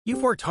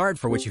You've worked hard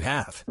for what you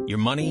have. Your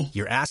money,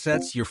 your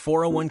assets, your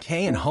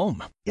 401k, and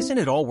home. Isn't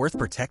it all worth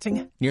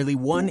protecting? Nearly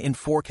 1 in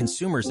 4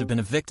 consumers have been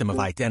a victim of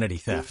identity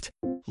theft.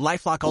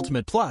 LifeLock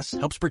Ultimate Plus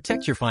helps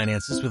protect your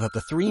finances with up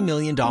to $3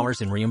 million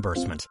in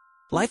reimbursement.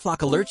 LifeLock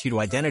alerts you to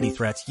identity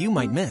threats you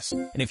might miss.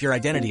 And if your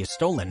identity is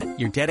stolen,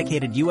 your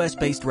dedicated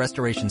U.S.-based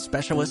restoration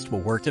specialist will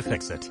work to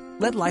fix it.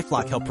 Let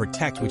LifeLock help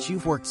protect what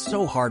you've worked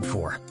so hard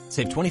for.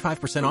 Save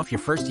 25% off your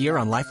first year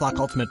on LifeLock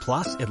Ultimate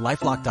Plus at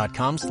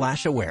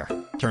LifeLock.com/aware.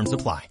 Terms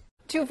apply.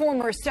 2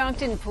 former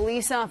Stockton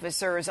police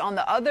officers on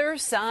the other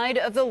side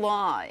of the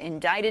law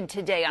indicted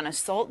today on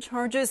assault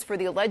charges for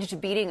the alleged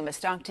beating of a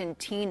Stockton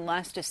teen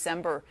last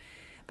December.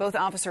 Both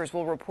officers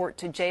will report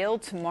to jail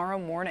tomorrow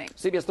morning.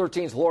 CBS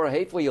 13's Laura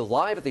Hafley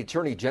live at the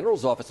Attorney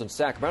General's office in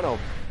Sacramento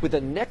with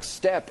the next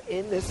step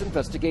in this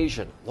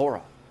investigation.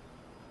 Laura.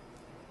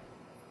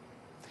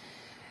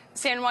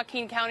 San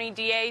Joaquin County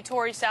DA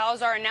Tori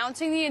Salazar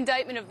announcing the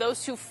indictment of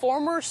those 2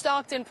 former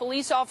Stockton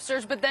police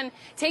officers, but then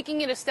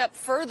taking it a step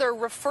further,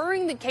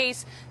 referring the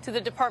case to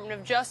the Department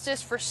of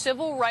Justice for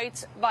civil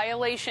rights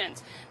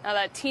violations. Now,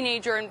 that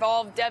teenager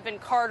involved, Devin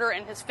Carter,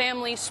 and his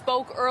family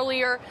spoke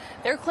earlier.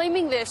 They're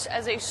claiming this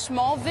as a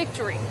small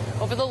victory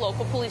over the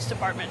local police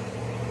department.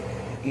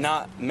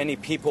 Not many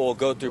people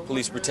go through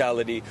police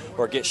brutality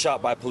or get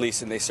shot by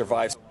police and they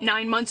survive.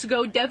 9 months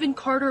ago, Devin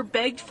Carter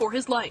begged for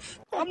his life.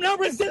 I'm not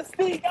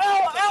resisting.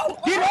 Ow, ow,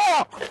 get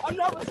off. I'm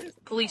not resisting.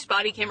 Police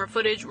body camera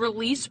footage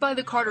released by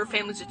the Carter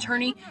family's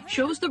attorney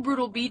shows the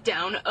brutal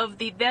beatdown of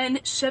the then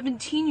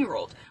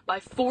 17-year-old by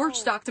 4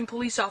 Stockton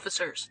police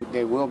officers.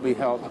 They will be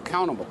held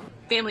accountable.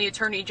 Family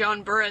attorney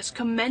John Burris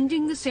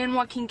commending the San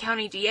Joaquin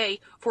County DA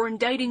for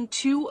indicting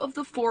 2 of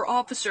the 4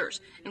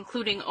 officers,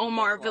 including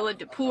Omar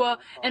Villadepua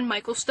and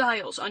Michael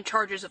Stiles, on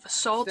charges of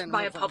assault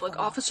by a public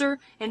officer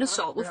and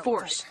assault with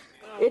force.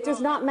 It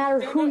does not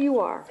matter who you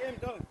are,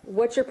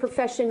 what your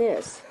profession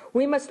is.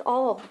 We must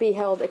all be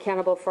held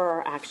accountable for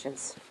our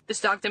actions. The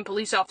Stockton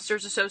Police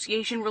Officers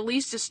Association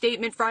released a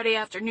statement Friday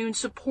afternoon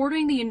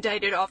supporting the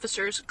indicted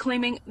officers,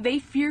 claiming they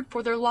feared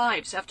for their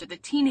lives after the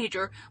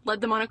teenager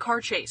led them on a car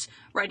chase,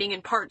 writing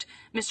in part,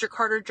 Mr.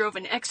 Carter drove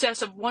in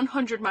excess of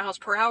 100 miles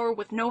per hour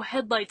with no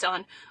headlights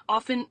on,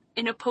 often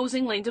in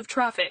opposing lanes of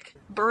traffic.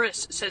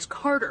 Burris says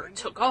Carter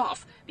took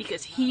off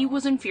because he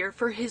was in fear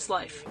for his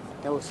life.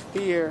 There was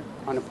fear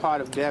on the part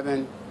of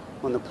Devin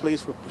when the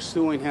police were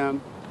pursuing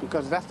him,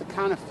 because that's the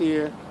kind of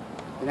fear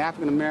that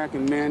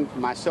African-American men,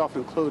 myself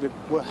included,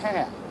 will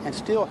have and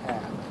still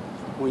have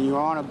when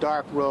you're on a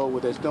dark road where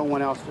there's no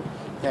one else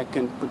that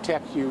can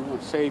protect you and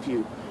save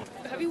you.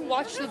 Have you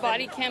watched the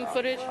body cam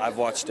footage? I've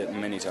watched it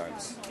many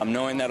times. I'm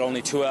knowing that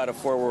only 2 out of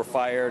 4 were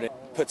fired. It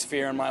puts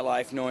fear in my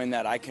life, knowing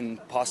that I can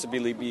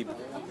possibly be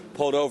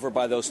pulled over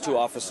by those 2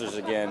 officers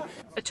again.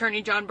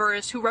 Attorney John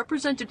Burris, who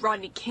represented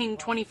Rodney King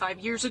 25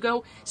 years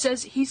ago,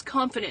 says he's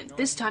confident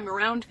this time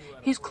around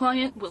his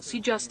client will see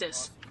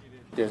justice.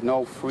 There's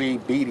no free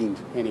beatings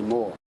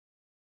anymore.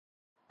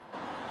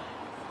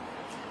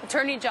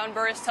 Attorney John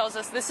Burris tells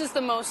us this is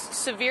the most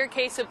severe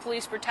case of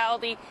police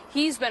brutality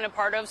he's been a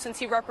part of since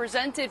he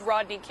represented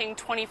Rodney King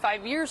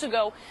 25 years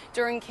ago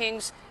during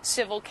King's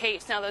civil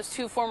case. Now, those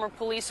 2 former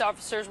police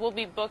officers will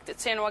be booked at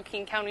San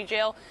Joaquin County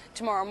Jail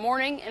tomorrow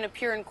morning and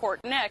appear in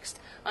court next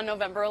on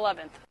November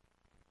 11th.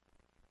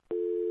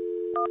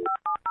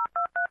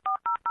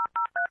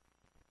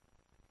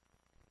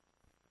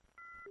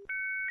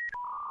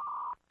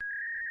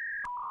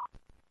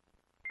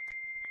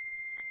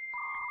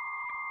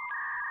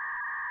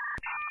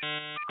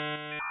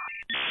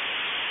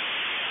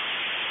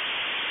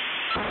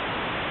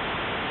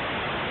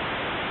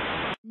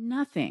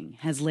 Nothing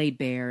has laid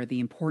bare the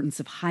importance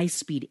of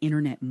high-speed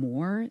internet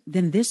more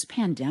than this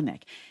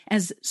pandemic,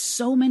 as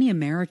so many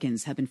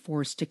Americans have been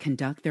forced to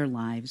conduct their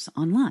lives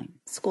online.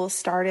 School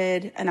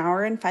started an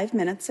hour and 5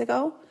 minutes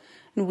ago,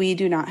 and we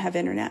do not have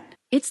internet.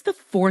 It's the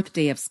 4th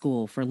day of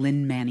school for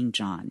Lynn Manning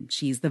John.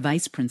 She's the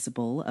vice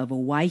principal of a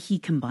Owyhee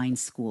combined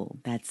school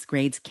that's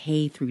grades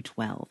K through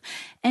 12.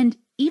 And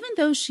even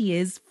though she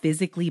is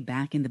physically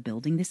back in the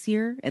building this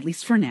year, at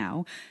least for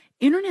now,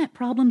 internet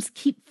problems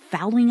keep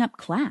fouling up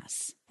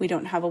class. We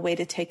don't have a way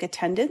to take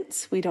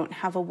attendance. We don't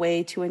have a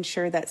way to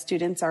ensure that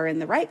students are in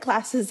the right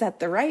classes at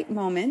the right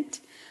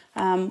moment.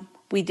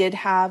 We did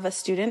have a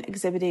student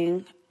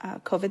exhibiting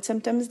COVID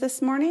symptoms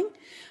this morning.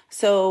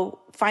 So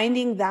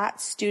finding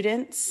that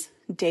student's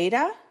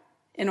data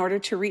in order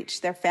to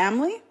reach their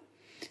family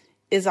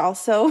is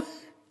also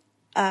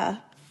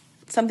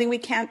something we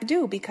can't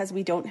do because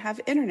we don't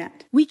have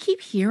internet. We keep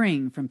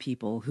hearing from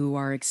people who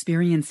are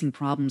experiencing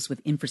problems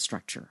with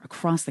infrastructure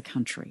across the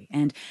country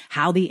and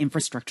how the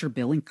infrastructure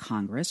bill in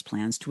Congress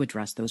plans to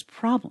address those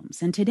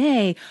problems. And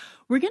today,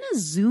 we're going to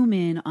zoom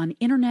in on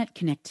internet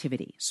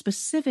connectivity,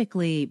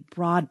 specifically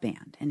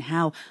broadband, and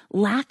how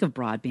lack of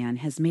broadband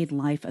has made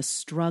life a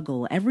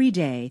struggle every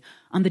day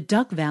on the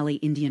Duck Valley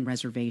Indian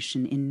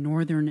Reservation in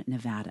northern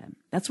Nevada.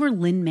 That's where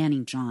Lynn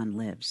Manning John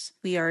lives.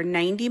 We are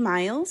 90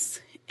 miles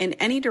in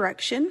any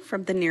direction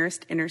from the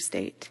nearest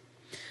interstate.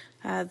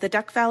 The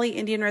Duck Valley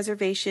Indian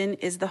Reservation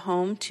is the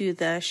home to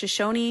the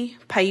Shoshone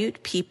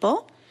Paiute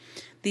people.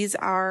 These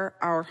are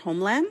our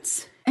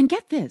homelands. And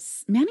get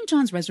this, Manning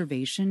John's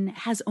reservation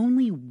has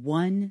only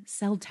one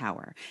cell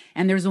tower,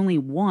 and there's only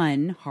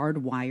one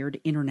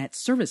hardwired internet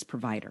service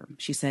provider.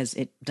 She says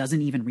it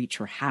doesn't even reach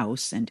her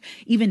house, and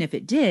even if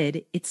it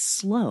did, it's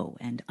slow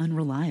and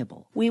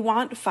unreliable. We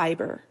want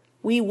fiber.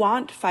 We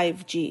want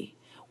 5G.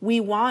 We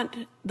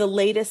want the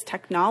latest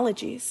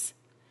technologies.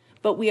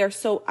 But we are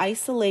so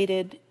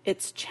isolated,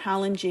 it's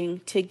challenging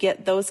to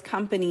get those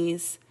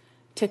companies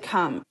to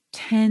come.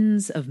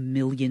 Tens of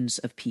millions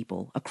of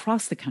people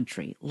across the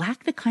country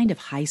lack the kind of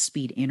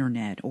high-speed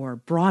internet or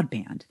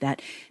broadband that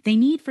they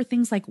need for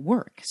things like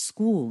work,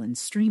 school, and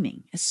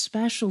streaming,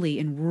 especially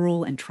in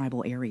rural and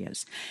tribal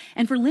areas.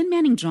 And for Lynn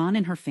Manning John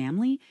and her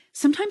family,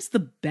 sometimes the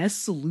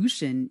best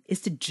solution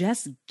is to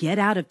just get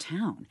out of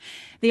town.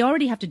 They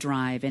already have to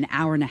drive an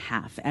hour and a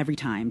half every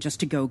time just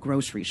to go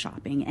grocery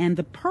shopping. And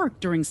the perk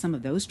during some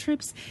of those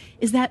trips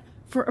is that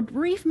for a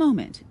brief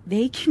moment,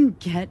 they can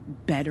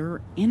get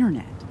better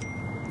internet.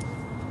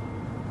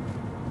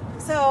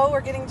 So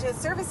we're getting to a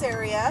service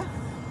area,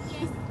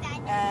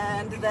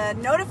 and the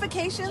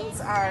notifications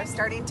are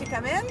starting to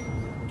come in.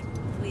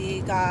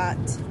 We got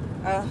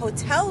a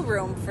hotel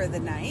room for the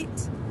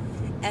night,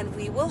 and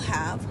we will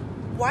have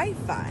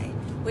Wi-Fi,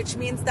 which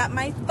means that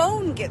my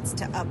phone gets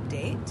to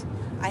update.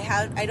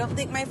 I don't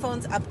think my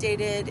phone's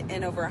updated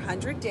in over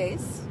 100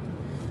 days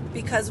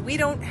because we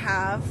don't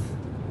have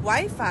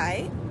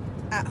Wi-Fi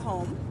at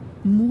home.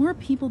 More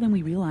people than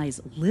we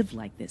realize live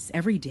like this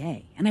every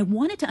day. And I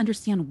wanted to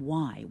understand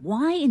why.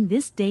 Why in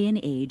this day and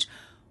age,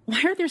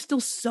 why are there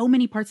still so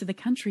many parts of the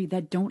country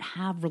that don't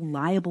have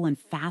reliable and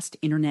fast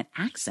internet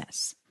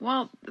access?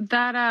 Well,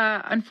 that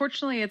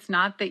unfortunately, it's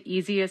not the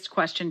easiest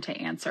question to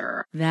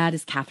answer. That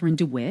is Catherine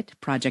DeWitt,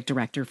 project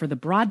director for the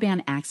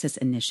Broadband Access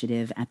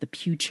Initiative at the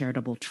Pew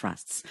Charitable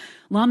Trusts.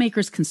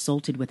 Lawmakers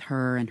consulted with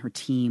her and her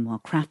team while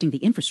crafting the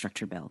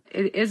infrastructure bill.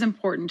 It is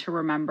important to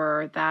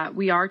remember that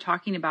we are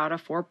talking about a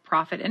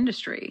for-profit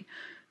industry.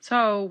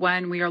 So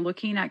when we are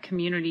looking at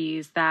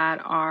communities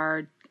that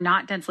are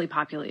not densely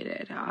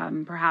populated,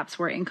 perhaps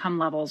where income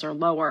levels are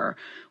lower,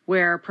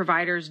 where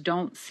providers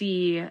don't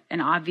see an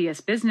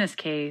obvious business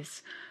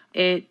case,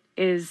 it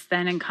is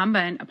then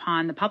incumbent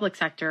upon the public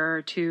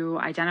sector to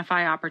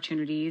identify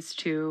opportunities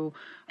to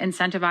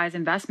incentivize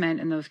investment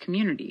in those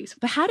communities.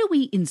 But how do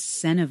we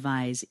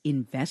incentivize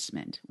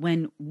investment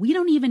when we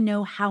don't even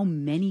know how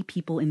many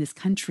people in this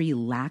country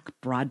lack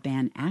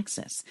broadband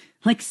access?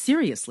 Like,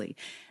 seriously,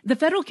 the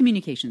Federal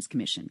Communications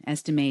Commission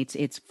estimates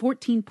it's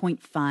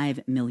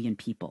 14.5 million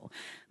people.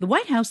 The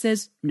White House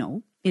says,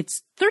 no,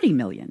 it's 30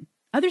 million.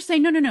 Others say,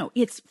 no,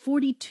 it's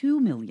 42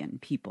 million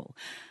people.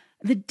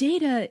 The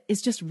data is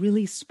just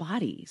really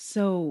spotty.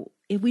 So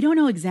if we don't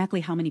know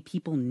exactly how many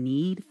people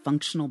need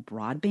functional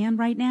broadband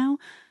right now,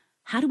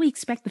 how do we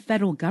expect the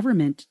federal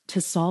government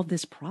to solve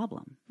this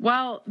problem?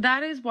 Well,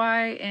 that is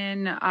why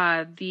in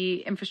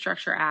the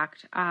Infrastructure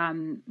Act,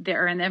 in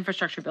the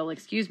Infrastructure Bill,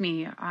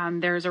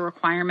 there's a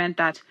requirement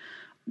that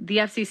the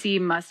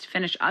FCC must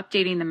finish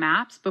updating the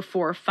maps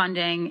before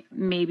funding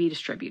may be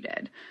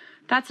distributed.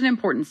 That's an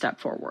important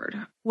step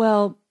forward.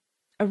 Well,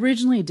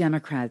 originally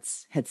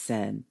Democrats had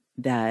said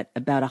that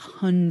about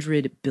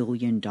 $100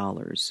 billion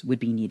would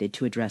be needed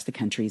to address the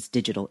country's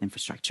digital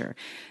infrastructure.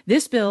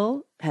 This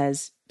bill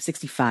has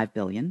 $65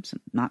 billion, so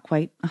not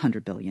quite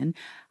 $100 billion.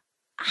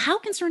 How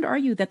concerned are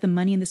you that the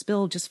money in this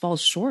bill just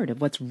falls short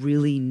of what's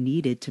really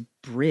needed to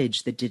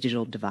bridge the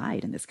digital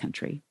divide in this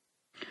country?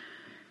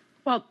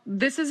 Well,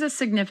 this is a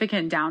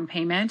significant down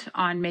payment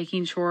on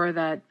making sure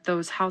that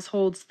those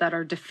households that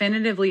are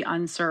definitively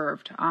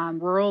unserved,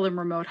 rural and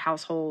remote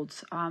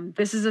households,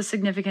 this is a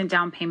significant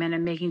down payment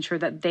in making sure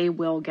that they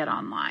will get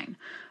online.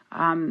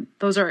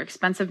 Those are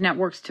expensive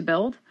networks to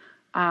build,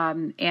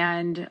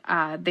 and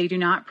they do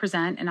not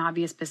present an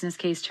obvious business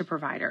case to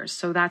providers.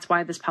 So that's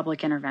why this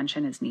public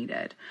intervention is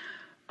needed.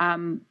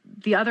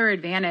 The other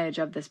advantage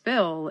of this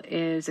bill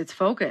is its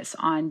focus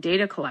on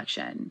data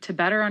collection to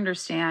better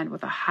understand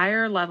with a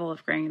higher level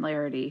of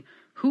granularity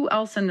who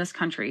else in this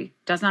country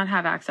does not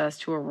have access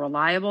to a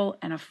reliable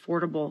and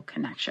affordable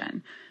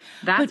connection.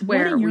 That's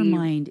where what in your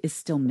mind is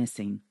still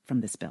missing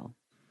from this bill?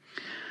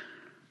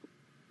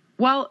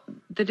 Well,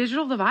 the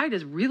digital divide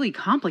is really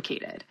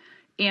complicated.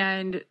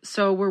 And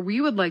so where we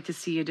would like to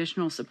see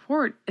additional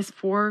support is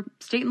for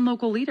state and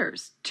local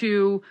leaders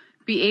to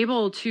be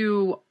able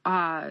to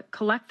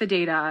collect the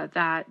data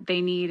that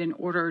they need in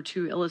order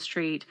to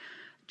illustrate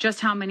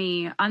just how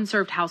many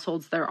unserved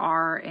households there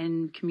are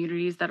in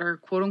communities that are,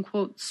 quote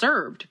unquote,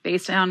 served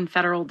based on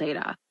federal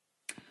data.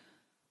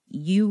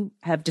 You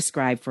have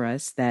described for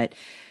us that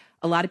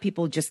a lot of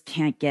people just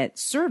can't get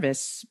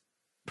service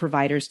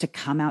providers to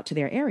come out to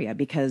their area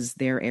because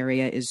their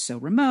area is so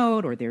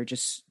remote, or there are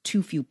just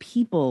too few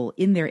people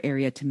in their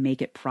area to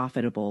make it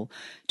profitable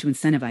to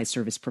incentivize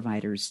service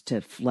providers to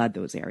flood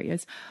those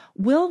areas.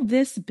 Will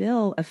this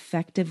bill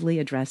effectively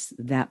address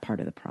that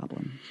part of the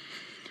problem?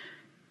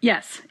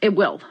 Yes, it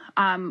will.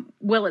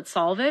 Will it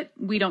solve it?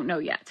 We don't know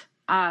yet.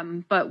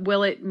 But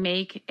will it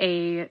make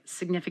a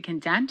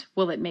significant dent?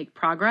 Will it make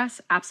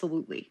progress?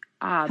 Absolutely.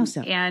 How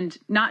so? And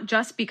not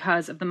just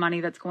because of the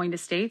money that's going to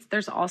states.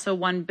 There's also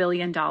 $1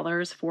 billion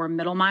for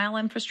middle mile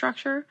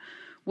infrastructure,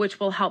 which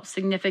will help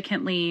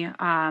significantly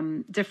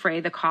defray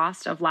the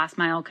cost of last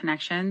mile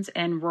connections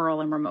in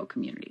rural and remote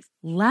communities.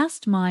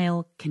 Last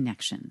mile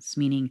connections,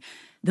 meaning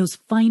those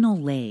final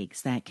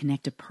legs that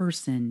connect a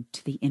person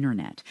to the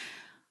internet.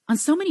 On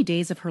so many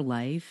days of her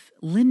life,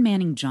 Lynn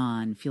Manning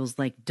John feels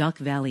like Duck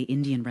Valley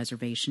Indian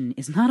Reservation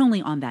is not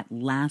only on that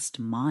last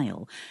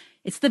mile,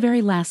 it's the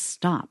very last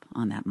stop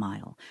on that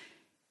mile.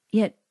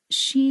 Yet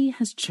she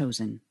has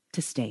chosen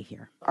to stay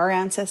here. Our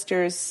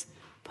ancestors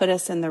put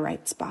us in the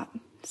right spot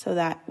so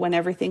that when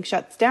everything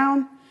shuts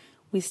down,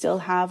 we still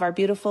have our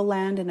beautiful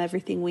land and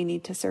everything we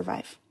need to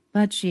survive.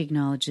 But she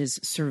acknowledges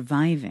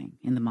surviving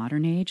in the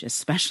modern age,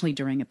 especially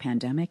during a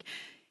pandemic,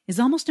 is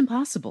almost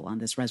impossible on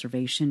this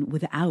reservation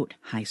without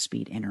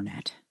high-speed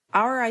internet.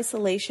 Our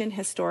isolation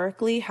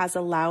historically has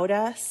allowed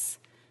us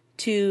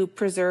to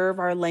preserve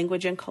our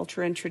language and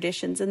culture and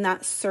traditions, and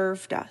that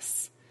served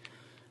us.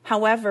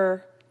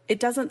 However, it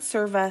doesn't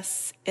serve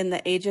us in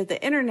the age of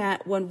the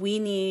internet when we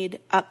need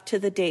up to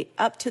the date,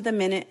 up to the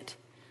minute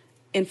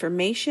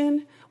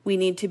information. We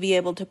need to be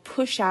able to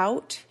push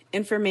out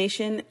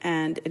information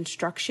and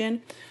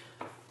instruction.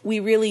 We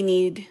really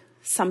need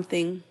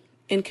something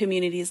in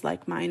communities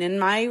like mine. And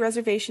my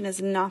reservation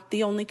is not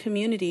the only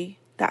community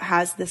that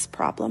has this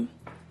problem.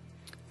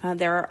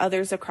 There are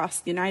others across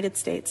the United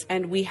States,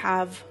 and we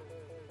have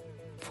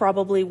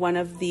probably one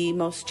of the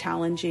most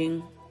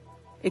challenging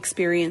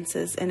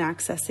experiences in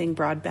accessing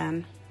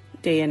broadband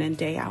day in and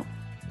day out.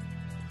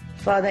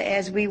 Father,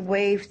 as we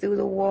waved through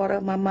the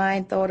water, my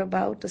mind thought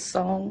about the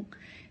song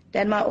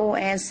that my old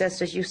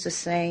ancestors used to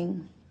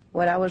sing,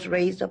 what I was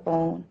raised up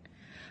on.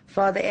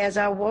 Father, as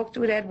I walked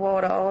through that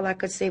water, all I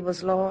could say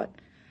was, Lord,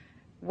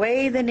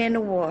 wading in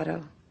the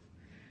water,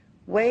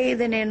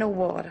 wading in the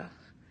water.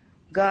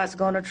 God's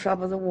going to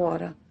trouble the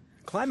water.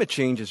 Climate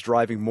change is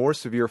driving more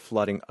severe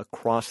flooding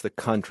across the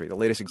country, the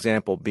latest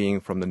example being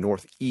from the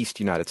northeast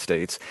United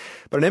States.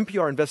 But an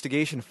NPR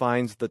investigation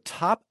finds the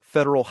top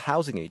federal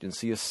housing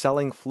agency is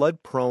selling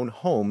flood-prone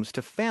homes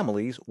to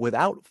families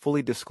without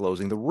fully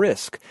disclosing the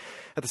risk.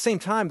 At the same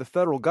time, the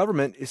federal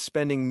government is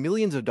spending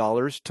millions of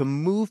dollars to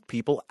move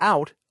people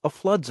out of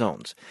flood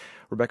zones.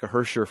 Rebecca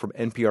Hersher from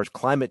NPR's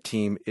climate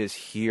team is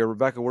here.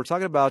 Rebecca, we're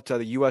talking about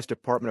the U.S.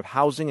 Department of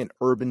Housing and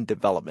Urban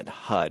Development,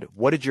 HUD.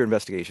 What did your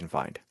investigation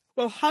find?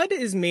 Well, HUD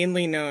is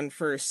mainly known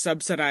for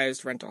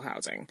subsidized rental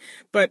housing,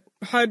 but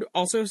HUD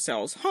also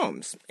sells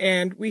homes.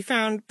 And we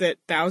found that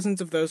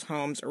thousands of those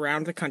homes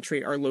around the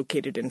country are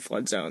located in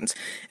flood zones.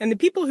 And the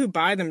people who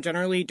buy them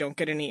generally don't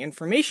get any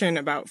information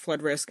about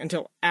flood risk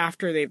until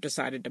after they've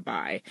decided to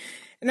buy.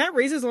 And that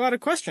raises a lot of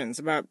questions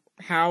about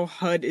how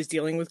HUD is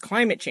dealing with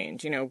climate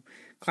change. You know,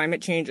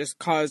 climate change has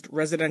caused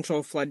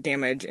residential flood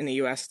damage in the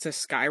U.S. to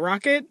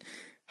skyrocket.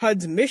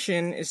 HUD's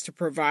mission is to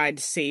provide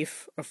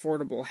safe,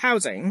 affordable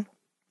housing.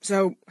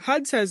 So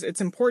HUD says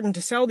it's important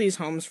to sell these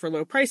homes for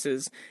low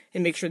prices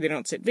and make sure they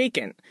don't sit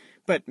vacant.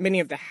 But many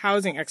of the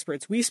housing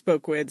experts we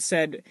spoke with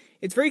said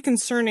it's very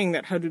concerning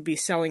that HUD would be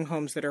selling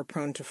homes that are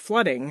prone to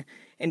flooding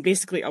and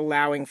basically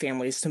allowing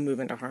families to move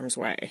into harm's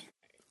way.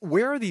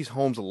 Where are these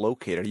homes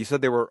located? You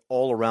said they were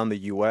all around the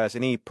U.S.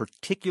 Any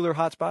particular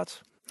hotspots?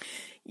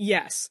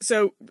 Yes.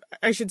 So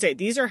I should say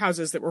these are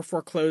houses that were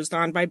foreclosed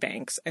on by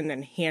banks and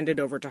then handed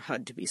over to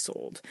HUD to be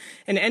sold.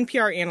 And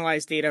NPR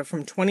analyzed data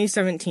from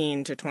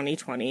 2017 to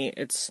 2020.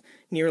 It's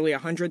nearly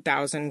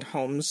 100,000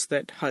 homes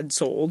that HUD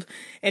sold.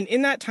 And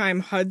in that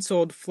time, HUD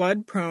sold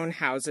flood-prone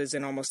houses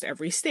in almost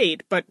every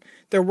state, but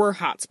there were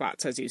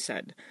hotspots, as you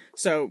said.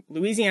 So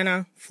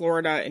Louisiana,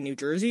 Florida, and New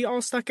Jersey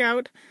all stuck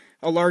out.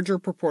 A larger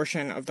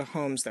proportion of the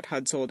homes that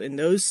HUD sold in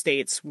those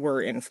states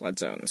were in flood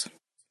zones.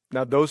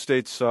 Now, those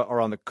states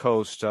are on the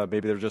coast.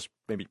 Maybe they're just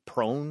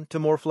prone to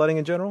more flooding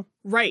in general?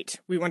 Right.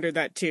 We wondered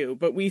that too.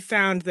 But we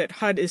found that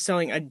HUD is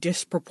selling a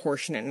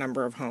disproportionate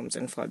number of homes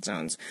in flood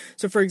zones.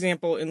 So, for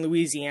example, in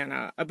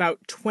Louisiana,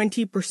 about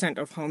 20%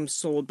 of homes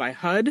sold by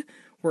HUD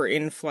were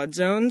in flood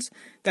zones.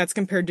 That's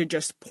compared to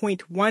just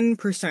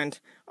 0.1%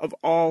 of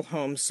all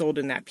homes sold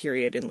in that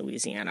period in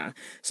Louisiana.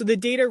 So the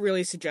data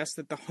really suggests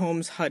that the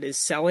homes HUD is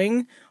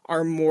selling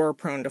are more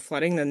prone to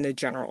flooding than the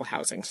general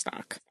housing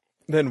stock.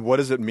 Then what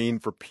does it mean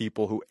for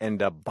people who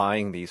end up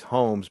buying these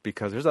homes?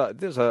 Because there's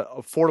a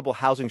affordable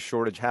housing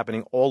shortage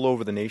happening all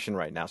over the nation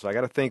right now. So I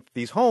got to think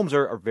these homes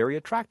are very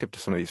attractive to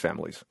some of these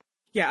families.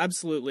 Yeah,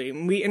 absolutely.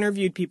 We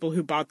interviewed people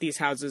who bought these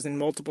houses in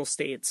multiple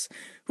states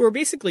who are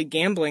basically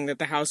gambling that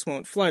the house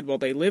won't flood while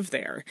they live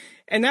there.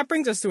 And that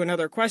brings us to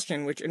another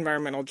question, which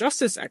environmental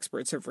justice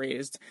experts have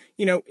raised.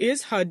 You know,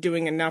 is HUD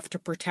doing enough to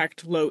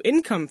protect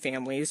low-income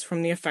families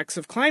from the effects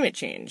of climate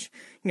change?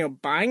 You know,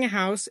 buying a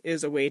house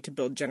is a way to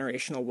build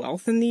generational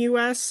wealth in the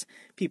U.S.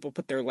 People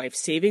put their life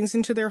savings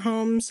into their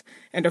homes,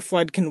 and a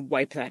flood can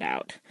wipe that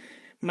out.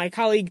 My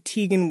colleague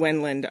Tegan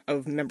Wendland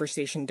of member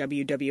station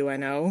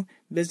WWNO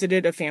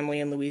visited a family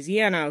in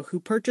Louisiana who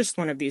purchased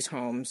one of these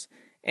homes,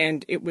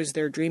 and it was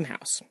their dream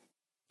house.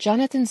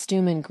 Jonathan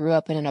Stuman grew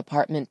up in an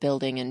apartment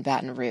building in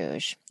Baton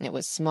Rouge. It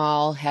was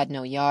small, had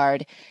no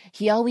yard.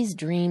 He always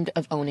dreamed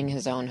of owning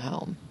his own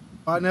home.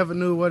 I never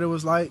knew what it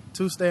was like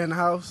to stay in the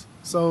house.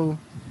 So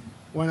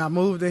when I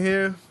moved in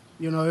here,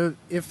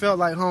 it felt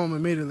like home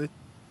immediately.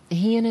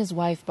 He and his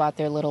wife bought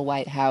their little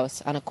white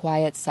house on a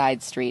quiet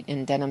side street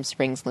in Denham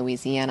Springs,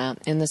 Louisiana,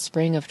 in the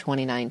spring of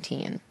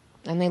 2019.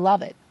 And they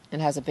love it. It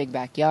has a big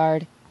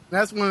backyard.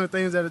 That's one of the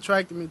things that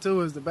attracted me,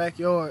 too, is the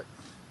backyard.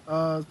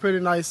 It's pretty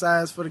nice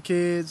size for the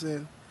kids,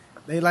 and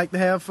they like to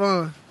have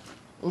fun.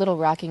 Little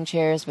rocking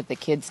chairs with the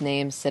kids'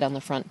 names sit on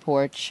the front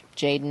porch,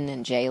 Jaden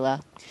and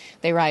Jayla.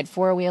 They ride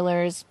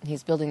four-wheelers.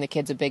 He's building the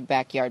kids a big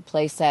backyard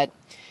playset.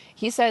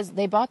 He says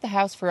they bought the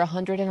house for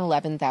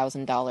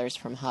 $111,000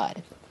 from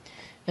HUD.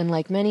 And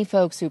like many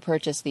folks who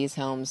purchase these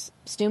homes,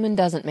 Stuman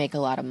doesn't make a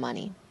lot of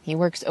money. He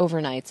works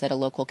overnights at a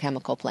local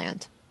chemical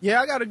plant. Yeah,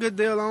 I got a good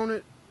deal on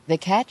it. The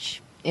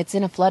catch? It's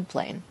in a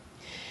floodplain.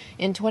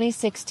 In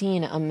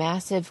 2016, a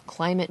massive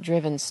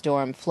climate-driven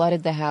storm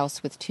flooded the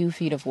house with 2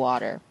 feet of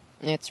water.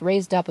 It's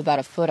raised up about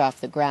a foot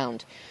off the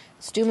ground.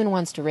 Stuman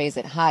wants to raise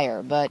it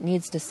higher, but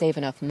needs to save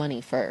enough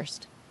money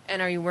first.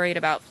 And are you worried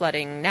about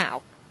flooding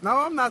now? No,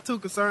 I'm not too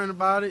concerned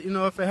about it.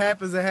 If it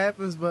happens, it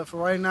happens. But for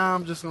right now,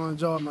 I'm just going to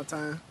enjoy my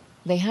time.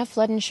 They have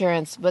flood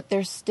insurance, but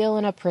they're still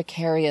in a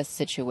precarious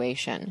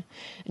situation.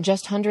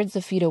 Just hundreds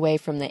of feet away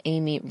from the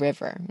Amite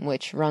River,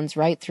 which runs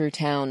right through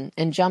town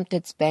and jumped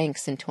its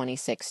banks in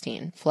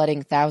 2016,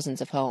 flooding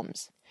thousands of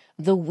homes.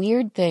 The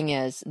weird thing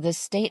is, the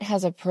state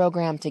has a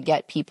program to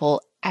get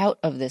people out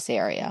of this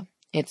area.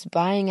 It's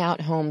buying out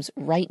homes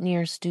right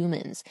near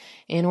Stuman's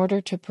in order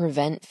to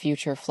prevent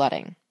future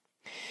flooding.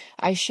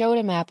 I showed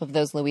a map of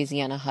those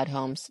Louisiana HUD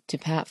homes to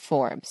Pat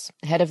Forbes,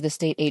 head of the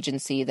state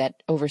agency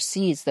that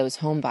oversees those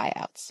home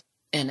buyouts.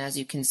 And as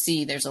you can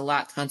see, there's a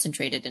lot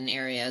concentrated in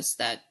areas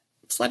that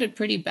flooded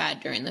pretty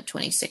bad during the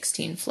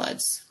 2016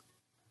 floods.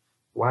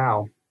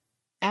 Wow.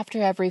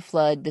 After every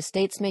flood, the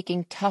state's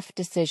making tough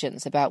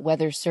decisions about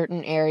whether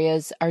certain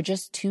areas are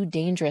just too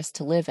dangerous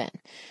to live in.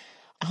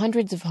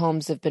 Hundreds of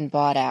homes have been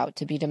bought out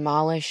to be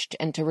demolished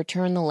and to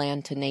return the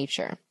land to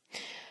nature.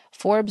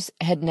 Forbes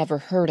had never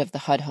heard of the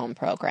HUD Home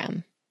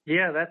program.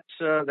 Yeah,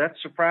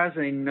 that's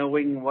surprising,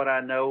 knowing what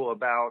I know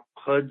about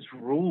HUD's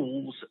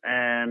rules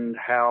and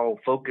how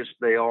focused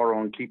they are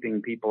on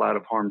keeping people out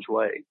of harm's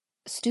way.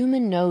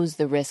 Stuman knows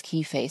the risk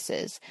he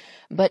faces,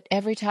 but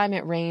every time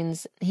it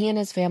rains, he and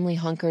his family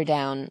hunker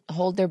down,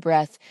 hold their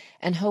breath,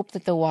 and hope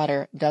that the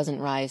water doesn't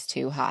rise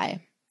too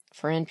high.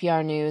 For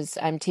NPR News,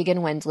 I'm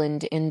Tegan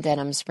Wendland in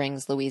Denham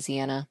Springs,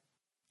 Louisiana.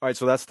 All right,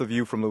 so that's the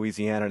view from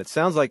Louisiana, and it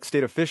sounds like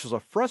state officials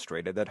are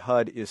frustrated that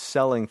HUD is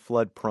selling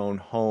flood-prone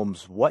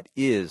homes. What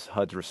is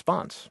HUD's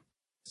response?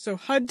 So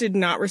HUD did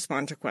not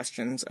respond to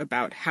questions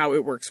about how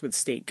it works with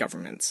state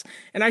governments.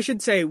 And I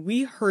should say,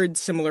 we heard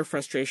similar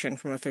frustration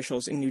from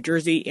officials in New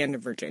Jersey and in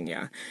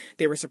Virginia.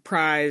 They were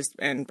surprised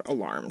and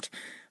alarmed.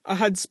 A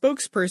HUD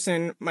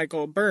spokesperson,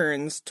 Michael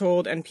Burns,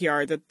 told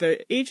NPR that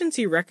the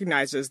agency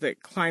recognizes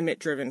that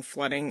climate-driven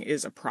flooding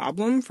is a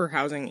problem for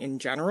housing in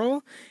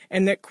general,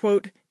 and that,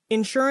 quote,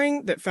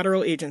 ensuring that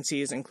federal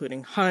agencies,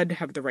 including HUD,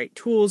 have the right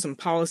tools and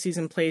policies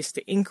in place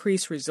to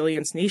increase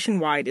resilience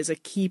nationwide is a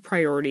key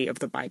priority of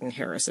the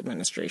Biden-Harris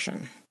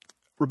administration.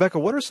 Rebecca,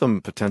 what are some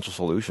potential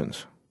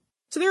solutions?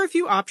 So there are a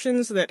few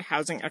options that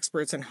housing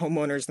experts and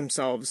homeowners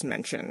themselves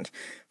mentioned.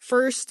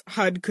 First,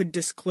 HUD could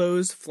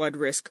disclose flood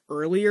risk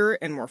earlier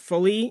and more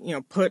fully,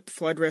 put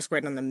flood risk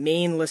right on the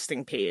main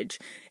listing page,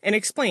 and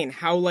explain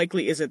how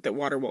likely is it that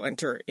water will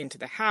enter into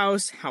the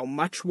house, how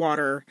much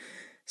water.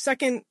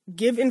 Second,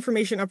 give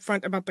information up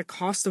front about the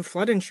cost of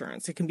flood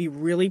insurance. It can be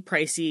really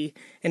pricey,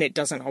 and it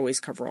doesn't always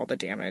cover all the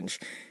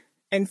damage.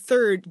 And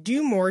third,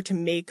 do more to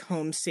make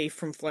homes safe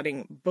from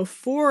flooding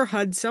before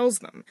HUD sells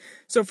them.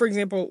 So, for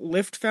example,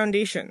 lift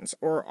foundations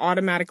or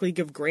automatically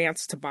give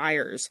grants to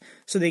buyers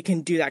so they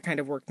can do that kind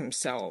of work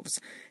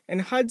themselves.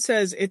 And HUD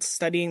says it's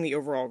studying the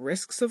overall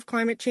risks of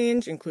climate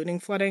change, including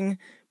flooding,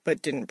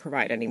 but didn't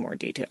provide any more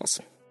details.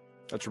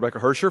 That's Rebecca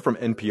Hersher from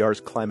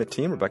NPR's climate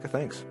team. Rebecca,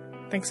 thanks.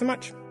 Thanks so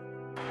much.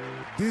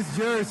 This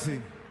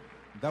jersey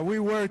that we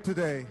wear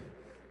today,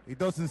 it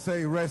doesn't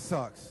say Red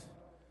Sox.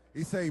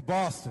 It says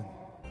Boston.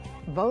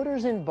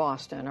 Voters in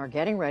Boston are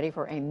getting ready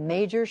for a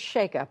major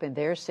shakeup in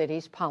their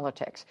city's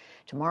politics.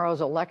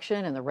 Tomorrow's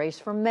election and the race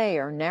for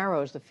mayor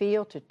narrows the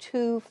field to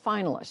 2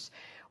 finalists.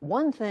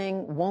 One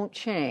thing won't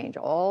change.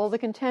 All the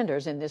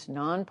contenders in this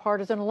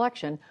nonpartisan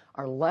election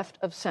are left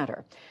of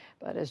center.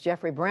 But as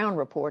Jeffrey Brown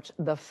reports,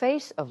 the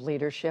face of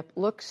leadership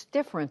looks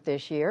different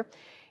this year.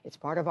 It's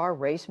part of our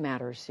Race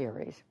Matters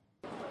series.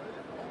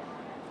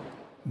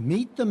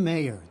 Meet the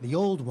mayor, the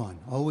old one,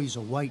 always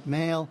a white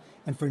male,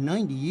 and for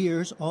 90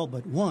 years, all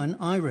but one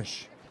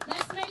Irish.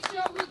 Let's make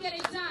sure we get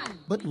it done.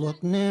 But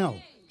look now,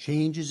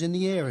 change is in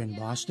the air in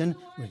Boston,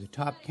 where the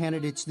top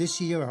candidates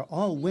this year are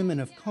all women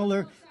of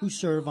color who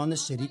serve on the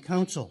city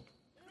council.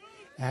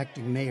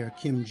 Acting Mayor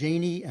Kim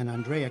Janey and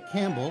Andrea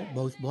Campbell,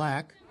 both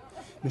black.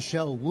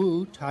 Michelle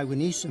Wu,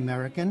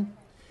 Taiwanese-American.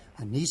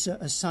 Anissa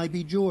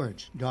Asaibi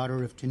George,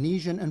 daughter of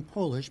Tunisian and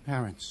Polish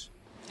parents.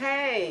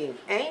 Hey,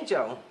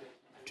 Angel.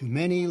 To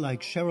many,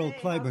 like Cheryl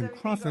Clyburn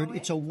Crawford,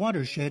 it's a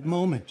watershed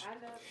moment.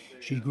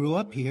 She grew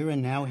up here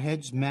and now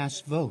heads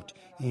Mass Vote,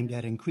 aimed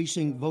at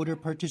increasing voter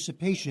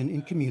participation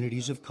in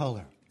communities of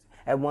color.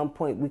 At one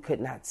point, we could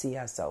not see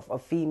ourselves.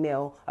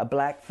 A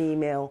black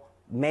female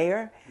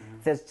mayor,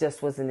 that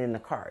just wasn't in the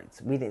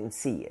cards. We didn't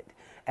see it.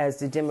 As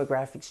the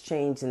demographics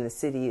change and the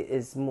city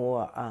is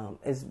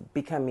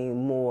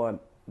becoming more,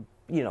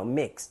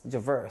 mixed,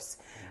 diverse,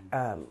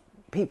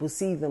 people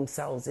see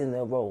themselves in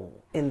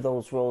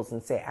those roles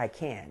and say, I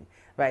can,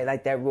 right?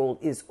 Like that role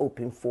is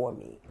open for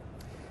me.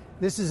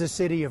 This is a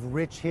city of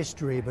rich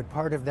history, but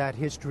part of that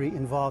history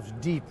involves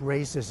deep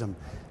racism.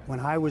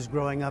 When I was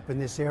growing up in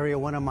this area,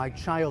 one of my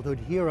childhood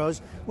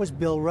heroes was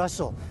Bill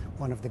Russell,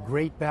 one of the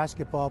great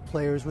basketball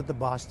players with the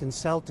Boston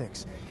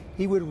Celtics.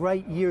 He would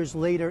write years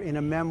later in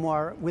a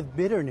memoir with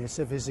bitterness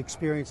of his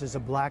experience as a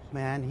black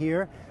man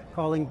here,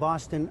 calling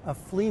Boston a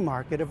flea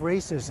market of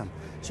racism.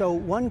 So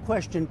one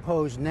question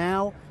posed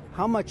now,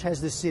 how much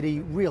has the city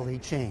really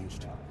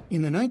changed?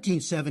 In the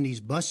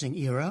 1970s busing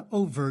era,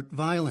 overt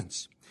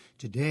violence.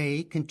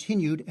 Today,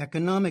 continued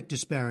economic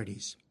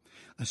disparities.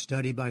 A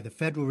study by the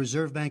Federal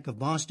Reserve Bank of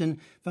Boston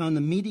found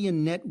the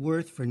median net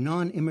worth for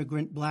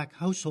non-immigrant black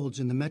households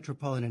in the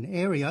metropolitan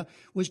area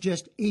was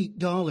just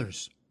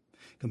 $8,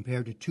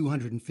 compared to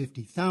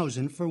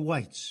 $250,000 for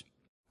whites.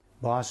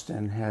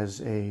 Boston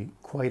has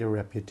quite a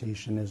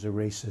reputation as a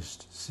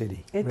racist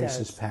city. It racist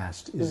does.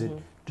 Past. Is it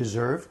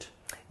deserved?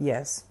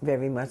 Yes,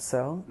 very much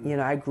so.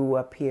 I grew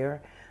up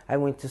here. I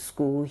went to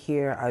school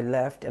here. I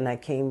left and I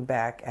came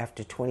back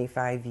after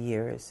 25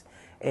 years.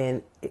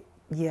 And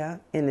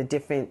in a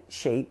different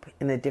shape,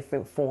 in a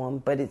different form,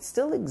 but it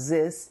still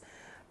exists.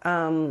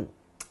 And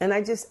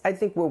I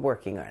think we're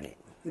working on it.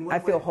 I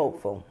feel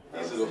hopeful.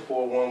 These are the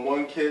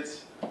 411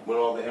 kits with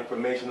all the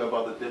information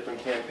about the different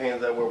campaigns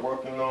that we're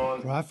working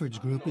on. Crawford's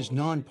group is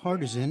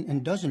nonpartisan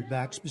and doesn't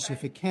back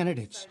specific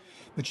candidates.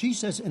 But she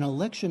says an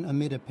election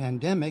amid a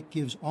pandemic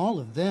gives all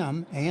of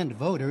them and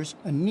voters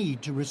a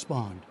need to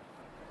respond.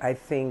 I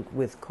think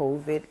with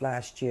COVID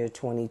last year,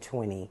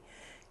 2020,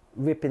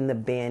 ripping the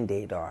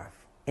Band-Aid off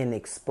and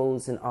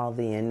exposing all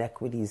the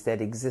inequities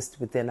that exist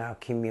within our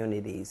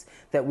communities,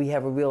 that we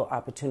have a real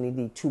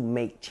opportunity to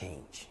make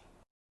change.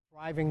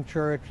 Thriving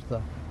church, the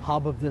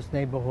hub of this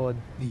neighborhood.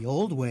 The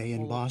old way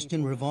in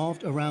Boston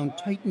revolved around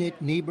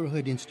tight-knit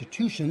neighborhood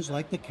institutions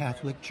like the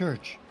Catholic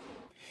Church.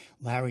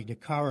 Larry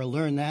DeCara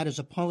learned that as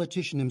a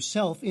politician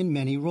himself in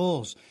many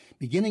roles,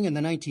 beginning in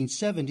the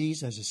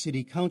 1970s as a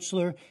city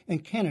councilor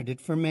and candidate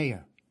for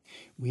mayor.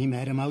 We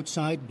met him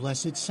outside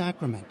Blessed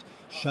Sacrament,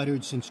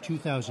 shuttered since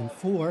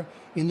 2004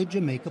 in the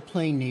Jamaica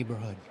Plain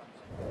neighborhood.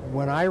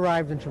 When I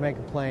arrived in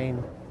Jamaica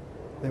Plain,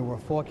 there were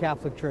 4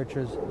 Catholic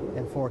churches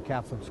and 4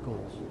 Catholic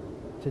schools.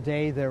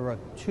 Today, there are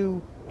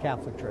 2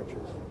 Catholic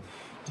churches.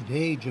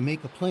 Today,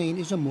 Jamaica Plain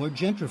is a more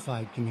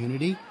gentrified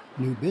community,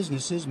 new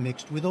businesses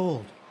mixed with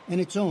old,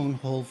 and its own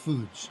Whole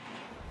Foods.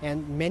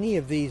 And many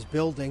of these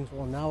buildings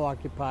are now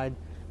occupied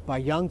by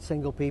young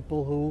single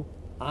people who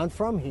aren't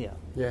from here.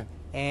 Yeah.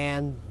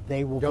 And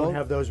they will don't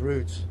have those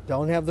roots.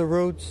 Don't have the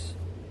roots,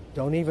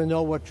 don't even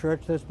know what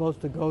church they're supposed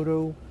to go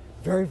to.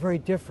 Very, very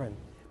different.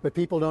 But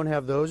people don't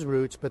have those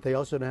roots, but they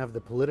also don't have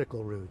the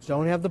political roots.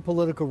 Don't have the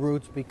political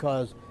roots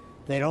because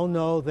they don't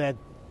know that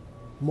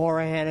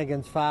Maura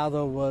Hannigan's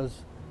father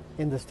was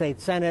in the state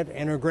Senate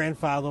and her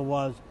grandfather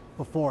was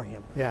before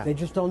him. Yeah. They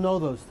just don't know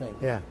those things.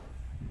 Yeah.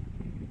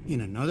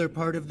 In another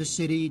part of the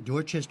city,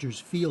 Dorchester's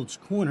Fields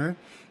Corner,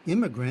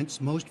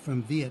 immigrants, most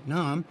from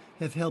Vietnam,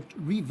 have helped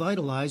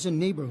revitalize a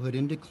neighborhood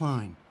in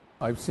decline.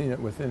 I've seen it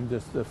within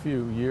just a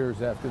few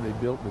years after they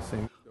built this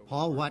thing.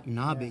 Paul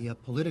Watanabe, a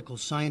political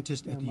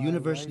scientist at the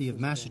University of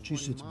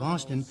Massachusetts,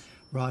 Boston,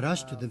 brought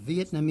us to the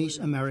Vietnamese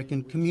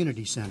American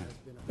Community Center.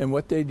 And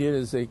what they did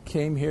is they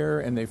came here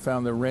and they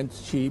found the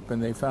rents cheap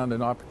and they found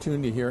an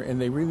opportunity here and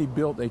they really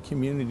built a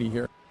community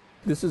here.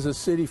 This is a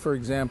city, for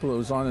example, that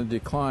was on a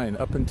decline.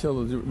 Up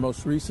until the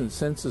most recent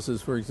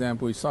censuses, for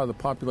example, we saw the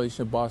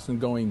population of Boston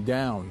going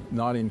down,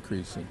 not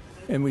increasing.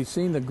 And we've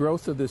seen the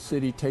growth of the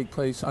city take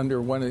place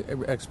under one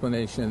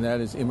explanation, and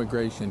that is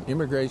immigration.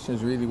 Immigration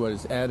is really what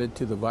has added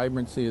to the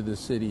vibrancy of the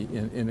city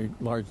in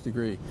a large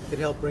degree. It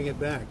helped bring it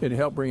back. It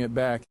helped bring it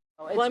back.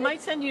 Well, I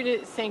might send you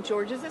to St.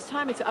 George's this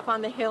time. It's up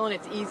on the hill and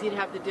it's easy to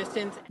have the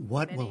distance.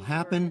 What will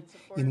happen?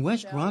 In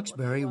West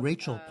Roxbury,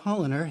 Rachel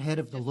Polliner, head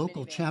of the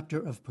local chapter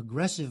of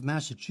Progressive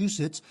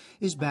Massachusetts,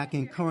 is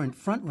backing current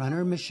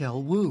frontrunner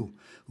Michelle Wu,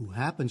 who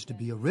happens to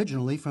be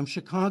originally from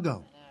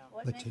Chicago.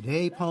 But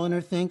today,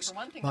 Polliner thinks,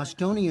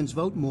 Bostonians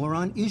vote more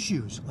on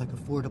issues like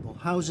affordable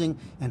housing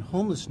and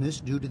homelessness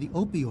due to the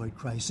opioid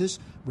crisis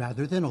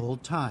rather than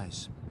old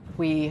ties.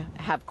 We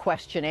have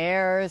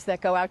questionnaires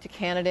that go out to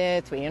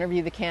candidates. We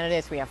interview the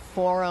candidates. We have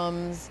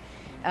forums.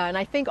 And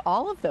I think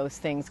all of those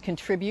things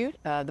contribute.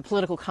 The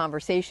political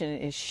conversation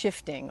is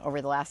shifting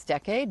over the last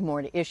decade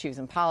more to issues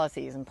and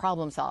policies and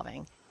problem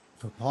solving.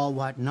 For Paul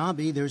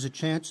Watanabe, there's a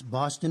chance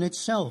Boston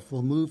itself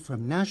will move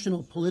from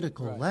national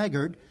political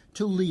laggard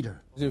to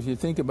leader. If you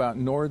think about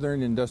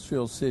northern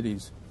industrial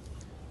cities,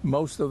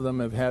 Most of them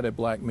have had a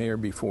black mayor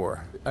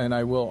before. And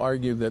I will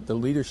argue that the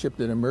leadership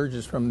that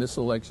emerges from this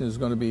election is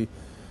going to be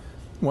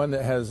one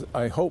that has,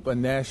 I hope, a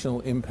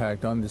national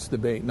impact on this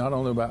debate, not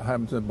only about what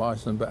happens in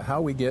Boston, but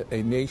how we get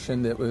a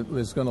nation that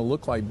is going to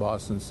look like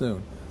Boston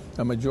soon,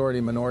 a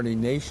majority-minority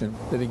nation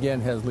that,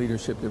 again, has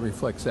leadership that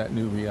reflects that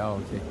new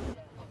reality.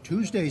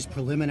 Tuesday's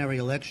preliminary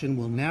election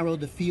will narrow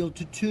the field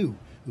to two,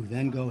 who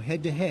then go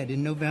head-to-head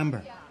in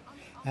November.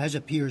 As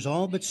appears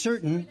all but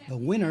certain, the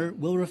winner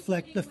will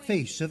reflect the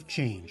face of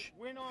change.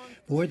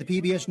 For the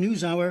PBS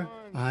NewsHour,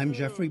 I'm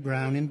Jeffrey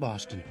Brown in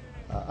Boston.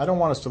 I don't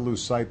want us to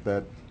lose sight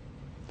that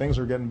things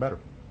are getting better.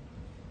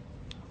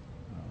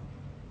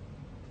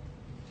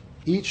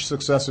 Each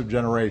successive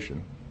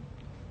generation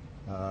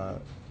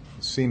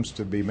seems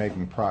to be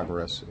making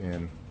progress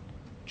in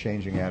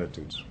changing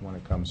attitudes when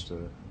it comes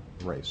to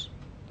race.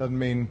 Doesn't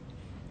mean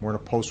we're in a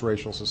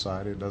post-racial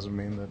society. It doesn't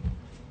mean that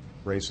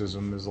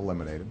racism is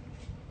eliminated.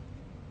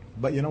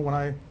 But, you know, when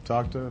I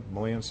talk to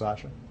Malia and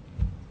Sasha,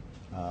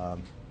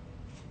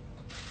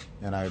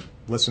 and I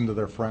listen to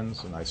their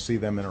friends and I see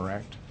them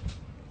interact,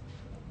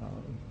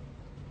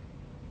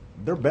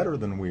 they're better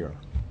than we are.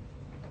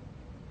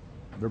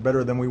 They're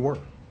better than we were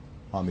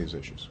on these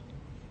issues.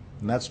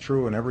 And that's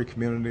true in every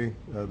community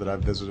that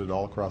I've visited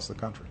all across the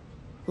country.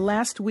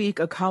 Last week,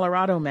 a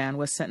Colorado man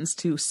was sentenced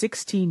to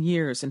 16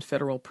 years in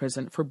federal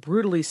prison for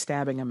brutally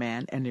stabbing a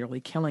man and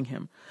nearly killing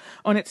him.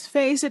 On its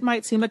face, it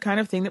might seem the kind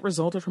of thing that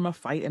resulted from a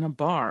fight in a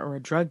bar or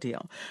a drug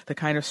deal, the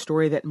kind of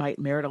story that might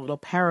merit a little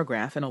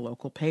paragraph in a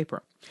local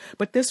paper.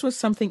 But this was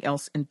something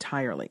else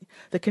entirely.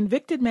 The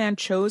convicted man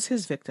chose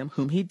his victim,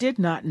 whom he did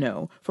not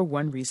know, for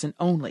one reason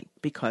only,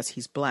 because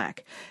he's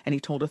black. And he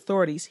told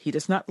authorities he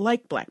does not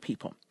like black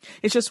people.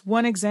 It's just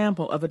one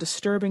example of a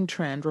disturbing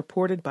trend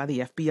reported by the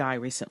FBI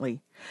recently.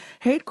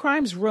 Hate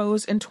crimes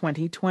rose in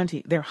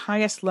 2020, their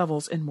highest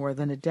levels in more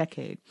than a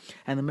decade.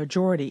 And the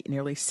majority,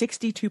 nearly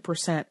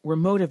 62%, were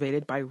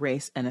motivated by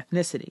race and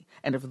ethnicity.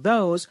 And of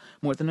those,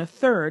 more than a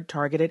third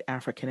targeted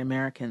African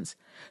Americans.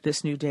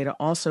 This new data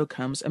also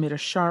comes amid a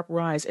sharp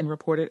rise in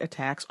reported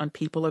attacks on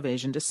people of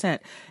Asian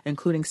descent,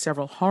 including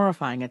several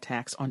horrifying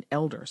attacks on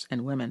elders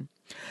and women.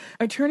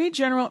 Attorney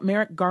General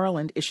Merrick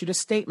Garland issued a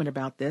statement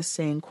about this,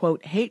 saying,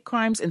 quote, hate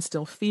crimes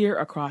instill fear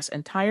across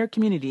entire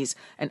communities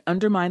and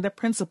undermine the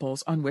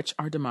principles on which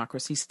our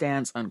democracy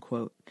stands,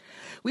 unquote.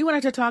 We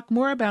wanted to talk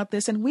more about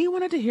this, and we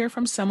wanted to hear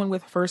from someone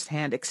with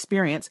firsthand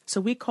experience, so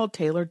we called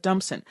Taylor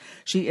Dumpson.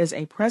 She is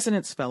a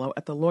President's Fellow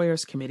at the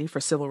Lawyers Committee for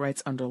Civil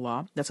Rights Under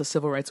Law. That's a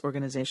civil rights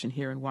organization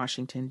here in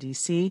Washington,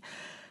 D.C.,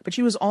 but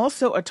she was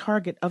also a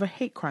target of a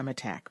hate crime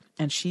attack,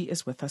 and she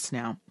is with us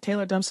now.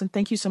 Taylor Dumpson,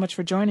 thank you so much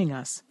for joining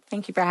us.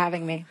 Thank you for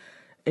having me.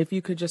 If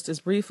you could just, as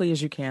briefly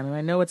as you can, and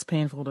I know it's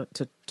painful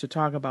to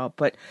talk about,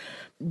 but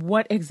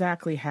what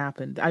exactly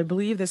happened? I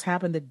believe this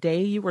happened the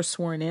day you were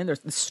sworn in, or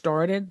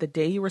started the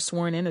day you were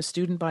sworn in as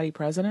student body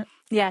president?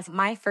 Yes,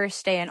 my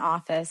first day in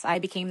office, I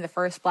became the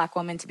first Black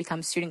woman to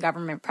become student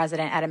government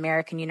president at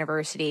American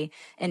University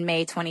in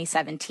May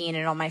 2017.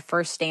 And on my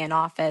first day in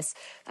office,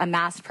 a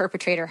masked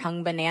perpetrator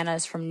hung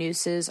bananas from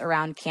nooses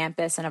around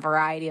campus in a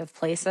variety of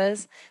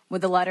places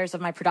with the letters of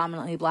my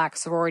predominantly Black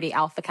sorority,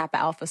 Alpha Kappa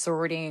Alpha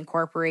Sorority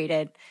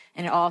Incorporated.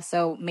 And it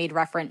also made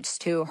reference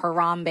to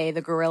Harambe,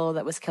 the gorilla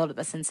that was killed at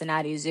the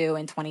Cincinnati Zoo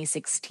in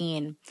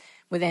 2016.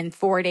 Within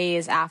 4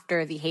 days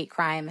after the hate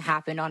crime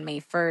happened on May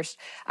 1st,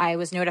 I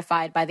was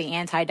notified by the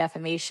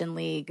Anti-Defamation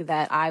League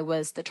that I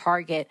was the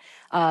target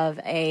of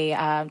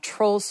a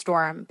troll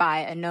storm by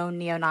a known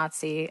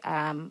neo-Nazi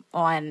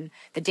on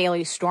the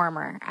Daily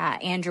Stormer.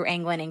 Andrew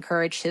Anglin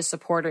encouraged his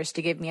supporters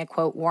to give me a,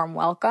 quote, warm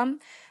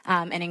welcome,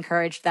 and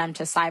encouraged them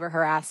to cyber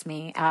harass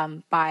me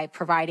by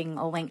providing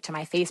a link to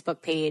my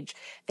Facebook page,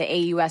 the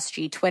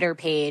AUSG Twitter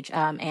page,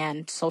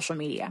 and social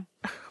media.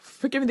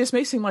 Forgive me, this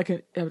may seem like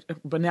a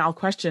banal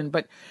question,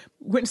 but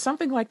when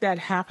something like that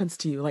happens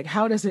to you, like,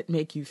 how does it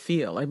make you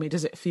feel? I mean,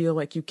 does it feel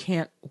like you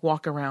can't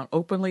walk around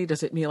openly?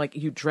 Does it mean like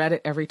you dread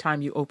it every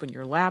time you open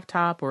your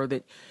laptop, or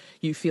that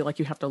you feel like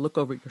you have to look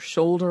over your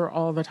shoulder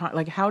all the time?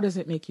 Like, how does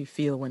it make you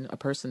feel when a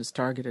person is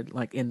targeted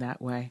like in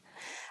that way?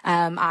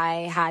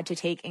 I had to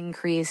take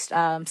increased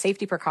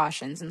safety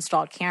precautions,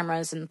 installed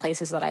cameras in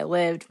places that I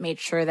lived, made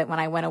sure that when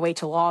I went away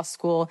to law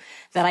school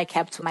that I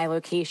kept my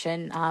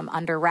location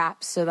under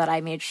wraps so that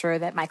I made sure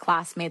that my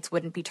classmates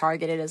wouldn't be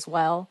targeted as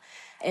well.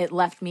 It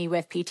left me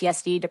with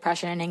PTSD,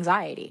 depression, and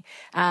anxiety.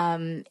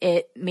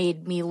 It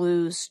made me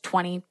lose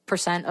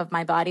 20% of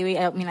my body weight.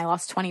 I mean, I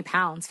lost 20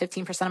 pounds,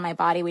 15% of my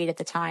body weight at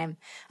the time.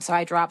 So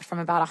I dropped from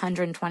about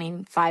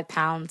 125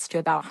 pounds to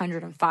about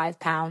 105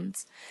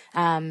 pounds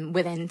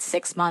within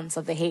 6 months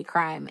of the hate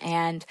crime.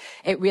 And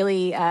it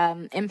really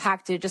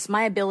impacted just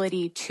my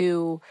ability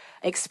to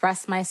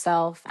express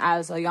myself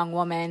as a young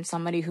woman,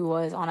 somebody who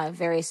was on a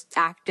very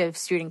active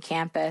student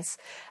campus,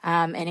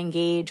 and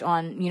engage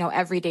on,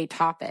 everyday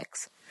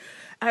topics.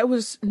 I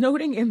was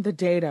noting in the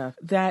data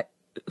that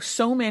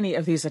so many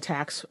of these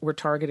attacks were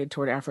targeted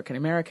toward African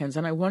Americans,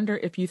 and I wonder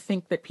if you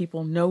think that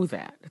people know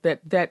that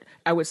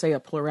I would say a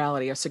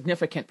plurality, a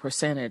significant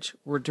percentage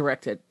were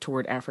directed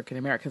toward African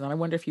Americans, and I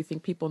wonder if you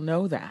think people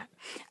know that.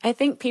 I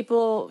think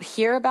people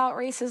hear about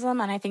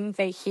racism, and I think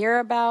they hear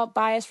about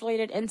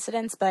bias-related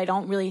incidents, but I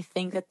don't really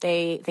think that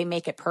they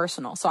make it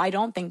personal. So I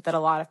don't think that a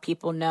lot of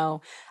people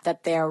know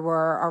that there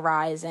were a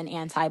rise in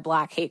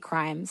anti-Black hate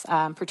crimes,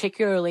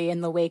 particularly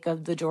in the wake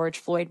of the George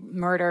Floyd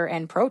murder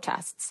and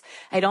protests.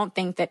 I don't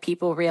think that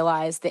people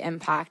realize the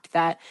impact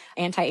that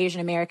anti-Asian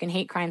American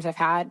hate crimes have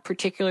had,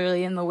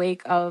 particularly in the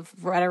wake of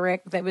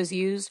rhetoric that was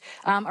used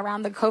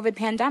around the COVID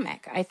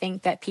pandemic. I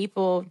think that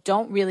people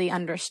don't really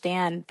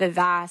understand the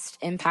vast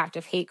impact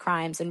of hate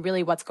crimes and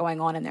really what's going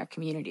on in their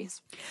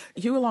communities.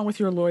 You, along with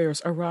your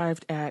lawyers,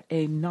 arrived at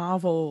a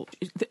novel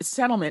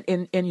settlement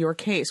in your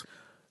case.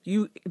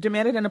 You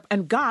demanded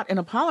and got an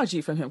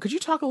apology from him. Could you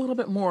talk a little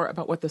bit more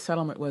about what the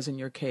settlement was in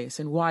your case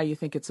and why you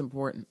think it's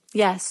important?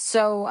 Yes.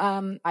 So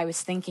I was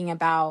thinking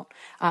about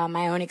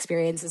my own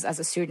experiences as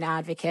a student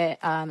advocate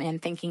and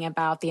thinking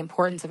about the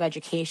importance of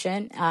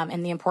education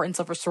and the importance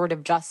of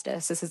restorative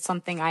justice. This is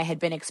something I had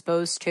been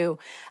exposed to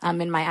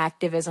in my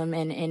activism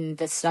and in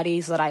the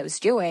studies that I was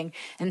doing.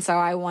 And so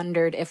I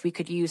wondered if we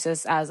could use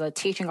this as a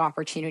teaching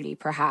opportunity,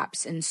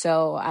 perhaps. And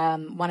so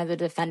one of the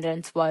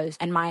defendants was,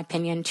 in my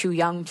opinion, too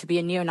young to be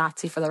a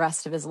neo-Nazi for the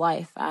rest of his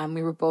life.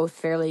 We were both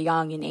fairly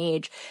young in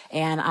age,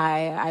 and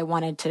I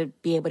wanted to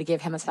be able to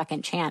give him a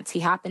second chance. He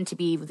happened to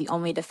be the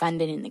only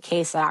defendant in the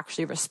case that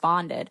actually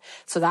responded.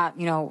 So that,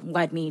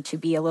 led me to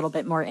be a little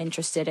bit more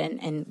interested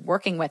in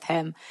working with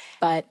him.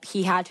 But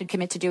he had to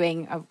commit to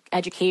doing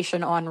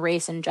education on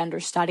race and gender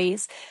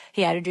studies.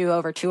 He had to do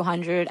over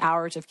 200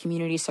 hours of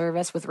community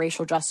service with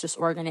racial justice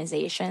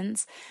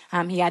organizations.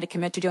 He had to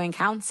commit to doing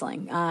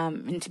counseling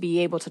and to be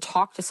able to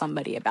talk to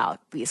somebody about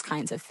these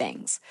kinds of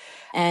things.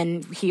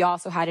 And he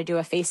also had to do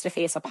a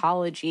face-to-face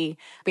apology,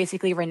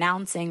 basically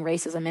renouncing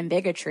racism and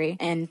bigotry,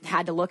 and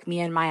had to look me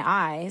in my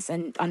eyes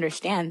and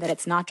understand that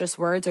it's not just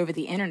words over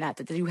the internet,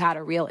 that you had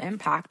a real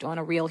impact on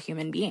a real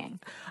human being.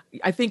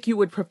 I think you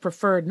would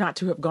prefer not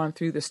to have gone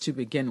through this to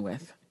begin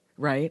with,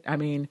 right? I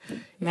mean,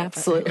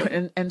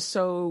 absolutely. And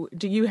so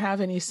do you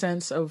have any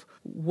sense of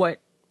what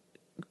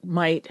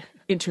might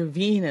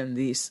intervene in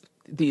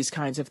these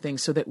kinds of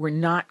things so that we're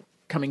not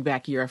coming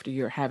back year after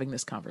year having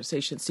this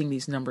conversation, seeing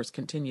these numbers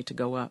continue to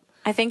go up?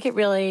 I think it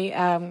really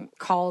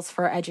calls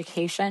for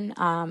education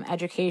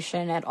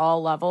at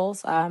all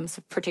levels, so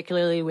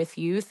particularly with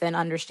youth, and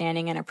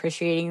understanding and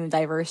appreciating the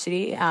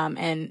diversity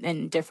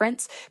and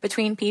difference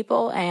between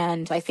people.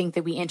 And I think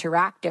that we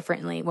interact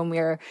differently when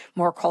we're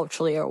more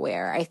culturally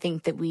aware. I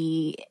think that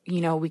we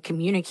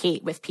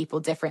communicate with people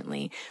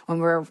differently when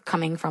we're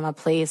coming from a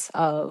place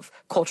of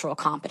cultural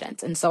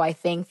competence. And so I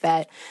think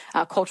that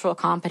cultural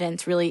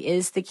competence really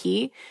is the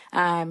key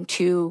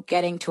to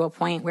getting to a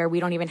point where we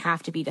don't even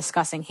have to be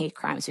discussing hate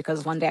crimes,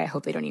 because one day I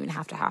hope they don't even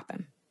have to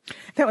happen.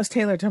 That was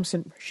Taylor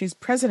Thompson. She's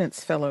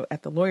President's Fellow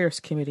at the Lawyers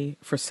Committee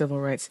for Civil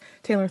Rights.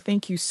 Taylor,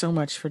 thank you so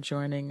much for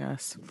joining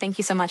us. Thank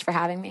you so much for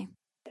having me.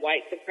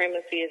 White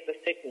supremacy is a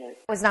sickness.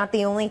 It was not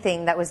the only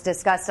thing that was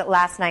discussed at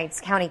last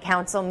night's county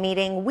council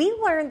meeting. We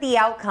learned the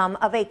outcome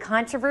of a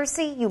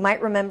controversy you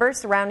might remember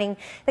surrounding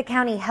the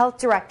county health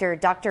director,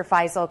 Dr.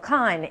 Faisal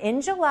Khan.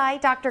 In July,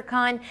 Dr.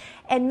 Khan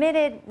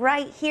admitted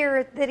right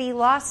here that he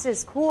lost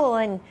his cool,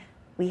 and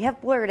we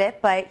have blurred it,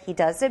 but he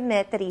does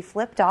admit that he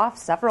flipped off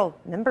several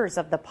members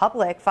of the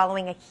public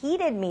following a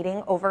heated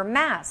meeting over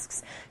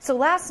masks. So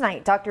last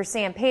night, Dr.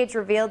 Sam Page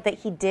revealed that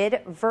he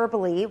did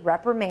verbally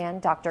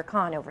reprimand Dr.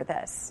 Khan over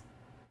this.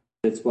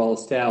 It's well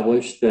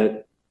established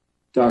that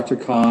Dr.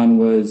 Khan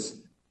was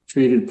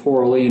treated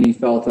poorly and he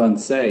felt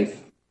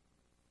unsafe.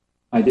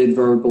 I did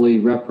verbally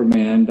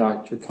reprimand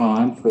Dr.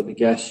 Khan for the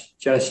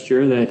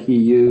gesture that he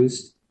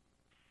used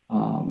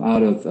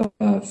out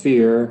of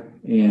fear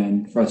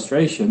and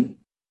frustration.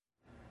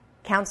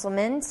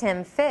 Councilman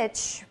Tim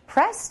Fitch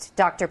pressed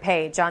Dr.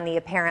 Page on the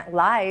apparent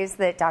lies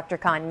that Dr.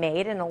 Khan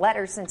made in a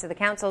letter sent to the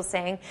council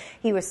saying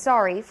he was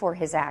sorry for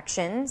his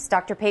actions.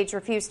 Dr. Page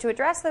refused to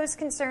address those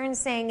concerns,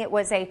 saying it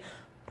was a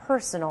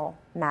personal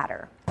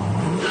matter.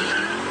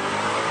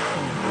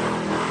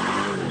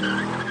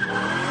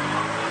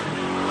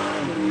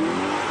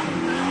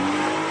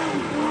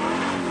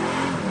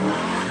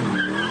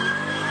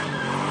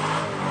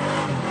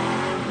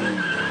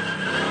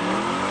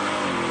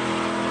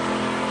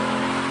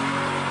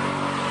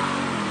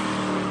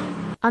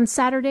 On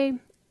Saturday,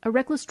 a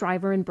reckless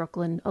driver in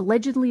Brooklyn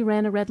allegedly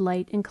ran a red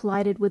light and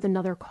collided with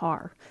another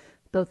car.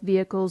 Both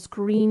vehicles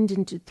careened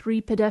into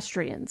 3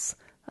 pedestrians,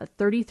 a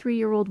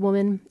 33-year-old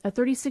woman, a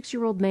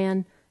 36-year-old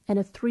man, and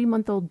a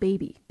 3-month-old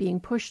baby being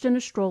pushed in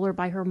a stroller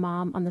by her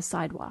mom on the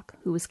sidewalk,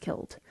 who was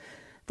killed.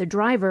 The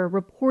driver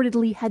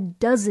reportedly had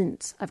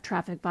dozens of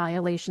traffic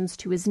violations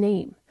to his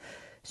name.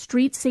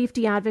 Street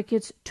safety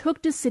advocates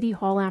took to City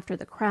Hall after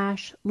the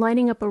crash,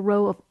 lining up a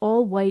row of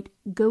all-white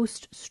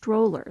ghost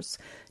strollers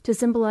to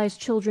symbolize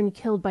children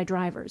killed by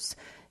drivers.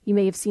 You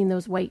may have seen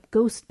those white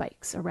ghost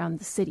bikes around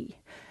the city.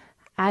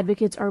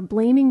 Advocates are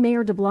blaming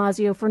Mayor de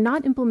Blasio for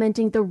not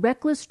implementing the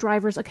Reckless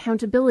Drivers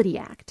Accountability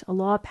Act, a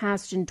law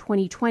passed in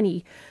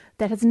 2020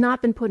 that has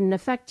not been put in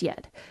effect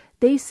yet.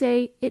 They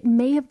say it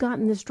may have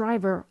gotten this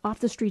driver off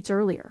the streets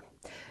earlier.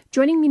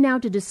 Joining me now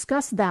to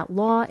discuss that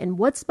law and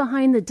what's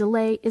behind the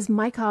delay is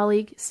my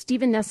colleague,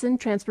 Stephen Nesson,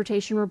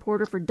 transportation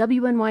reporter for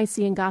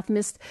WNYC and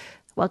Gothamist.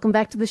 Welcome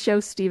back to the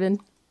show, Stephen.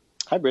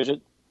 Hi,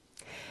 Bridget.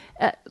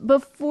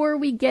 Before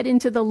we get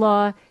into the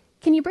law,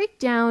 can you break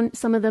down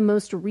some of the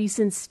most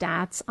recent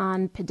stats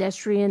on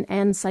pedestrian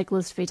and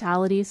cyclist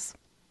fatalities?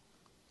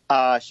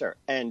 Sure.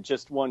 And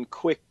just one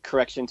quick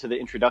correction to the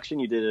introduction.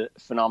 You did a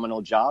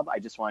phenomenal job. I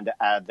just wanted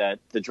to add that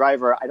the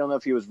driver, I don't know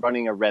if he was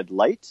running a red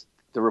light,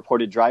 the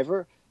reported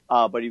driver,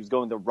 but he was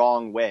going the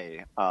wrong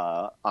way it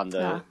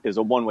was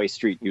a one-way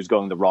street. He was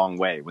going the wrong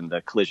way when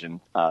the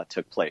collision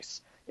took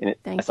place. And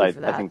Thank you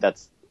for that. I think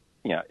that's,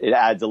 it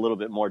adds a little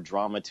bit more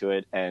drama to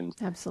it and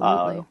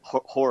absolutely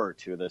horror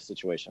to the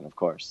situation, of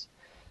course.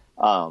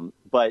 The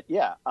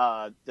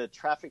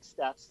traffic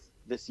stats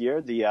this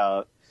year,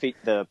 the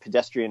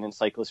pedestrian and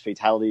cyclist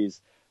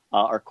fatalities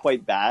are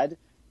quite bad.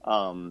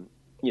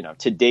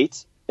 To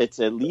date, it's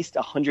at least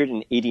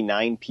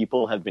 189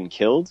 people have been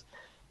killed.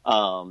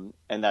 And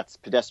that's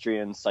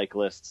pedestrians,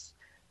 cyclists.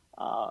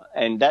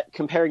 And that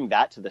comparing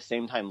that to the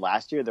same time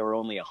last year, there were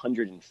only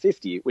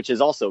 150, which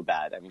is also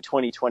bad. I mean,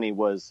 2020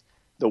 was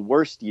the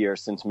worst year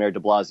since Mayor de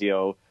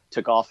Blasio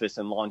took office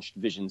and launched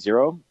Vision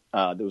Zero.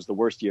 That was the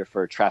worst year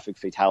for traffic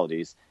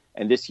fatalities.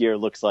 And this year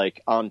looks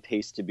like on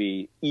pace to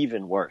be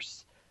even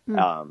worse. There's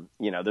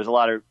a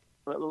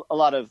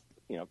lot of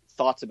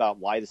thoughts about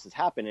why this is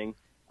happening.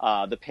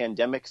 The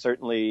pandemic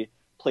certainly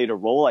played a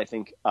role. I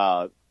think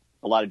a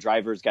lot of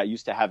drivers got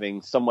used to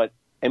having somewhat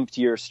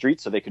emptier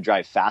streets so they could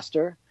drive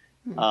faster.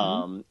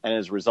 And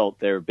as a result,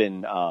 there have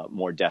been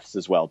more deaths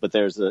as well. But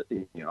there's a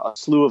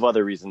slew of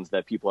other reasons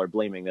that people are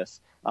blaming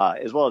this,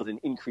 as well as an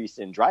increase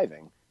in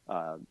driving,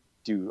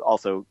 due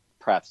also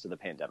perhaps to the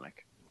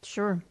pandemic.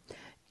 Sure.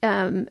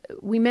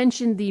 We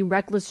mentioned the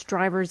Reckless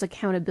Drivers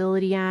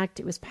Accountability Act.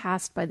 It was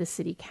passed by the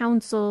City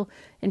Council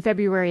in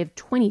February of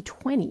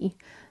 2020.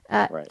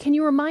 Right. Can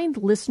you remind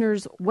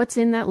listeners what's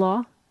in that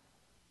law?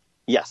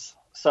 Yes.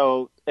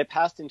 So it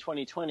passed in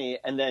 2020,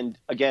 and then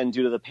again,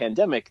 due to the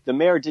pandemic, the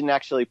mayor didn't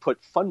actually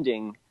put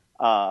funding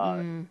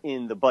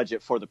in the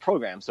budget for the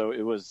program. So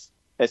it was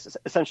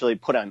essentially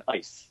put on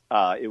ice.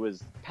 It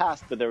was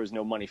passed, but there was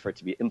no money for it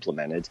to be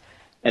implemented.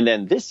 And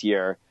then this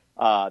year,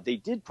 they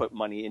did put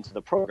money into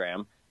the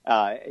program.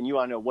 And you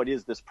want to know, what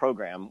is this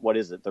program? What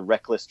is it? The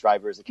Reckless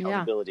Drivers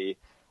Accountability.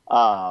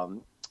 Yeah.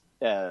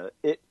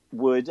 It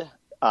would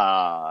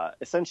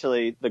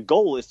essentially, the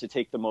goal is to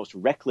take the most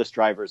reckless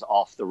drivers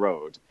off the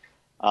road.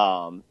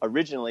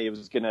 Originally, it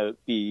was going to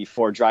be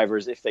for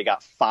drivers if they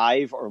got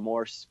 5 or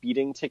more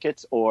speeding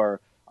tickets or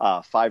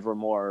 5 or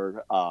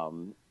more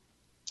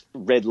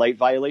red light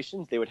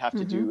violations. They would have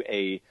to do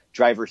a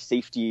driver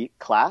safety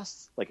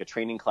class, like a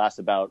training class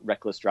about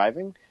reckless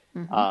driving.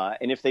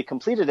 And if they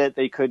completed it,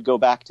 they could go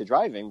back to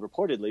driving,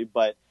 reportedly.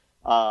 But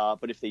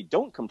if they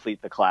don't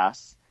complete the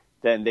class,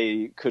 then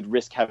they could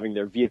risk having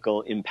their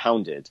vehicle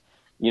impounded.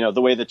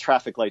 The way the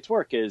traffic lights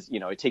work is,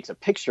 it takes a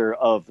picture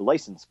of the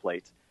license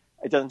plate.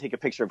 It doesn't take a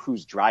picture of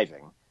who's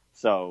driving.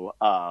 So,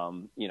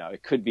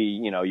 it could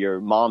be, your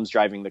mom's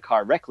driving the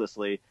car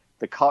recklessly.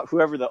 The car,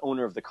 whoever the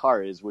owner of the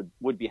car is,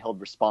 would be held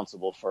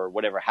responsible for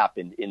whatever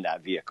happened in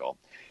that vehicle.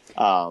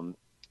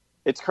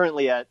 It's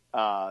currently at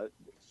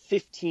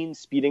 15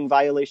 speeding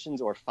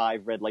violations or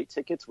 5 red light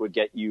tickets would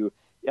get you,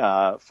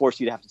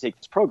 force you to have to take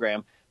this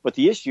program. But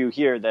the issue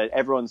here that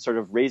everyone's sort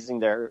of raising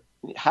their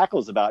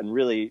hackles about and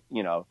really,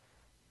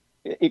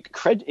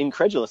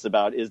 incredulous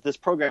about is this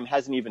program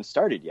hasn't even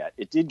started yet.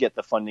 It did get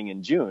the funding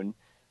in June,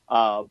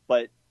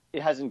 but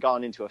it hasn't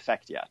gone into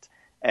effect yet.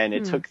 And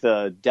it took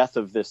the death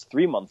of this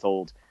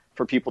 3-month-old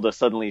for people to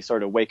suddenly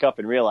sort of wake up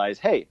and realize,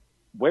 hey,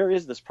 where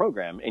is this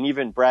program? And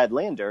even Brad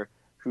Lander,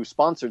 who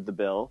sponsored the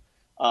bill,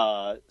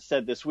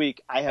 said this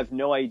week, I have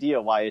no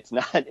idea why it's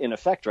not in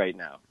effect right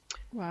now.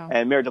 Wow.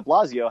 And Mayor de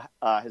Blasio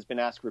has been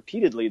asked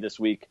repeatedly this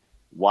week,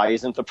 why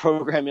isn't the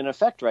program in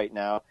effect right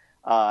now?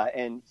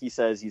 And he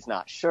says he's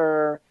not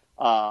sure.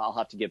 I'll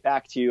have to get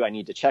back to you. I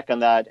need to check on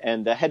that.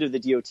 And the head of the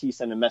DOT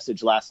sent a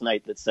message last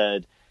night that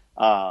said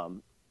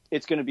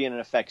it's going to be in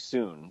effect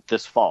soon,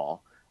 this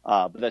fall.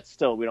 But that's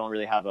still, we don't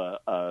really have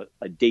a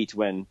date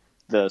when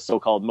the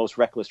so-called most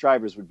reckless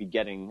drivers would be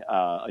getting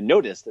a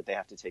notice that they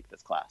have to take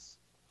this class.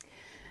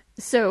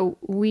 So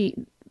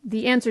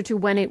the answer to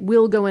when it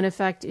will go in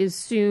effect is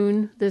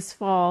soon, this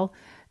fall.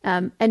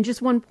 And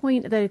just one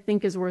point that I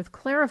think is worth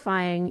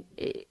clarifying,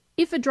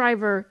 if a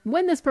driver,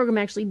 when this program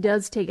actually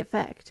does take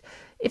effect,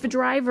 if a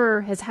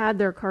driver has had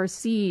their car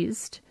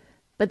seized,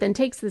 but then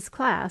takes this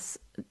class,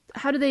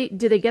 do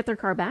they get their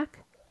car back?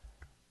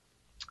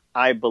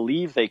 I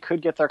believe they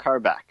could get their car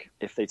back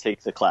if they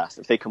take the class,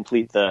 if they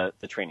complete the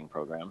training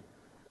program.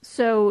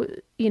 So,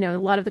 a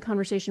lot of the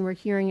conversation we're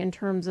hearing in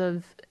terms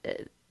of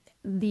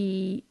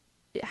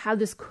how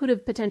this could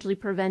have potentially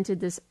prevented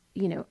this,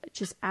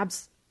 just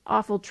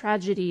awful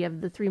tragedy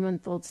of the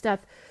 3-month-old's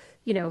death,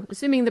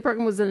 assuming the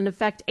program was in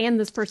effect and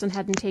this person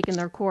hadn't taken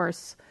their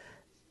course,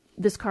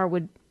 this car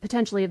would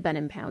potentially have been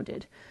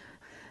impounded.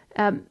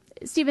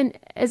 Stephen,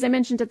 as I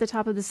mentioned at the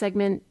top of the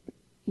segment,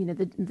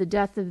 the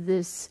death of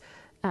this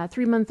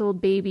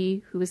 3-month-old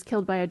baby who was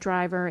killed by a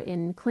driver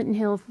in Clinton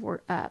Hill,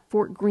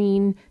 Fort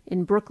Greene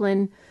in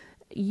Brooklyn.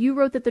 You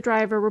wrote that the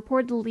driver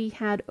reportedly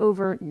had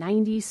over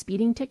 90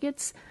 speeding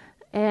tickets,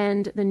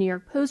 and the New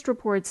York Post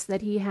reports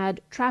that he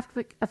had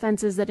traffic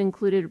offenses that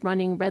included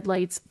running red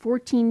lights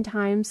 14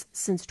 times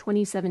since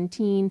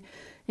 2017,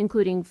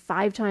 including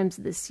 5 times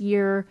this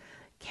year.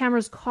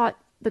 Cameras caught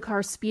the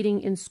car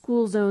speeding in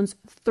school zones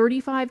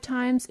 35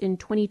 times in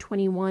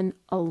 2021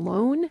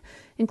 alone,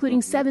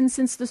 including 7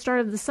 since the start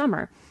of the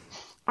summer.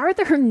 Are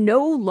there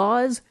no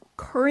laws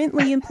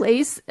currently in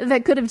place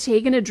that could have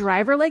taken a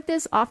driver like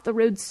this off the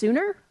road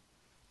sooner?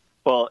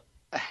 Well,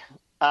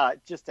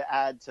 just to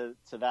add to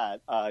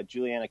that,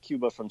 Juliana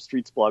Cuba from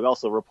Streets Blog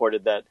also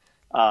reported that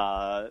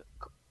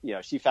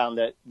she found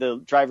that the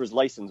driver's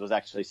license was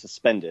actually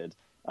suspended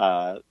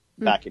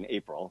back in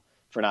April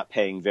for not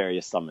paying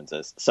various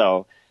summonses.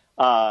 So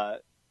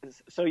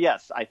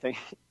yes, I think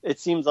it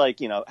seems like,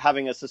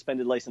 having a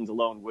suspended license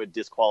alone would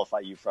disqualify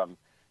you from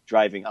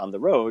driving on the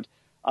road.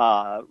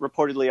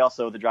 Reportedly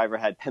also the driver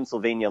had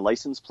Pennsylvania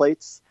license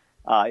plates.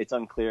 It's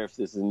unclear if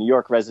this is a New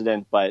York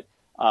resident, but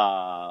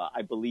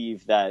I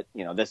believe that,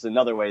 this is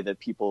another way that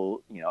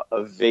people,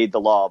 evade the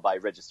law by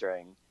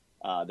registering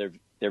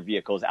their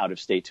vehicles out of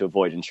state to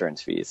avoid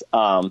insurance fees.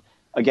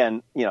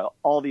 Again,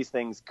 all these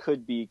things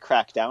could be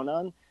cracked down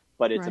on,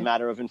 but it's a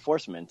matter of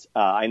enforcement.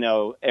 I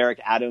know Eric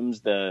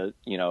Adams, the,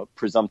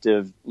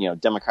 presumptive,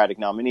 Democratic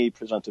nominee,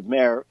 presumptive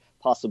mayor,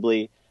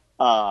 possibly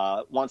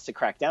wants to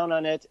crack down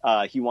on it.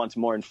 He wants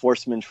more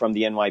enforcement from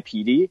the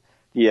NYPD.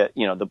 The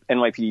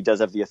NYPD does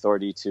have the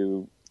authority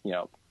to,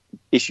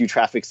 issue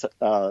traffic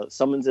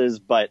summonses,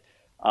 but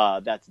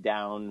that's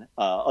down.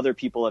 Other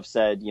people have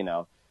said,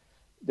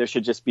 there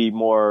should just be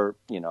more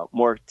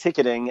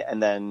ticketing.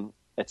 And then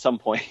at some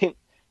point,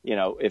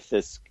 if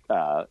this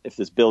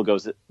bill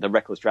the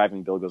reckless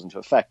driving bill goes into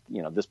effect,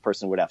 this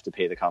person would have to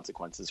pay the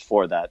consequences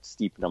for that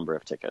steep number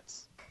of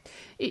tickets.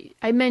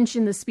 I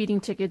mentioned the speeding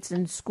tickets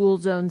in school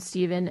zones,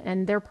 Stephen,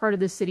 and they're part of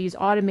the city's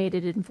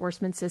automated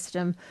enforcement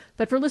system.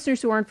 But for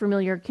listeners who aren't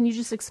familiar, can you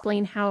just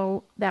explain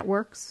how that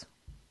works?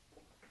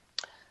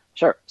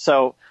 Sure.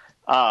 So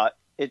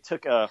it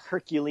took a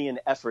Herculean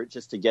effort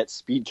just to get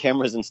speed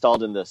cameras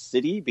installed in the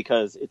city,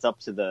 because it's up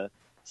to the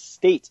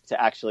state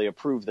to actually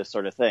approve this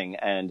sort of thing.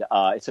 And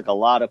it took a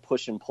lot of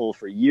push and pull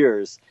for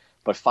years.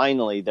 But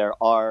finally, there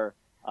are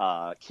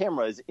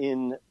cameras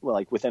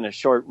within a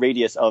short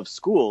radius of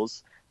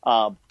schools.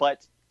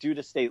 But due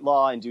to state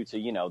law and due to,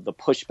 the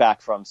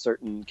pushback from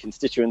certain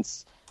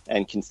constituents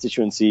and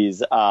constituencies,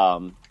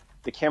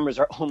 the cameras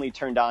are only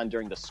turned on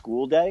during the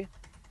school day.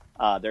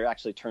 They're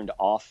actually turned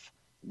off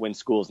when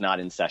school's not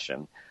in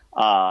session.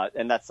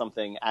 And that's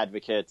something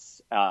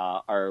advocates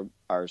are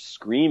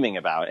screaming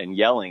about and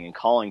yelling and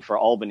calling for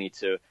Albany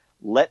to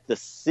let the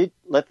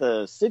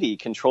city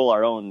control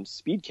our own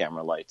speed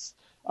camera lights,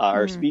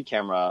 or speed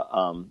camera,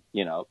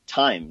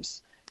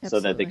 times. Absolutely.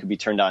 So that they could be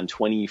turned on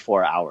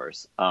 24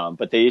 hours.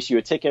 But they issue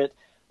a ticket.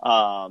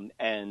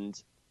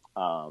 And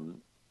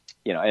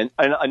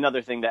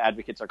another thing that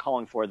advocates are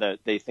calling for that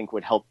they think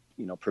would help,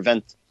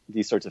 prevent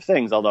these sorts of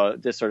things, although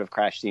this sort of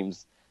crash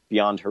seems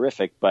beyond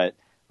horrific, but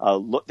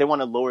they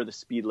want to lower the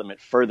speed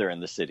limit further in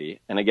the city.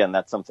 And again,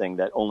 that's something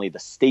that only the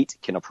state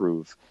can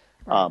approve.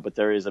 Right. But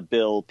there is a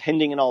bill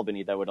pending in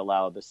Albany that would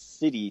allow the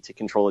city to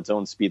control its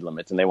own speed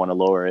limits, and they want to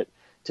lower it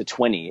to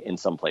 20 in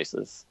some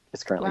places.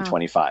 It's currently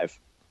 25.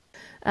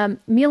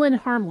 Milan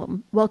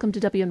Harmlum, welcome to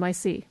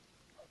WNYC.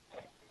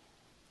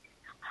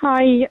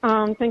 Hi,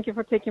 thank you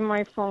for taking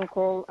my phone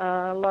call.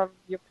 I love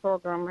your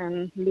program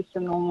and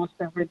listen almost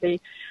every day.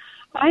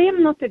 I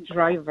am not a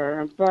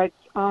driver, but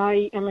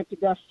I am a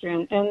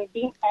pedestrian, and I've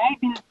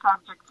been a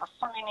subject for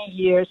so many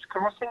years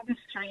crossing the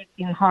street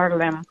in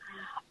Harlem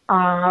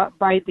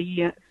by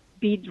the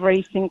speed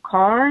racing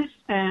cars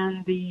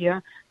and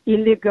the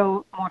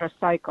illegal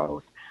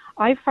motorcycles.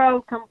 I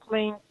filed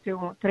complaints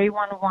to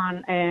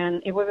 311,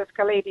 and it was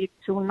escalated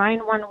to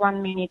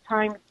 911 many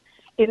times.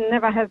 It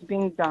never has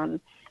been done.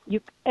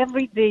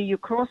 Every day you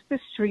cross the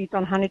street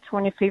on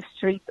 125th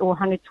Street or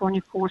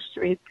 124th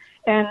Street,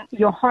 and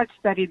your heart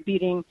started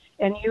beating,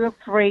 and you're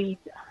afraid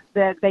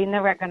that they're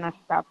never going to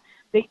stop.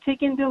 They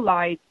take in the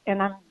light,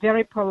 and I'm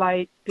very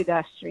polite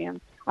pedestrian.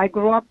 I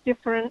grew up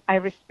different. I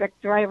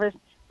respect drivers,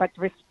 but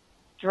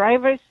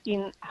drivers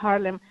in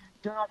Harlem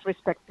do not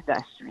respect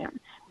pedestrians.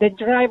 They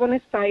drive on a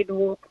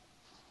sidewalk,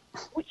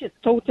 which is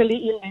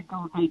totally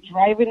illegal. They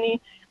drive in the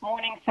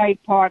Morningside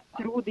Park,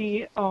 through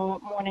the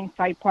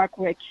Morningside Park,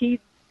 where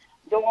kids,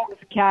 dogs,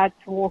 cats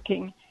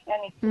walking,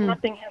 and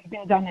nothing has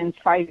been done in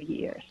 5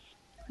 years.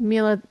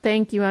 Mila,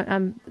 thank you.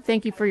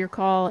 Thank you for your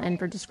call and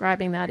for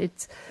describing that.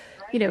 It's,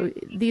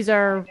 these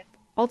are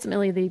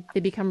ultimately they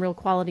become real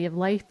quality of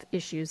life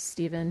issues,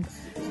 Stephen.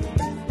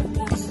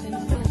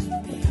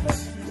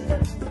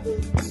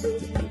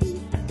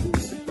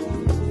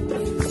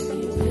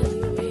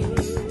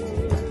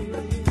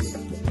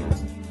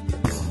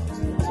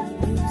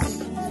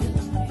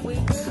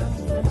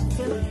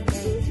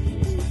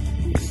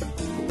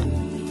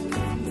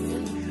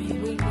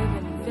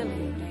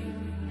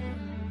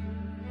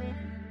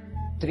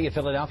 city of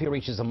Philadelphia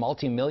reaches a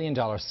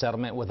multi-million-dollar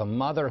settlement with a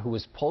mother who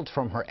was pulled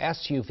from her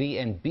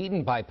SUV and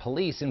beaten by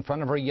police in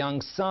front of her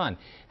young son.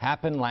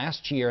 Happened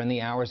last year in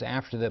the hours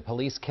after the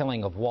police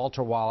killing of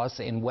Walter Wallace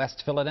in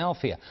West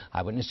Philadelphia.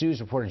 Eyewitness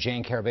News reporter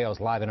Jan Carabeo is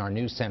live in our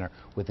news center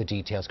with the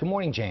details. Good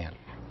morning, Jan.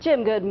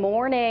 Jim, good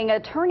morning.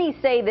 Attorneys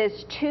say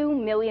this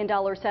 $2 million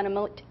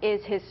settlement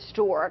is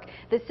historic,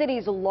 the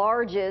city's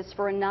largest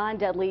for a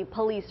non-deadly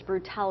police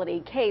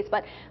brutality case.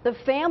 But the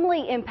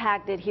family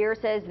impacted here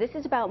says this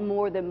is about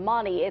more than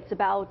money. It's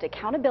about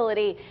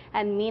accountability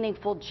and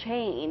meaningful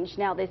change.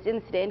 Now, this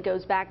incident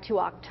goes back to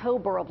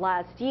October of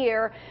last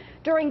year,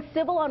 during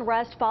civil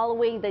unrest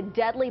following the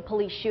deadly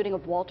police shooting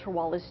of Walter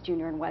Wallace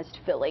Jr. in West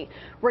Philly.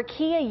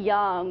 Rakia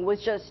Young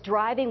was just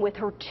driving with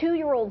her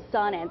 2-year-old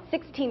son and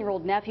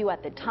 16-year-old nephew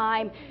at the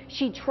time.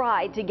 She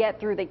tried to get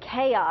through the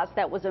chaos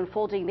that was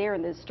unfolding there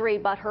in the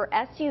street, but her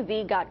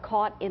SUV got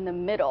caught in the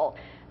middle.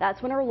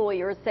 That's when her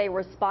lawyers say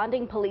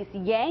responding police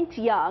yanked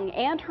Young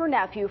and her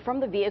nephew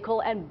from the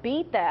vehicle and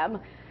beat them.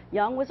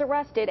 Young was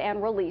arrested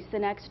and released the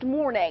next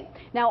morning.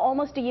 Now,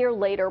 almost a year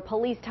later,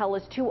 police tell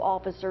us 2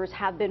 officers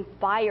have been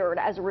fired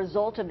as a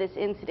result of this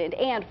incident,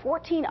 and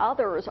 14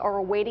 others are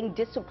awaiting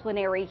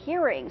disciplinary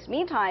hearings.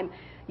 Meantime,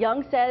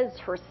 Young says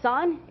her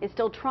son is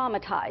still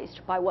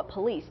traumatized by what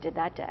police did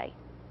that day.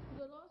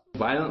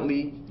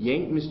 Violently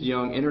yanked Ms.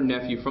 Young and her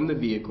nephew from the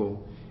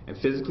vehicle and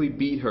physically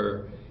beat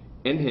her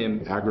and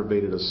him.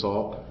 Aggravated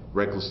assault,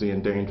 recklessly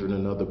endangering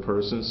another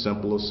person,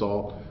 simple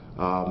assault.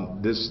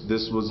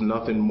 This was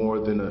nothing more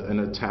than an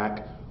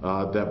attack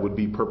that would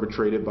be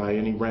perpetrated by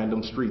any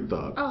random street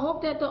thug. I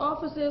hope that the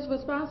officers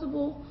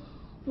responsible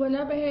will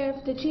never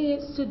have the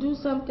chance to do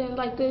something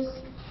like this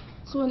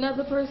to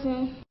another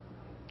person.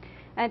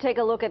 And take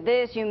a look at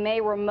this. You may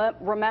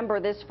remember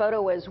this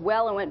photo as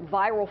well. It went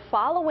viral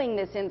following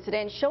this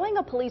incident, showing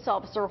a police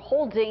officer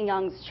holding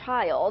Young's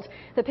child.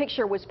 The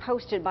picture was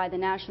posted by the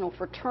National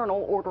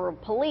Fraternal Order of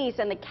Police,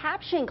 and the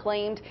caption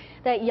claimed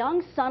that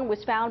Young's son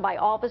was found by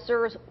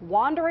officers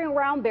wandering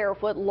around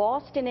barefoot,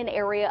 lost in an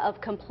area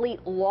of complete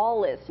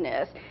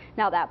lawlessness.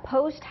 Now, that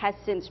post has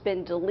since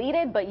been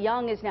deleted, but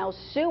Young is now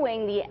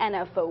suing the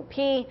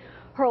NFOP.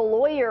 Her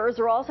lawyers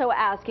are also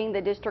asking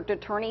the district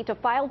attorney to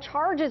file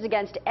charges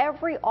against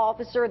every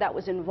officer that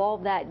was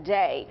involved that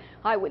day.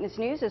 Eyewitness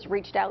News has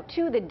reached out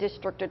to the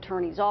district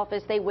attorney's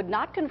office. They would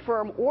not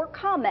confirm or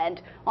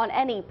comment on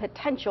any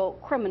potential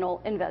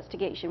criminal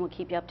investigation. We'll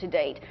keep you up to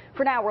date.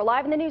 For now, we're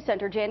live in the news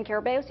center. Jan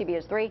Carabeo,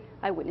 CBS 3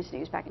 Eyewitness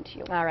News. Back into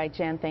you. All right,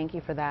 Jan, thank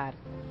you for that.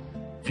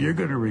 If you're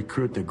going to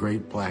recruit the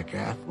great black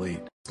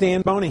athlete,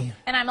 Stan Boney.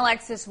 And I'm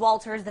Alexis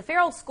Walters. The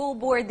Farrell School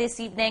Board this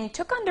evening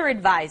took under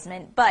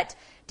advisement, but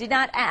did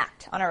not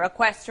act on a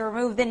request to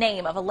remove the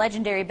name of a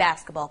legendary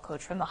basketball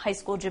coach from the high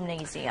school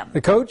gymnasium.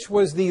 The coach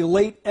was the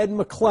late Ed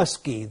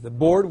McCluskey. The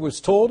board was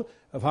told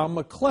of how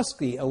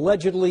McCluskey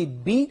allegedly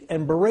beat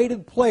and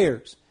berated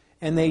players,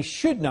 and they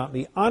should not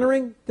be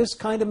honoring this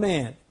kind of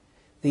man.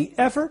 The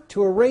effort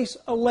to erase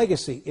a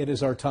legacy. It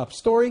is our top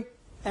story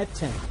at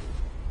 10.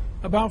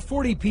 About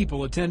 40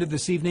 people attended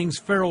this evening's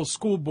Farrell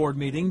School Board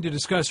meeting to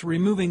discuss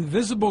removing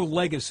visible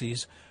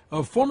legacies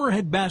of former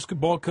head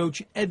basketball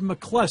coach Ed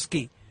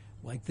McCluskey,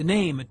 like the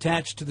name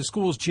attached to the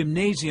school's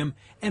gymnasium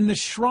and the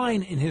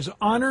shrine in his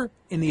honor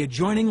in the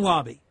adjoining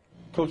lobby.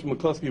 Coach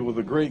McCluskey was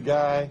a great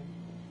guy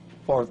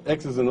as far as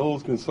X's and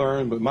O's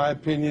concerned, but in my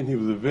opinion, he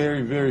was a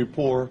very, very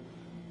poor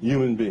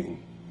human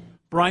being.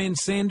 Brian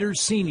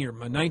Sanders Sr.,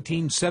 a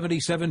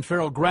 1977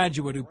 Farrell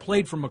graduate who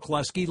played for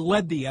McCluskey,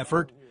 led the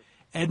effort.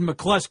 Ed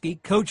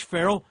McCluskey coached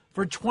Farrell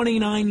for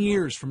 29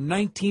 years, from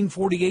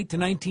 1948 to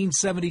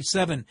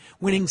 1977,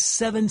 winning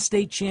 7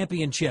 state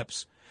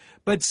championships.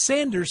 But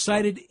Sanders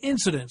cited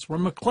incidents where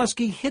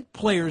McCluskey hit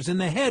players in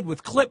the head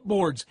with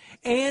clipboards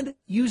and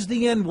used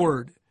the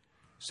N-word.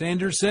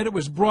 Sanders said it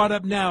was brought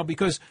up now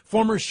because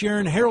former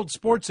Sharon Herald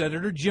sports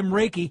editor Jim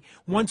Rakey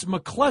wants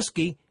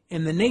McCluskey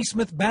in the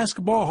Naismith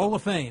Basketball Hall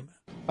of Fame.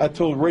 I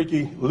told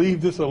Rakey,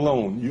 leave this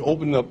alone. You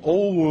open up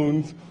old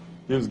wounds.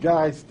 There's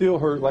guys still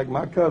hurt, like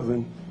my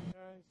cousin.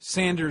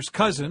 Sanders'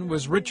 cousin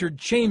was Richard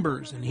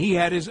Chambers, and he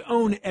had his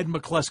own Ed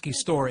McCluskey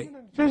story.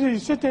 He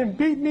sit there and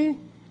beat me,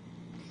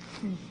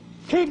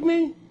 kick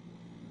me.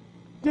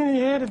 Then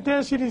he had a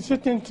dad shit. He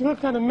sit there and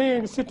what kind of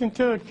man sit there and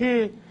tell a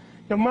kid,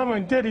 your mama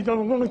and daddy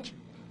don't want you?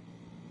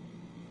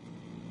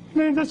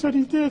 Man, that's what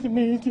he did to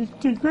me. He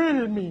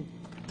degraded me.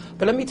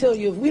 But let me tell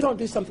you, if we don't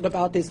do something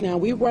about this now,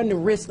 we run the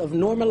risk of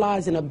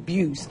normalizing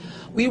abuse.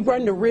 We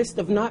run the risk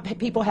of not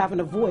people having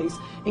a voice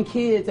and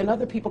kids and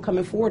other people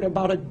coming forward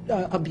about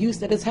abuse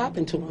that has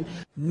happened to them.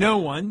 No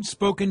one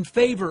spoke in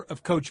favor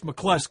of Coach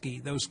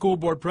McCluskey, though School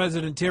Board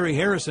President Terry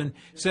Harrison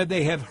said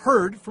they have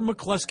heard from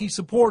McCluskey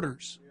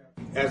supporters.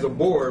 As a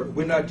board,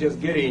 we're not just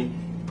getting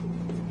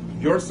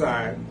your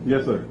side.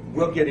 Yes, sir.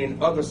 We're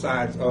getting other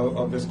sides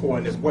of this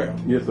coin as well.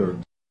 Yes, sir.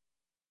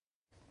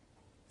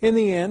 In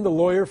the end, the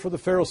lawyer for the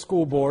Farrell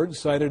School Board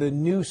cited a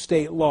new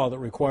state law that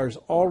requires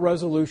all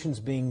resolutions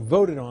being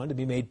voted on to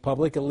be made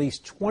public at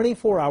least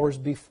 24 hours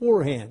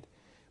beforehand.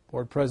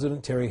 Board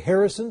President Terry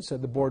Harrison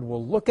said the board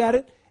will look at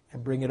it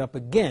and bring it up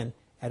again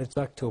at its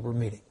October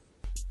meeting.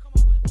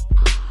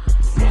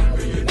 1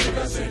 million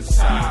niggas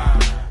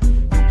inside.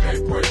 You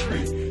can't break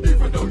me,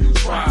 even though you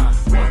try.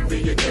 1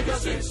 million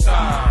niggas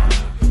inside.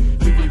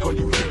 Even though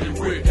you hit me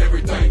with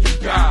everything you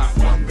got.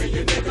 1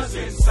 million niggas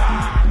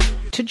inside.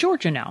 To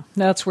Georgia now.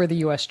 That's where the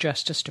U.S.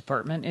 Justice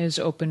Department is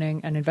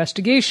opening an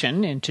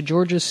investigation into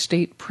Georgia's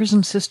state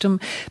prison system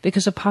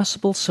because of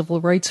possible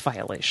civil rights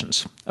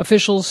violations.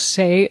 Officials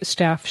say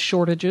staff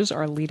shortages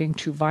are leading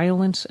to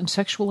violence and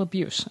sexual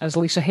abuse, as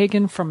Lisa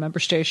Hagen from member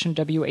station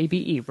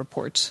WABE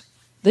reports.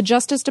 The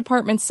Justice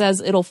Department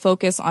says it'll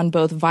focus on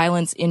both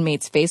violence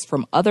inmates face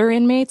from other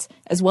inmates,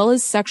 as well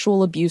as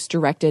sexual abuse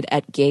directed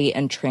at gay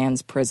and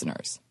trans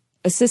prisoners.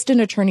 Assistant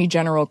Attorney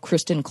General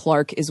Kristen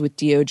Clark is with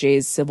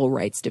DOJ's Civil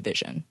Rights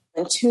Division.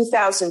 In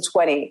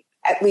 2020,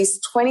 at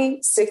least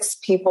 26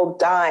 people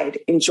died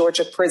in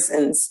Georgia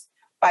prisons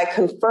by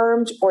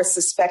confirmed or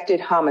suspected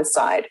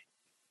homicide.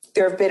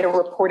 There have been a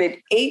reported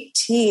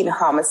 18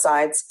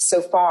 homicides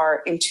so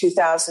far in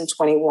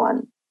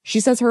 2021.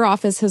 She says her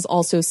office has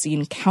also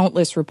seen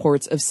countless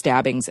reports of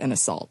stabbings and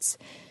assaults.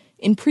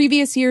 In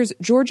previous years,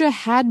 Georgia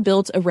had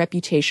built a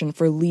reputation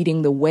for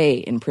leading the way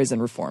in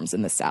prison reforms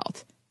in the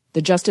South.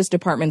 The Justice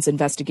Department's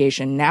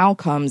investigation now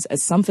comes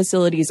as some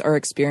facilities are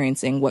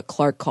experiencing what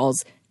Clark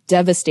calls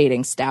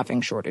devastating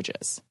staffing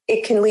shortages.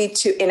 It can lead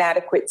to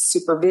inadequate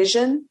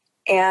supervision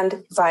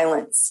and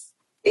violence.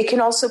 It can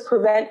also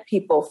prevent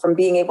people from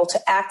being able to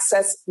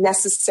access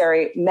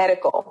necessary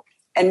medical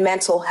and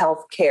mental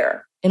health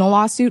care. In a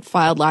lawsuit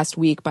filed last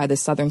week by the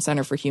Southern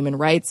Center for Human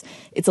Rights,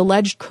 it's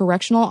alleged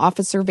correctional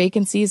officer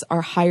vacancies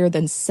are higher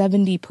than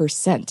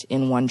 70%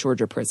 in one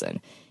Georgia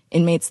prison.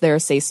 Inmates there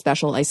say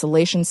special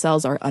isolation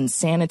cells are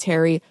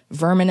unsanitary,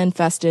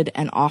 vermin-infested,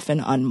 and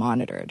often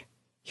unmonitored.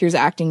 Here's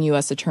acting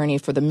U.S. Attorney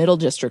for the Middle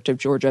District of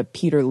Georgia,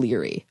 Peter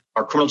Leary.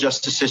 Our criminal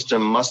justice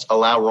system must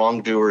allow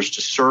wrongdoers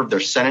to serve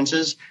their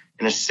sentences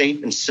in a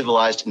safe and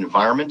civilized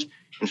environment.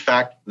 In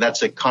fact,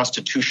 that's a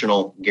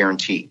constitutional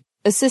guarantee.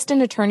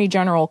 Assistant Attorney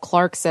General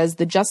Clark says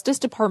the Justice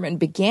Department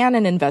began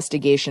an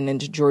investigation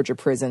into Georgia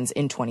prisons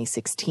in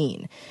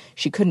 2016.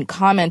 She couldn't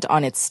comment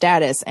on its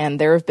status, and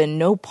there have been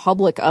no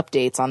public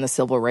updates on the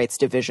Civil Rights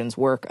Division's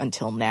work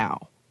until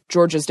now.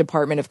 Georgia's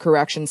Department of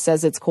Corrections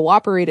says it's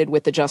cooperated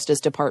with the Justice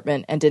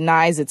Department and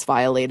denies it's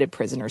violated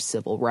prisoners'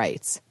 civil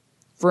rights.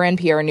 For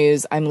NPR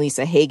News, I'm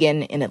Lisa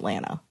Hagen in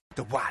Atlanta.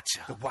 The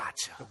Watcher, the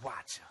Watcher, the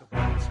Watcher, the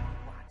Watcher.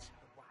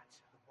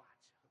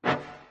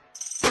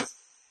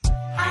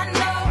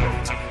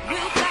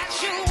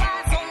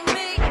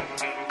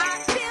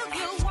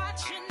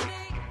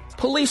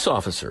 Police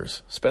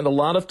officers spend a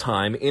lot of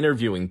time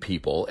interviewing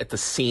people at the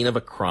scene of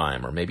a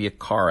crime or maybe a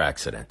car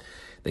accident.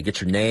 They get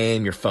your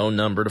name, your phone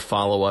number to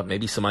follow up,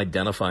 maybe some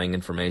identifying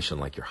information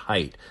like your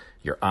height,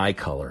 your eye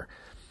color.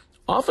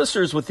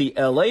 Officers with the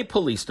LA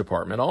Police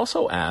Department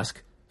also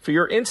ask for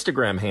your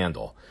Instagram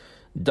handle.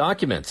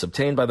 Documents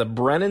obtained by the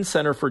Brennan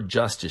Center for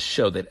Justice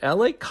show that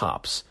LA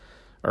cops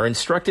are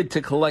instructed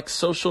to collect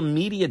social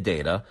media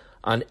data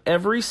on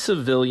every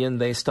civilian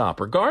they stop,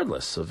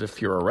 regardless of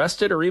if you're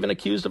arrested or even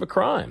accused of a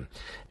crime.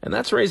 And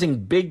that's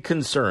raising big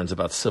concerns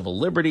about civil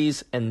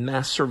liberties and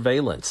mass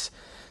surveillance.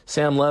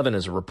 Sam Levin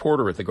is a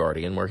reporter at The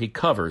Guardian, where he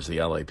covers the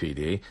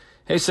LAPD.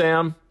 Hey,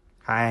 Sam.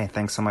 Hi,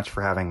 thanks so much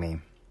for having me.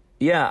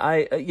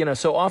 Yeah,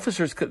 so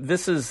officers,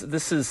 this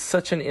is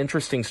such an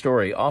interesting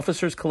story.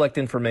 Officers collect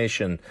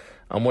information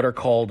on what are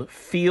called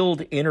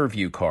field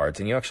interview cards,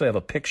 and you actually have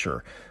a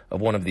picture of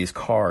one of these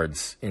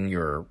cards in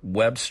your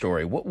web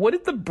story. What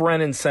did the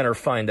Brennan Center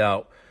find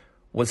out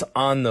was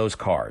on those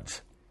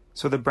cards?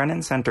 So the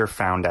Brennan Center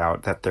found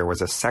out that there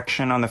was a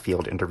section on the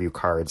field interview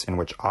cards in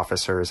which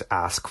officers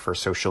ask for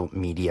social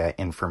media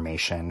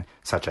information,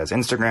 such as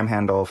Instagram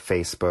handle,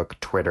 Facebook,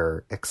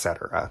 Twitter,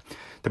 etc.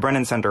 The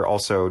Brennan Center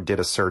also did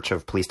a search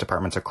of police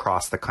departments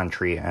across the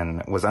country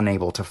and was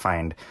unable to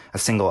find a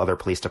single other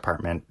police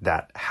department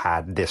that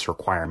had this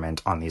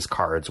requirement on these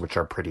cards, which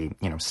are pretty,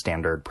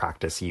 standard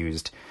practice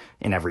used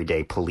in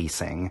everyday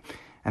policing.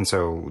 And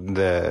so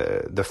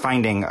the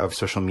finding of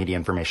social media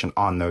information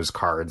on those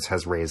cards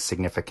has raised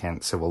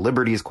significant civil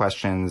liberties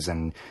questions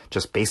and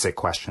just basic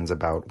questions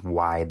about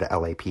why the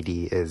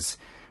LAPD is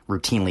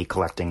routinely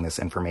collecting this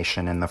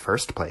information in the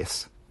first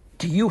place.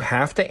 Do you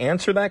have to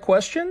answer that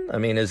question? I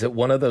mean, is it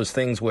one of those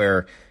things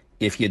where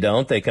if you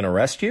don't, they can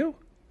arrest you?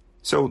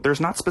 So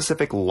there's not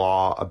specific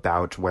law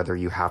about whether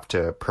you have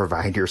to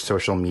provide your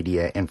social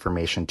media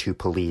information to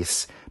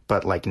police.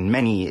 But like in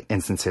many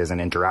instances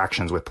and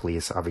interactions with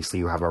police, obviously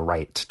you have a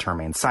right to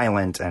remain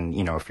silent. And,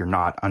 if you're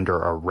not under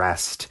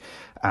arrest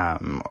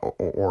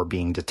or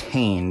being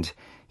detained,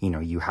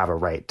 you have a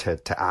right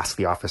to ask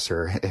the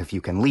officer if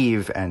you can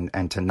leave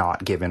and to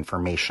not give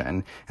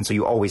information. And so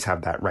you always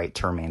have that right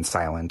to remain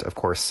silent. Of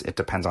course, it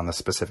depends on the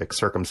specific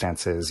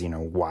circumstances,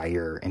 why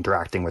you're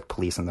interacting with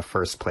police in the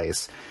first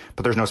place.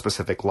 But there's no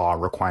specific law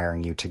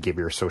requiring you to give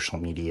your social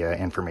media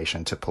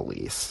information to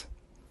police.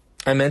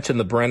 I mentioned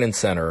the Brennan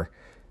Center.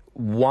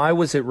 Why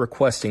was it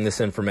requesting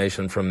this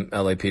information from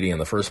LAPD in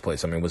the first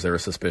place? I mean, was there a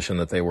suspicion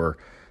that they were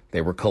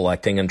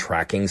collecting and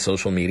tracking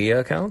social media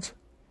accounts?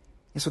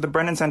 So the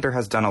Brennan Center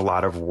has done a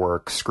lot of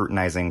work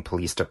scrutinizing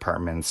police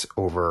departments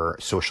over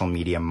social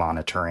media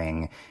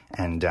monitoring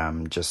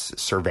and just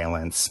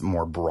surveillance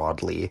more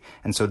broadly.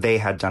 And so they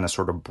had done a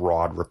sort of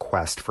broad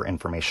request for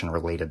information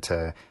related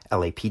to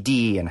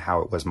LAPD and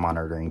how it was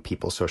monitoring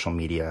people's social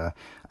media.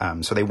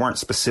 So they weren't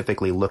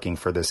specifically looking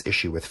for this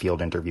issue with field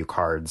interview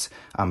cards,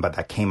 but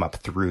that came up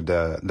through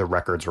the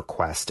records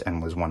request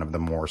and was one of the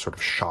more sort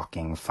of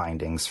shocking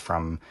findings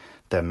from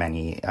the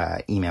many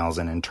emails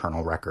and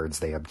internal records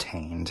they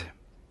obtained.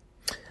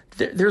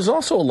 There's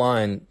also a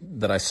line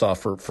that I saw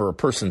for a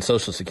person's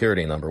social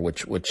security number,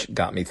 which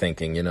got me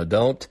thinking,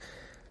 don't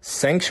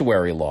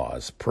sanctuary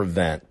laws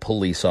prevent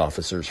police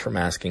officers from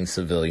asking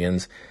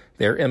civilians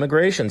their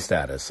immigration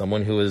status?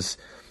 Someone who is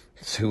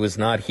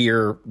not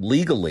here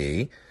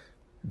legally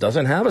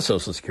doesn't have a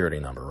social security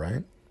number,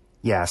 right?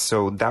 Yeah,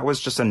 so that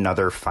was just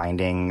another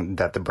finding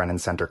that the Brennan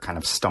Center kind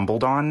of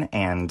stumbled on,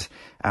 and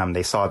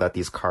they saw that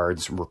these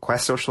cards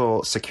request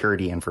social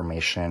security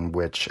information,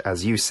 which,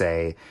 as you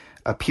say,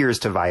 appears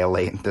to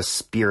violate the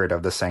spirit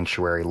of the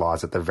sanctuary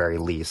laws at the very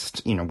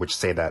least, which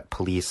say that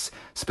police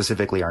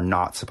specifically are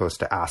not supposed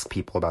to ask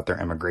people about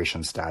their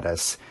immigration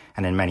status.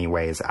 And in many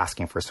ways,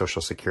 asking for a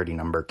social security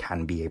number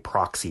can be a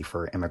proxy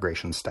for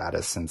immigration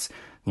status since,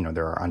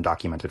 there are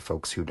undocumented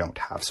folks who don't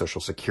have social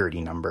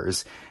security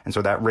numbers. And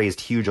so that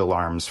raised huge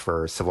alarms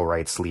for civil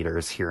rights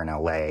leaders here in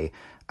LA.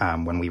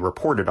 When we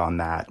reported on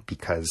that,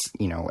 because,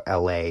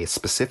 LA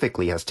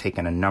specifically has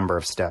taken a number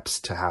of steps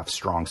to have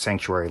strong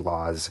sanctuary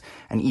laws,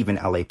 and even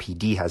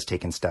LAPD has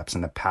taken steps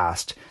in the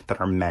past that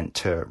are meant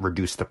to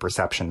reduce the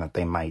perception that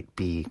they might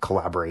be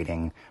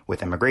collaborating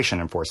with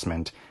immigration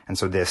enforcement. And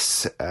so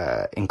this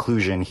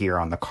inclusion here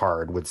on the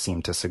card would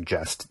seem to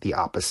suggest the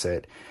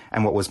opposite.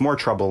 And what was more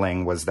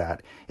troubling was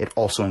that it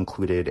also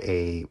included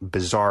a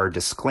bizarre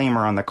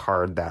disclaimer on the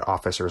card that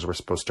officers were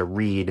supposed to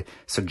read,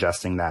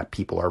 suggesting that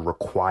people are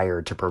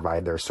required to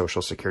provide their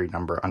social security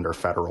number under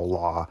federal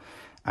law.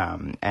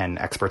 And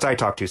experts I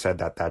talked to said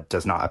that that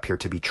does not appear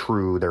to be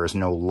true. There is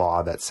no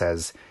law that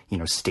says,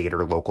 state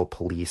or local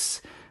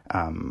police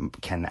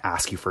can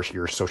ask you for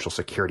your social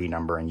security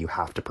number and you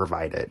have to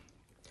provide it.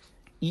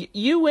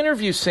 You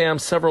interview, Sam,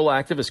 several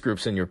activist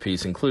groups in your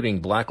piece, including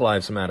Black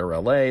Lives Matter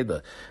LA,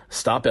 the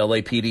Stop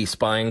LAPD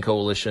Spying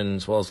Coalition,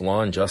 as well as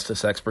law and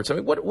justice experts. I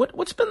mean,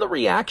 what's been the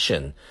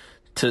reaction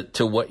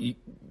to what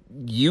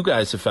you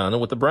guys have found and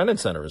what the Brennan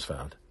Center has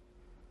found?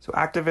 So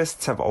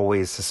activists have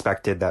always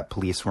suspected that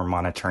police were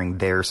monitoring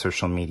their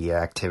social media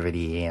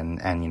activity, and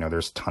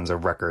there's tons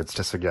of records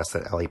to suggest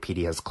that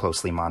LAPD has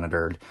closely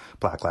monitored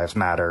Black Lives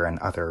Matter and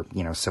other,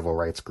 civil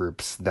rights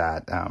groups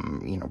that,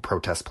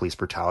 protest police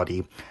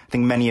brutality. I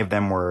think many of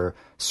them were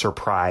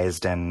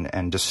surprised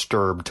and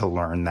disturbed to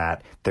learn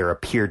that there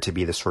appeared to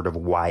be this sort of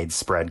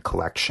widespread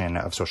collection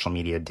of social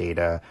media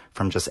data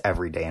from just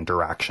everyday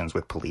interactions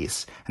with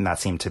police. And that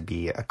seemed to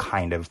be a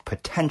kind of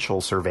potential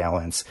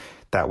surveillance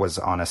that was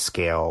on a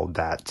scale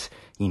that,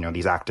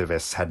 these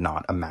activists had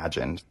not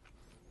imagined.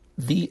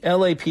 The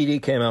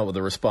LAPD came out with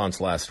a response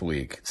last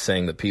week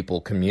saying that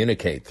people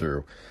communicate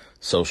through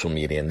social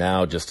media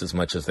now just as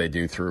much as they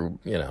do through,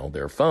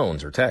 their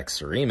phones or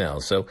texts or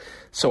emails.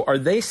 So are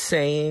they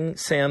saying,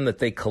 Sam, that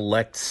they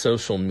collect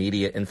social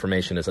media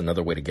information as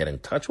another way to get in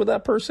touch with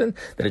that person,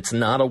 that it's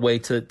not a way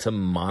to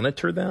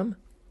monitor them?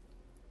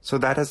 So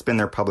that has been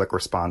their public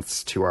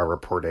response to our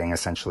reporting,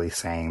 essentially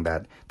saying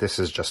that this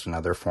is just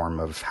another form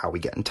of how we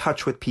get in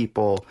touch with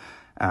people,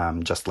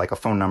 just like a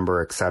phone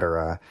number, et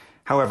cetera.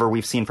 However,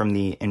 we've seen from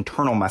the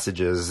internal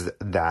messages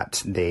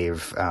that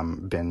they've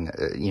been,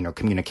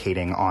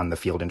 communicating on the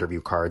field interview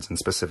cards and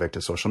specific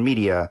to social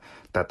media,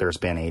 that there's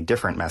been a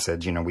different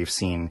message. We've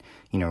seen,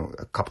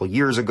 a couple of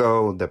years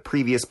ago, the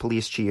previous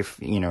police chief,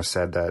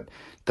 said that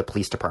the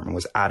police department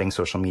was adding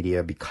social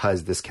media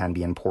because this can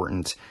be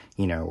important,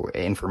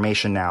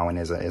 information now and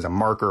is a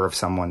marker of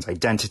someone's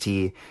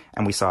identity.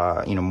 And we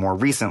saw, more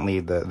recently,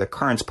 the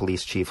current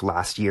police chief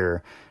last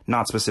year,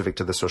 not specific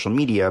to the social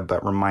media,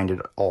 but reminded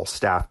all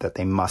staff that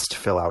they must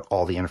fill out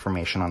all the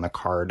information on the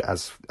card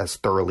as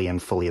thoroughly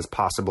and fully as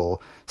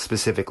possible,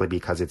 specifically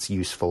because it's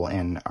useful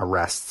in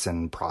arrests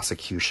and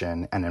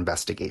prosecution and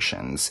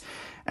investigations.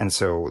 And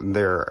so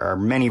there are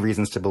many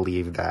reasons to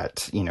believe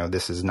that,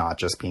 this is not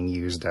just being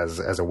used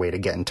as a way to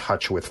get in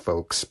touch with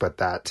folks, but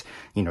that,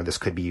 this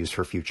could be used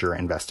for future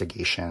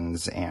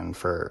investigations and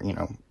for,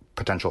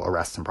 potential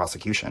arrests and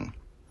prosecution.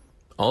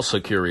 Also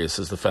curious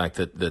is the fact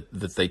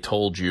that they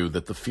told you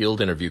that the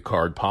field interview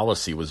card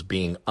policy was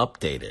being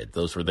updated.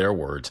 Those were their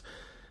words.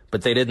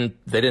 But they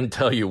didn't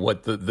tell you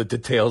what the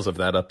details of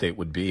that update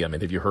would be. I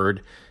mean, have you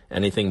heard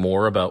anything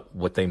more about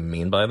what they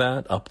mean by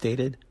that,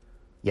 updated?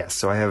 Yes,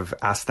 so I have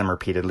asked them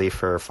repeatedly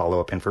for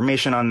follow-up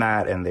information on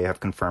that, and they have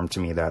confirmed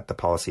to me that the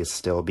policy is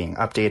still being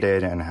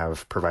updated and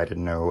have provided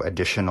no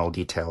additional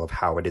detail of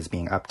how it is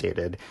being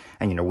updated.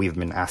 And, we've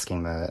been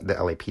asking the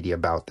LAPD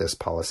about this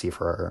policy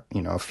for,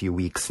 a few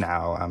weeks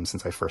now,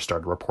 since I first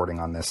started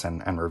reporting on this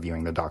and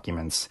reviewing the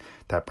documents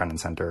that Brennan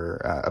Center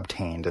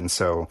obtained. And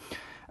so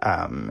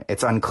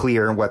It's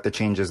unclear what the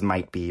changes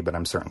might be, but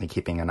I'm certainly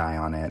keeping an eye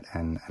on it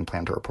and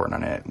plan to report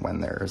on it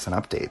when there's an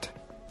update.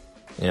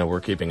 Yeah,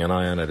 we're keeping an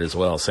eye on it as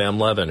well. Sam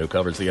Levin, who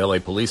covers the LA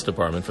Police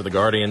Department for the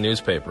Guardian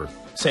newspaper.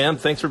 Sam,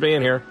 thanks for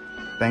being here.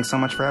 Thanks so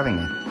much for having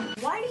me.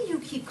 Why do you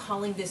keep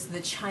calling this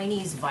the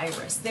Chinese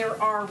virus?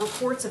 There are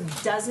reports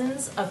of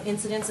dozens of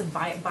incidents of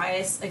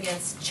bias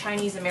against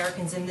Chinese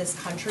Americans in this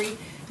country.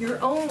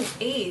 Your own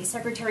aide,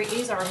 Secretary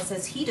Azar,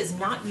 says he does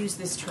not use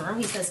this term.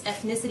 He says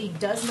ethnicity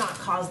does not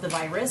cause the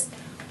virus.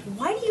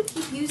 Why do you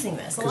keep using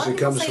this? A lot of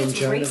people say it's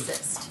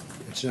racist.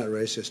 It's not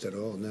racist at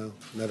all. No,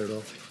 not at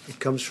all. It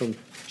comes from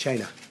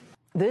China.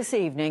 This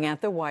evening at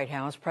the White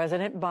House,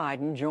 President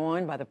Biden,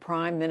 joined by the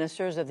prime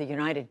ministers of the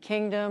United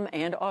Kingdom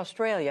and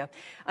Australia,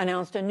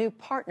 announced a new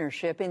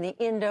partnership in the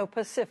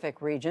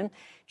Indo-Pacific region.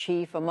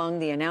 Chief among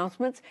the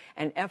announcements,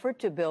 an effort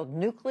to build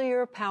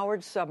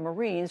nuclear-powered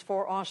submarines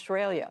for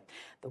Australia.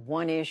 The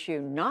one issue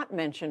not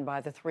mentioned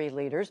by the three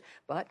leaders,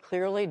 but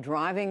clearly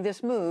driving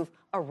this move,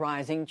 a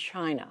rising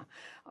China.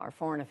 Our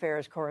foreign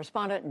affairs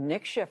correspondent,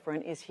 Nick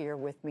Schifrin, is here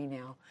with me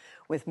now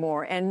with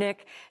more. And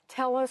Nick,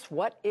 tell us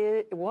what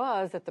it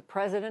was that the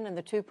president and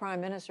the two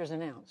prime ministers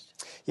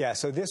announced. Yeah,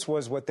 so this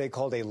was what they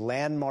called a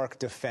landmark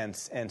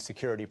defense and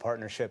security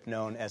partnership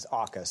known as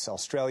AUKUS,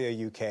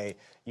 Australia, UK,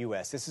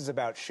 U.S. This is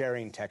about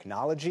sharing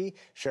technology,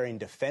 sharing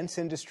defense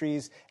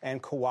industries,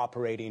 and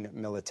cooperating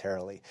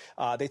militarily.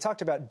 They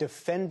talked about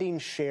defending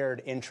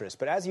shared interests,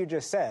 but as you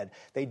just said,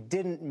 they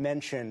didn't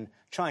mention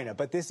China.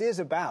 But this is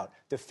about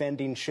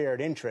defending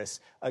shared interests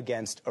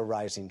against a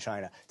rising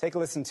China. Take a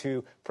listen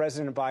to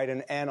President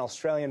Biden and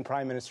Australian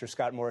Prime Minister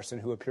Scott Morrison,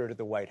 who appeared at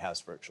the White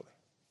House virtually.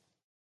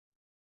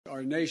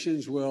 Our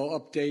nations will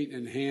update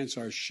and enhance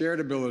our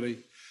shared ability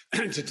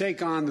to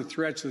take on the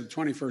threats of the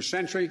 21st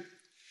century,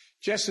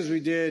 just as we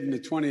did in the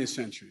 20th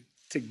century,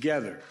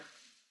 together.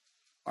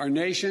 Our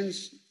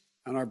nations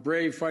and our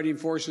brave fighting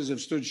forces have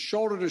stood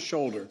shoulder to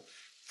shoulder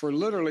for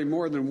literally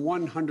more than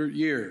 100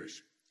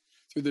 years.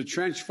 Through the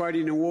trench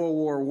fighting in World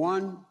War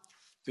I,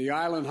 the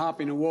island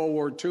hopping in World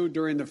War II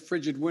during the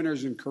frigid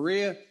winters in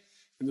Korea,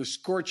 and the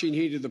scorching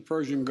heat of the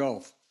Persian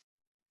Gulf.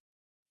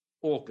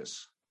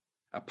 AUKUS,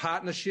 a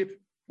partnership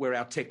where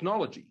our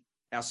technology,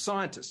 our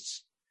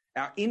scientists,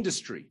 our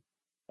industry,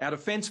 our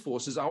defence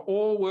forces are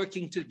all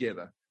working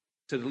together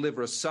to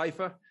deliver a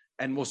safer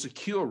and more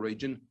secure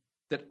region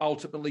that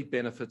ultimately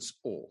benefits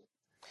all.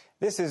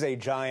 This is a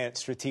giant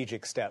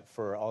strategic step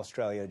for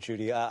Australia,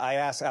 Judy. I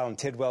asked Alan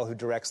Tidwell, who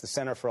directs the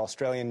Centre for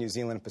Australian, New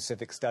Zealand, and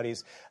Pacific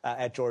Studies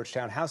at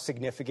Georgetown, how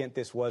significant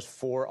this was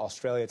for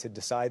Australia to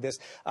decide this.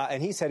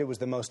 And he said it was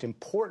the most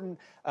important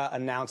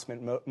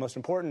announcement, most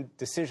important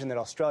decision that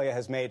Australia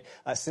has made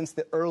since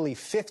the early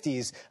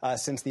 50s,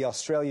 since the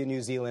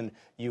Australia-New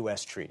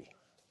Zealand-U.S. treaty.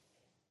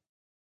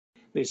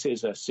 This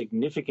is a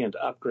significant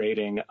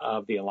upgrading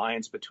of the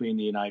alliance between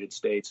the United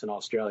States and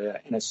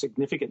Australia, and a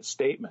significant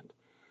statement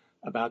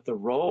about the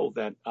role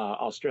that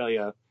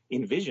Australia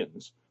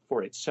envisions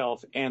for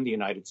itself and the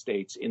United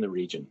States in the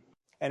region.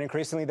 And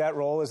increasingly, that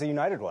role is a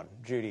united one,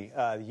 Judy.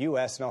 The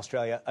U.S. and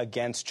Australia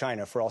against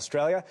China. For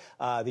Australia,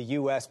 the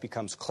U.S.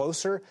 becomes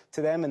closer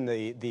to them, and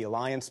the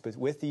alliance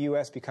with the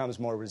U.S. becomes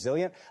more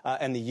resilient.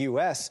 And the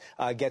U.S.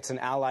 Gets an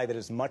ally that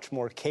is much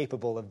more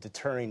capable of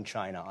deterring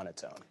China on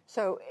its own.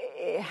 So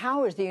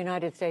how is the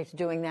United States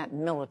doing that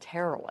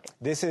militarily?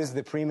 This is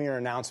the premier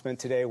announcement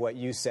today, what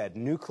you said,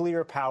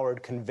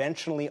 nuclear-powered,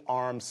 conventionally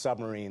armed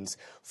submarines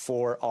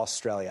for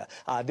Australia.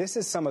 This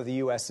is some of the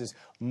U.S.'s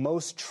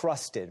most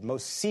trusted,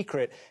 most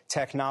secret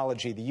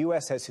technology. The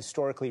U.S. has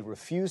historically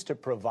refused to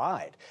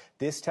provide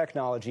this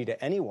technology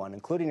to anyone,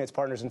 including its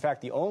partners. In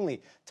fact, the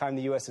only time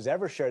the U.S. has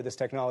ever shared this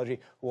technology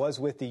was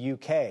with the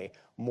U.K.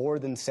 more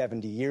than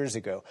 70 years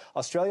ago.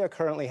 Australia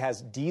currently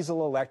has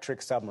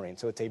diesel-electric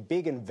submarines, so it's a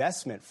big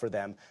investment for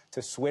them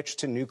to switch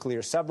to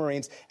nuclear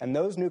submarines, and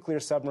those nuclear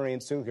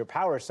submarines,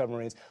 nuclear-power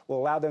submarines, will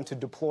allow them to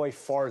deploy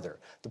farther,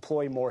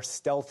 deploy more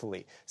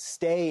stealthily,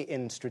 stay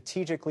in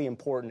strategically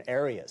important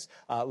areas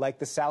like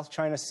the South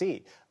China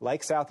Sea,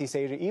 like Southeast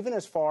Asia, even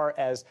as far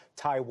as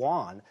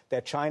Taiwan,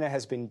 that China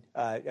has been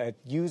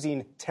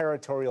using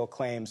territorial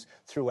claims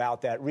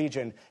throughout that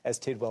region, as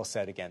Tidwell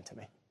said again to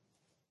me.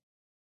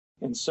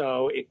 And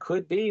so it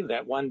could be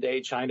that one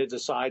day China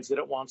decides that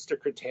it wants to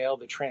curtail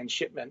the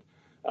transshipment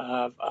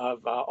of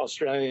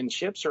Australian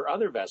ships or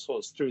other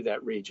vessels through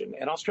that region.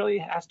 And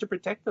Australia has to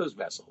protect those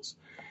vessels.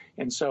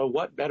 And so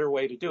what better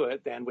way to do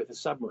it than with a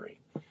submarine?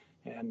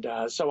 And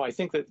so I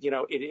think that,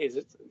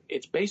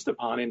 it's based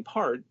upon, in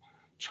part,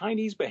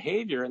 Chinese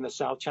behavior in the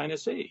South China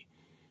Sea.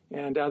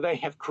 And they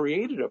have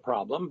created a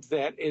problem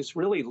that is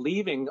really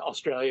leaving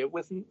Australia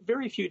with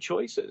very few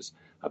choices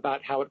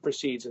about how it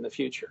proceeds in the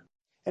future.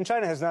 And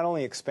China has not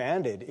only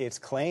expanded its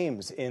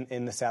claims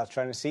in the South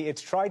China Sea,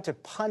 it's tried to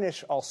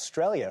punish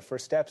Australia for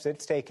steps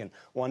it's taken.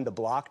 One, to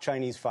block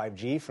Chinese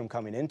 5G from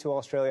coming into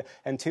Australia,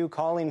 and two,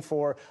 calling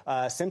for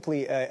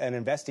simply an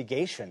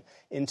investigation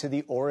into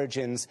the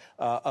origins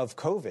of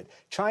COVID.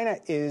 China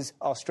is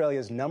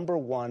Australia's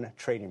 #1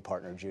 trading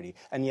partner, Judy,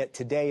 and yet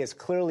today is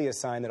clearly a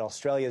sign that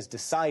Australia is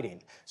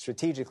deciding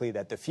strategically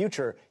that the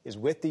future is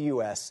with the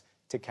U.S.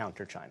 to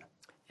counter China.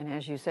 And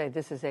as you say,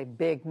 this is a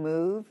big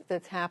move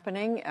that's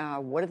happening.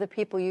 What do the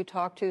people you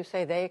talk to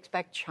say they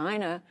expect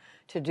China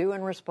to do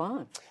in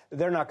response?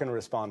 They're not going to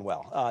respond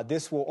well.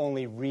 This will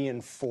only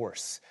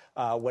reinforce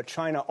what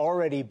China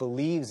already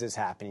believes is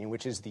happening,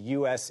 which is the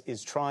U.S.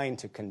 is trying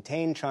to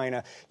contain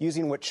China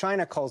using what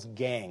China calls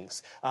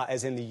gangs,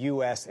 as in the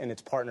U.S. and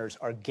its partners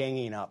are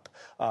ganging up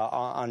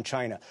on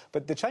China.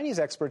 But the Chinese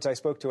experts I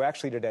spoke to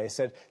actually today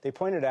said they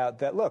pointed out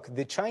that, look,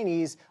 the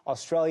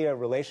Chinese-Australia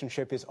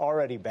relationship is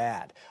already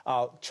bad.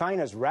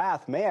 China's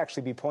wrath may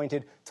actually be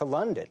pointed to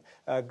London.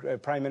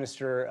 Prime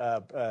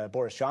Minister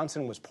Boris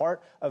Johnson was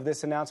part of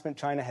this announcement.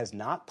 China has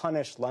not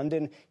punished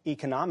London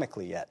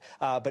economically yet.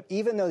 But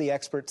even though the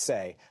experts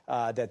say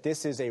that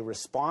this is a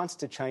response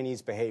to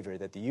Chinese behavior,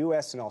 that the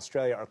U.S. and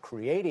Australia are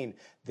creating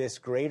this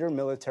greater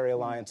military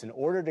alliance in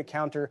order to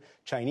counter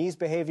Chinese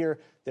behavior,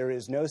 there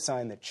is no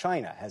sign that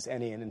China has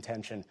any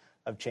intention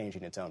of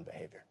changing its own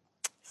behavior.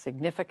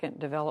 Significant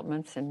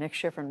developments, and Nick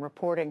Schifrin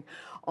reporting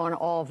on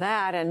all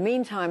that. And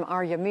meantime,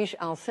 our Yamiche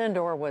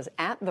Alcindor was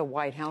at the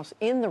White House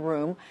in the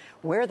room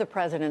where the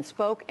president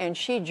spoke, and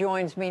she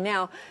joins me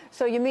now.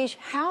 So, Yamiche,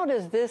 how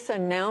does this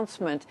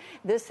announcement,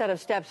 this set of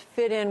steps,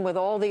 fit in with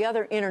all the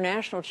other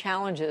international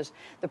challenges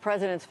the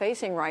president's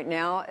facing right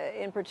now,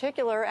 in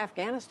particular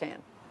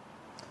Afghanistan?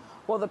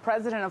 Well, the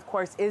president, of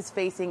course, is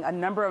facing a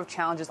number of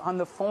challenges on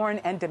the foreign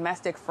and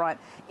domestic front.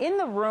 In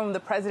the room, the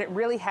president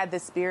really had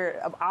this spirit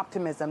of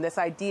optimism, this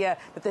idea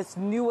that this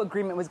new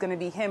agreement was going to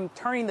be him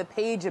turning the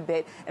page a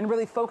bit and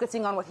really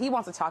focusing on what he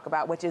wants to talk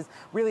about, which is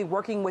really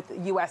working with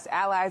U.S.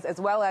 allies,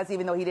 as well as,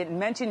 even though he didn't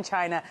mention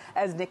China,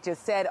 as Nick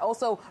just said,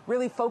 also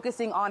really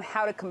focusing on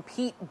how to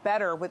compete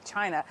better with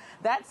China.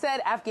 That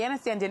said,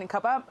 Afghanistan didn't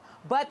come up,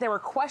 but there were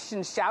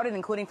questions shouted,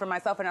 including from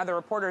myself and other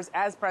reporters,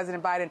 as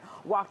President Biden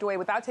walked away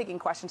without taking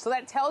questions. So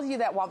that tells you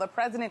that while the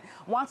president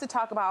wants to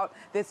talk about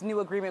this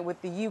new agreement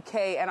with the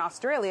UK and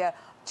Australia,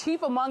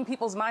 chief among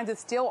people's minds is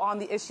still on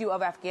the issue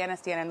of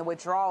Afghanistan and the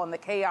withdrawal and the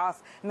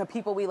chaos and the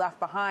people we left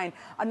behind.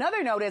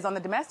 Another note is on the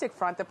domestic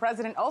front, the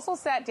president also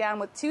sat down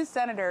with two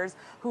senators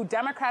who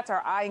Democrats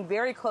are eyeing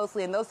very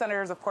closely. And those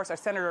senators, of course, are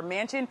Senator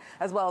Manchin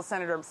as well as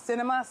Senator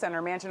Sinema.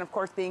 Senator Manchin, of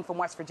course, being from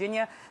West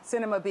Virginia,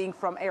 Sinema being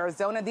from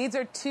Arizona. These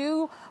are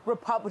two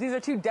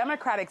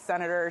Democratic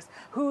senators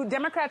who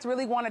Democrats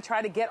really want to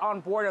try to get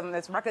on board on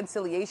this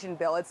reconciliation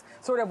bill. It's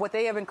sort of what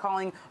they have been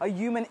calling a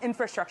human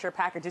infrastructure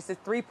package. It's a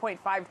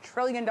 $3.5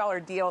 trillion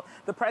deal.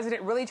 The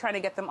president really trying to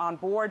get them on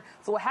board.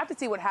 So we'll have to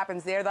see what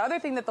happens there. The other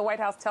thing that the White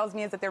House tells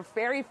me is that they're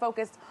very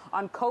focused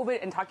on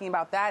COVID and talking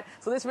about that.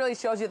 So this really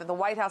shows you that the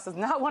White House does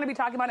not want to be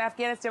talking about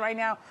Afghanistan right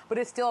now, but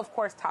it's still, of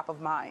course, top of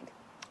mind.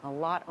 A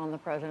lot on the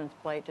president's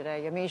plate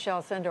today. Yamiche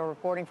Alcindor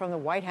reporting from the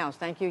White House.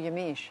 Thank you,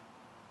 Yamiche.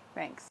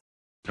 Thanks.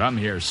 Come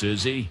here,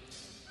 Susie.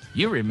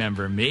 You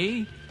remember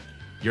me?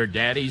 Your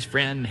daddy's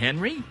friend,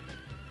 Henry?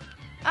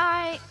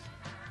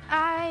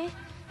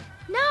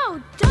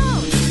 No,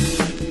 don't!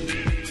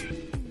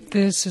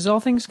 This is All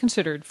Things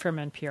Considered from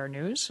NPR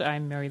News.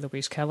 I'm Mary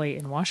Louise Kelly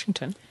in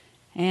Washington.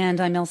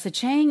 And I'm Elsa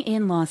Chang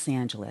in Los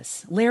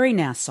Angeles. Larry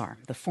Nassar,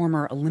 the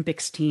former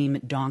Olympics team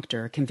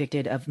doctor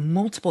convicted of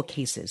multiple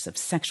cases of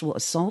sexual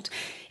assault,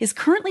 is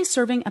currently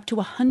serving up to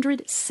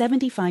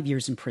 175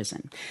 years in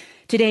prison.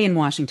 Today in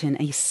Washington,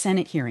 a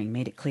Senate hearing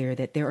made it clear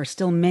that there are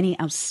still many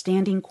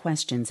outstanding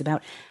questions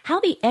about how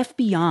the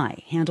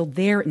FBI handled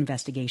their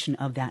investigation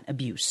of that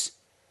abuse.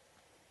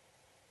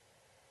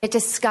 It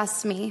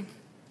disgusts me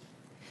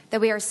that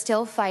we are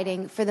still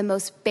fighting for the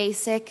most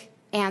basic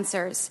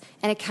answers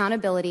and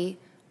accountability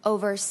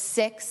over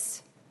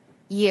 6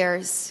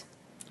 years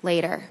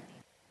later.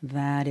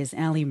 That is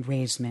Aly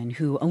Raisman,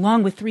 who,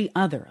 along with 3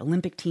 other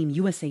Olympic Team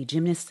USA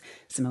gymnasts,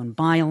 Simone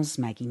Biles,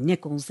 Maggie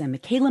Nichols, and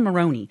Michaela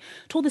Maroney,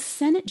 told the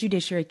Senate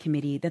Judiciary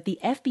Committee that the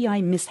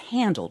FBI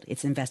mishandled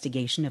its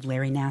investigation of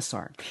Larry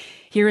Nassar.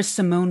 Here is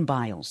Simone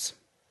Biles.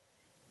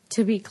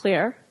 To be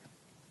clear.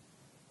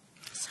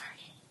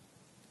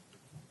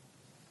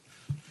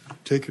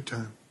 Take your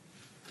time.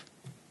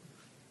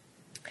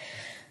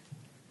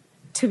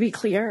 To be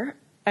clear,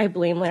 I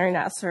blame Larry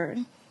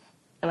Nassar,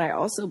 and I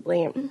also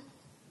blame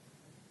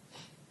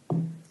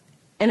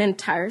an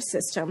entire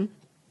system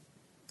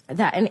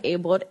that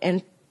enabled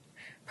and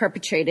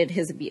perpetrated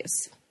his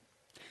abuse.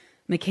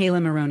 Michaela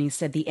Maroney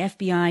said the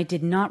FBI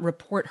did not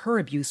report her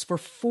abuse for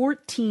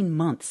 14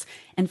 months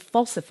and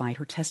falsified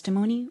her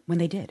testimony when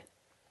they did.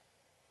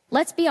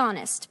 Let's be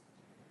honest.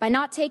 By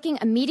not taking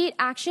immediate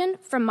action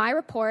from my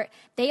report,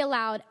 they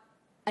allowed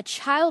a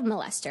child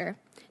molester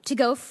to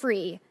go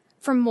free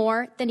for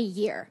more than a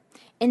year.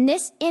 And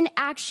this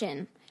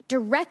inaction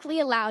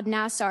directly allowed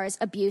Nassar's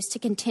abuse to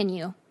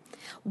continue.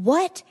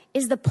 What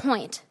is the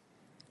point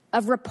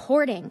of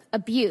reporting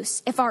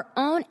abuse if our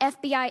own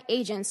FBI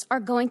agents are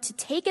going to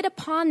take it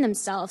upon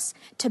themselves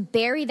to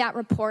bury that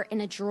report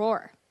in a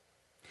drawer?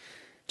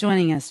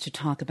 Joining us to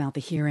talk about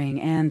the hearing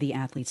and the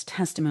athlete's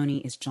testimony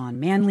is John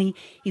Manley.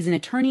 He's an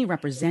attorney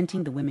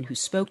representing the women who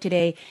spoke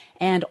today.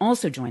 And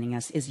also joining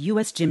us is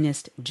U.S.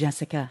 gymnast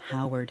Jessica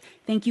Howard.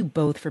 Thank you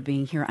both for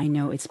being here. I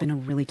know it's been a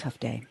really tough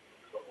day.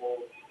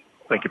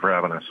 Thank you for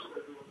having us.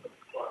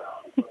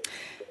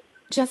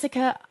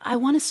 Jessica, I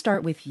want to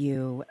start with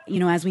you. You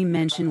know, as we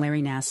mentioned,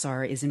 Larry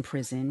Nassar is in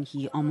prison.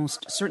 He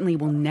almost certainly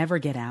will never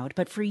get out.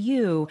 But for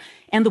you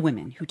and the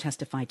women who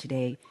testified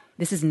today,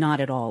 this is not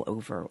at all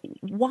over.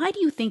 Why do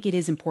you think it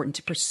is important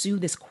to pursue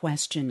this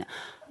question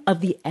of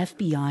the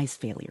FBI's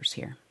failures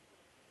here?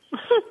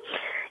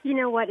 You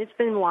know what? It's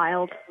been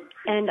wild.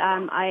 And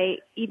I,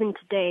 even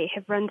today,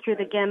 have run through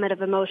the gamut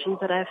of emotions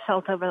that I've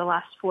felt over the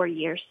last 4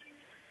 years.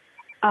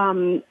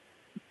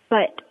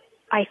 But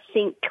I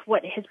think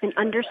what has been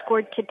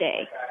underscored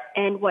today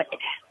and what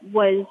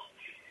was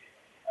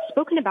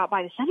spoken about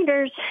by the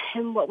senators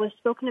and what was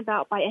spoken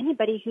about by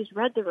anybody who's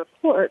read the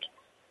report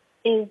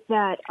is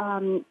that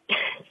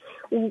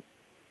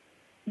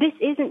this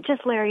isn't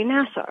just Larry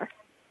Nassar.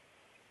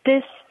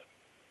 This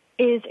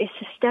is a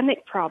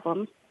systemic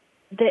problem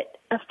that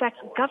affects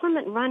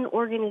government-run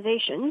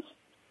organizations,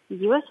 the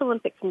U.S.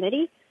 Olympic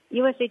Committee,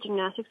 USA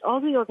Gymnastics, all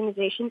the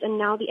organizations, and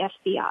now the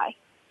FBI.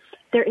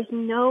 There is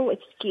no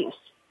excuse.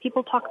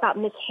 People talk about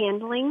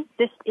mishandling.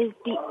 This is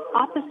the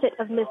opposite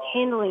of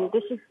mishandling.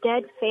 This is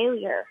dead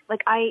failure.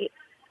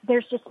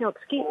 There's just no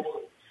excuse.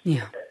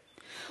 Yeah.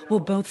 Well,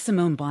 both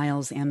Simone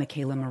Biles and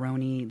Michaela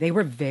Maroney, they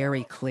were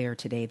very clear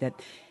today that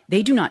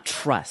they do not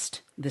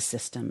trust the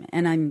system.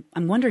 And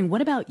I'm wondering,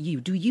 what about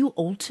you? Do you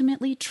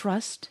ultimately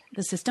trust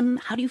the system?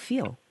 How do you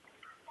feel?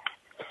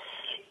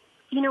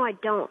 You know, I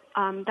don't.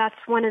 That's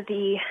one of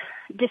the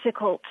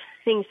difficult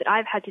things that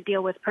I've had to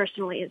deal with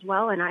personally as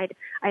well. And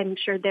I'm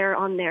sure they're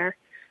on their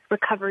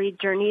recovery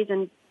journeys,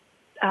 and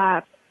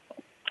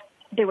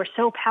they were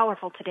so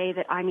powerful today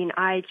that,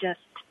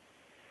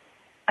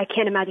 I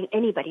can't imagine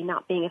anybody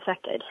not being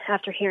affected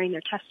after hearing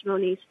their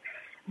testimonies.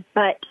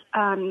 But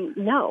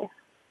no,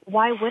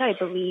 why would I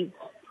believe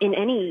in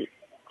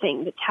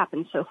anything that's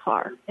happened so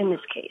far in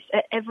this case?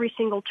 At every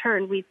single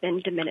turn, we've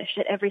been diminished.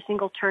 At every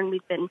single turn,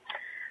 we've been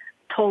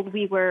told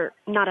we were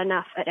not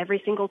enough. At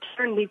every single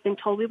turn, we've been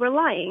told we were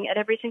lying. At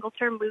every single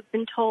turn, we've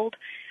been told,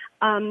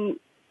 it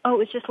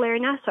was just Larry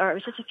Nassar. It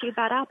was just a few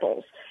bad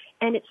apples.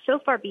 And it's so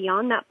far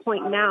beyond that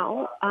point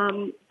now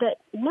that,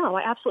 no,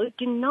 I absolutely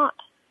do not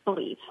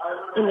believe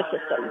in the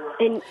system,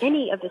 in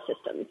any of the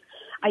systems.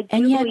 I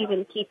do believe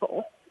in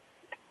people.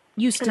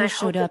 You still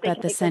showed up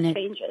at the Senate.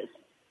 Changes.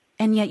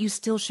 And yet you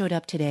still showed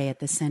up today at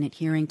the Senate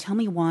hearing. Tell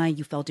me why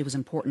you felt it was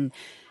important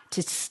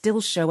to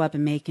still show up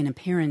and make an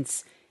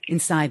appearance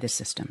inside the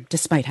system,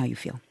 despite how you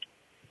feel.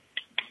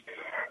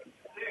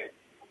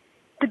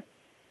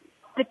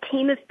 The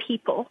team of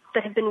people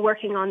that have been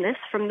working on this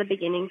from the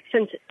beginning,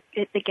 since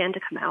it began to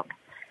come out,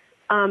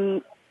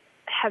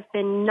 have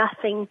been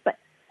nothing but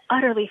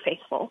utterly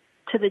faithful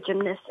to the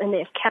gymnasts, and they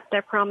have kept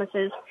their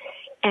promises,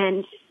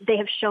 and they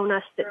have shown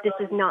us that this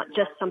is not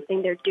just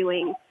something they're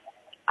doing,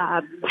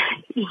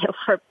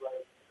 for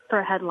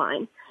a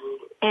headline.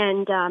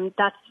 And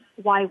that's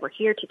why we're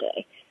here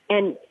today.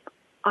 And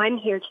I'm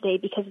here today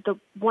because of the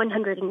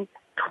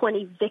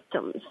 120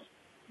 victims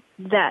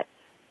that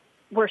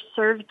were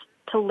served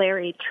to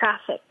Larry,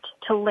 trafficked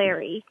to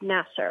Larry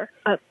Nassar,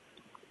 a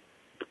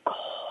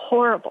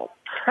horrible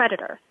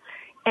predator.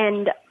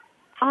 And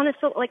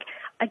honestly,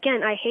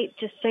 again, I hate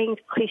just saying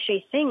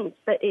cliche things,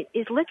 but it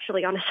is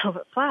literally on a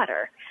silver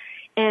platter.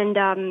 And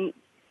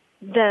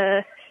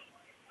the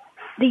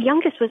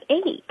youngest was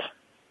 8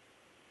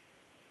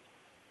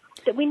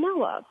 that we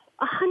know of.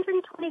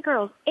 120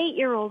 girls,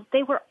 8-year-olds,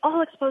 they were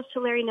all exposed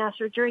to Larry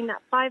Nassar during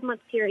that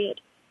 5-month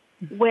period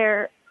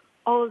where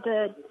all of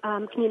the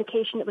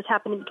communication that was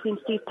happening between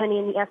Steve Penny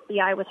and the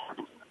FBI was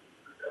happening.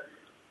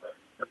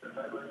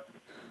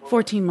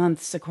 14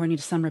 months, according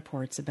to some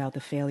reports, about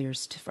the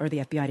failures for the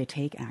FBI to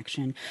take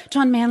action.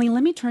 John Manley,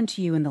 let me turn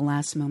to you in the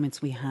last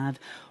moments we have.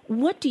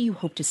 What do you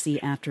hope to see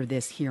after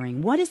this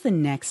hearing? What is the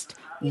next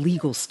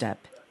legal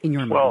step in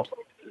your mind? Well,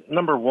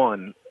 number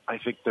one, I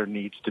think there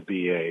needs to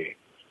be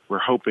we're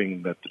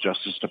hoping that the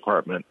Justice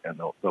Department and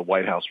the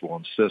White House will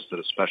insist that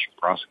a special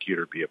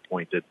prosecutor be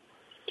appointed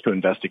to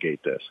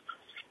investigate this.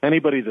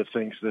 Anybody that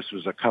thinks this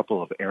was a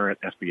couple of errant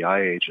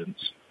FBI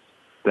agents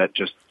that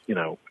just,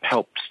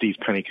 helped Steve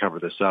Penny cover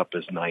this up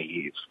is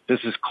naive.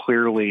 There's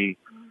clearly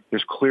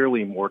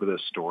more to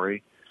this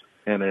story.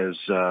 And as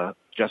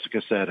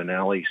Jessica said and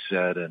Allie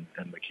said and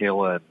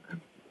Michaela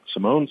and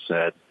Simone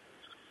said,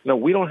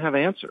 we don't have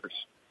answers.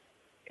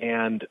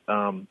 And,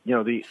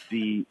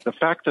 the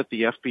fact that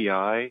the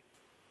FBI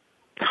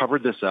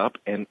covered this up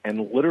and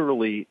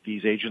literally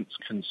these agents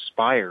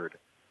conspired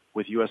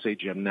with USA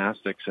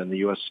Gymnastics and the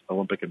U.S.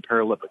 Olympic and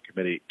Paralympic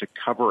Committee to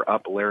cover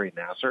up Larry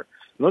Nassar.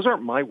 And those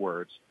aren't my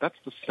words. That's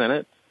the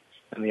Senate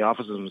and the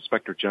Office of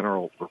Inspector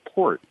General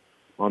report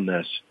on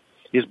this.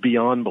 is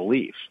beyond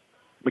belief.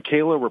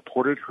 Michaela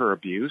reported her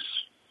abuse,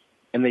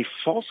 and they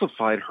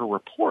falsified her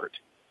report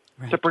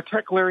to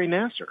protect Larry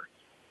Nassar.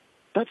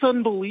 That's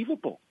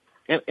unbelievable.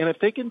 And if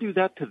they can do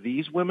that to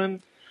these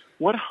women,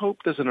 what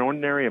hope does an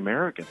ordinary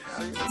American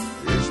have?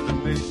 It's the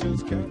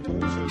nation's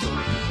capital.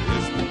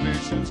 It's the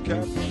nation's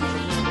capital.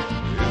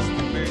 It's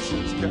the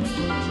nation's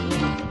capital.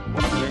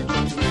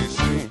 Washington,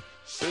 D.C.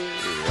 Say,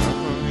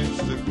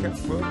 it's the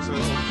capital.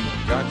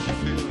 Got you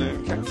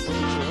feeling capital.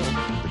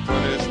 The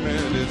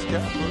punishment is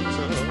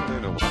capital.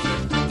 In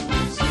Washington,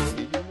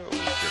 D.C. You know,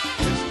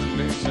 it's the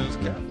nation's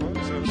capital.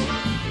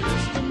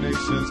 It's the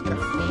nation's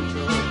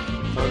capital.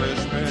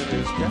 Punishment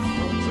is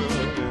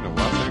capital. In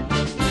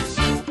Washington, D.C.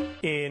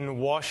 In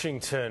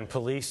Washington,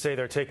 police say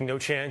they're taking no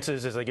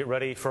chances as they get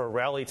ready for a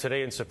rally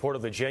today in support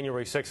of the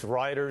January 6th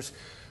rioters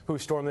who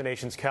stormed the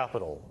nation's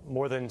capital.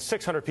 More than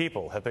 600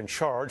 people have been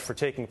charged for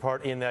taking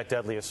part in that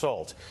deadly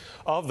assault.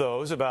 Of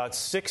those, about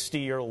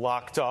 60 are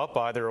locked up,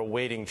 either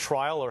awaiting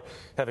trial or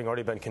having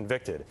already been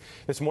convicted.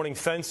 This morning,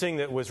 fencing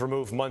that was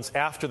removed months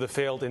after the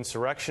failed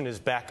insurrection is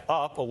back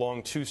up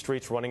along two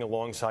streets running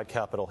alongside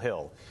Capitol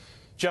Hill.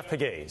 Jeff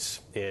Pegues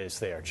is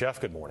there. Jeff,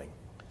 good morning.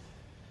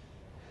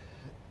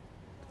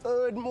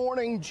 Good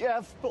morning,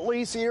 Jeff.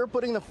 Police here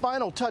putting the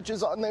final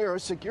touches on their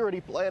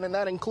security plan, and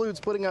that includes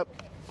putting up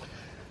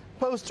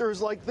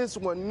posters like this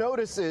one,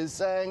 notices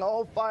saying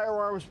all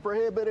firearms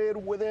prohibited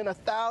within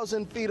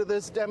 1,000 feet of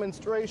this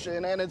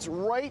demonstration, and it's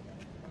right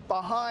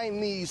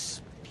behind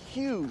these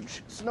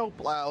huge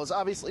snowplows,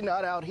 obviously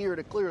not out here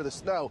to clear the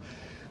snow.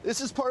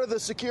 This is part of the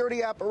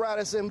security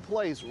apparatus in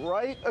place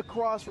right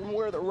across from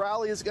where the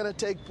rally is going to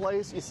take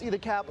place. You see the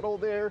Capitol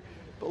there,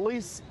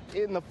 police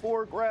in the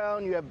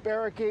foreground, you have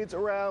barricades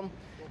around,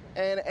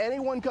 and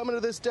anyone coming to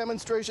this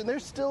demonstration, they're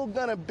still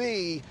going to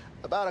be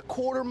about a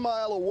quarter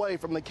mile away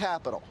from the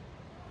Capitol.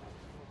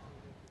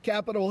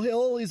 Capitol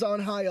Hill is on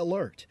high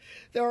alert.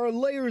 There are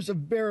layers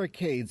of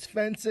barricades,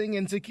 fencing,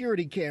 and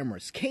security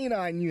cameras,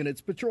 canine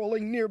units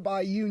patrolling nearby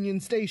Union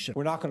Station.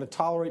 We're not going to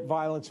tolerate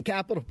violence.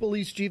 Capitol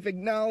Police Chief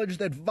acknowledged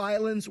that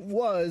violence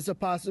was a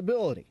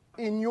possibility.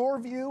 In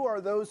your view,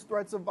 are those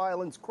threats of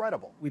violence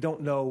credible? We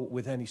don't know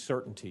with any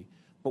certainty.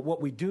 But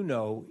what we do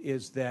know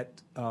is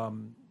that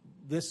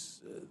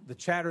the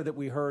chatter that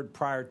we heard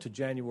prior to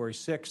January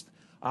 6th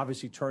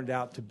obviously turned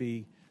out to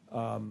be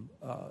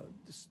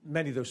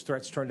many of those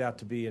threats turned out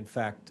to be, in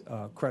fact,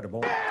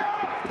 credible.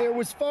 There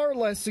was far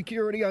less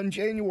security on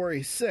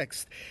January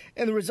 6th,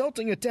 and the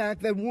resulting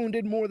attack that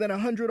wounded more than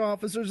 100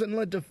 officers and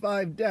led to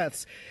 5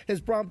 deaths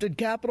has prompted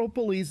Capitol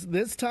Police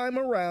this time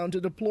around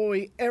to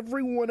deploy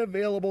everyone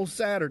available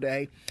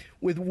Saturday,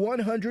 with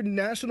 100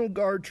 National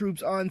Guard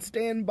troops on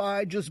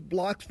standby just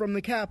blocks from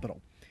the Capitol.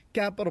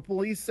 Capitol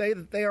Police say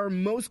that they are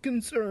most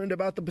concerned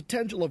about the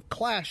potential of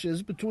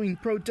clashes between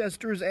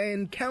protesters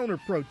and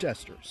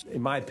counter-protesters.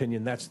 In my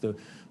opinion, that's the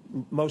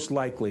most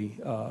likely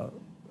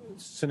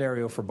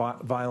scenario for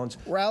violence.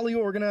 Rally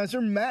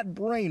organizer Matt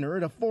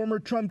Brainerd, a former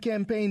Trump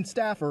campaign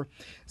staffer,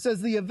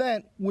 says the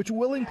event, which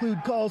will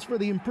include calls for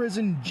the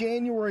imprisoned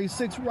January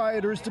 6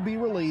 rioters to be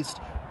released,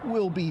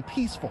 will be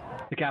peaceful.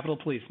 The Capitol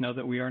Police know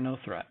that we are no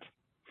threat.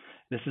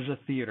 This is a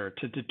theater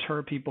to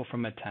deter people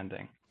from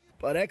attending.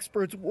 But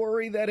experts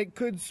worry that it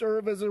could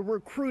serve as a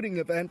recruiting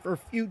event for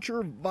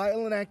future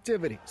violent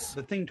activities.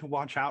 The thing to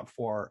watch out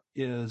for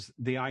is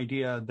the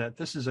idea that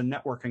this is a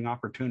networking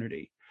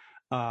opportunity.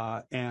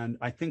 And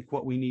I think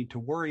what we need to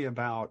worry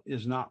about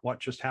is not what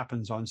just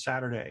happens on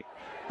Saturday,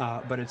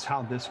 but it's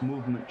how this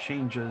movement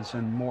changes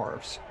and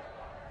morphs.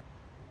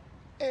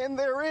 And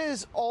there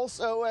is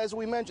also, as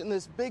we mentioned,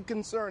 this big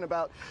concern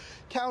about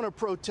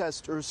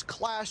counter-protesters,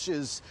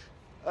 clashes,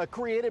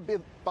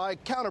 created by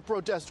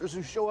counter-protesters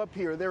who show up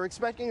here. They're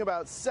expecting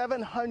about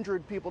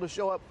 700 people to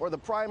show up for the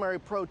primary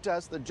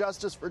protest, the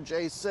Justice for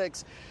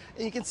J6.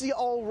 And you can see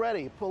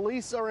already,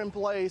 police are in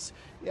place.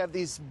 You have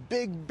these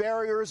big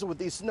barriers with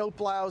these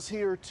snowplows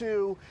here,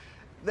 too.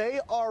 They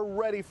are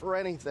ready for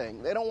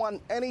anything. They don't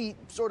want any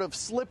sort of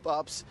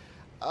slip-ups,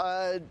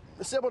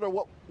 similar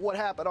to what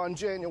happened on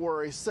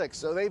January 6th.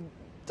 So they've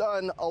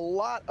done a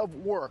lot of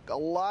work, a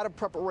lot of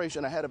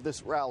preparation ahead of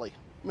this rally.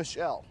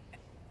 Michelle.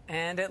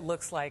 And it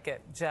looks like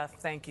it. Jeff,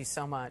 thank you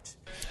so much.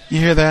 You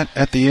hear that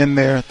at the end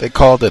there? They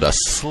called it a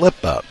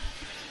slip-up.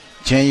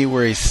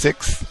 January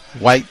 6th,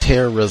 white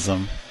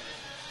terrorism,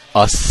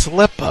 a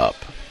slip-up.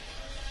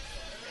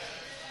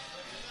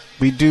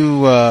 We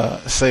do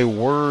say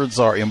words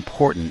are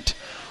important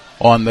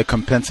on the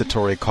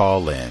compensatory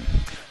call-in.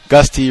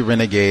 Gusty,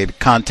 renegade,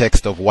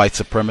 context of white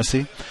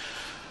supremacy.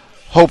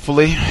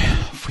 Hopefully,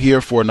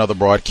 here for another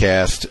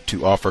broadcast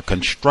to offer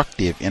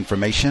constructive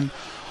information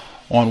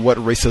on what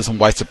racism,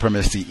 white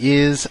supremacy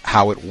is,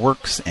 how it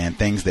works, and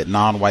things that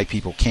non-white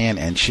people can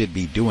and should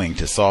be doing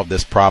to solve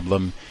this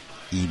problem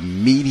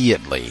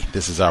immediately.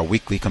 This is our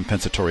weekly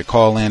compensatory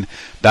call-in.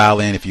 Dial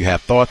in if you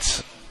have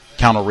thoughts,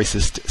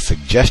 counter-racist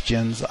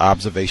suggestions,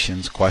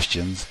 observations,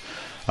 questions.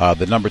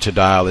 The number to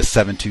dial is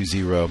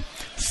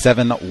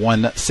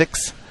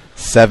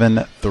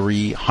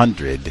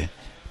 720-716-7300.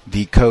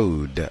 The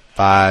code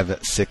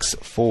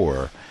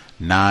 564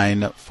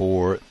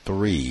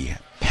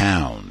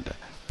 943-POUND.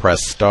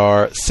 Press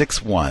star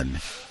 61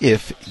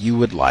 if you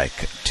would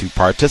like to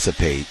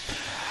participate.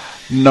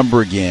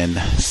 Number again,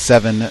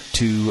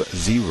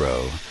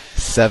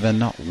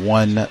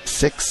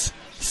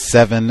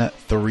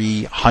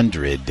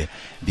 720-716-7300.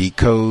 The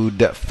code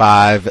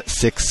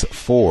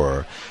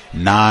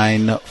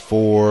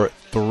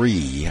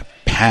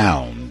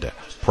 564-943-POUND.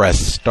 Press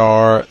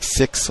star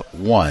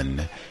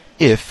 61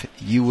 if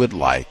you would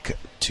like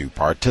to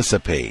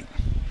participate.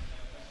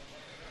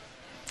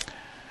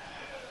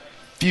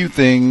 Few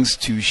things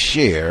to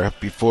share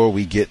before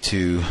we get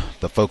to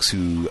the folks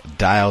who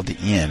dialed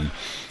in.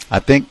 I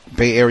think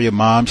Bay Area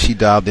Mom, she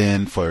dialed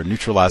in for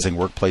neutralizing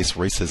workplace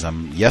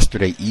racism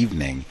yesterday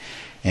evening,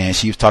 and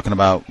she was talking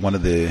about one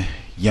of the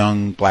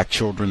young black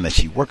children that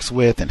she works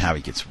with and how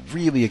he gets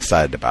really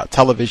excited about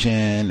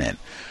television. And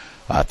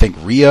I think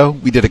Rio,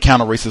 we did a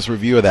counter-racist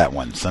review of that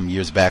one some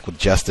years back with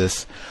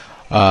Justice.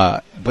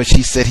 But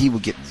she said he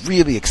would get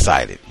really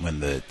excited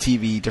when the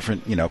TV,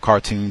 different,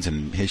 cartoons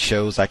and his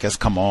shows, I guess,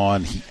 come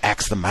on. He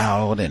acts them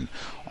out and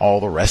all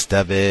the rest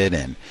of it.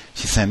 And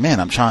she's saying, man,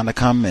 I'm trying to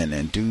come in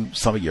and do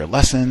some of your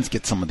lessons,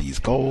 get some of these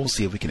goals,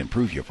 see if we can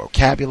improve your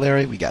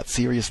vocabulary. We got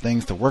serious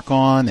things to work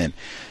on. And,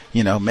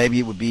 maybe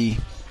it would be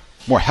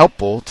more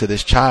helpful to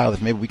this child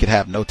if maybe we could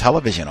have no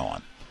television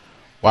on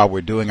while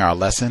we're doing our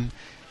lesson.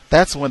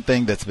 That's one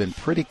thing that's been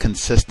pretty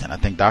consistent. I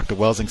think Dr.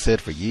 Welsing said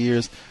for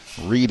years,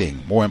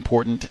 reading more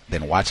important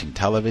than watching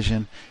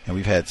television. And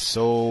we've had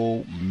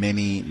so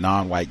many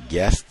non-white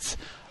guests,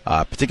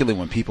 particularly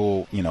when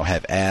people,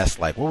 have asked,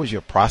 like, what was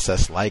your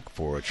process like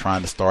for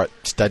trying to start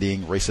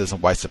studying racism,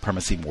 white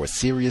supremacy more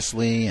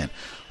seriously? And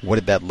what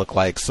did that look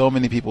like? So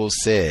many people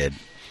said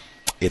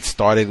it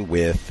started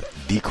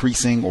with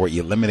decreasing or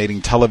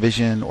eliminating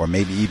television, or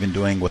maybe even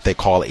doing what they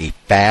call a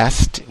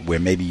fast, where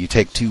maybe you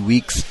take 2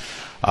 weeks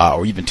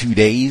or even 2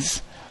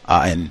 days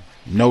and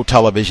no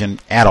television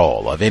at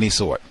all of any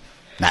sort.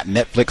 Not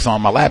Netflix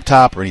on my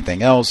laptop or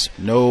anything else,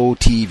 no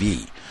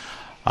TV.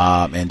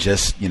 And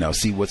just,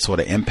 see what sort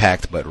of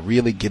impact, but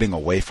really getting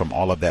away from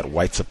all of that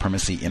white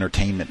supremacy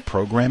entertainment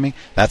programming.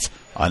 That's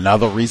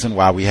another reason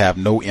why we have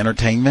no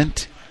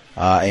entertainment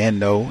and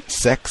no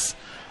sex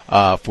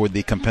for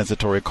the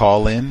compensatory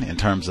call-in in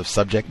terms of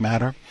subject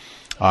matter.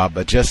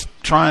 But just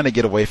trying to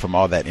get away from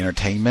all that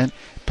entertainment,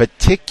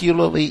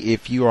 particularly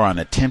if you are an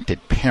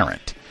attempted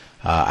parent.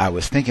 I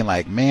was thinking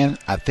like, man,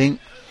 I think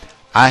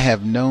I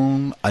have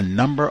known a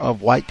number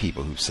of white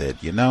people who've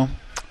said, no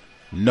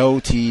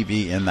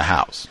TV in the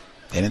house.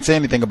 They didn't say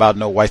anything about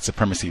no white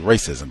supremacy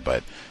racism,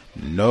 but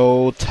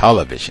no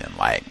television,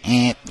 like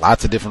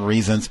lots of different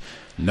reasons.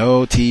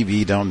 No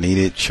TV, don't need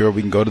it. Sure,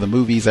 we can go to the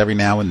movies every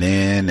now and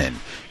then, and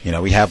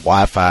we have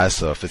Wi-Fi,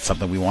 so if it's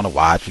something we want to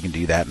watch, we can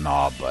do that and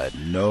all, but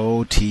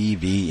no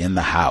TV in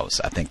the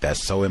house. I think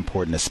that's so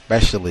important,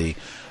 especially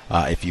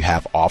if you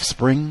have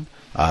offspring,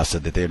 so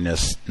that they're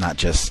not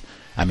just,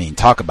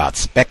 talk about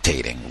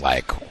spectating,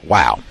 like,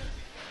 wow.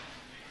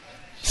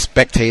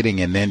 Spectating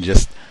and then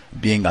just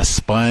being a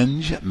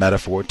sponge,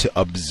 metaphor, to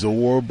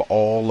absorb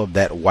all of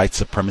that white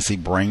supremacy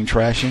brain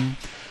trashing.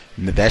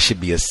 That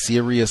should be a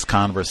serious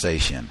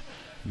conversation.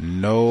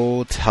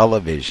 No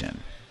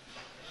television.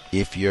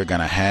 If you're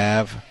going to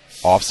have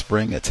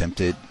offspring,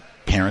 attempted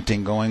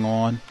parenting going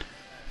on,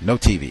 no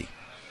TV.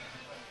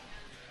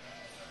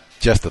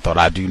 Just a thought.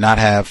 I do not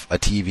have a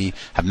TV.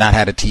 Have not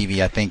had a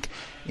TV. I think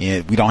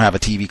we don't have a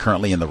TV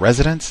currently in the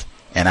residence,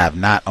 and I've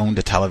not owned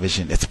a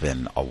television. It's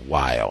been a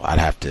while.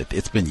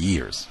 It's been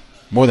years.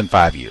 More than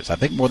 5 years. I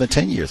think more than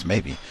 10 years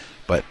maybe.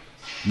 But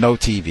no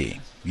TV.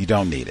 You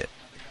don't need it.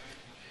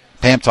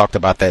 Pam talked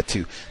about that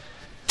too.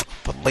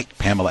 The late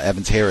Pamela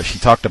Evans Harris, she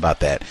talked about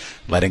that.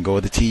 Letting go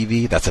of the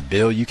TV. That's a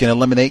bill you can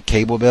eliminate,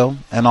 cable bill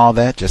and all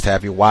that. Just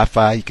have your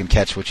Wi-Fi. You can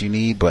catch what you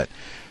need, but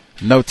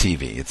no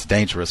TV. It's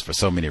dangerous for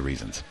so many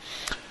reasons.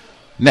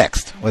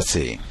 Next, let's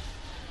see.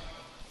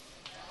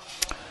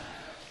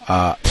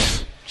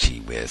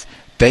 Gee whiz.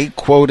 They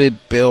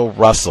quoted Bill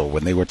Russell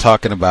when they were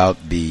talking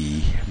about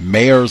the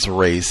mayor's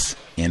race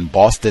in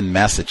Boston,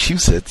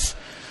 Massachusetts,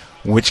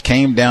 which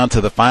came down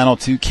to the final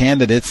two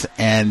candidates,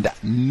 and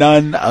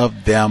none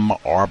of them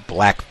are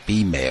black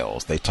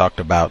females. They talked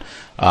about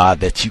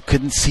that you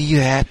couldn't see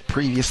that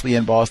previously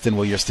in Boston.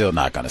 Well, you're still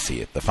not going to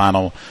see it. The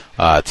final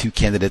two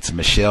candidates,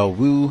 Michelle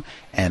Wu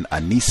and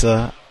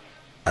Anissa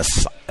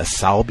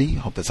Asalbi,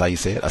 hope that's how you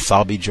say it,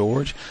 Asalbi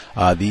George.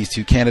 These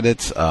two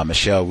candidates,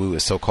 Michelle Wu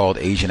is so-called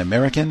Asian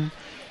American,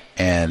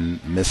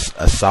 and Miss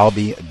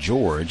Asalbi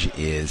George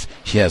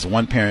she has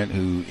one parent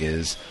who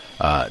is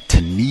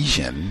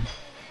Tunisian,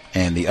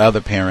 and the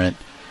other parent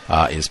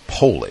is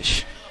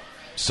Polish.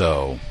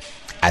 So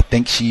I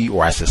think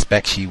I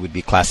suspect she would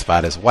be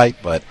classified as white,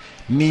 but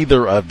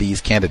neither of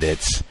these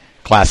candidates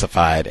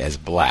classified as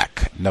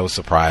black. No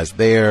surprise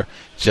there.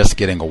 Just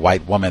getting a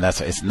white woman.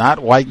 It's not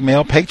white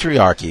male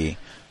patriarchy,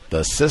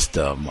 the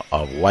system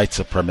of white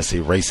supremacy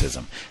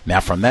racism. Now,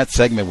 from that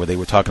segment where they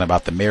were talking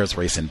about the mayor's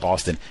race in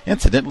Boston,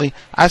 incidentally,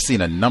 I've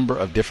seen a number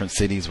of different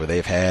cities where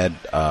they've had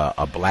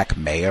a black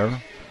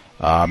mayor.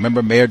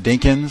 Remember Mayor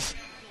Dinkins?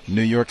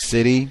 New York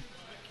City,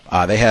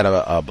 they had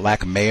a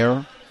black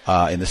mayor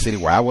in the city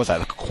where I was.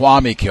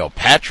 Kwame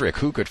Kilpatrick,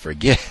 who could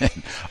forget?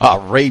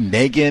 Ray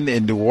Nagin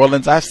in New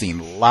Orleans. I've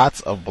seen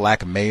lots of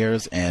black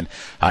mayors, and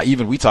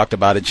even we talked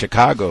about in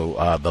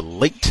Chicago, the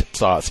late,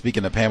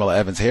 speaking of Pamela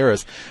Evans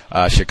Harris,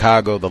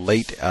 Chicago, the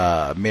late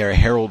Mayor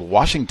Harold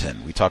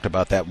Washington. We talked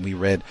about that when we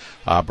read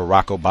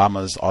Barack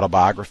Obama's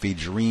autobiography,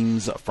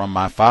 Dreams from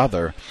My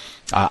Father.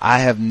 I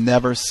have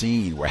never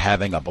seen where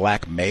having a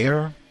black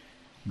mayor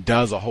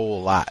does a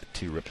whole lot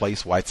to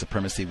replace white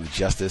supremacy with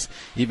justice,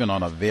 even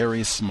on a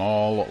very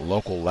small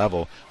local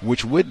level,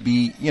 which would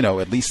be,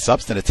 at least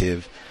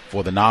substantive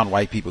for the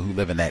non-white people who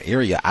live in that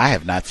area. I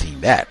have not seen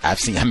that.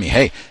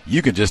 Hey,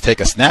 you can just take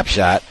a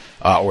snapshot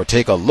or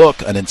take a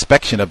look, an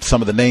inspection of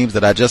some of the names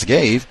that I just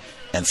gave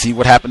and see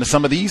what happened to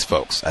some of these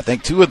folks. I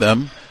think 2 of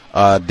them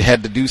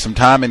had to do some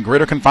time in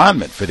greater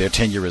confinement for their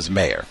tenure as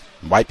mayor.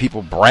 White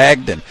people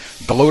bragged and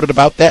gloated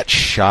about that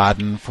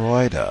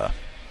schadenfreude.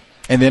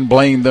 And then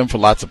blame them for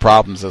lots of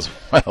problems as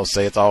well,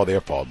 say it's all their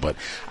fault. But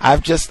I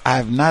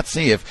have not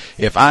seen,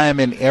 if I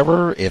am in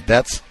error, if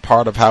that's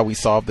part of how we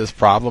solve this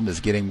problem is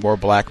getting more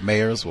black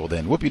mayors, well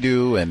then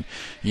whoopie-doo, and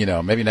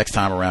maybe next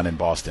time around in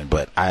Boston.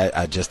 But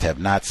I just have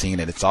not seen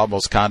it. It's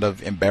almost kind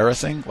of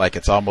embarrassing, like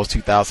it's almost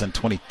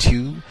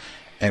 2022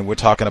 and we're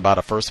talking about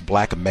a first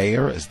black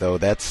mayor, as though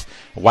that's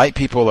white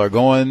people are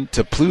going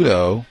to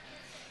Pluto,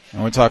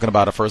 and we're talking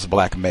about a first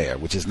black mayor,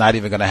 which is not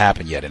even going to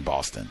happen yet in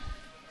Boston.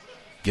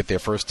 Get their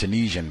first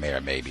Tunisian mayor,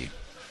 maybe.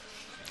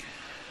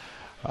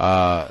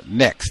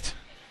 Next,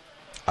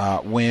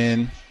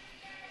 when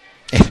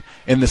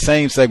in the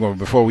same segment,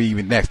 before we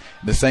even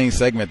the same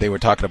segment, they were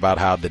talking about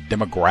how the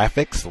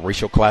demographics, the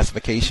racial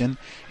classification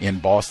in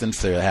Boston,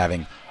 so they're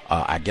having,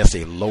 I guess,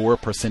 a lower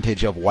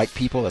percentage of white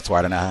people. That's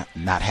why they're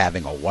not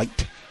having a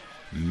white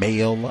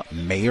male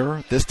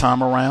mayor this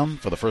time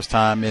around for the first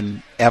time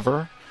in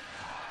ever.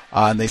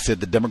 And they said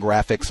the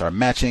demographics are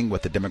matching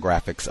what the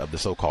demographics of the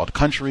so-called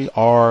country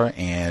are,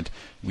 and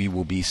we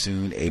will be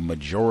soon a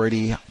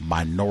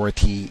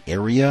majority-minority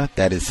area.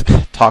 That is,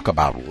 talk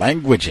about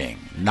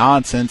languaging.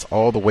 Nonsense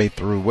all the way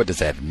through. What does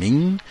that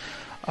mean?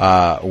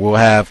 We'll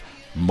have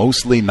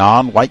mostly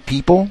non-white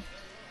people.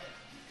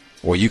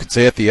 Or you could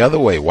say it the other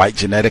way, white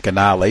genetic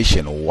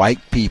annihilation. White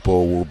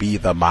people will be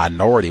the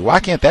minority. Why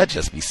can't that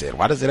just be said?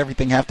 Why does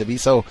everything have to be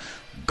so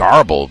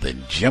garbled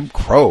and Jim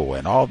Crow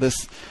and all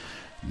this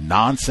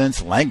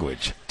nonsense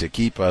language to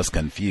keep us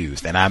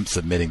confused? And I'm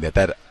submitting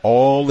that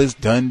all is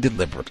done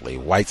deliberately.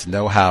 Whites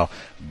know how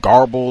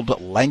garbled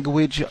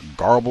language,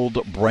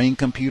 garbled brain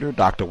computer,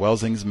 Dr.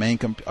 Welsing's main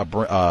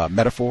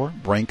metaphor,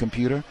 brain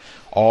computer,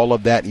 all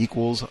of that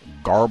equals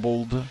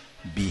garbled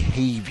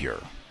behavior.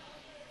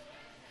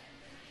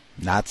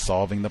 Not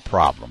solving the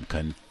problem,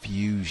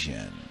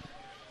 confusion.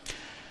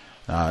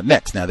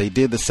 Next, now they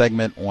did the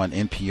segment on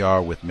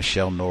NPR with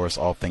Michelle Norris,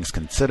 All Things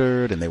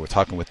Considered, and they were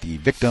talking with the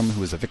victim,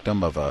 who is a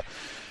victim of a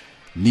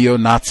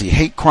neo-Nazi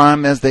hate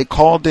crime, as they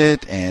called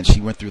it, and she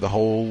went through the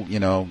whole,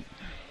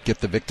 get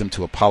the victim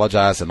to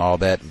apologize and all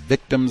that.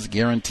 Victims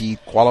Guaranteed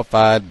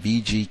Qualified,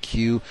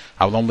 VGQ.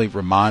 I will only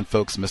remind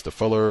folks, Mr.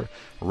 Fuller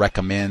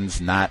recommends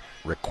not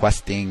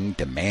requesting,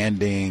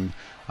 demanding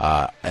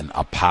an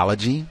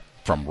apology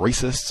from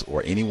racists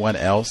or anyone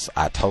else.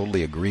 I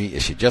totally agree.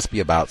 It should just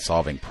be about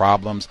solving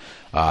problems.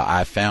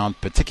 I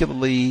found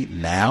particularly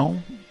now,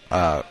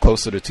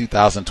 closer to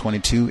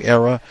 2022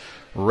 era,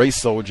 race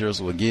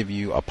soldiers will give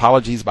you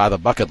apologies by the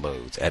bucket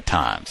loads at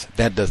times.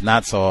 That does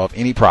not solve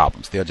any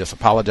problems. They'll just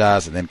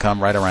apologize and then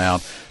come right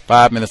around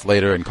 5 minutes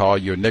later and call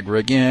you a nigger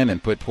again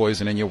and put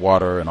poison in your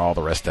water and all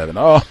the rest of it.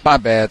 Oh, my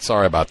bad.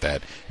 Sorry about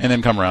that. And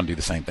then come around and do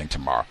the same thing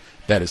tomorrow.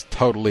 That is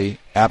totally,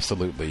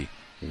 absolutely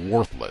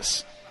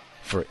worthless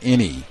for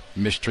any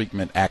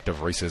mistreatment, act of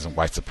racism,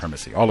 white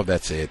supremacy. All of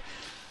that said,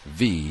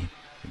 VGQ.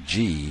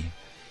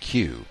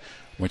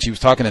 When she was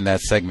talking in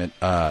that segment,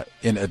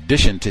 in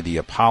addition to the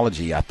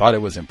apology, I thought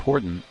it was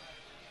important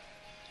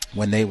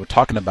when they were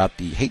talking about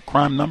the hate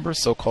crime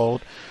numbers,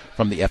 so-called,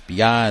 from the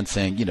FBI, and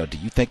saying, do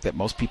you think that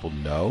most people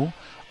know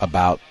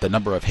about the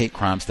number of hate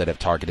crimes that have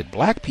targeted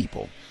black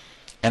people?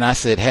 And I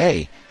said,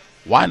 hey,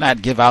 why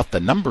not give out the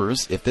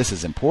numbers if this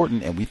is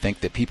important and we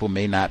think that people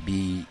may not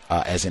be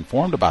as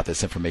informed about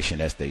this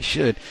information as they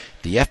should?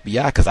 The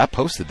FBI, because I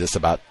posted this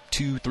about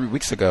 2-3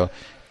 weeks ago,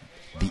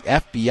 the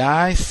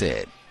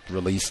FBI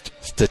released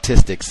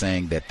statistics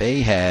saying that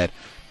they had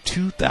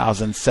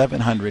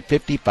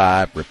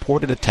 2,755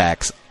 reported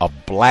attacks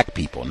of black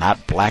people,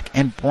 not black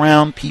and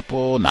brown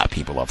people, not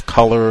people of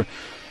color.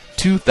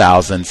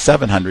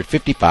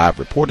 2,755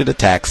 reported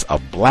attacks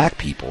of black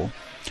people.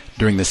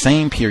 During the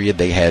same period,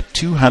 they had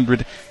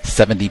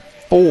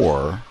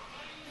 274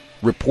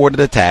 reported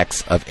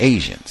attacks of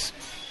Asians.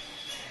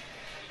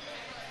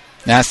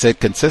 Now, I said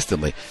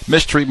consistently,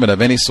 mistreatment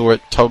of any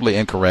sort, totally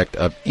incorrect,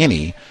 of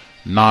any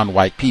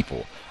non-white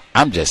people.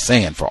 I'm just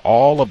saying, for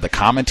all of the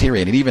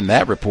commentary and even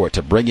that report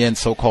to bring in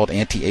so-called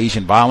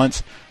anti-Asian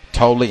violence,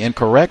 totally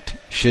incorrect,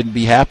 shouldn't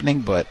be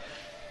happening, but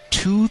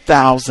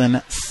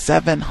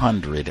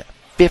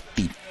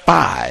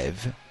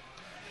 2,755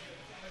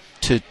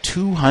 to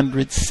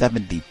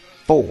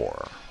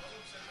 274.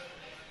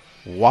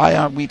 Why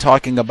aren't we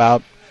talking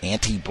about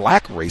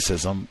anti-black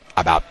racism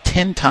about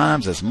 10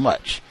 times as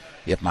much,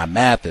 if my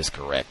math is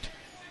correct,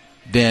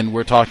 then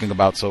we're talking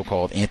about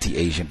so-called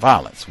anti-Asian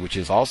violence, which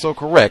is also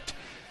correct.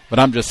 But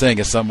I'm just saying,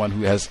 as someone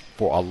who has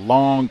for a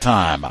long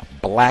time,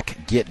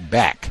 black get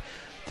back.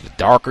 The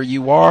darker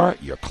you are,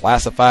 you're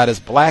classified as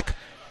black.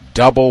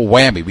 Double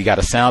whammy. We got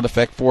a sound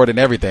effect for it and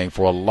everything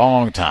for a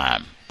long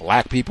time.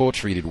 Black people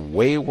treated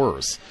way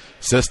worse.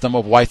 System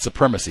of white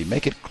supremacy.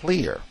 Make it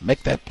clear.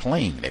 Make that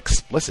plain,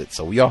 explicit,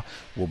 so we all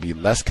will be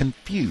less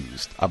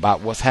confused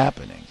about what's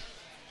happening.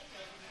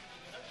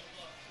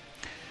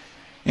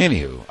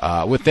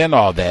 Anywho, within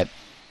all that,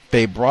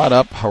 they brought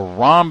up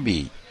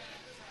Harambe.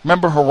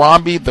 Remember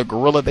Harambe, the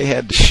gorilla they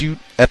had to shoot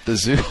at the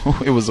zoo?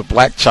 It was a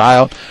black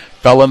child,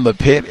 fell in the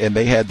pit, and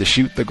they had to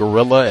shoot the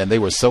gorilla, and they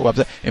were so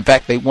upset. In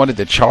fact, they wanted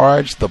to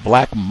charge the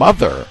black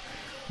mother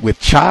with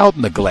child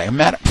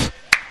neglect.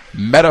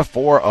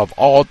 Metaphor of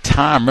all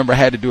time. Remember, I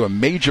had to do a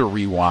major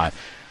rewind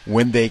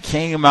when they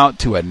came out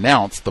to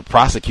announce, the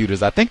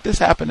prosecutors. I think this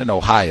happened in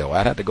Ohio.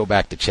 I'd have to go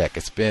back to check.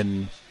 It's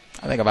been,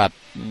 I think, about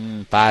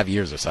 5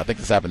 years or so. I think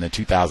this happened in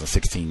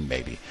 2016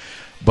 maybe.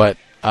 But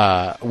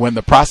when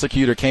the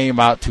prosecutor came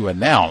out to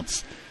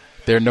announce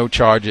there are no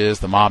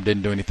charges, the mom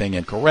didn't do anything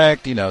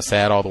incorrect,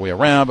 sad all the way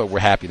around, but we're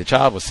happy the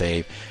child was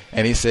saved.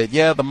 And he said,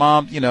 yeah, the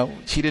mom,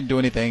 she didn't do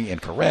anything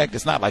incorrect.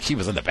 It's not like she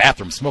was in the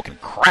bathroom smoking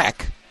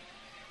crack.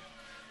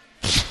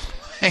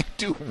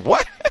 Dude,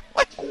 what?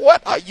 Like,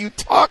 what are you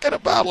talking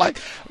about? Like,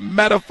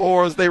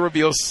 metaphors, they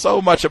reveal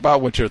so much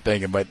about what you're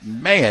thinking. But,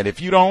 man, if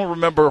you don't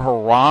remember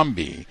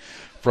Harambe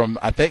from,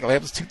 I think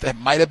that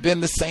might have been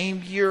the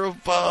same year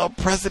of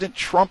President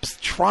Trump's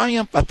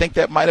triumph. I think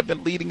that might have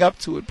been leading up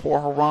to it,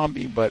 poor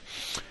Harambe. But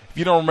if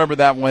you don't remember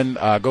that one,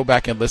 go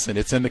back and listen.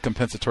 It's in the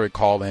compensatory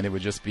call-in. It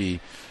would just be,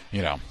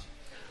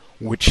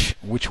 which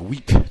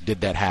week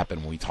did that happen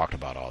when we talked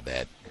about all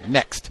that.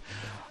 Next,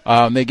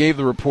 they gave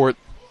the report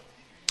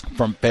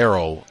from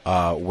Farrell,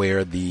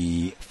 where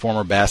the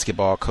former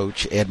basketball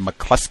coach Ed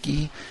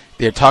McCluskey,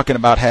 they're talking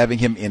about having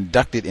him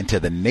inducted into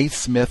the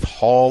Naismith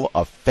Hall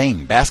of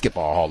Fame,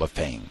 Basketball Hall of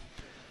Fame.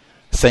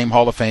 Same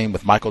Hall of Fame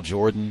with Michael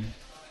Jordan,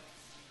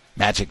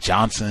 Magic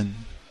Johnson,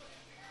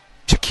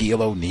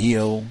 Shaquille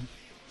O'Neal,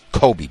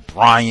 Kobe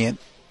Bryant,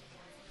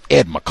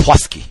 Ed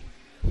McCluskey.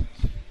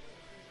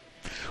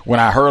 When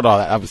I heard all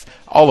that, I was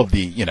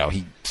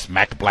he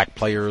smacked black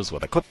players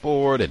with a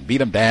clipboard and beat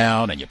them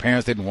down, and your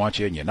parents didn't want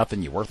you, and you're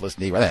nothing, you're worthless.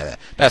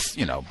 That's,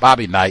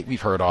 Bobby Knight.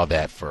 We've heard all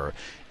that for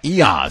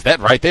eons. That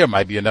right there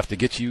might be enough to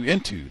get you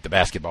into the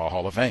Basketball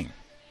Hall of Fame.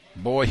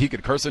 Boy, he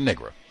could curse a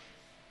nigger.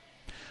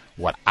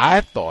 What I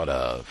thought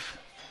of,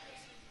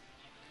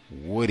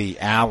 Woody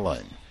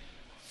Allen,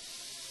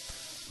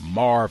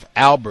 Marv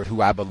Albert, who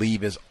I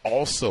believe is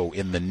also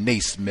in the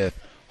Naismith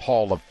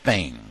Hall of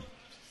Fame.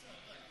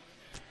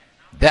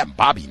 That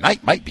Bobby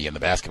Knight might be in the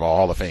Basketball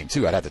Hall of Fame,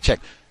 too. I'd have to check.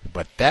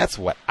 But that's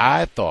what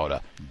I thought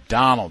of.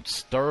 Donald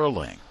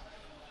Sterling.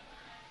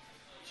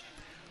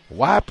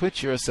 Why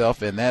put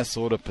yourself in that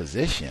sort of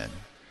position?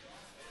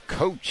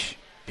 Coach,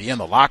 be in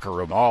the locker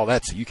room, all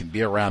that, so you can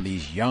be around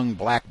these young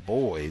black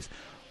boys.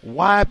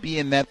 Why be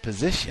in that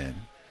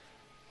position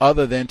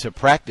other than to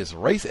practice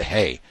race?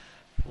 Hey,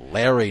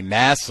 Larry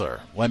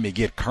Nassar, let me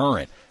get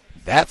current.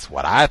 That's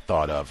what I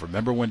thought of.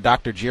 Remember when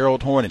Dr.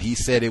 Gerald Hornet, he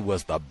said it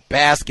was the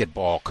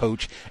basketball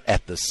coach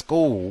at the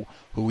school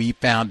who he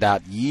found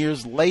out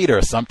years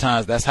later.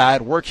 Sometimes that's how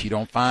it works. You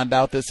don't find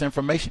out this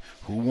information.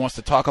 Who wants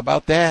to talk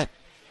about that?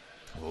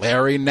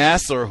 Larry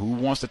Nassar. Who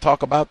wants to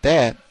talk about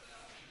that?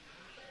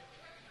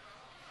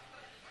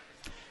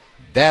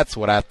 That's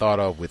what I thought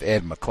of with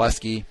Ed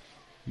McCluskey.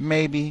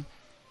 Maybe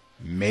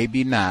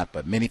not,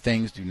 but many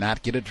things do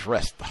not get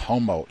addressed. The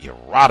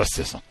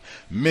homoeroticism,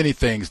 many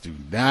things do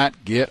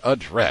not get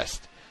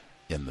addressed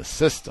in the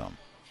system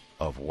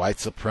of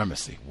white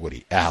supremacy.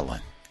 Woody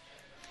Allen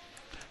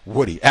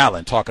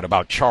talking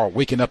about Charles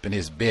waking up in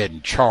his bed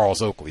and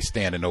Charles Oakley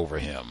standing over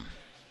him.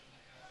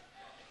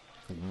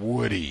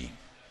 Woody.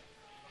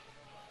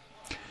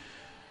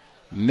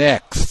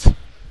 Next,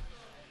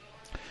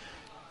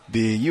 the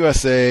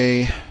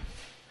USA,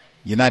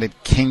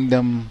 United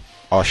Kingdom,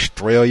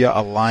 Australia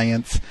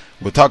alliance.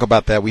 We'll talk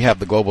about that. We have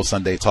the Global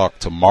Sunday Talk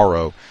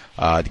tomorrow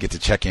to get to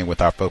check in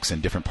with our folks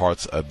in different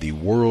parts of the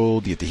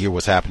world. You get to hear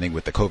what's happening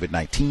with the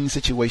COVID-19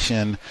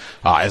 situation,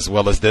 as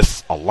well as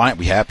this alliance.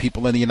 We have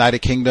people in the United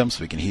Kingdom,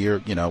 so we can hear,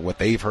 what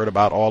they've heard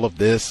about all of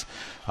this.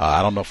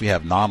 I don't know if we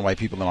have non-white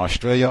people in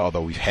Australia,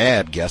 although we've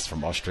had guests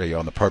from Australia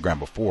on the program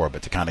before,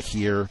 but to kind of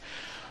hear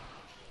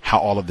how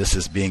all of this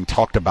is being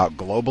talked about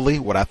globally.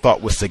 What I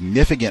thought was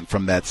significant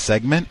from that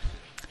segment,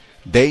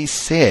 they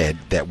said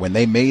that when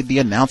they made the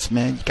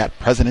announcement, you got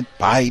President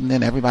Biden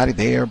and everybody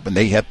there, but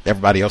they had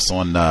everybody else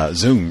on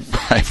Zoom,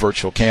 right,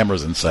 virtual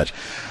cameras and such.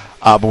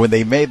 But when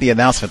they made the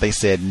announcement, they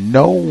said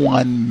no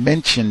one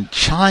mentioned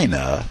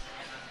China,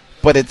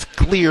 but it's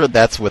clear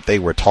that's what they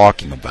were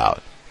talking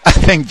about. I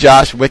think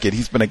Josh Wickett,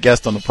 he's been a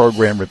guest on the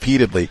program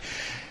repeatedly.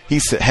 He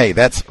said, hey,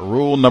 that's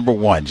rule number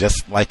one,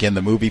 just like in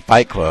the movie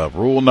Fight Club.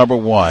 Rule number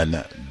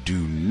one, do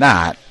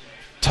not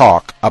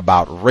talk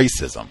about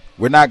racism.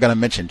 We're not going to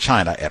mention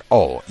China at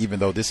all, even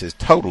though this is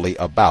totally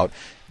about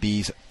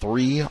these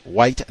three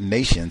white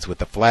nations with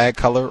the flag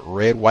color,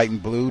 red, white,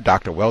 and blue.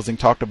 Dr. Welsing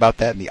talked about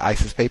that in the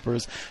ISIS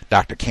papers.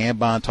 Dr.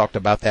 Kanban talked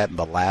about that in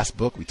the last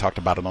book. We talked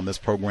about it on this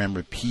program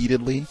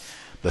repeatedly,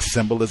 the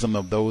symbolism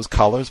of those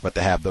colors, but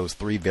to have those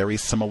three very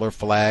similar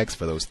flags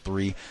for those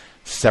three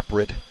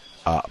separate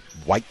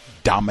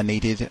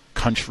white-dominated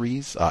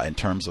countries in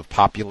terms of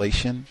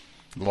population.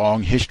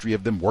 Long history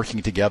of them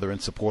working together in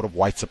support of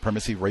white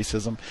supremacy,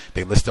 racism.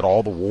 They listed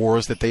all the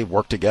wars that they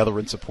worked together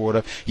in support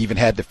of. Even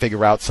had to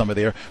figure out some of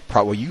their,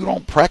 well, you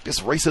don't practice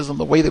racism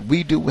the way that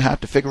we do. We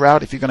have to figure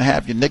out if you're going to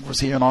have your Negroes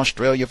here in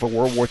Australia for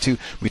World War II.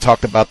 We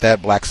talked about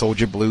that. Black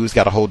Soldier Blues,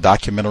 got a whole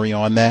documentary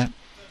on that.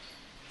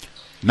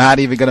 Not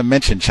even going to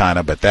mention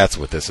China, but that's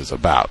what this is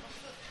about.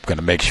 I'm going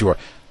to make sure.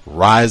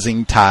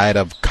 Rising Tide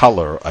of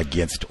Color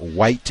Against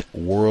White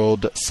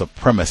World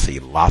Supremacy,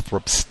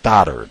 Lothrop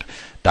Stoddard.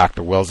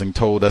 Dr. Welsing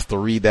told us to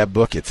read that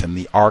book. It's in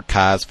the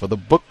archives for the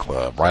book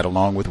club, right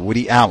along with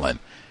Woody Allen.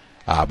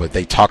 But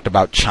they talked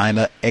about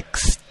China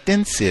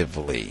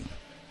extensively.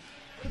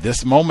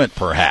 This moment,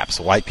 perhaps,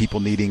 white people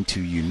needing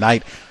to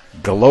unite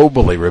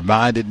globally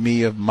reminded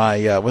me of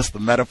my, what's the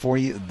metaphor?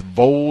 The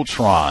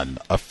Voltron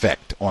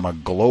effect on a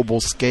global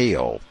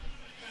scale.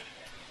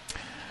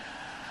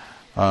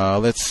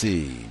 Let's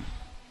see.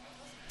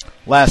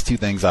 Last two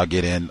things I'll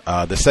get in.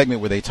 The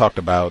segment where they talked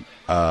about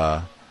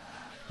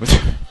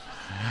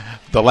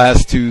the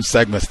last two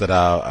segments that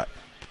I'll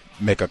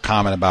make a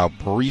comment about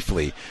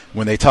briefly.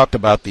 When they talked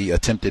about the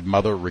attempted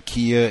mother,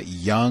 Rakia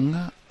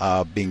Young,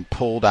 being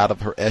pulled out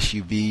of her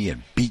SUV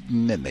and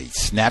beaten, and they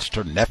snatched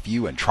her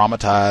nephew and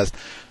traumatized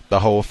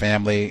the whole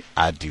family.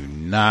 I do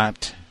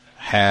not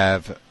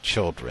have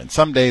children.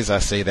 Some days I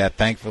say that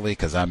thankfully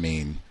because, I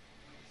mean,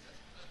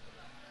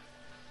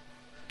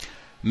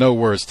 no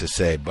words to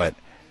say, but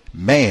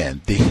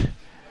man, the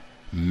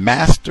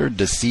master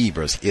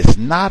deceivers, it's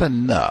not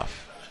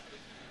enough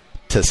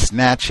to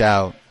snatch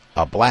out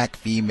a black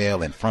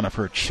female in front of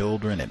her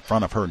children, in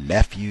front of her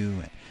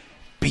nephew, and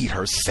beat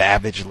her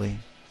savagely.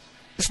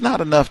 It's not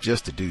enough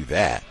just to do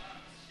that.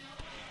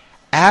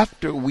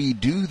 After we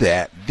do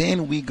that,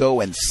 then we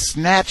go and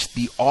snatch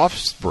the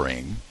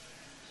offspring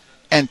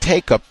and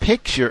take a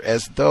picture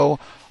as though,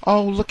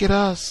 oh, look at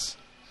us.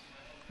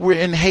 We're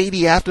in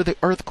Haiti after the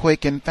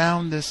earthquake and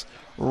found this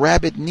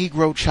rabid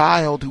Negro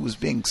child who was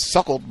being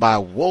suckled by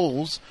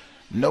wolves.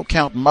 No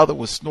count mother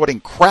was snorting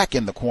crack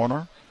in the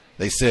corner.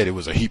 They said it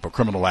was a heap of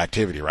criminal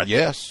activity, right?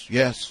 Yes,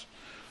 yes.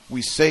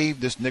 We saved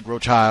this Negro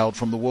child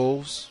from the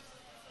wolves.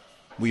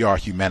 We are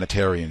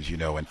humanitarians, you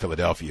know, in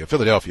Philadelphia.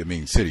 Philadelphia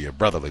means city of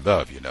brotherly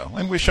love, you know.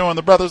 And we're showing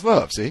the brothers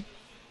love, see?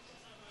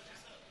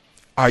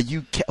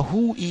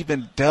 Who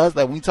even does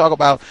that? When we talk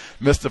about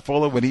Mr.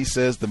 Fuller, when he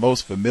says the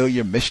most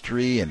familiar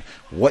mystery and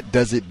what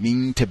does it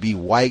mean to be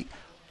white,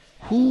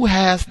 who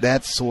has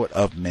that sort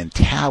of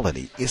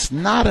mentality? It's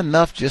not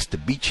enough just to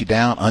beat you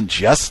down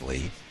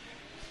unjustly.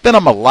 Then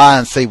I'm going to lie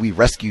and say we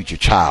rescued your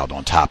child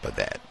on top of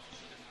that.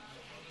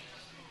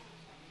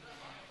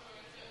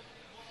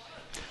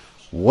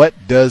 What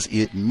does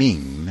it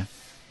mean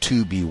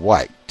to be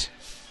white?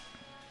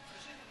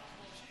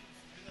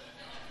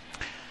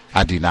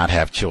 I do not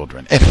have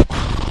children. And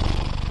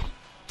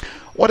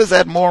what does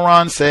that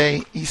moron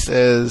say? He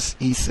says,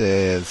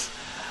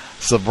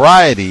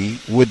 sobriety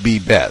would be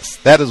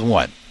best. That is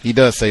one. He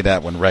does say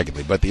that one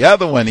regularly. But the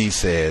other one he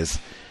says,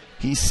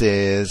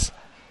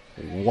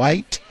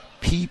 white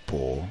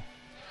people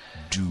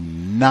do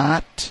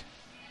not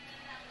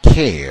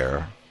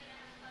care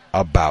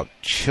about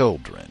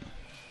children.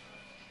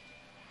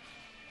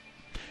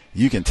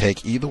 You can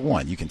take either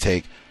one. You can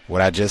take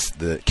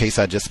the case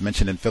I just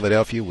mentioned in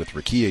Philadelphia with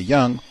Rakia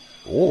Young,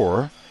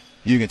 or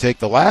you can take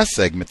the last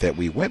segment that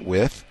we went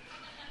with,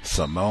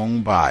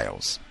 Simone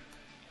Biles.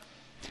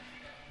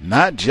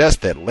 Not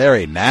just that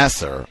Larry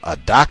Nassar, a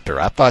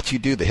doctor, I thought you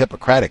do the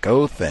Hippocratic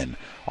Oath and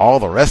all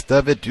the rest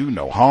of it, do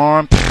no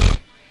harm.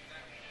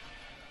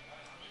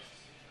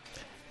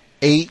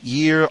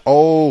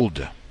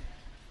 8-year-old.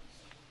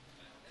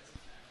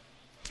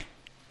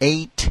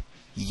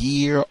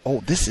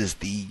 8-year-old. This is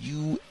the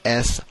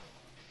U.S.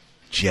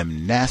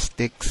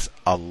 Gymnastics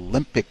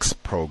Olympics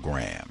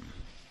program.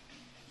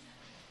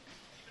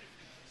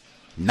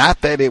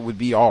 Not that it would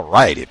be all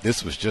right if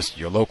this was just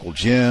your local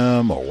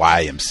gym or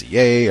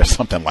YMCA or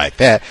something like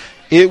that.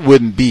 It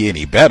wouldn't be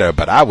any better,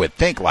 but I would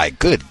think, like,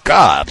 good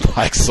God,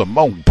 like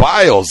Simone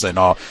Biles and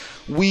all,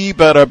 we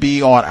better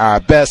be on our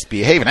best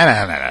behavior.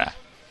 Nah.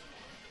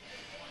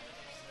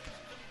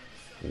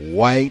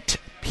 White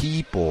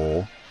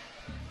people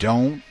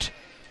don't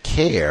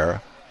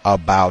care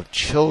about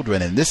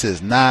children, and this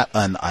is not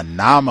an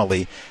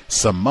anomaly.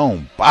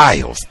 Simone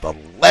Biles, the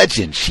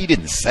legend, she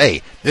didn't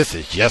say this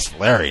is just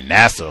Larry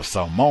Nassar.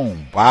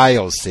 Simone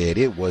Biles said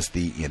it was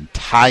the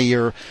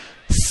entire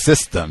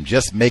system,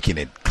 just making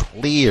it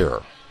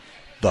clear.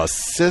 The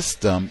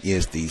system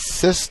is the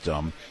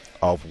system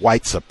of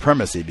white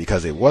supremacy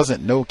because it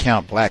wasn't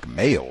no-count black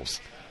males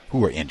who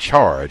were in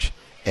charge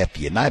at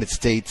the United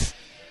States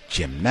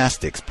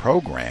gymnastics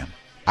program.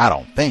 I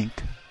don't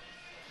think.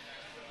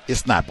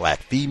 It's not black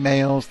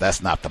females.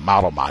 That's not the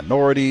model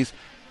minorities.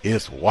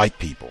 It's white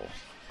people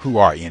who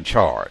are in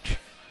charge.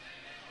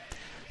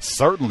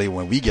 Certainly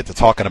when we get to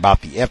talking about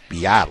the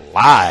FBI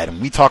lied,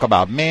 and we talk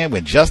about, man,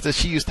 when Justice,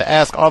 she used to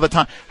ask all the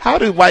time, how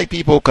do white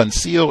people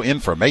conceal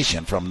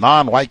information from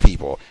non-white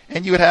people?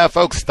 And you would have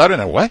folks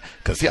stuttering, what?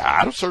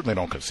 I certainly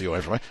don't conceal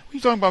information. What are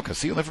you talking about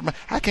conceal information?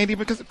 I can't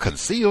even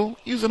conceal,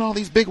 using all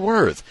these big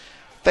words.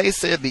 They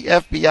said the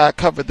FBI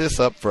covered this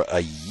up for a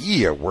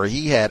year, where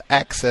he had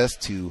access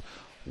to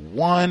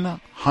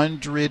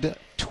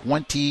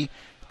 120,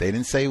 they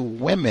didn't say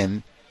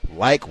women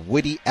like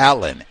Woody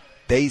Allen.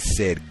 They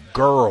said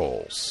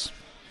girls,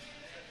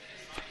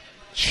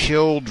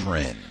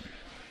 children,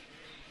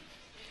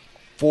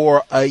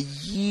 for a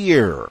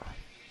year,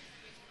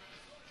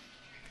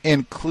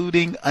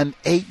 including an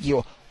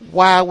 8-year-old.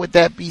 Why would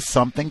that be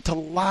something to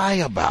lie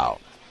about?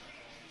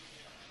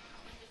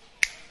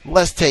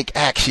 Let's take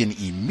action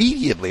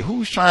immediately.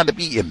 Who's trying to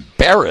be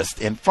embarrassed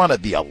in front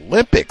of the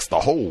Olympics? The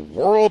whole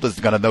world is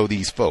going to know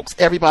these folks.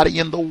 Everybody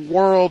in the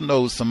world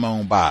knows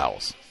Simone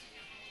Biles.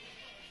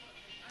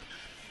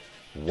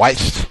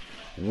 White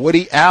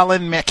Woody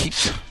Allen, man,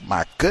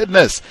 my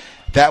goodness,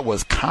 that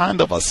was kind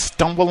of a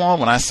stumble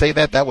on. When I say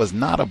that was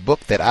not a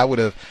book that I would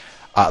have,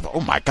 oh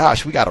my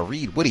gosh, we got to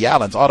read Woody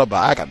Allen's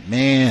autobiography.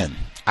 Man,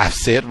 I've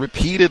said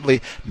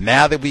repeatedly,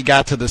 now that we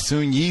got to the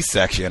Sun Yi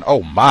section,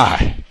 oh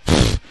my,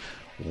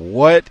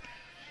 what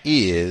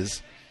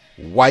is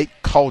white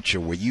culture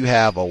where you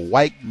have a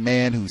white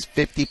man who's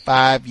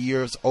 55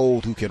 years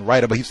old who can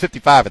write about, he's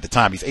 55 at the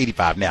time, he's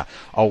 85 now,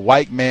 a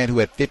white man who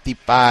at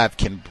 55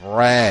 can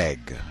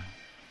brag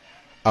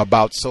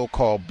about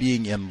so-called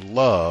being in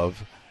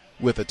love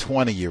with a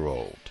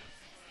 20-year-old.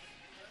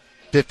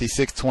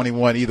 56,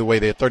 21, either way,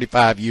 they're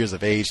 35 years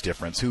of age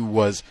difference, who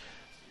was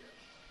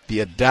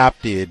the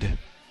adopted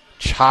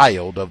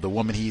child of the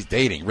woman he's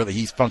dating. Really,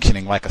 he's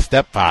functioning like a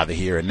stepfather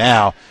here, and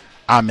now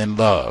I'm in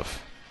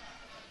love.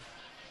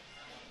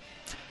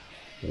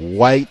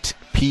 White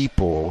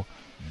people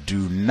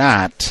do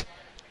not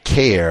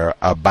care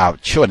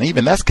about children.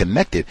 Even that's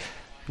connected.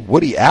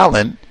 Woody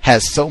Allen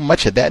has so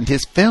much of that in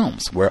his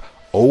films, where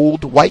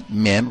old white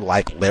men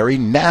like Larry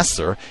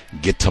Nassar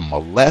get to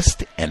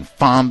molest and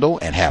fondle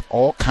and have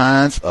all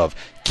kinds of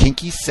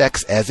kinky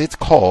sex, as it's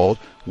called,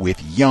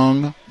 with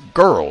young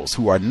girls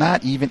who are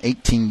not even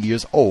 18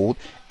 years old,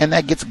 and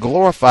that gets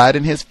glorified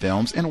in his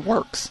films and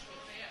works.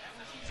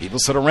 People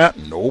sit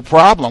around, no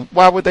problem.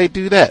 Why would they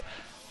do that?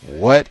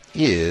 What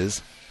is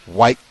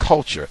white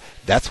culture?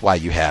 That's why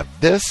you have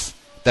this.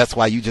 That's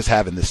why you just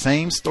having the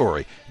same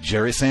story.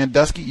 Jerry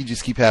Sandusky, you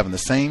just keep having the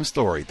same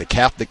story. The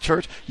Catholic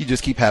Church, you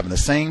just keep having the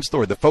same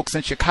story. The folks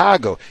in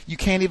Chicago, you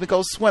can't even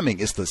go swimming.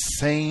 It's the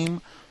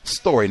same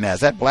story. Now, is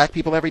that black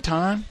people every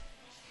time?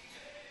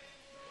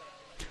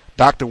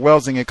 Dr.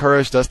 Welsing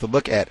encouraged us to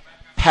look at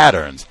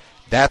patterns.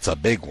 That's a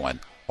big one.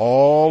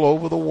 All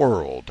over the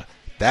world.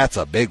 That's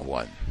a big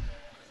one.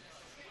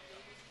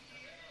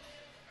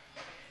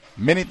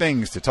 Many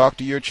things to talk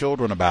to your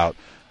children about.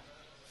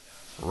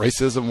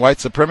 Racism, white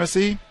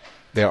supremacy.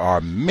 There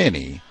are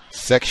many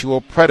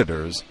sexual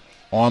predators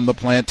on the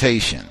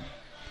plantation.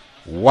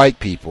 White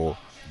people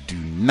do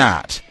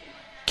not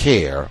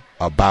care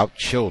about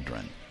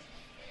children.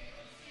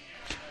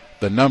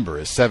 The number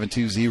is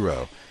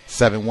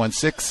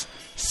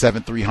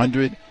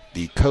 720-716-7300.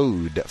 The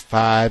code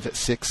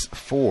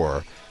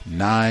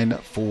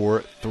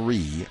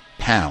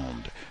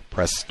 564-943#.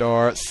 Press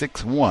star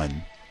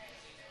 61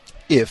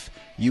 if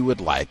you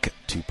would like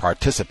to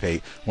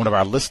participate. One of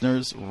our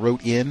listeners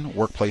wrote in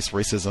workplace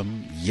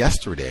racism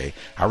yesterday.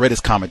 I read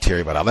his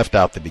commentary, but I left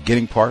out the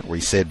beginning part where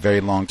he said, very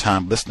long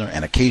time listener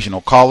and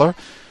occasional caller,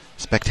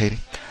 spectating.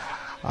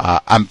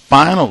 I'm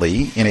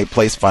finally in a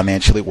place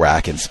financially where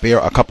I can spare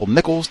a couple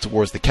nickels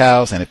towards the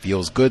cows, and it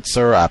feels good,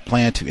 sir. I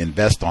plan to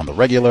invest on the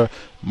regular.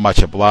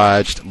 Much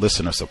obliged.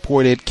 Listener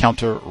supported.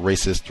 Counter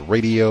Racist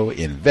Radio.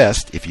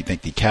 Invest if you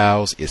think the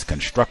cows is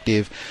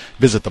constructive.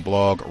 Visit the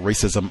blog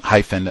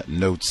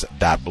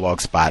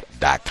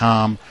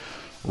racism-notes.blogspot.com.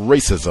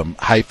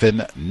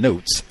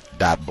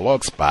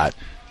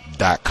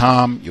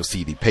 racism-notes.blogspot.com. You'll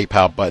see the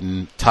PayPal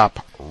button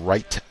top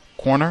right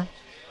corner.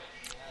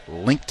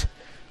 Linked.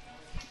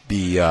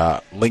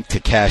 The link to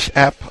Cash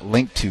App,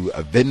 link to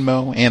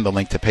Venmo, and the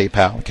link to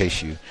PayPal in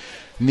case you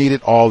need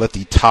it, all at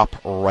the top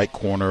right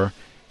corner.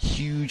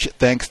 Huge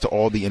thanks to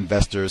all the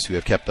investors who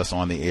have kept us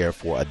on the air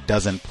for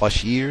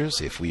 12+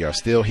 years. If we are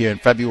still here in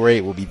February,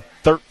 it will be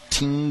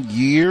 13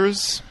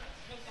 years.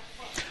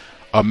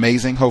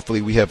 Amazing.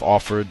 Hopefully we have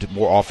offered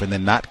more often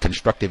than not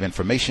constructive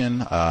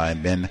information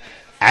and been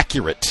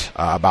accurate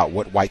about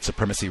what white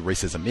supremacy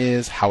racism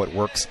is, how it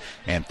works,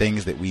 and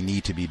things that we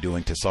need to be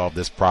doing to solve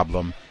this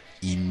problem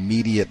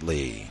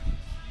immediately.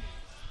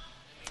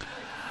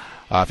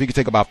 If you could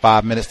take about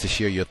 5 minutes to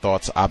share your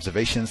thoughts,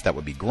 observations, that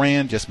would be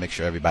grand. Just make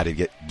sure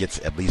everybody gets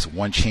at least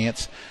one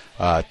chance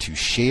to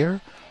share.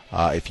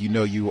 If you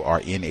know you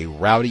are in a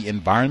rowdy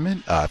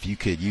environment, if you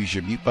could use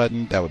your mute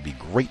button, that would be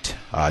great.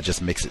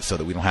 Just makes it so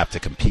that we don't have to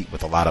compete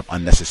with a lot of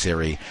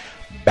unnecessary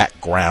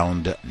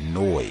background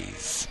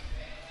noise.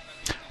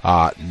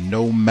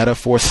 No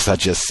metaphors, as I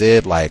just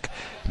said, like,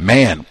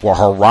 man, for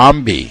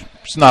Harambe,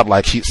 it's not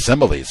like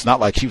Simile, it's not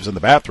like she was in the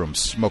bathroom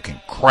smoking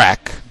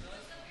crack.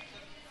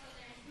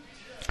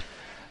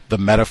 The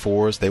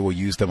metaphors, they will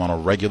use them on a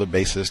regular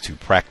basis to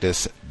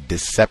practice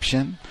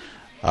deception.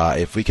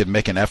 If we could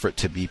make an effort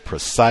to be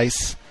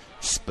precise,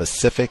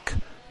 specific,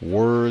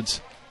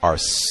 words are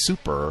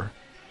super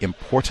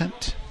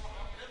important.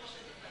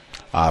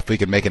 If we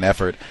could make an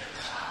effort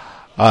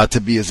to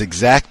be as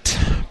exact,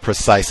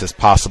 precise as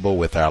possible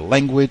with our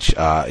language.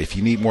 If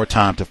you need more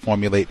time to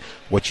formulate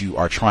what you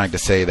are trying to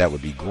say, that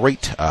would be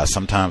great.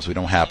 Sometimes we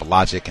don't have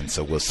logic, and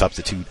so we'll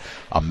substitute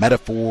a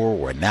metaphor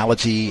or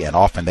analogy, and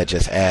often that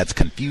just adds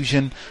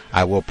confusion.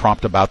 I will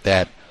prompt about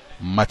that.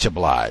 Much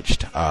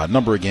obliged.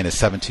 Number again is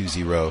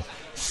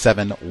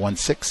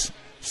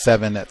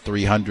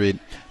 720-716-7300.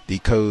 The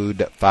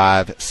code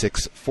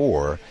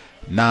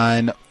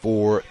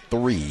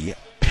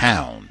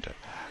 564-943#.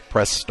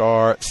 Press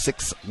star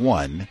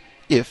 61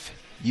 if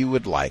you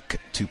would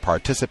like to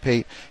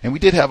participate. And we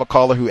did have a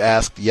caller who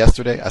asked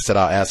yesterday. I said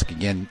I'll ask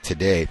again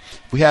today.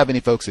 If we have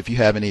any folks, if you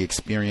have any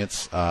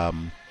experience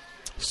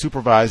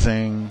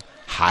supervising,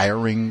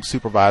 hiring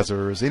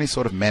supervisors, any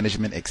sort of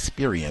management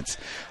experience,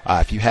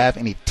 if you have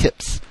any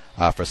tips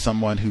for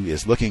someone who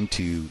is looking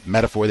to,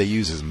 metaphor they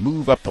use is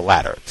move up the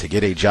ladder to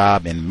get a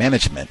job in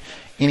management,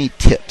 any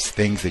tips,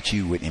 things that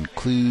you would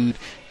include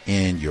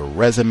in your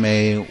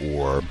resume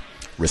or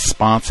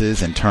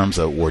responses in terms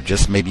of, or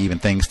just maybe even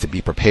things to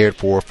be prepared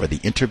for the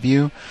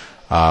interview,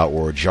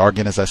 or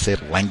jargon, as I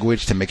said,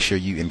 language to make sure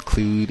you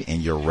include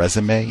in your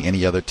resume,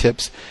 any other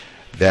tips,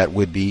 that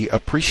would be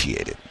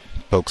appreciated.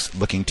 Folks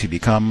looking to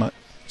become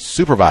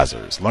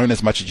supervisors, learn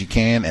as much as you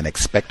can and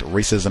expect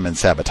racism and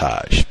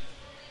sabotage.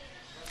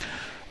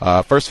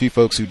 First few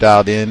folks who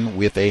dialed in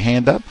with a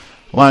hand up,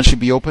 line should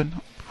be open.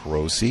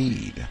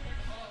 Proceed.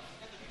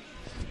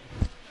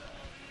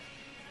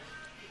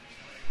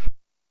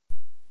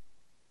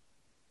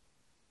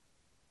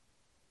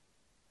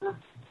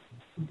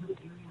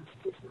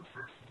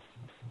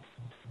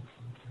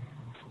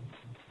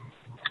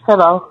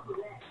 Hello.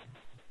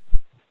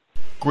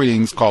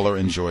 Greetings, caller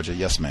in Georgia.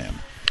 Yes, ma'am.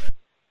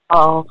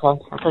 Oh,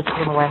 okay. I took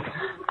you away.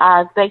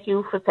 Thank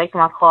you for taking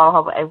my call. I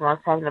hope everyone's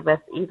having the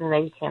best evening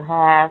they can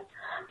have.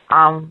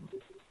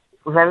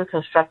 Very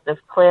constructive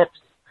clips.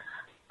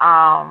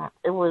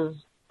 It was,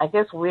 I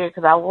guess, weird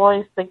because I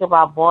always think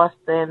about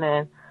Boston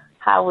and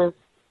how it's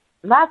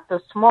not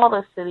the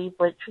smallest city,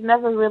 but you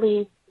never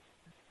really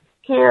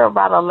hear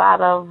about a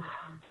lot of,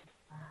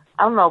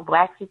 I don't know,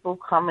 black people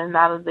coming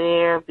out of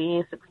there,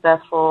 being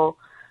successful.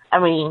 I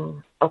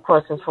mean, of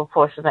course, it's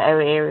proportional to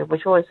every area,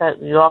 but you always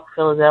have New York,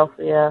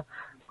 Philadelphia,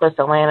 of course,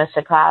 Atlanta,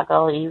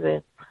 Chicago,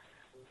 even,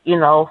 you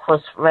know,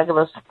 for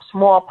regular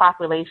small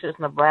populations,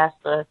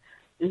 Nebraska,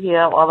 you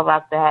hear all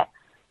about that.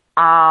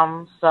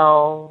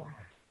 So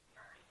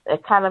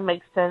it kind of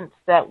makes sense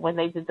that when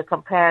they did the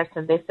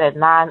comparison, they said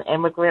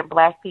non-immigrant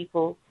black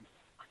people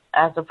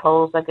as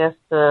opposed, I guess,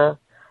 to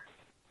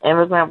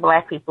immigrant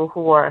black people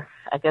who are,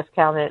 I guess,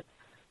 counted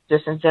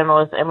just in general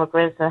as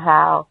immigrants, and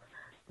how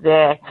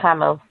they're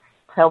kind of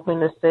helping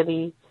the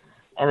city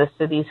and the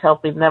city's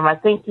helping them. I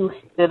think you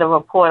did a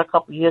report a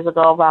couple of years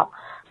ago about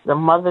the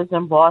mothers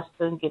in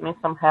Boston getting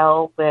some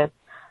help and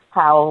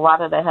how a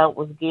lot of the help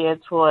was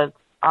geared towards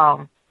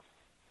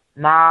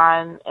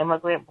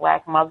non-immigrant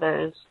black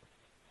mothers.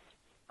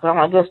 So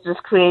I guess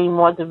just creating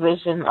more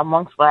division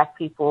amongst black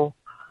people.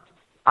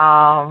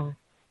 About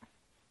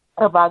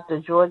the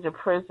Georgia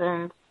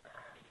prisons,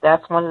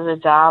 that's one of the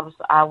jobs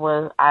I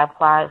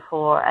applied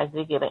for. I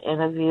did get an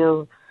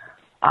interview.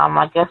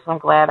 I guess I'm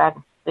glad I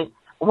didn't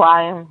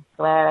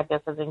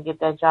get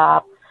that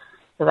job,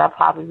 because I'd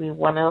probably be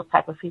one of those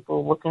type of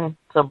people looking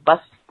to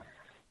bust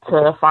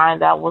to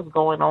find out what's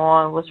going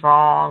on, what's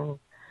wrong,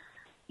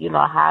 you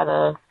know, how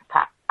to,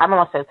 I don't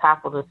want to say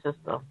topple the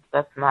system.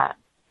 That's not,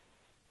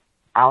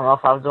 I don't know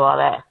if I would do all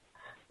that.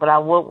 But I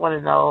would want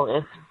to know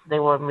if they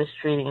were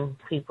mistreating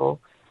people.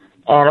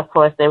 And, of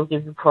course, they would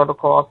give you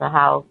protocols on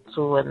how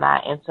to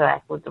not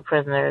interact with the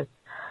prisoners.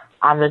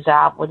 The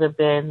job would have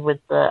been with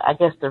the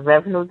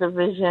revenue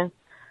division,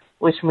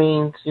 which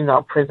means, you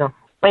know,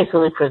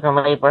 basically prison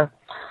labor.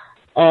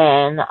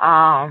 And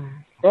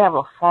they have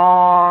a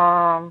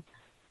farm.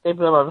 They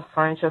build all the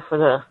furniture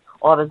for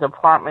all the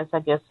departments,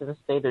 I guess, in the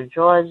state of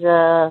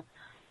Georgia.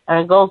 And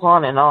it goes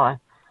on and on.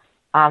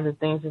 The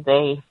things that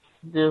they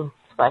do.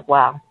 It's like,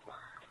 wow.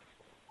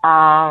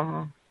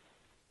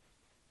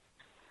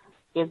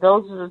 Yeah,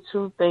 those are the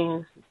two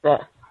things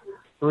that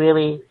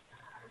really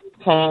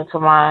came to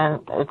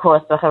mind. Of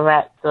course, the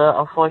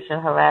unfortunate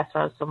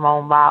harassment of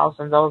Simone Biles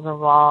and those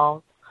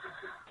involved.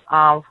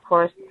 Of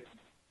course,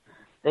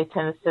 they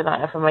tend to sit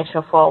on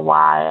information for a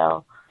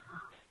while.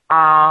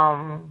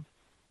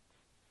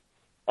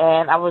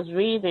 And I was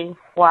reading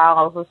while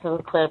I was listening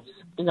to clips,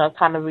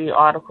 kind of read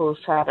articles,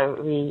 try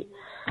to read.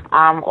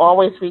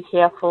 Always be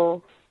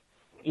careful,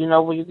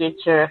 where you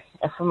get your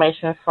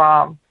information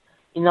from.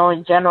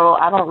 In general,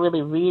 I don't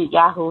really read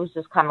Yahoo. It's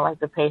just kind of like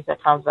the page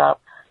that comes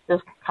up.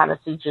 Just kind of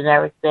see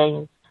generic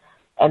things.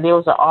 And there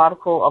was an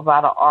article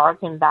about an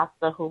Oregon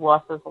doctor who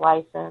lost his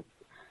license.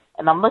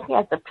 And I'm looking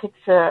at the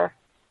picture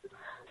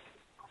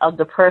of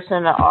the person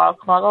in the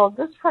article. I go,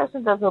 this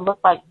person doesn't look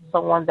like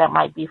someone that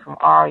might be from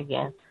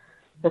Oregon.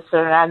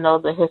 Considering I know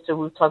the history,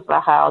 we've talked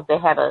about how they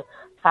had a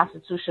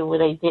constitution where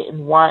they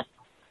didn't want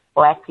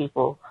black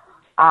people.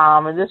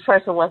 And this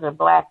person wasn't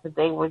black, but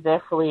they were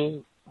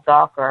definitely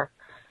darker.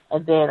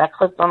 And then I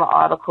clicked on the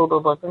article to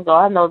look and go,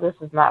 I know this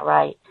is not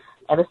right.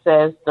 And it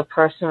says the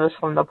person is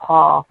from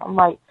Nepal. I'm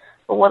like,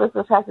 but what does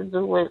this have to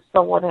do with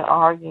someone in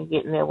Oregon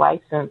getting their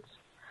license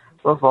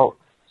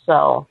revoked?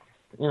 So,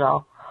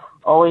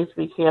 always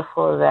be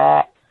careful of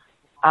that.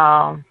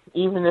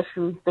 Even if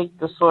you think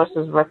the source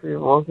is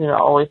reputable,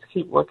 always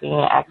keep looking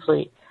and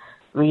actually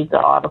read the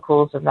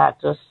articles and not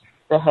just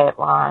the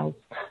headlines.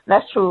 And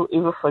that's true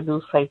even for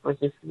newspapers.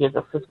 If you get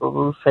a physical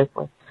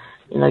newspaper,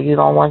 you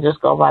don't want to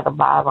just go by the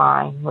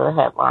byline or the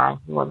headline.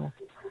 You want to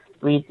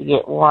read to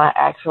get more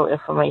actual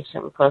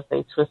information because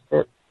they twist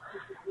it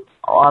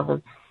all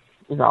the,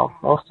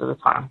 most of the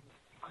time,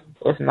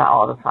 if not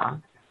all the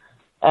time.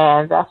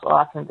 And that's all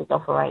I can think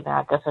of for right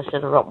now. I guess I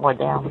should have wrote more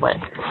down, but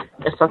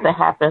if something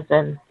happens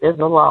and there's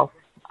a lull,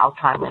 I'll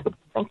chime in.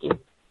 Thank you.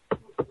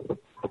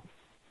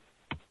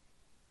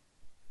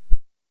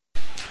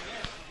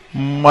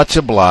 Much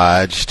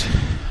obliged.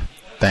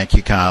 Thank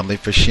you kindly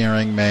for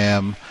sharing,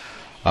 ma'am.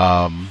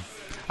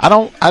 I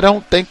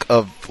don't think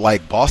of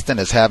like Boston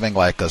as having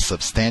like a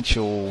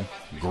substantial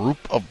group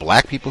of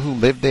black people who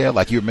live there.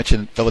 Like you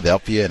mentioned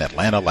Philadelphia and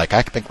Atlanta. Like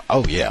I think,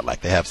 oh yeah, like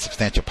they have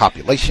substantial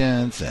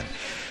populations and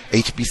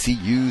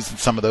HBCUs in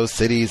some of those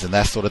cities and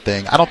that sort of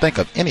thing. I don't think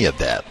of any of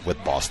that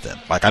with Boston.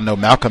 Like I know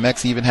Malcolm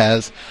X even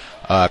has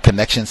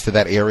connections to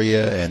that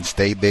area and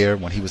stayed there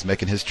when he was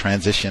making his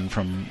transition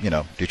from,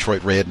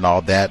 Detroit Red and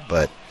all that.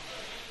 But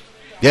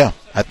yeah,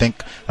 I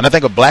think when I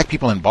think of black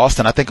people in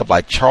Boston, I think of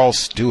like Charles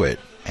Stewart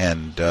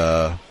and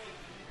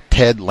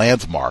Ted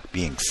Landsmark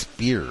being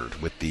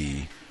speared with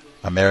the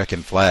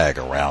American flag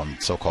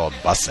around so-called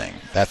busing,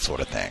 that sort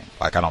of thing.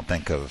 Like I don't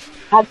think of.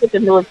 I think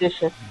of New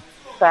Edition.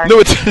 Sorry. New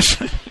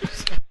Edition.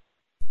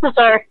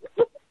 Sorry.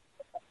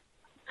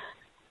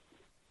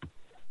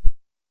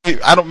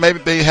 Maybe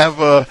they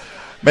have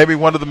maybe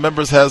one of the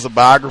members has a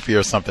biography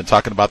or something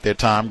talking about their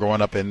time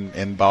growing up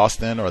in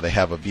Boston, or they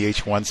have a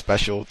VH1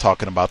 special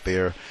talking about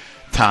their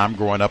time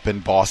growing up in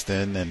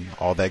Boston and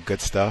all that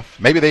good stuff.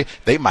 Maybe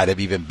they might have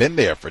even been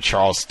there for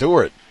Charles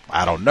Stewart.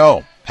 I don't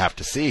know. Have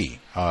to see.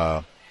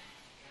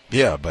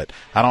 Yeah, but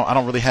I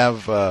don't really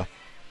have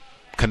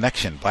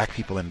connection. Black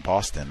people in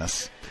Boston.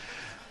 That's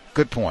a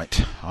good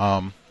point.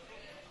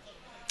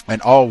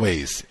 And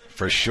always,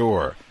 for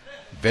sure,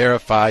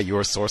 verify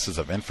your sources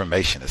of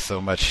information. There's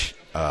so much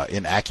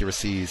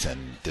inaccuracies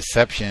and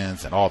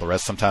deceptions and all the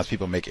rest. Sometimes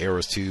people make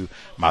errors too,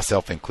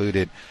 myself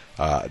included.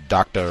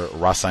 Dr.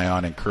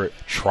 Rasayan encouraged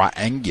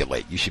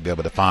triangulate. You should be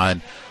able to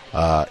find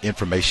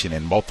information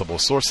in multiple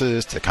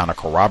sources to kind of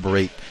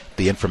corroborate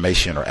the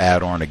information or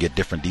add on or get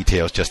different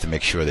details just to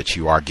make sure that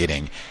you are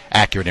getting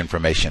accurate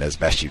information as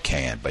best you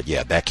can. But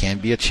yeah, that can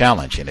be a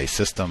challenge in a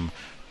system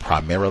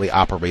primarily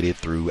operated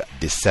through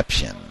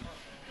deception.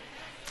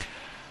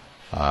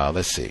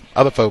 Let's see.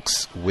 Other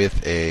folks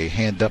with a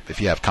hand up,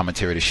 if you have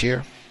commentary to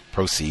share,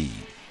 proceed.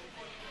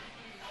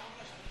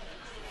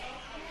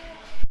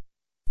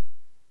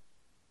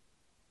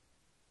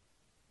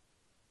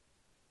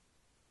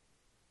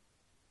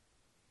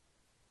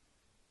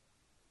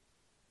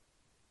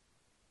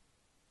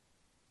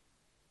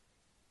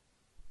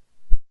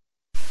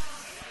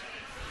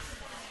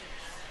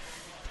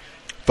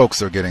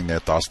 Folks are getting their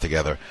thoughts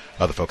together.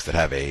 Other folks that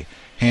have a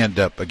hand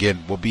up,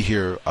 again, we'll be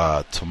here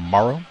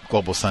tomorrow.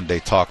 Global Sunday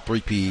Talk,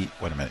 3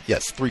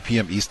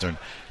 p.m. Eastern,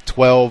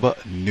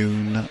 12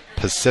 noon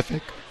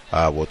Pacific.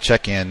 We'll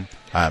check in.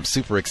 I'm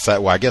super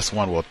excited. Well, I guess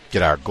we'll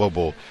get our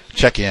global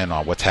check-in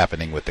on what's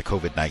happening with the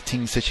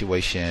COVID-19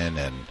 situation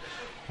and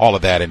all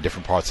of that in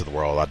different parts of the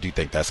world. I do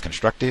think that's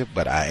constructive,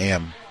 but I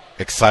am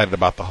excited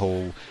about the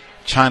whole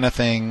China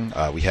thing.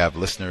 We have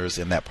listeners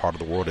in that part of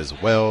the world as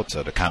well,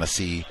 so to kind of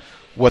see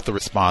what the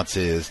response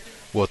is.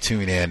 We'll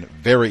tune in.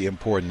 Very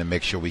important to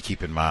make sure we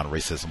keep in mind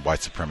racism,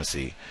 white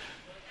supremacy,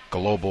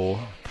 global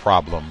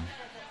problem,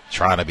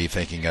 trying to be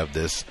thinking of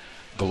this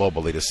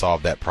globally to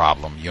solve that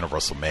problem.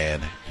 Universal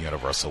man,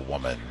 universal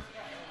woman.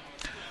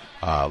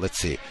 Let's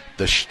see.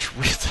 The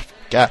streets.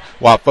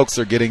 While folks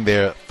are getting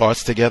their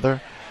thoughts together,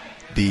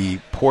 the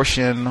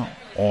portion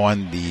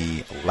on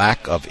the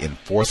lack of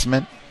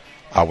enforcement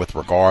with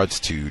regards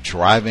to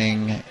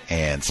driving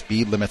and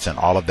speed limits and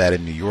all of that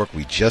in New York.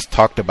 We just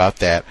talked about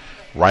that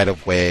right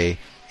away.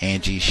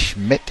 Angie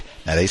Schmidt.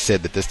 Now, they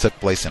said that this took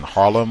place in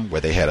Harlem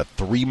where they had a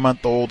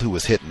 3-month-old who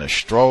was hitting a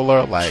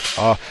stroller.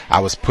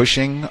 I was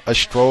pushing a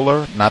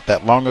stroller not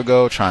that long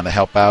ago trying to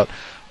help out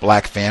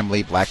black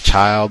family, black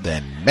child,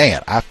 and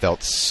man, I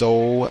felt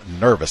so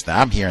nervous. Now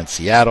I'm here in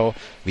Seattle.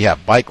 We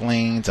have bike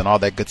lanes and all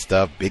that good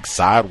stuff, big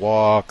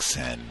sidewalks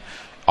and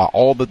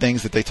all the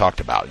things that they talked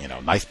about,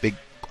 nice big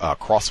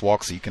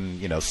crosswalks so you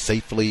can,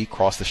 safely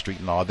cross the street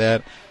and all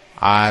that.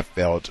 I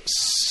felt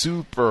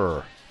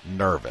super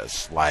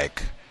nervous.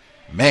 Like,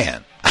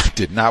 man, I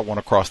did not want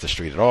to cross the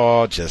street at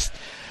all. Just,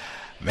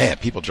 man,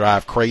 people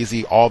drive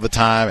crazy all the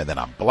time, and then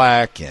I'm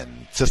black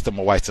and system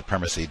of white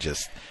supremacy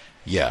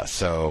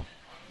so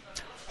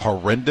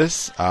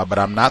horrendous. But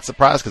I'm not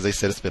surprised because they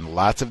said it's been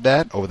lots of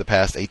that over the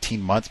past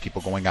 18 months,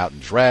 people going out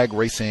and drag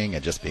racing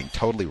and just being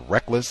totally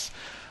reckless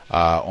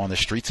on the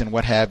streets and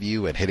what have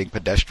you, and hitting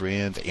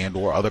pedestrians and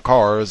or other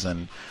cars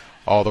and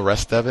all the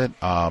rest of it.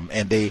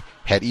 And they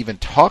had even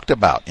talked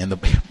about in the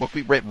what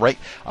we read,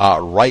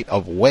 right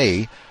of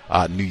way.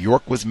 New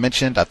York was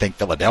mentioned. I think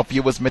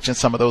Philadelphia was mentioned.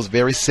 Some of those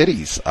very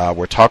cities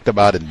were talked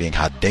about and being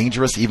how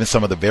dangerous, even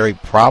some of the very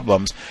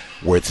problems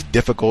where it's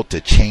difficult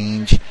to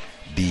change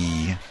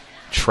the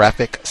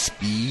traffic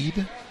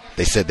speed.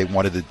 They said they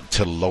wanted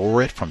to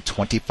lower it from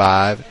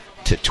 25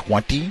 to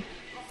 20,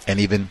 and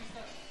even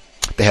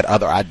they had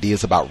other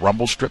ideas about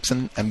rumble strips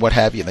and what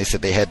have you. And they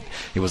said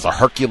it was a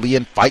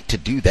Herculean fight to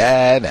do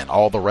that and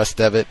all the rest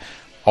of it.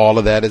 All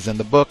of that is in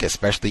the book,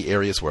 especially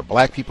areas where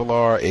black people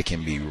are. It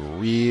can be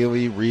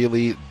really,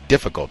 really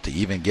difficult to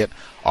even get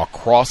a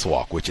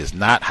crosswalk, which is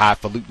not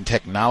highfalutin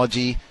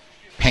technology.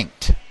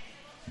 Paint,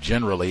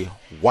 generally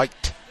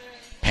white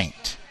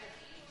paint,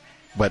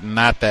 but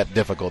not that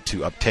difficult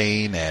to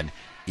obtain. And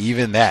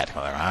even that,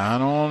 I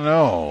don't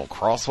know,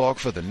 crosswalk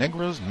for the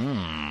Negroes?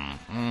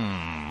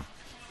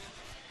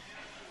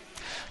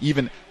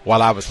 Even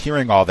while I was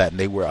hearing all that, and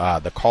they were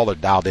the caller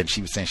dialed in,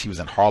 she was saying she was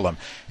in Harlem,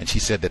 and she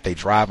said that they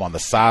drive on the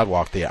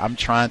sidewalk there. I'm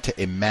trying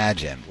to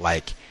imagine,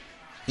 like,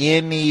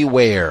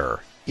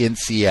 anywhere in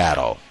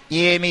Seattle,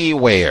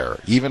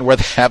 anywhere, even where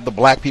they have the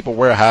black people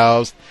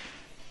warehoused,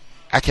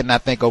 I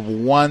cannot think of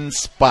one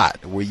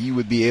spot where you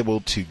would be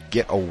able to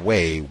get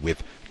away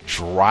with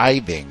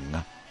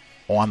driving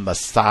on the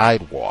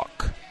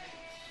sidewalk.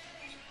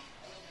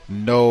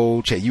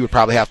 No, you would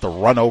probably have to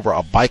run over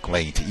a bike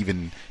lane to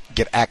even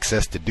get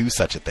access to do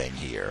such a thing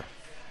here.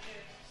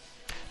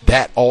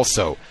 That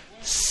also,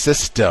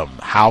 system,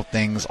 how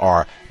things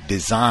are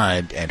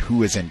designed and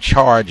who is in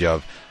charge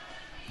of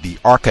the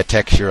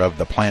architecture of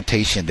the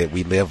plantation that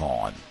we live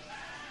on.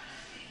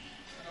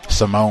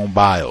 Simone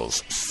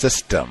Biles,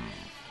 system.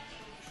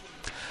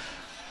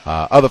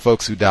 Other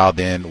folks who dialed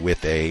in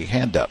with a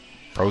hand up.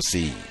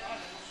 Proceed.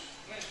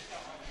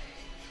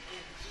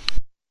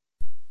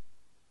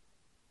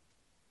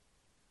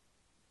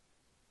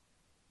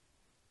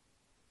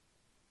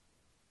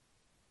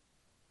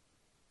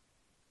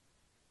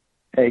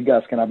 Hey,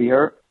 Gus, can I be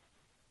heard?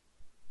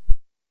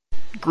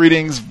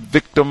 Greetings,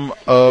 victim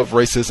of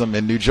racism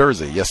in New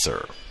Jersey. Yes,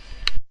 sir.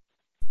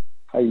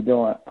 How you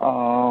doing?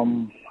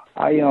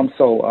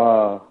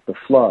 The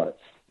floods.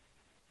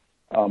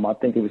 I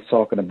think it was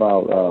talking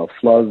about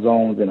flood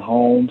zones and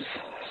homes.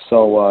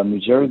 So New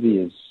Jersey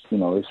is,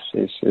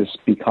 it's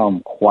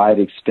become quite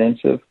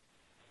expensive.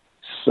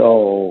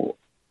 So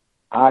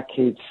I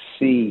could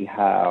see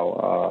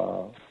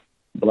how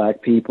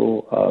black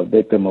people,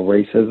 victim of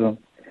racism,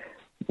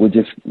 would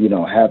just,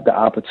 have the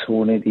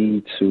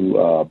opportunity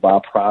to buy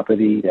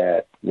property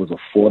that was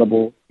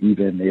affordable,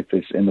 even if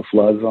it's in the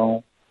flood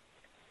zone.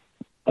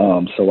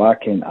 So I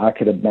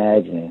could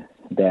imagine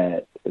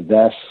that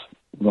that's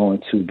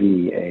going to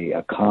be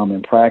a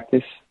common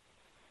practice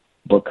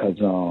because,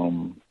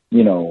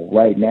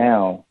 right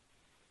now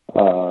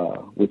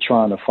we're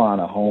trying to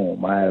find a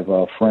home. I have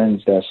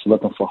friends that's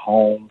looking for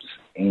homes,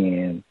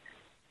 and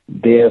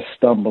they're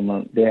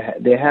stumbling.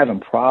 They're having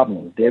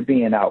problems. They're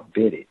being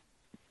outbidded.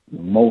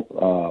 Most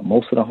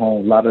of the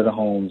homes, a lot of the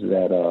homes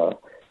that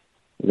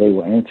they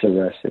were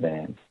interested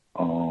in,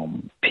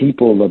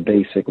 people are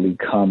basically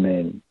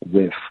coming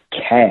with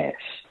cash,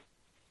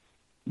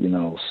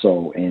 they're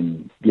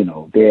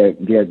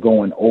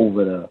going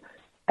over the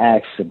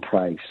asking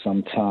price,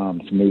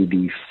 sometimes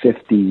maybe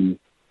 $50,000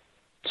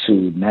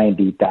 to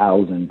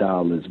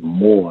 $90,000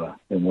 more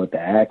than what the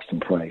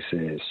asking price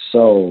is.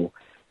 So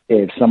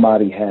if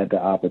somebody had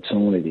the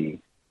opportunity,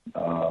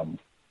 a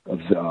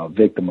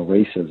victim of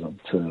racism,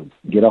 to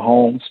get a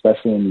home,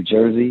 especially in New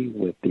Jersey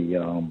with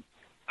the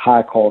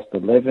high cost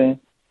of living,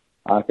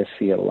 I could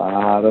see a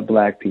lot of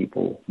black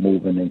people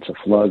moving into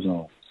flood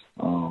zones.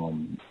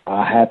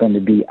 I happened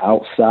to be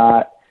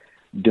outside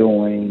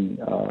during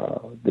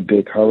the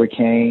big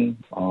hurricane.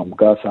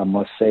 Gus, I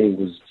must say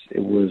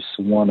it was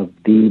one of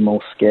the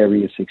most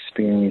scariest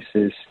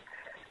experiences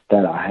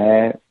that I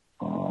had,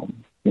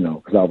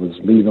 because I was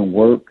leaving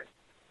work,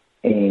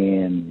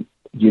 and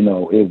you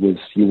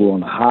were on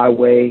the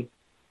highway,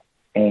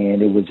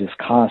 and it was just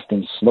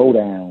constant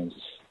slowdowns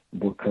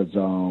because,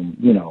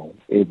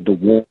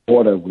 the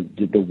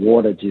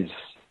water just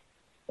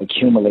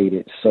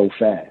accumulated so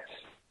fast.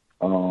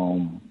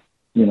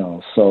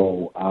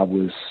 So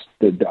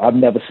I've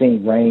never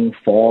seen rain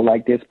fall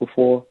like this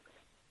before.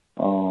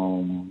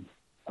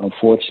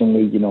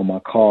 unfortunately,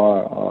 my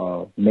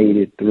car made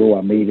it through.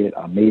 I made it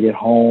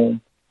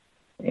home,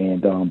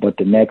 and but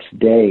the next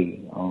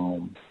day,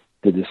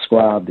 to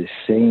describe this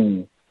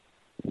scene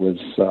was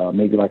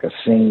maybe like a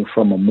scene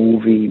from a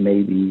movie,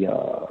 maybe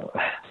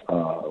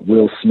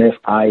Will Smith,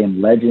 I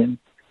Am Legend,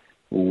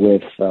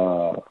 with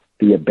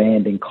the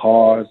abandoned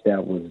cars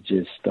that was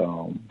just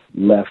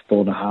left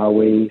on the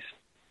highways.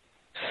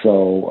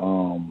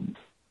 So,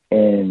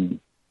 and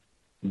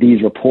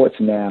these reports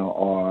now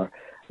are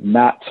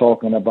not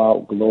talking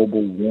about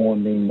global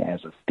warming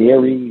as a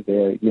theory.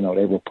 They're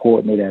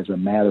reporting it as a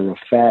matter of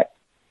fact.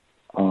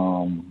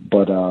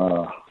 But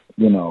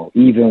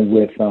even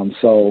with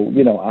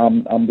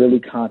I'm really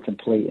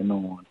contemplating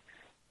on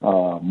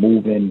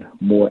moving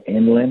more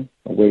inland,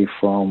 away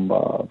from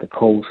the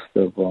coast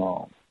of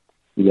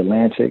the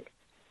Atlantic,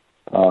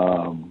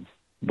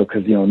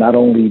 because not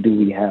only do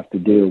we have to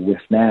deal with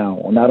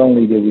not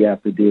only do we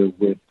have to deal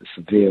with the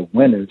severe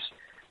winters,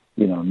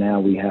 now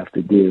we have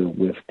to deal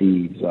with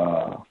these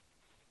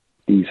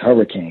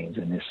hurricanes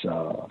and this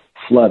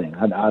flooding.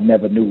 I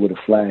never knew what a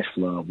flash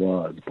flood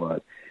was,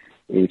 but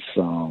it's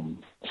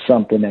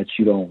something that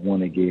you don't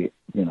want to get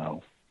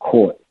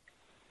caught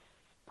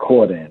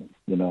in.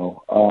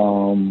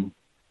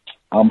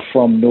 I'm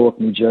from Newark,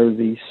 New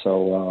Jersey,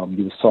 so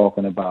you was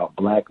talking about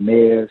black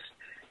mayors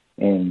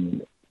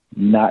and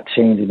not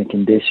changing the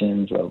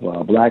conditions of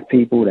black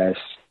people. That's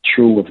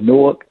true of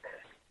Newark.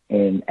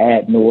 And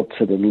add Newark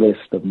to the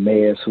list of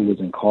mayors who was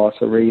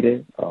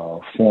incarcerated.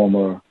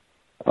 Former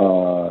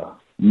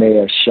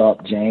Mayor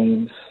Sharp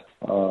James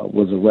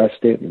was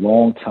arrested,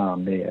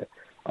 long-time mayor.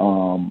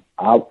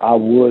 I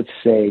would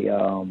say,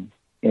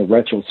 in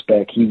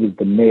retrospect, he was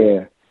the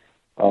mayor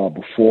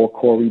before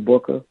Cory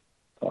Booker.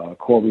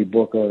 Cory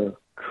Booker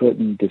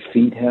couldn't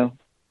defeat him.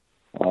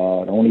 The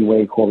only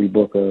way Cory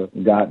Booker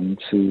got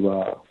into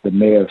the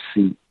mayor's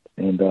seat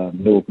in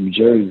Newark, New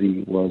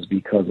Jersey was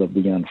because of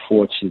the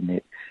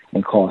unfortunate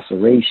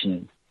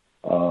incarceration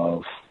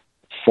of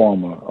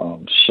former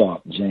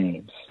Sharp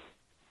James.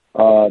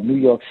 New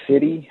York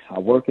City, I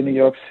work in New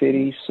York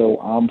City, so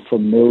I'm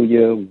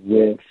familiar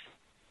with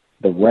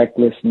the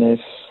recklessness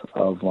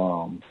of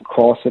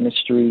crossing the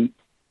street.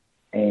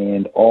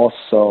 And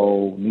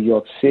also New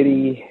York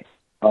City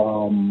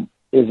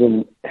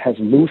has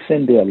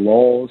loosened their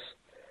laws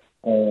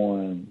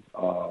on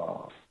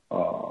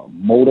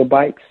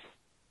motorbikes.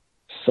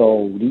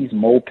 So these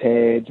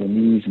mopeds and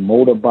these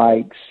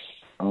motorbikes,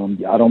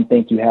 I don't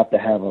think you have to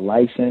have a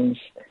license.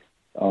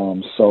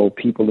 So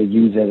people are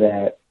using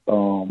that,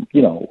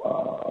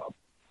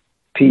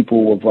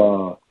 people of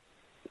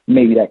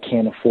maybe that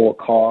can't afford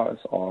cars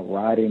are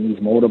riding these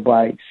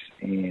motorbikes,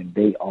 and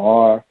they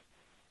are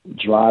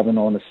driving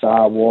on the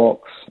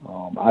sidewalks.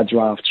 I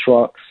drive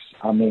trucks.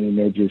 I mean,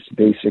 they're just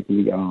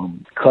basically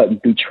cutting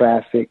through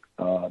traffic,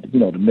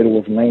 the middle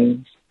of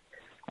lanes.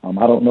 I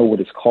don't know what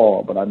it's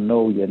called, but I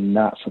know you're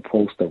not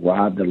supposed to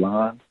ride the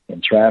line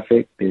in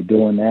traffic. They're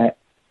doing that.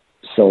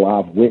 So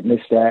I've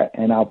witnessed that.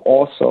 And I've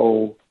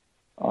also,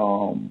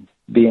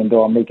 being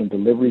though I'm making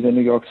deliveries in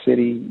New York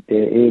City,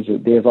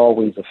 there's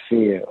always a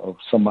fear of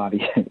somebody,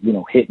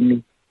 hitting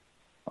me.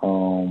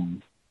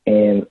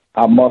 And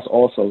I must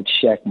also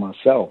check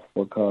myself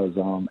because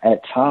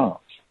at times,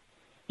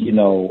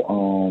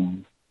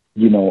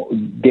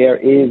 there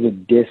is a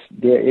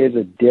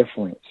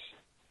difference.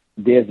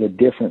 There's a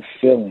different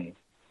feeling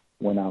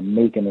when I'm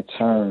making a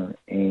turn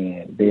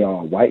and there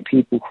are white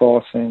people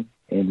crossing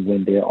and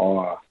when there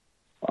are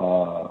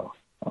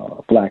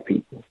black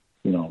people,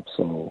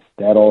 so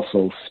that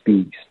also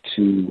speaks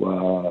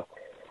to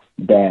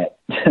that,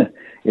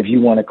 if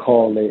you want to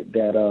call it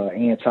that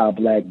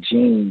anti-black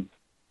gene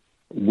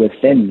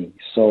within me.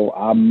 So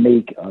I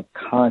make a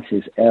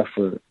conscious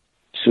effort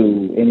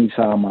to,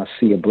 anytime I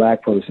see a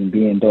black person,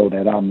 being though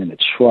that I'm in a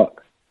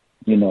truck,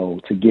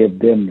 to give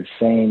them the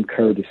same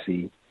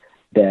courtesy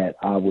that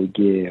I would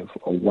give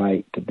a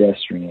white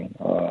pedestrian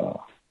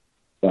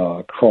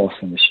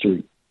crossing the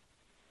street.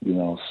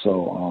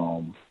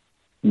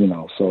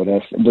 So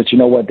that's, but you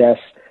know what,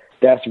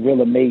 that's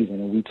real amazing.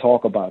 And we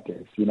talk about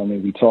this, we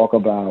talk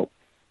about,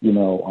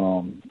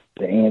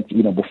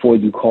 before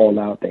you call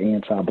out the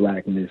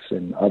anti-blackness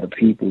in other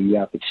people, you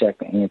have to check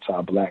the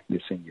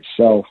anti-blackness in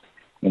yourself.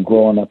 And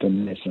growing up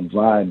in this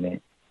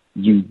environment,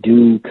 you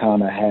do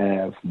kind of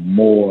have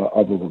more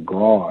of a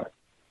regard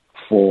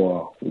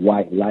for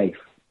white life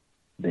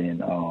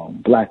than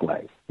black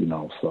life,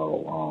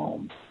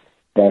 so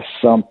that's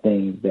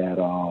something that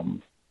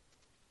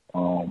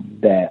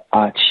that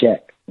I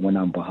check when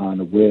I'm behind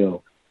the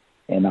wheel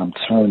and I'm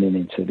turning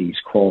into these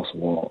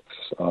crosswalks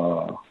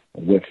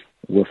with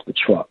the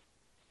truck.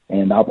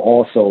 And I've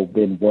also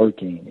been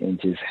working and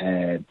just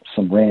had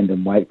some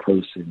random white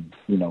person,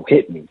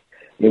 hit me.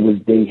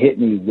 They hit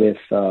me with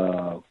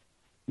their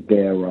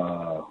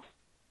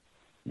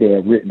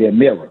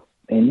mirror,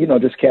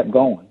 and just kept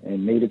going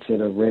and made it to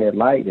the red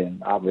light.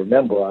 And I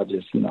remember I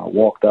just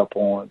walked up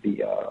on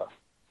the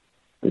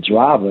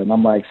driver and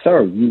I'm like,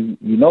 "Sir, you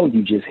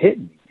just hit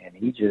me." And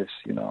he just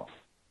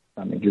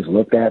just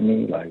looked at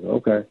me like,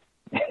 "Okay."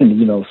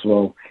 And,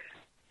 so,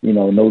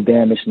 no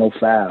damage, no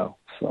foul.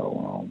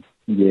 So,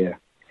 yeah.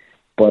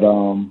 But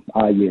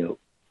I yield.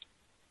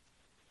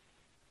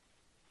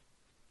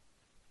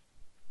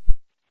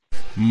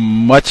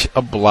 Much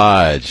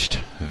obliged.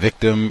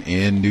 Victim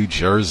in New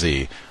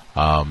Jersey.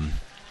 I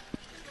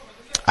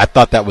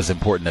thought that was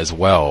important as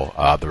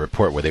well. The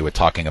report where they were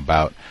talking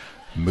about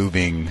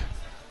moving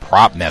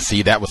prop. Now,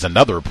 see, that was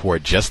another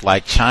report, just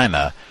like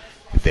China.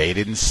 They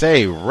didn't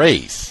say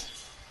race.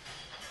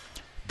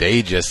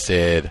 They just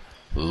said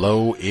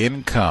low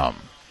income.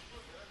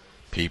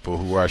 People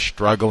who are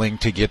struggling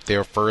to get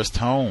their first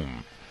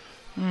home.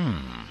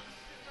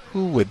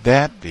 Who would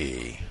that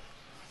be?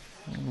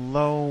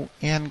 Low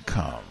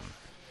income.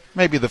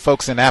 Maybe the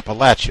folks in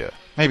Appalachia.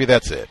 Maybe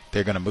that's it.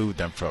 They're going to move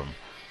them from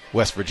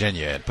West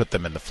Virginia and put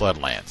them in the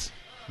floodlands.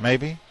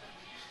 Maybe?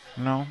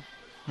 No?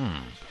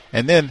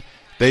 And then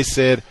they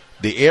said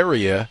the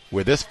area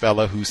where this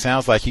fella, who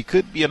sounds like he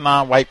could be a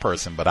non-white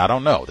person, but I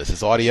don't know. This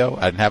is audio.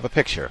 I didn't have a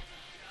picture.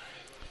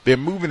 They're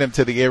moving them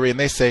to the area, and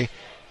they say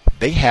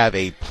they have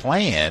a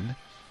plan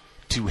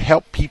to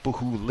help people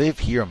who live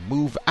here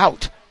move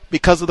out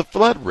because of the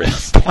flood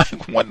risk.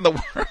 Like, what in the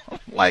world?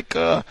 Like,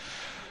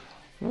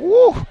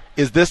 woo.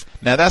 Is this?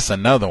 Now, that's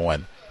another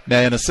one.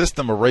 Now, in a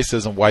system of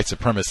racism, white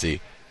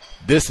supremacy,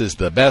 this is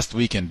the best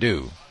we can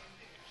do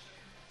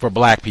for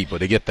black people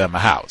to get them a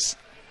house.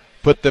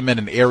 Put them in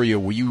an area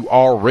where you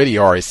already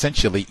are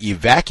essentially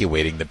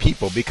evacuating the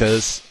people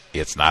because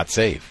it's not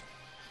safe.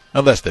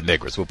 Unless the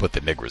niggers. We'll put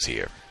the niggers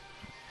here.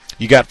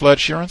 You got flood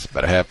insurance?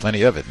 Better have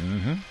plenty of it.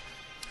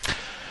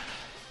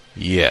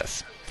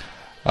 Yes.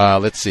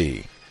 Let's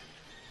see.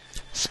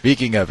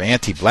 Speaking of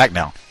anti-black,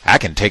 now, I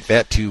can take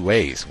that two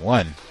ways.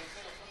 One,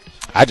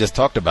 I just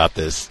talked about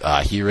this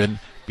here in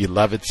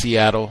beloved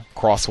Seattle,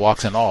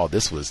 crosswalks and all.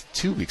 This was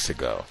 2 weeks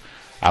ago.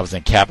 I was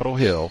in Capitol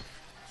Hill,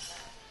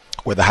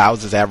 where the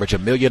houses average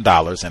 $1 million,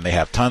 and they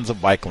have tons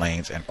of bike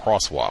lanes and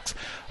crosswalks.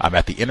 I'm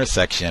at the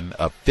intersection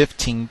of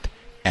 15th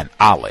and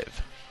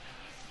Olive.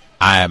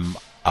 I'm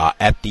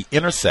at the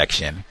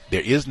intersection.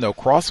 There is no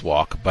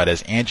crosswalk, but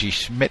as Angie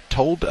Schmidt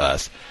told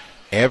us,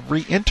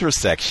 every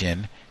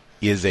intersection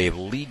is a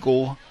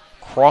legal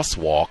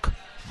crosswalk,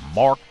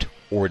 marked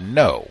or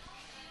no.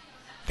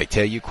 They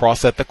tell you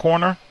cross at the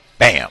corner,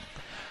 bam.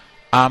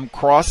 I'm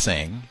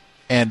crossing,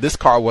 and this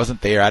car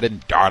wasn't there. I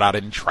didn't dart out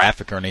in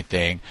traffic or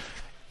anything.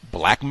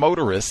 Black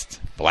motorist,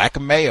 black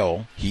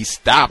male, he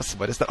stops,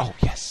 but it's the, oh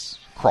yes,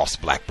 cross,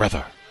 black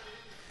brother.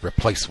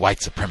 Replace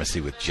white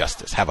supremacy with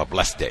justice. Have a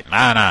blessed day.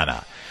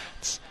 Nah.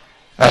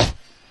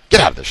 Get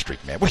out of the street,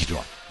 man. What are you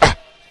doing?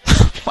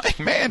 Like,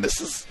 man, this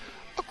is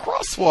a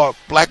crosswalk.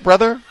 Black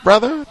brother?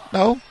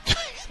 No?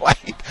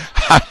 Like,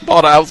 I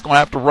thought I was going to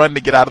have to run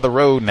to get out of the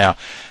road now.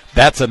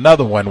 That's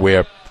another one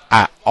where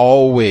I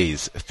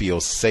always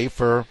feel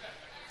safer,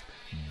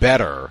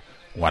 better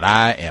when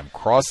I am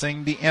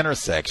crossing the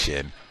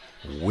intersection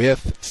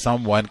with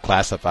someone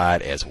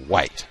classified as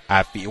white.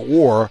 I feel,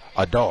 or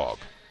a dog.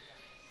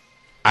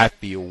 I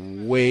feel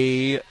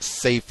way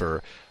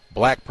safer.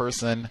 Black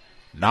person,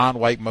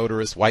 non-white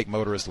motorist, white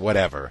motorist,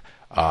 whatever.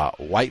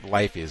 White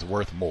life is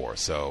worth more.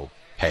 So,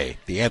 hey,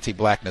 the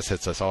anti-blackness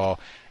hits us all.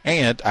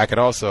 And I could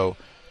also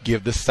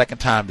give this second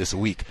time this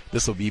week.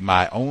 This will be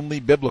my only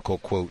biblical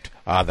quote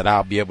that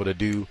I'll be able to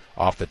do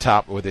off the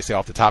top, or they say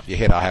off the top of your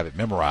head. I'll have it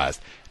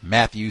memorized.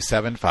 Matthew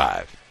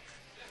 7:5.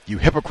 You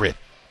hypocrite.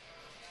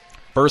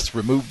 First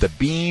remove the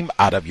beam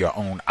out of your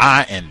own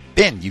eye, and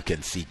then you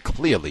can see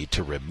clearly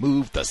to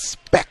remove the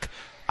speck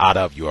out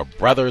of your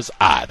brother's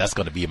eye. That's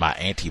going to be my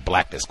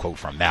anti-blackness quote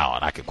from now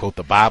on. I can quote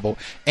the Bible,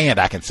 and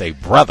I can say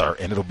brother,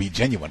 and it'll be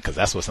genuine because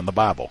that's what's in the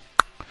Bible.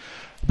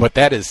 But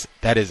that is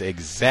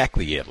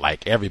exactly it.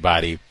 Like,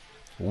 everybody,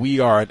 we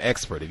are an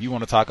expert. If you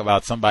want to talk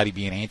about somebody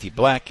being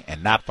anti-black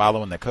and not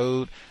following the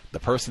code, the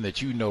person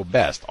that you know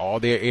best, all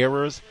their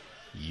errors,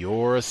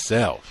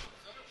 yourself.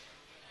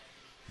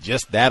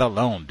 Just that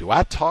alone. Do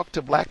I talk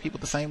to black people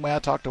the same way I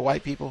talk to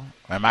white people?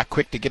 Am I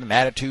quick to get an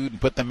attitude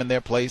and put them in their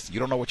place? You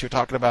don't know what you're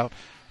talking about?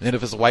 And then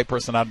if it's a white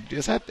person,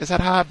 is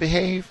that how I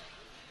behave?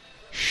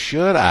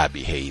 Should I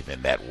behave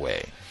in that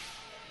way?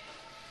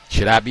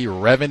 Should I be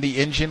revving the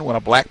engine when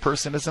a black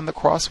person is in the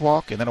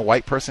crosswalk and then a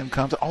white person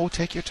comes? Oh,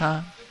 take your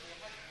time.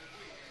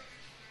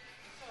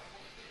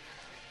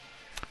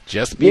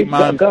 Just be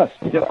mindful.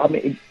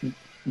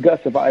 Gus,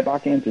 if I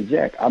can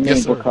interject,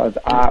 yes, because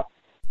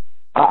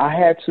I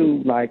had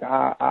to, like,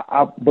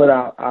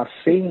 I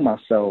seen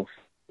myself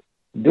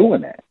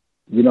doing that.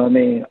 You know what I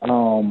mean?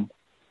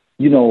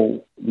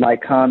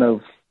 Like, kind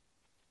of,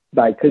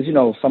 like, because,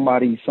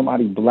 somebody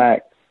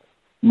black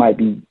might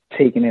be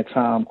taking their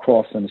time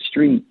crossing the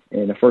street,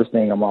 and the first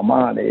thing on my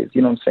mind is,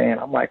 you know what I'm saying?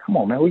 I'm like, come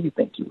on, man, who you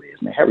think you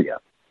is, man? Hurry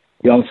up.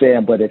 You know what I'm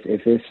saying? But if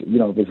it's,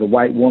 if it's a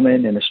white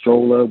woman in a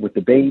stroller with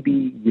the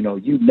baby,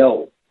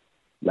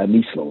 let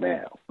me slow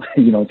down.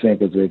 You know what I'm saying?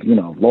 Because if,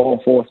 law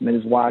enforcement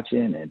is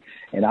watching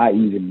and I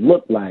even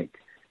look like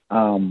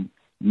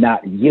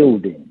not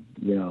yielding,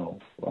 I'm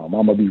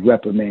going to be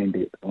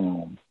reprimanded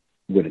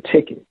with a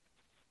ticket.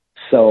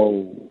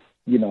 So,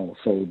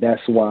 So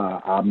that's why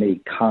I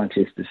make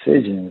conscious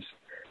decisions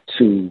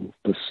to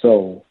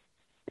bestow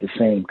the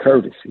same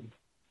courtesy,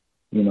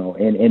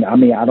 and I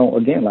mean, I don't,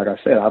 again, like I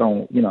said, I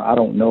don't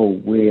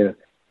know where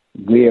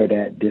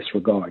that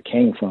disregard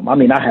came from. I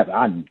mean, I have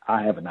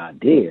an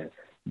idea,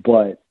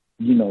 but,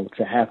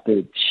 to have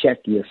to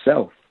check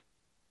yourself,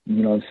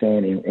 you know what I'm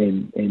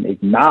saying, and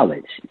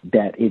acknowledge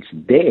that it's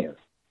there,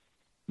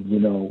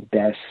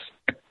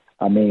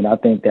 I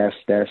think that's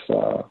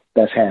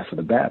half of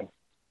the battle.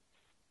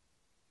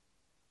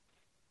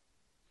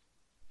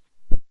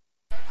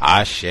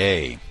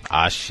 Ashe.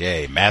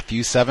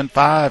 Matthew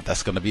 7:5.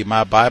 That's going to be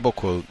my Bible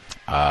quote.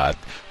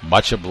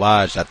 Much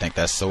obliged. I think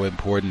that's so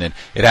important. And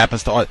it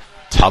happens to all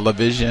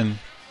television,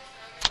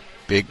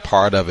 big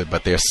part of it,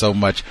 but there's so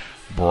much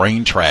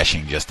brain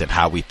trashing just in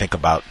how we think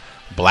about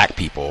black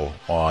people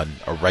on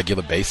a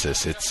regular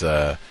basis.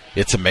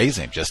 It's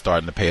amazing just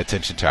starting to pay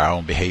attention to our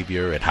own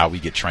behavior and how we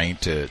get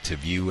trained to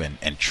view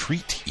and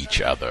treat each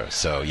other.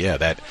 So yeah,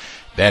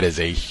 that is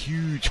a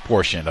huge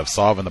portion of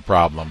solving the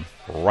problem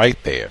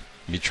right there.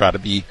 You try to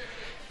be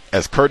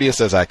as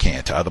courteous as I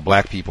can to other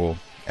black people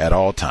at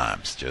all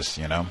times. Just,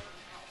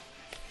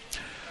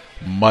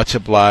 much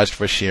obliged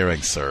for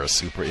sharing, sir.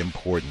 Super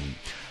important.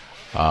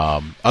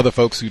 Other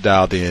folks who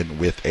dialed in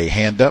with a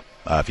hand up,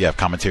 if you have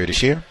commentary to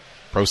share,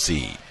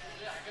 proceed.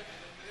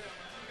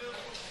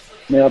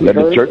 Let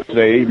the church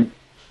say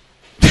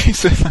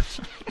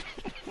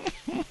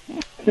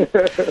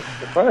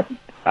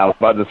I was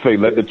about to say,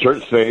 let the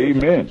church say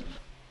amen.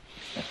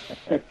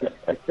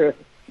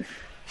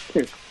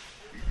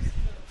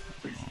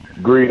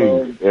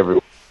 Greetings,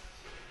 everyone.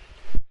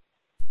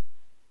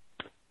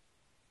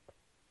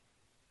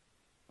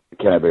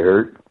 Can I be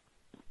heard?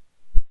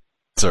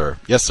 Sir.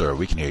 Yes, sir.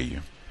 We can hear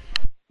you.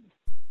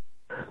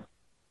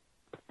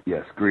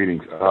 Yes,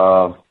 greetings.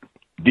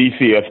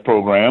 DCS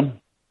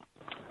program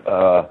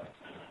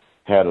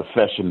had a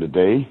session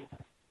today.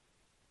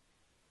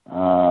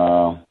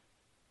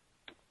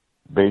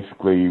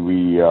 Basically,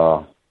 we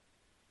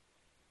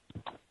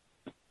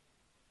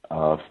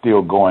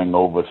still going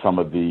over some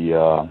of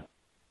the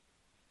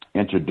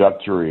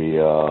introductory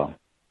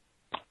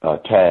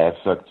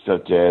tasks,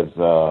 such as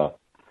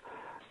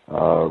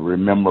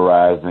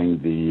memorizing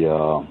the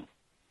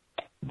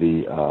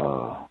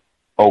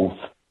oath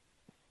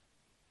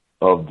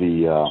of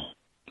the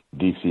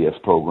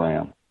DCS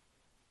program,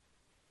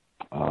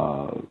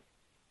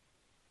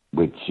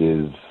 which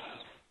is,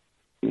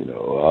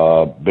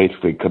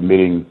 basically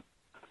committing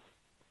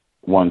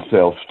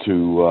oneself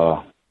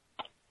to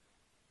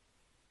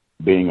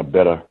being a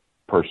better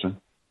person,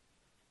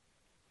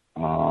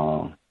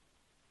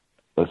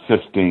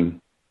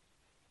 assisting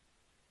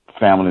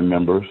family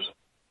members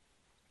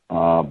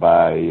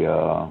by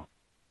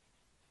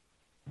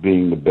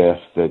being the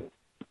best that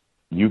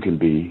you can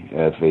be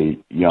as a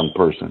young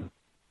person,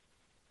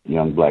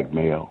 young black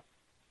male.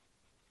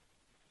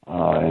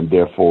 And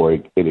therefore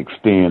it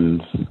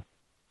extends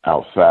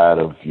outside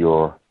of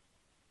your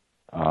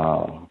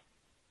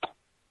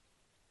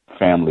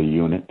family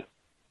unit,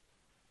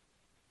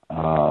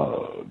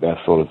 that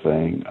sort of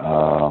thing.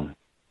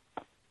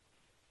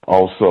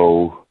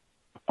 Also,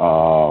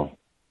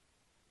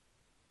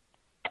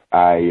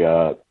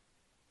 I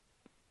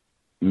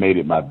made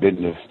it my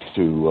business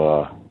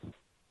to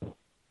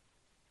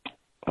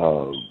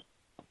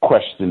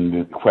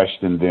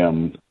question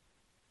them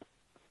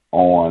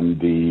on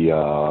the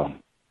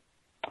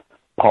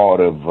part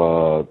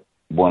of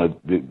one of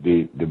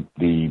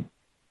the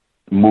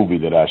movie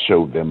that I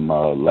showed them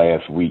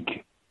last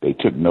week. They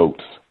took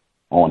notes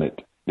on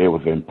it. There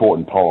was an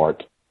important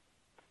part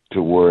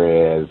to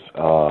whereas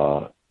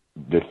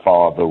the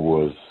father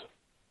was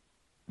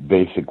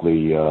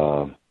basically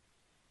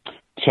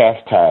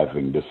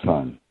chastising the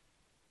son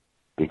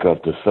because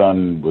the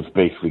son was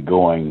basically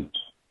going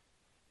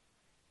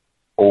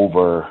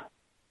over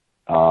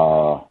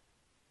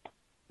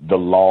the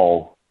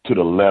law to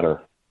the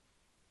letter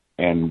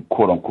and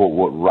quote unquote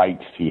what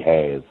rights he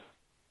has,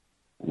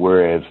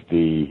 whereas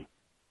the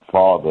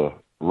father,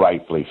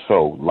 rightfully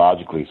so,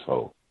 logically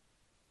so,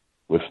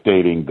 was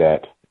stating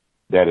that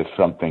that is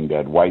something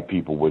that white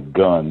people with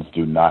guns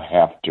do not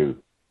have to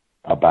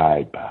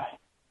abide by.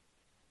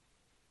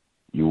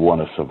 You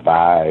want to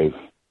survive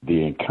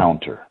the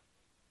encounter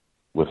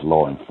with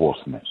law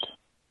enforcement,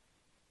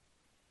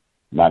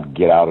 not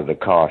get out of the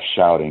car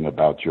shouting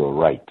about your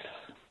rights,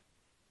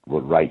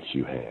 what rights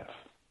you have.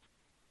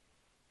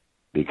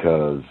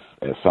 Because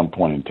at some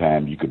point in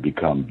time, you could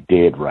become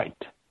dead right.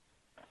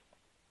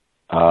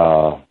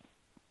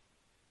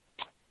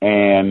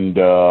 And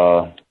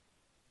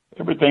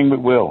everything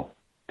went well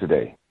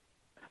today.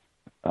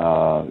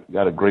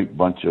 Got a great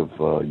bunch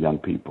of young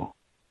people.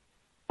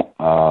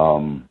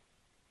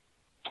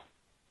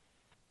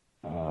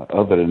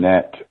 Other than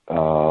that,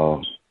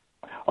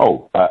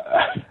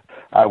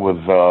 I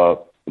was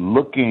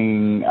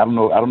looking. I don't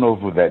know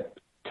if it was at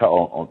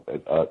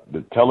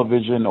the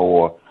television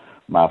or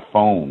my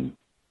phone,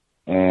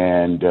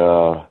 and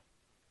I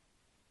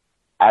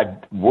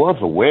was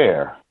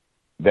aware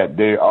that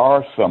there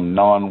are some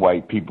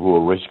non-white people who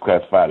are racially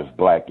classified as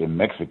black in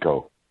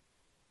Mexico,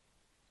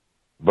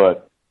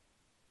 but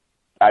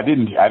I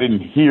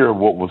didn't hear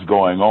what was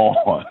going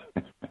on,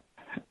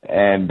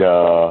 and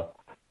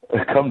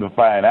come to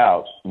find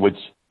out, which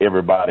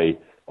everybody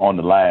on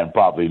the line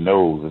probably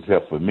knows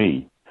except for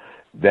me,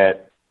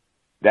 that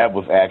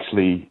was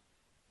actually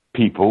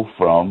people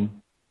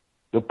from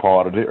the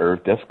part of the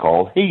earth that's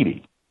called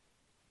Haiti,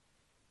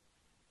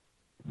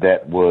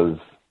 that was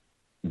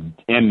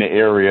in the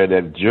area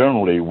that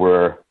generally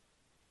were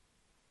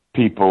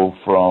people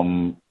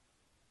from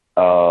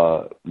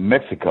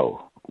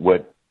Mexico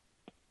would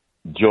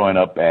join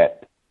up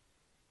at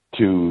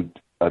to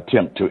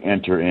attempt to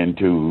enter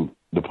into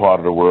the part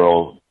of the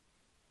world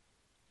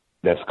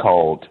that's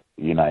called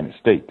the United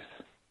States.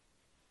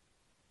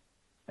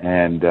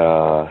 And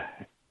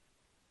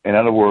in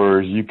other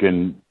words, you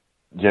can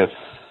just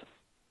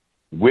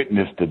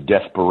witness the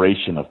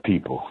desperation of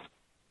people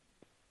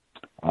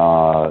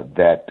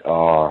that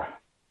are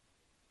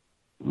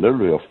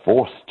literally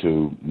forced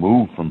to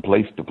move from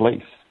place to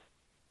place,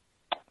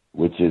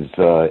 which is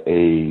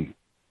a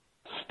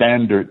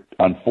standard,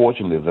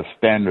 unfortunately, is a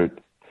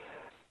standard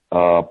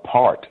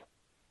part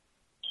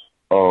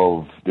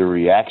of the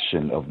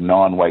reaction of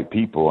non-white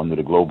people under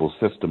the global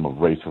system of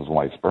racist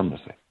white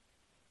supremacy.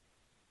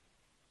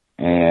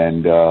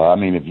 And I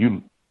mean, if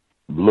you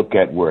look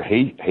at where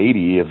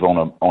Haiti is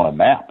on a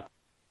map,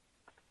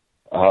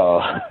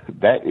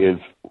 that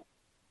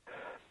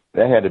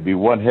had to be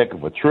one heck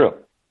of a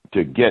trip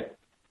to get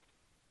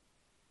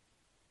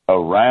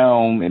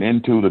around and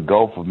into the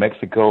Gulf of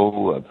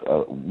Mexico,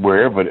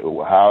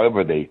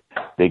 however they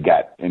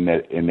got in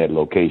that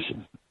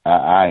location.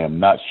 I am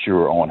not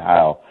sure on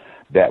how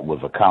that was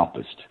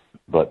accomplished,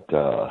 but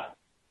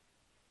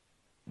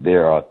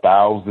there are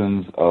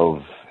thousands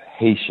of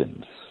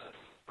Haitians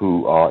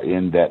who are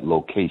in that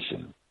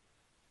location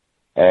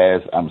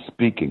as I'm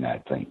speaking, I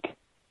think.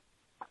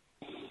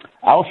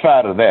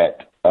 Outside of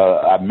that,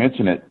 I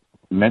mentioned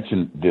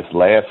this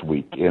last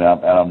week, and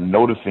I'm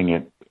noticing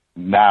it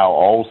now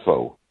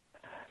also,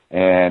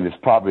 and it's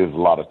probably there's a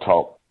lot of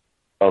talk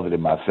other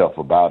than myself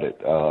about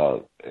it.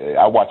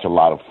 I watch a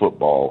lot of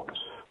football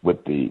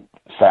with the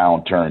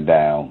sound turned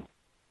down.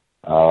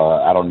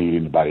 I don't need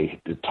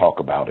anybody to talk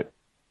about it.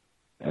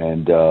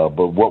 And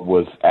but what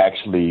was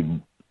actually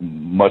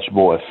much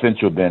more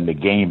essential than the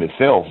game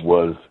itself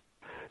was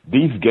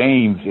these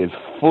games is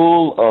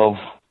full of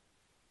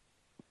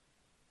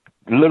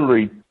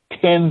literally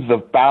tens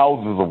of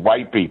thousands of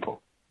white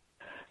people.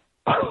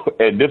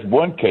 In this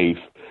one case,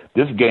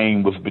 this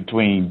game was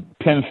between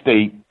Penn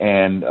State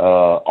and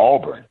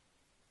Auburn.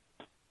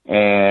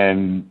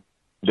 And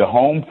the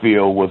home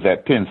field was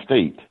at Penn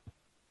State.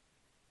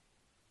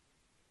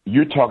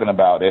 You're talking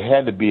about it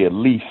had to be at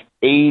least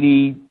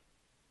 80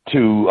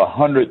 to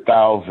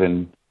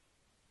 100,000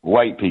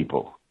 white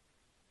people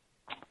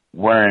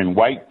wearing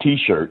white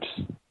T-shirts.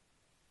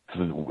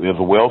 There's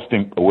a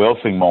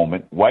Welsing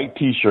moment. White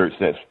T-shirts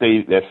that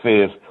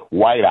says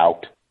 "white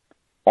out"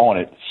 on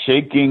it,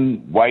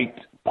 shaking white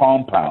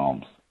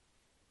pom-poms.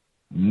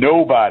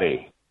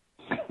 Nobody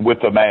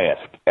with a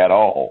mask at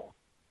all.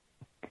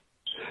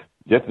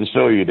 Just to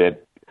show you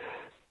that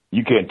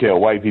you can't tell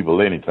white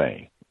people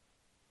anything.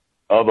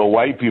 Other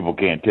white people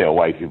can't tell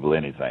white people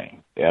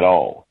anything at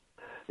all.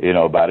 You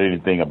know, about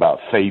anything about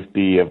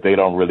safety if they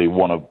don't really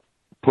want to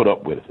put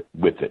up with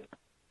it.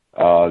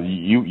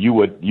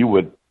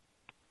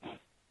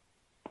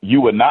 You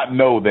would not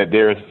know that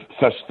there's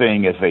such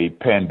thing as a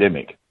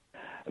pandemic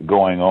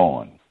going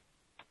on.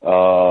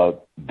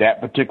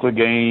 That particular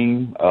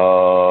game,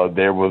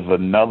 there was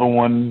another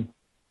one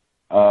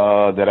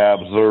that I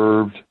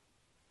observed,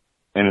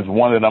 and it's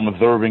one that I'm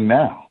observing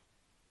now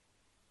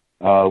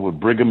with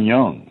Brigham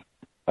Young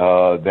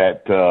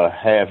that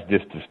has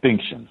this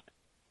distinction.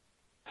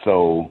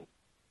 So,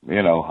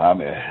 you know,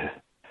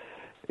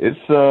 it's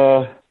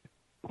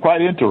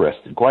quite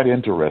interesting.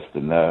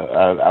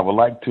 I would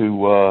like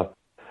to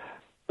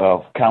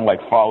kind of like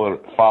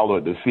follow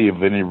it to see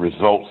if any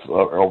results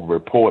are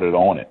reported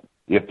on it,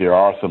 if there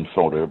are some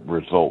sort of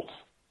results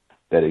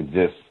that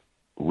exist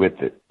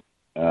with it.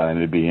 And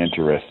it'd be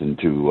interesting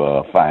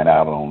to find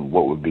out on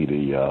what would be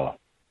the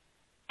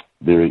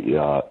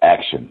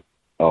action,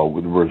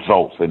 with the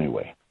results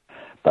anyway,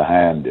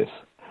 behind this.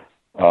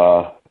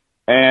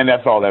 And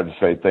that's all I have to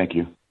say. Thank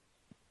you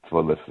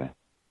for listening.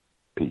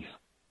 Peace.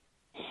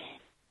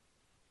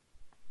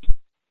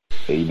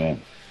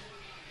 Amen.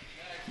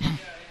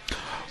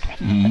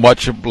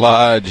 Much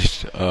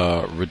obliged,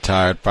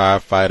 retired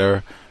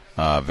firefighter.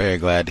 Very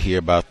glad to hear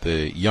about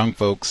the young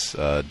folks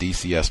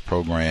DCS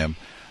program.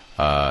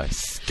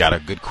 Got a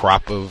good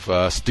crop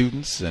of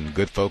students and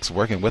good folks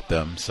working with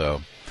them.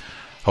 So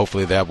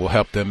hopefully that will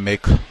help them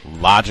make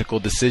logical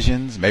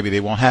decisions. Maybe they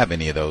won't have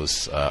any of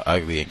those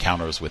ugly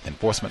encounters with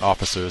enforcement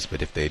officers,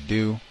 but if they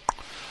do,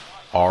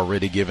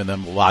 already given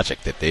them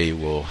logic that they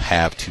will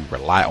have to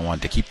rely on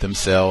to keep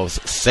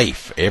themselves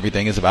safe.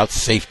 Everything is about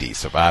safety.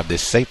 Survive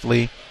this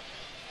safely,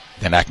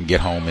 then I can get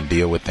home and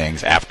deal with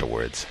things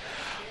afterwards.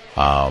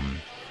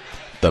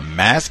 the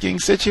masking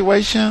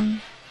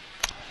situation,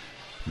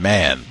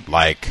 man,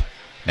 like,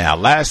 now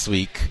last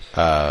week,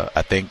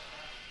 I think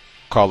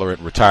caller,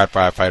 retired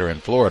firefighter in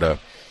Florida,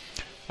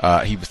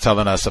 he was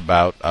telling us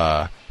about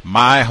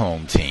my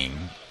home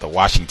team, the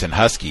Washington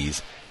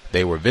Huskies.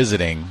 They were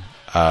visiting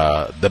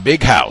the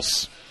Big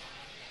House,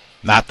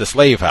 not the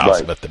Slave House,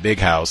 right, but the Big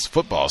House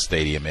football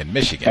stadium in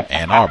Michigan,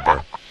 Ann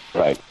Arbor.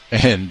 Right.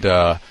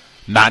 And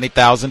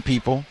 90,000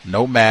 people,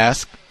 no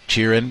mask,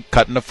 cheering,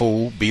 cutting the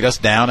fool, beat us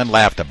down and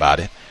laughed about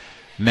it.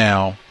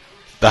 Now,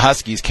 the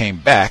Huskies came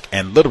back,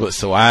 and little bit,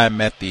 so I'm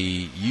at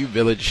the U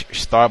Village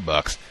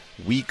Starbucks.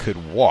 We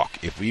could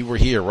walk. If we were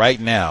here right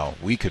now,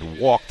 we could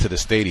walk to the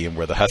stadium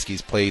where the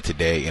Huskies played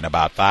today in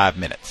about 5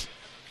 minutes,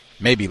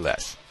 maybe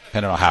less,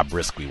 depending on how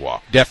brisk we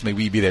walk. Definitely,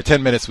 we'd be there.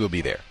 10 minutes, we'll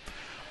be there.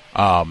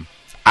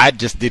 I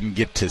just didn't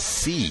get to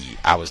see.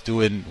 I was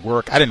doing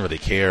work. I didn't really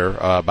care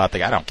about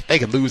they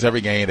could lose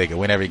every game. They could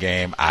win every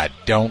game. I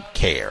don't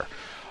care.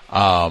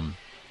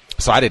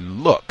 So I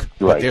didn't look.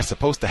 Right. But they're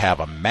supposed to have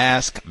a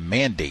mask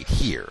mandate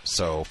here.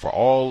 So for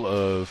all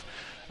of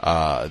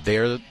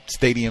their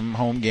stadium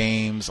home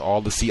games, I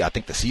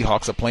think the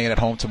Seahawks are playing at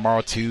home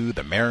tomorrow too.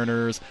 The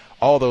Mariners,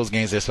 all those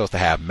games, they're supposed to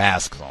have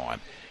masks on.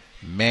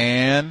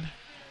 Man,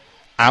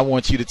 I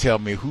want you to tell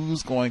me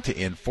who's going to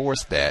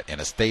enforce that in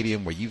a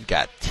stadium where you've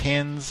got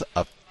tens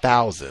of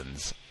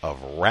thousands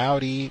of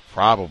rowdy,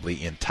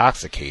 probably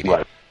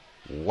intoxicated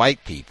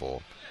white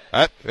people.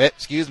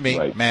 Excuse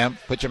me, ma'am.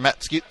 Put your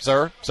mat,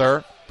 sir.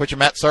 Put your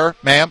mat, sir,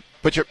 ma'am.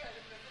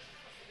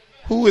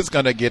 Who is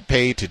going to get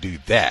paid to do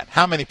that?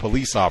 How many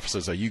police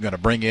officers are you going to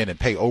bring in and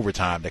pay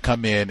overtime to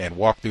come in and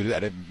walk through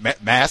that?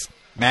 Mask,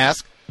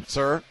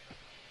 sir.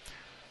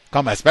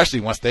 Come on, especially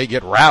once they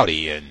get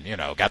rowdy and,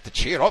 got the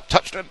cheer. Oh,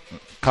 touched it.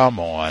 Come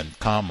on.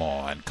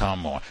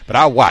 But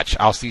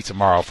I'll see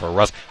tomorrow for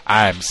Russ.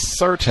 I'm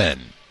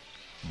certain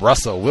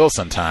Russell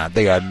Wilson time,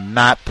 they are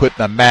not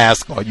putting a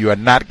mask on. You are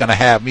not going to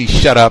have me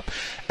shut up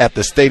at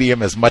the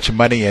stadium as much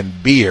money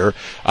and beer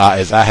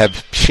as I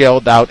have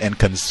shelled out and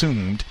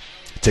consumed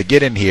to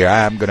get in here.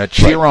 I am going to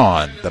cheer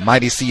on the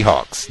mighty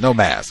Seahawks. No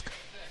mask.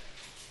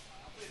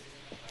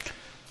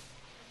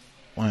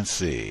 Let's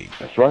see.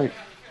 That's right.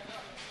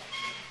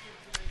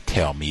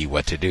 Tell me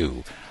what to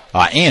do.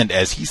 And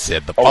as he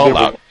said, the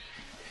fallout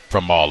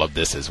from all of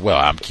this as well.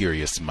 I'm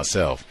curious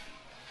myself.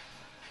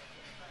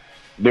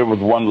 There was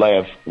one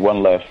last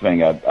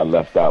thing I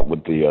left out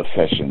with the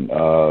session.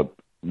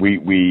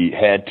 We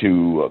had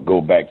to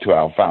go back to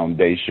our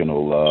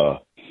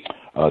foundational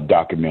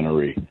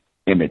documentary,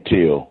 Emmett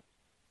Till,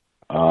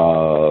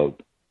 showed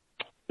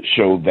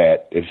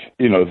that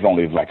it's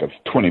only like a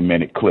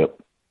 20-minute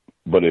clip,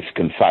 but it's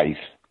concise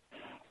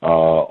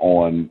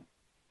on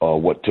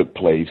what took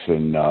place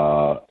and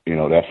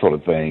that sort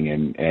of thing.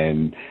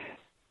 And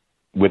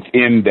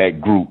within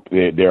that group,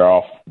 there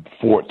are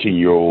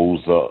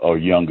 14-year-olds or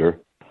younger.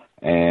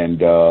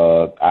 And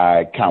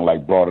I kind of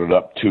like brought it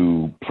up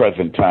to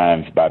present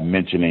times by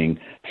mentioning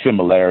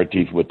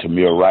similarities with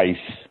Tamir Rice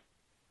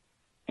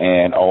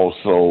and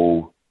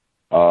also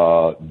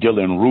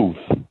Dylan Ruth.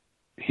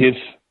 His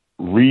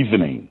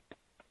reasoning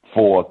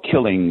for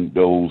killing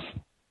those,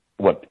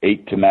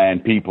 8 to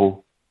 9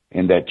 people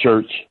in that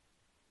church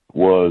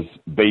was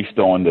based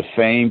on the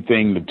same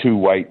thing the two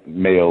white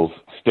males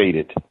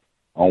stated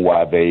on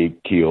why they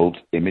killed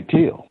Emmett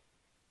Till.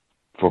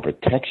 For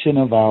protection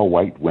of our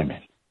white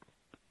women.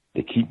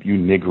 To keep you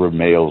Negro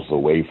males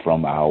away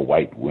from our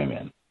white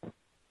women.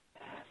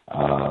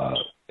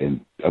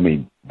 And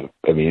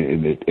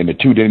the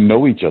two didn't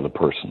know each other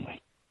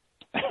personally.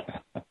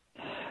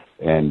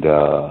 And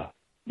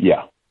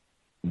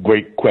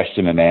great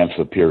question and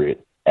answer period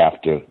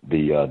after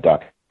the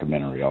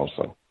documentary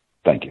also.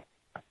 Thank you.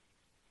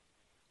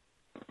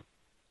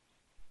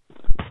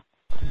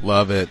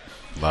 Love it.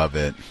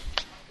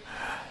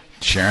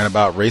 Sharing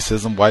about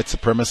racism, white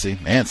supremacy,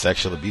 and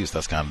sexual abuse.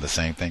 That's kind of the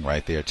same thing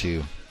right there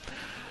too.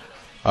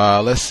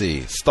 Let's see.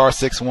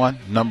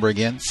 *61, number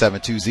again,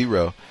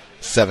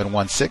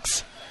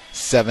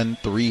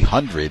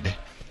 720-716-7300.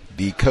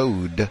 The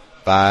code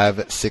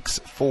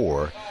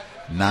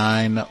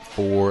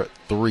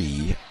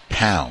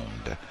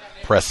 564-943#.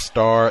 Press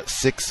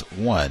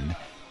 *61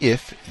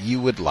 if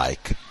you would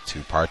like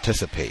to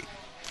participate.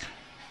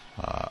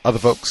 Other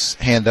folks,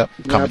 hand up.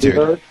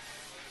 Commentary.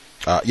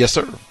 Yes,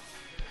 sir.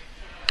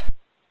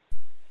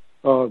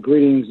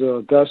 Greetings,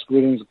 Gus.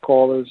 Greetings,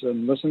 callers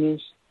and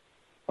listeners.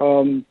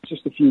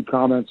 Just a few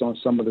comments on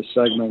some of the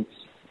segments.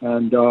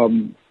 And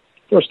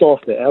first off,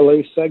 the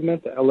LA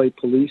segment, the LA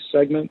police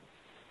segment,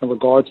 in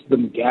regards to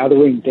them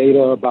gathering data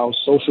about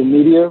social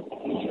media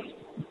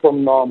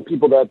from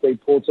people that they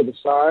pulled to the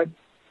side.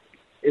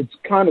 It's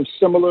kind of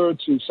similar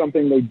to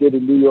something they did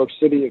in New York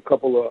City it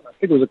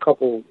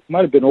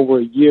might have been over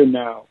a year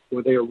now,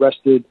 where they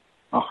arrested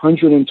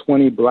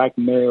 120 black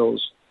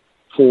males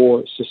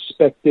for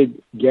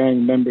suspected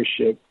gang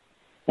membership.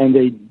 And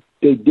they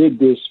did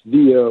this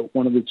via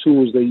one of the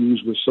tools they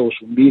use with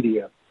social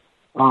media.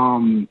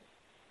 By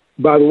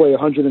the way,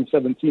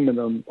 117 of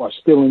them are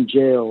still in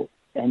jail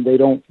and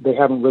they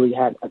haven't really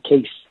had a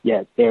case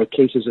yet. Their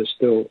cases are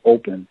still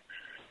open.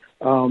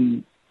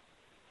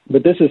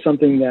 But this is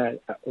something that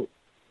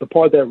the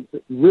part that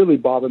really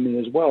bothered me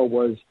as well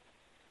was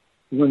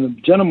when the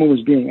gentleman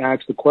was being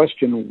asked the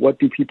question, what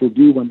do people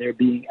do when they're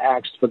being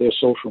asked for their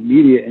social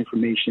media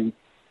information?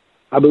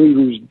 I believe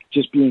he was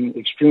just being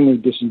extremely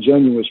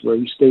disingenuous, where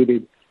he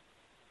stated,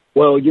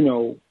 well,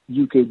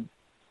 you could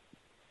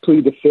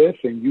plead the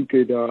fifth and you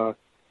could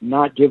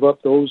not give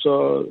up those,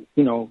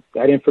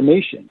 that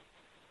information.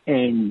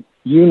 And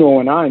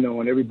and I know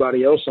and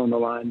everybody else on the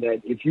line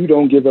that if you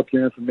don't give up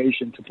your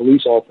information to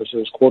police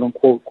officers, quote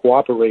unquote,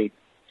 cooperate,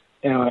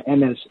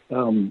 and as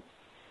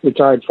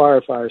retired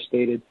firefighter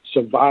stated,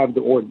 survive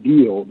the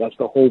ordeal. That's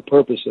the whole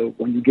purpose of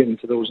when you get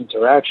into those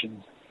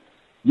interactions.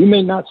 You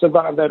may not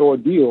survive that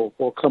ordeal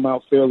or come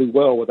out fairly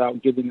well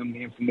without giving them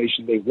the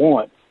information they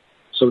want.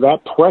 So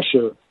that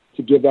pressure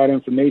to give that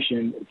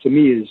information, to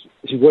me, is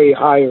way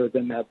higher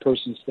than that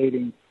person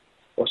stating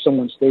or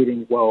someone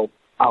stating, well,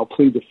 I'll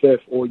plead the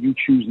fifth, or you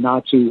choose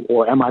not to,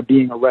 or am I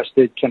being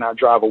arrested? Can I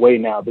drive away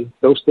now?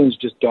 Those things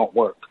just don't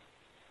work,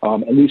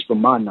 at least from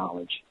my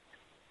knowledge.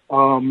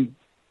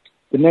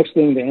 The next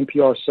thing, the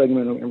NPR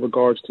segment in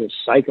regards to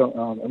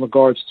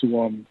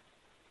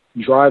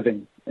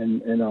driving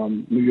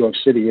in New York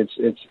City,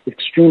 it's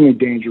extremely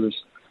dangerous,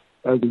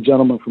 as the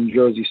gentleman from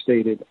Jersey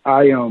stated.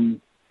 I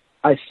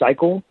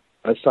cycle.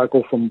 I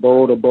cycle from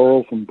borough to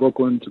borough, from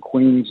Brooklyn to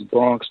Queens,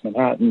 Bronx,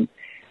 Manhattan,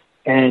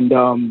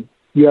 and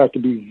you have to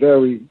be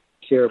very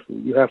careful.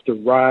 You have to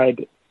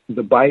ride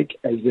the bike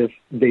as if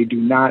they do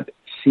not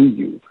see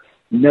you.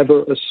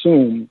 Never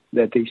assume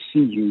that they see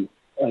you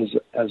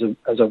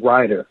as a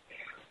rider.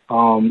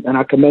 And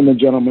I commend the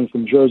gentleman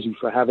from Jersey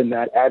for having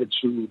that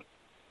attitude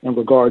in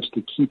regards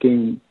to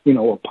keeping,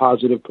 a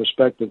positive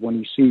perspective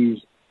when he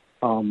sees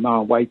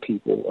non-white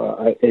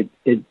people.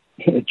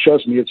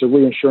 Trust me, it's a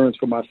reassurance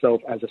for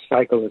myself as a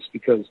cyclist,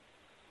 because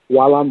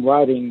while I'm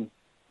riding,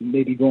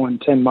 maybe going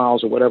 10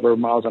 miles or whatever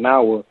miles an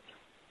hour,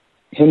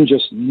 him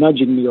just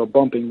nudging me or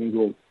bumping me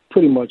will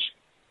pretty much,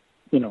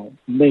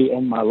 may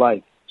end my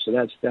life. So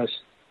that's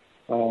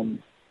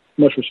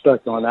much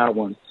respect on that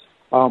one.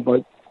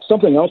 But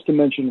something else to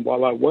mention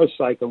while I was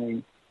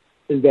cycling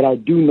is that I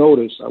do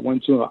notice I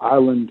went to an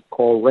island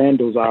called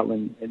Randall's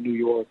Island in New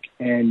York,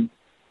 and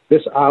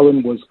this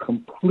island was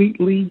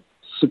completely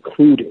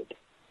secluded.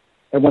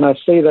 And when I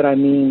say that, I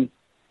mean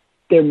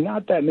there are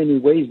not that many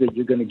ways that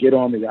you're going to get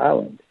on the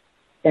island.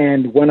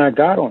 And when I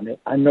got on it,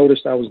 I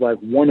noticed I was like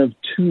one of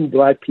two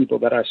black people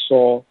that I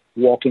saw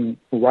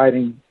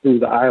riding through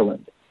the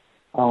island.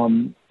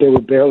 There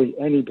were barely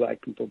any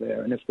black people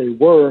there. And if they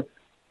were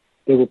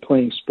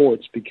playing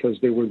sports, because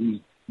there were these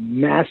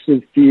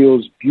massive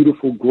fields,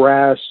 beautiful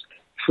grass,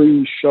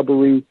 trees,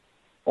 shrubbery,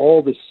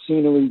 all the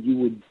scenery you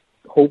would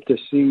hope to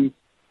see,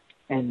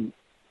 and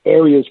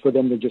areas for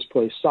them to just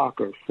play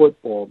soccer,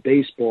 football,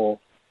 baseball.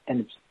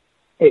 And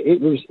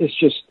it's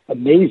just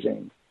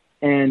amazing.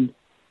 And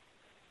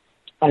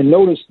I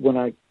noticed when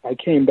I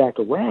came back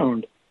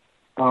around,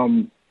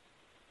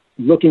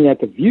 looking at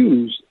the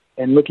views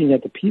and looking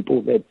at the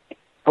people, that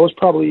I was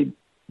probably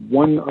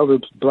one other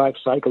black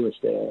cyclist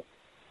there,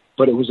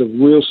 but it was a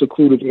real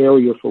secluded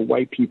area for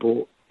white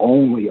people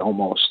only,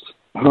 almost.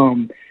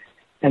 And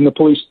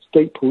the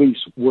state police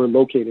were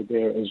located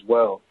there as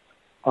well.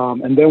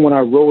 And then when I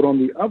rode on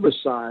the other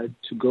side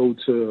to go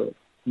to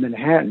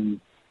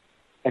Manhattan,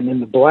 and in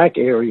the black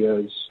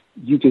areas,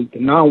 the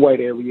non-white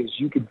areas,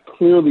 you could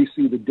clearly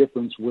see the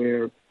difference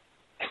where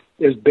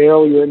there's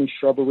barely any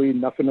shrubbery,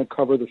 nothing to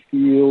cover the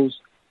fields.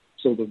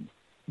 So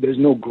there's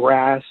no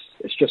grass.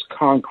 It's just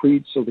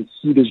concrete. So the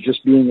heat is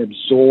just being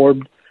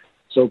absorbed.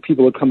 So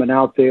people are coming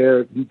out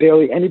there.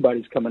 Barely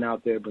anybody's coming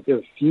out there, but there are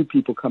a few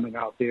people coming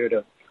out there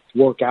to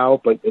work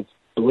out, but it's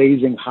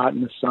blazing hot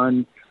in the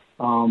sun.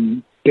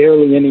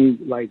 Barely any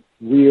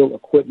real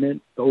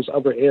equipment. Those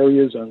other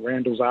areas on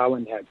Randall's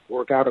Island had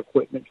workout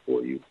equipment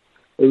for you.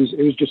 It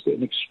was just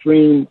an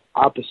extreme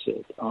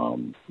opposite.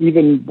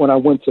 Even when I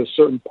went to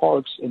certain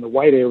parks in the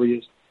white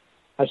areas,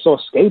 I saw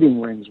skating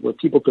rings where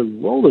people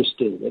could roller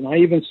skate, and I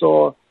even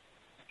saw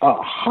a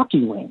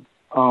hockey ring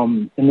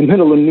in the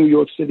middle of New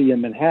York City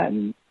and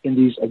Manhattan in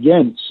these,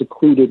 again,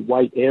 secluded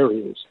white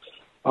areas.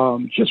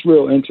 Just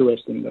real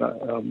interesting,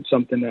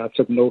 something that I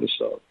took notice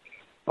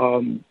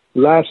of.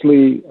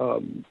 Lastly,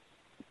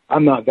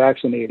 I'm not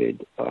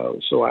vaccinated,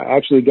 so I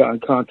actually got in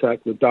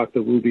contact with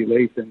Dr. Ruby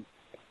Lathan,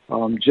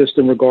 just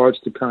in regards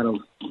to kind of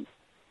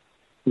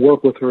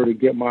work with her to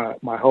get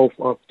my health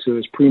up to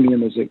as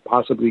premium as it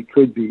possibly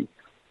could be.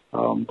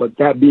 But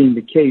that being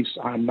the case,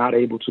 I'm not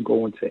able to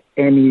go into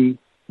any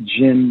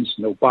gyms,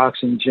 no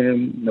boxing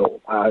gym,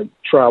 I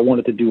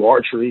wanted to do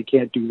archery,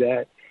 can't do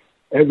that.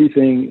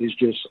 Everything is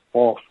just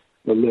off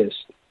the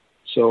list.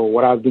 So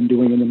what I've been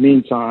doing in the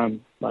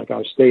meantime, like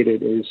I've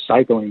stated, is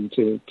cycling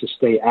to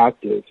stay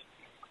active.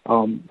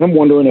 I'm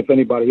wondering if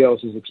anybody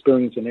else is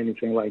experiencing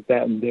anything like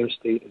that in their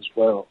state as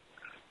well.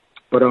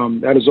 But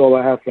that is all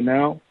I have for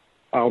now.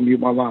 I'll mute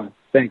my line.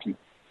 Thank you.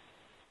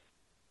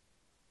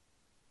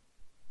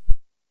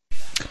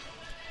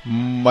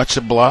 Much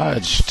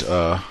obliged.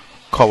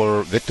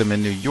 Color victim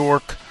in New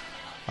York.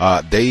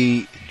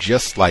 They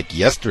just like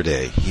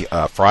yesterday,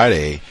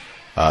 Friday.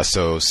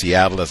 So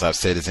Seattle, as I've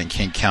said, is in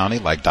King County,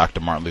 like Dr.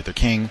 Martin Luther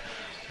King.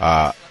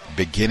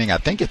 Beginning, I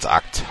think it's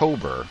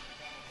October.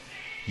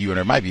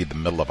 It might be the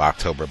middle of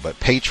October. But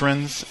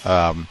patrons,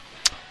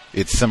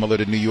 it's similar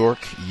to New York.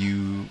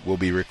 You will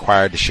be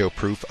required to show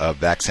proof of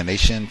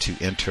vaccination to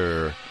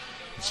enter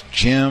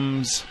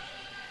gyms,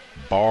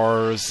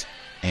 bars,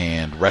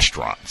 and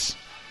restaurants.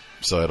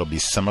 So it'll be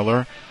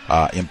similar.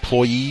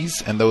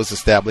 Employees in those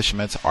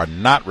establishments are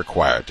not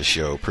required to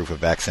show proof of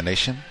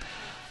vaccination.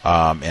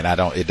 And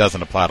it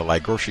doesn't apply to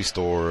like grocery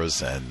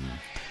stores, and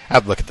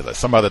I've looked at the list.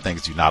 Some other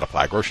things do not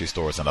apply. Grocery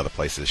stores and other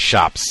places,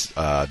 shops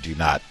do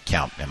not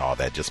count and all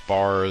that. Just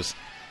bars,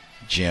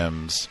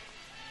 gyms,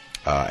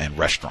 and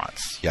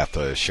restaurants. You have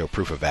to show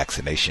proof of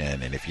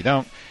vaccination, and if you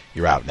don't,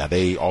 you're out. Now,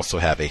 they also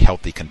have a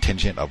healthy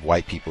contingent of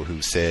white people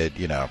who said,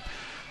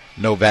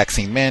 no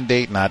vaccine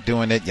mandate, not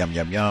doing it, yum,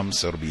 yum, yum.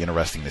 So it'll be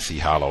interesting to see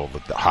how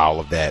all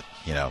of that,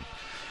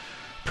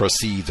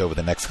 proceeds over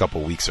the next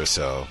couple of weeks or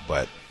so.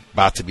 But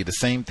about to be the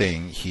same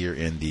thing here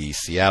in the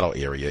Seattle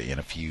area in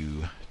a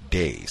few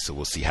days. So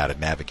we'll see how to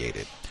navigate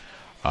it.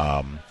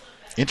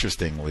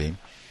 Interestingly,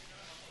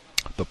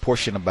 the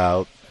portion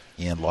about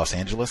in Los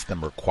Angeles,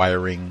 them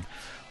requiring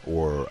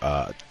or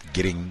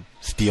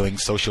stealing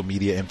social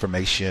media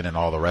information and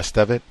all the rest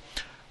of it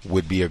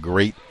would be a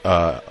great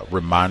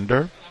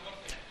reminder.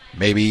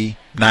 Maybe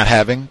not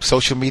having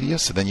social media,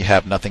 so then you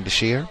have nothing to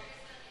share.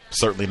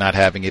 Certainly not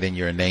having it in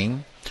your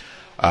name.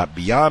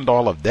 Beyond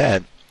all of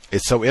that,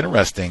 it's so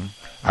interesting.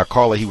 Our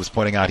caller, he was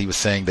pointing out, he was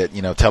saying that,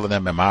 telling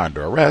them, am I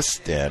under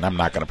arrest? And I'm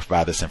not going to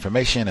provide this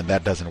information, and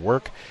that doesn't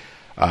work.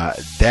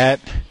 That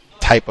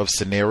type of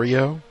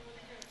scenario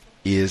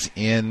is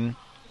in,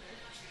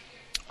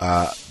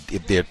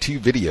 if there are two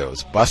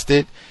videos,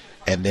 Busted,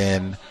 and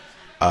then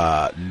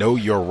Know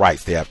Your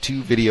Rights. They have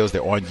two videos.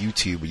 They're on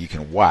YouTube where you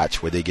can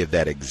watch where they give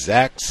that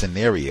exact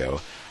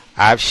scenario.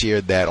 I've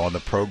shared that on the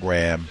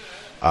program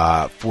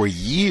for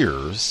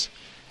years.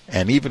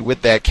 And even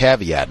with that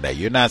caveat, now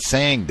you're not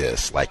saying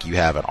this like you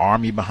have an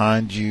army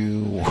behind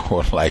you,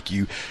 or like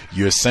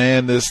you're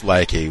saying this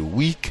like a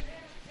weak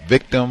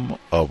victim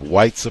of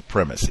white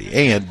supremacy.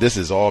 And this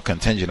is all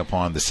contingent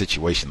upon the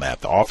situation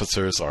that the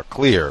officers are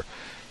clear.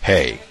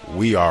 Hey,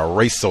 we are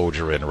race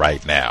soldiering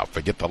right now.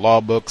 Forget the law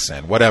books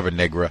and whatever,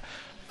 nigga.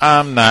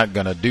 I'm not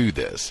going to do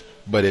this.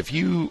 But if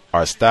you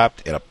are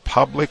stopped in a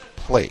public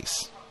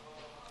place,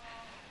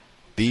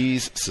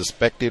 these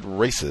suspected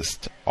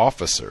racist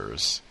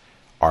officers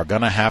are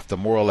going to have to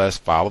more or less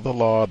follow the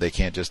law. They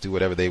can't just do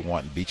whatever they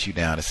want and beat you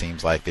down. It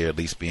seems like they're at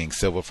least being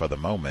civil for the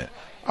moment.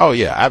 Oh,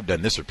 yeah, I've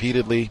done this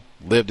repeatedly,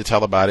 lived to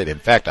tell about it. In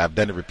fact, I've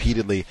done it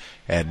repeatedly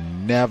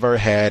and never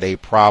had a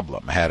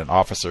problem. I had an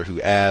officer who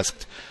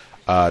asked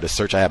to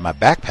search. I had my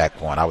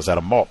backpack on. I was at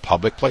a mall,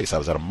 public place. I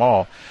was at a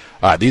mall.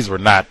 These were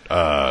not,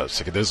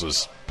 this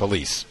was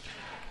police,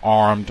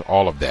 armed,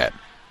 all of that.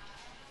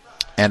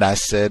 And I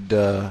said,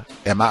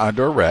 am I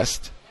under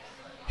arrest?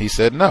 He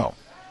said, no.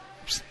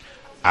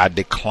 I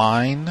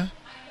decline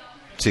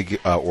to,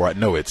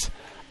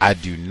 I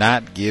do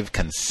not give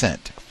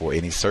consent for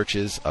any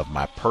searches of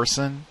my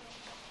person,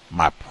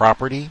 my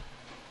property,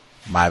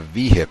 my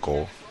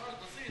vehicle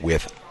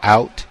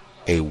without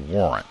a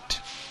warrant.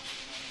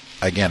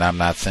 Again, I'm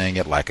not saying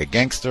it like a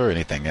gangster or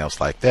anything else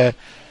like that.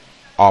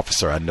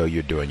 Officer, I know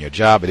you're doing your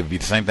job, but it would be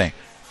the same thing.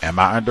 Am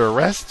I under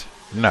arrest?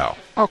 No.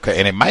 Okay,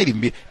 and it might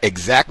even be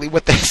exactly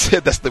what they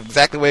said. That's the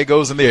exactly way it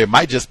goes in there. It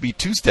might just be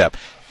two-step.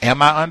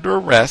 Am I under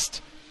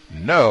arrest?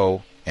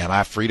 No. Am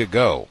I free to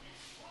go?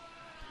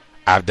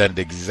 I've done it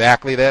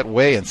exactly that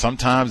way, and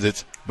sometimes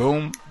it's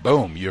boom,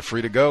 boom, you're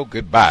free to go,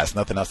 goodbye. It's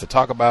nothing else to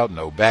talk about,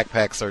 no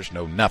backpack search,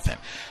 no nothing.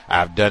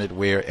 I've done it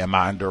where, am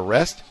I under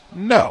arrest?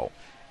 No.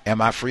 Am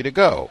I free to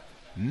go?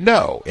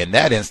 No. In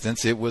that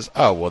instance, it was,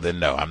 oh, well then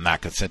no, I'm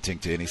not consenting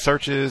to any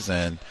searches,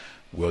 and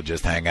we'll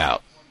just hang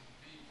out.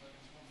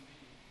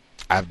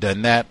 I've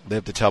done that,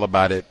 lived to tell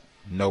about it,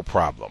 no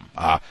problem.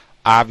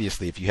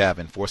 Obviously, if you have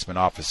enforcement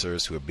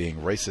officers who are being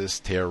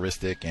racist,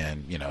 terroristic,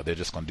 and they're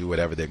just going to do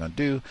whatever they're going to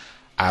do,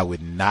 I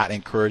would not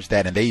encourage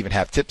that. And they even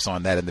have tips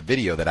on that in the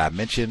video that I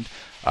mentioned.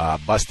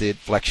 Busted,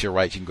 Flex Your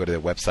Rights. You can go to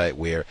their website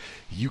where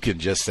you can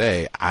just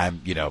say,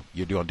 you're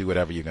going to do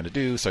whatever you're going to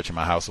do, searching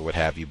my house or what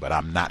have you, but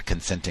I'm not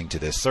consenting to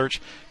this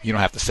search. You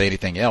don't have to say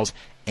anything else.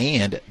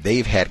 And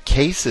they've had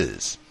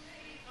cases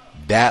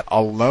that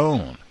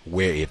alone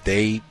where if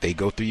they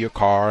go through your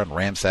car and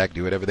ransack,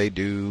 do whatever they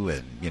do,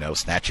 and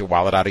snatch your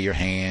wallet out of your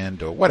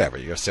hand or whatever,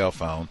 your cell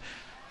phone,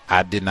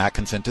 I did not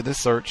consent to this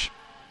search.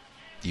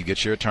 You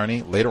get your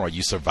attorney later on,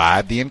 you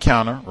survive the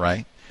encounter,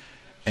 right,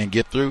 and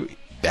get through,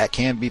 that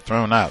can be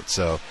thrown out.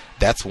 So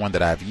that's one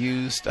that I've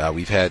used.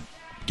 We've had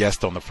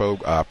guest on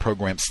the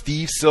program,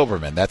 Steve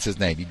Silverman, that's his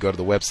name. You go to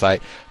the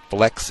website,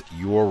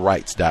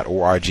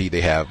 flexyourrights.org.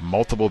 They have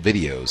multiple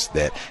videos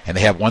and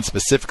they have one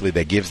specifically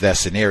that gives that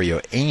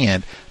scenario.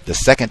 And the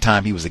second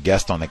time he was a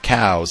guest on the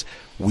Cows,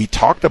 we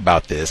talked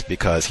about this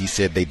because he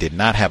said they did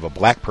not have a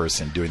black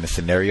person doing the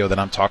scenario that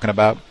I'm talking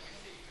about.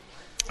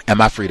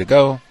 Am I free to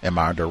go? Am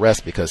I under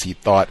arrest? Because he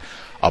thought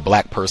a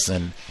black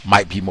person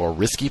might be more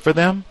risky for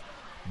them.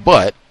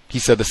 But he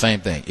said the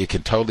same thing. It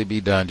can totally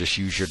be done. Just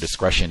use your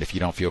discretion. If you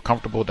don't feel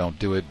comfortable, don't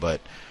do it. But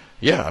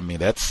yeah, I mean,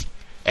 that's,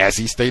 as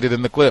he stated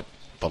in the clip,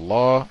 the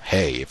law.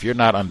 Hey, if you're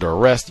not under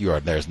arrest,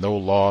 there's no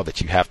law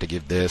that you have to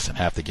give this and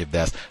have to give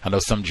that. I know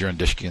some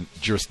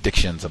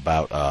jurisdictions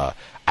about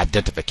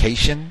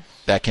identification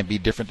that can be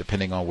different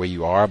depending on where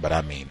you are. But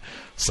I mean,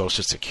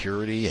 Social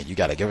Security, and you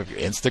got to give up your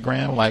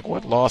Instagram. Like,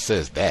 what law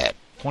says that?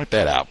 Point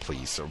that out,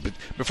 please. So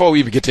before we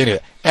even get to any of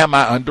it, am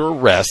I under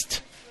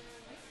arrest?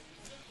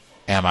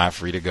 Am I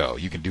free to go?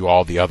 You can do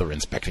all the other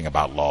inspecting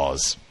about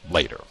laws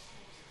later.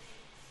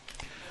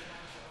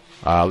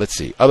 Let's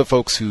see. Other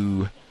folks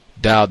who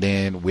dialed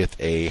in with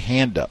a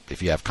hand up.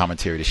 If you have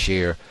commentary to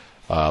share,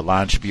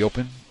 line should be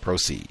open.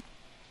 Proceed.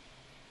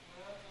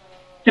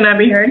 Can I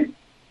be heard?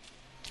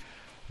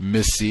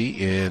 Miss C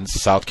in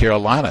South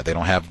Carolina. They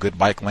don't have good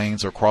bike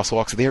lanes or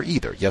crosswalks there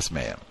either. Yes,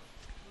 ma'am.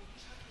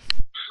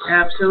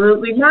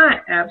 Absolutely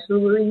not.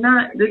 Absolutely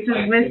not. This is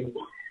Miss...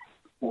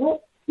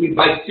 We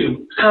bike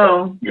too.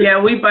 Oh, yeah,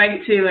 we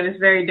bike too, and it's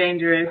very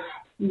dangerous.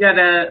 You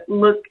gotta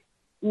look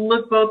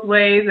both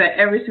ways at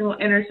every single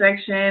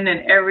intersection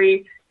and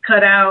every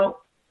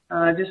cutout,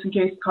 just in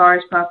case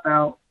cars pop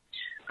out.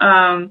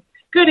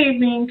 Good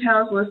evening,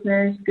 Cows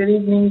listeners. Good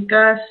evening,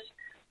 Gus.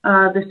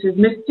 This is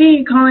Miss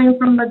D calling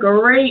from the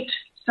great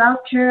South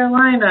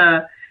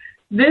Carolina.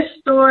 This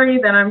story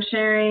that I'm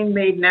sharing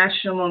made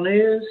national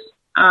news.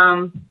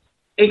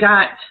 It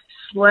got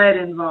SLED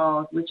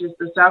involved, which is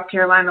the South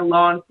Carolina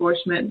Law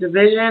Enforcement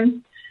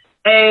Division.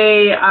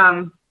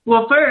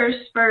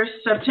 First,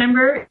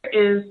 September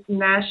is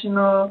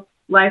National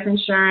Life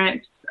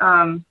Insurance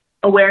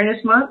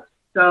Awareness Month.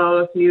 So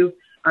if you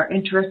are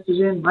interested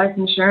in life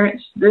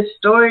insurance, this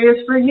story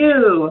is for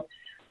you.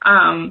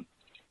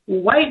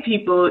 White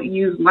people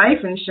use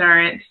life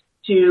insurance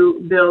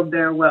to build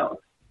their wealth.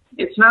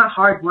 It's not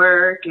hard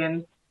work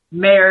and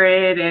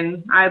merit,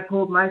 and I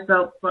pulled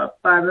myself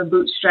up by the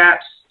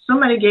bootstraps.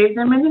 Somebody gave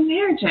them an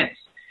inheritance.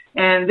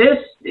 And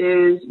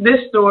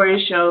this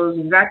story shows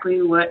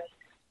exactly what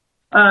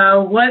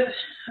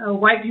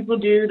white people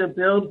do to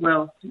build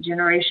wealth,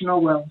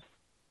 generational wealth.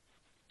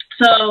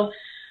 So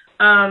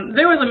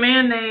there was a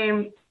man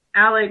named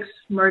Alex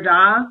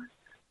Murdaugh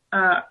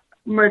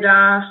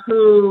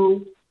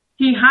who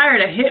he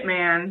hired a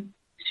hitman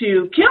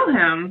to kill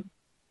him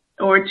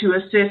or to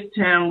assist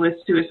him with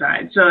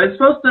suicide. So it's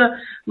supposed to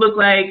look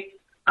like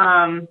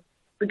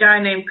the guy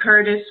named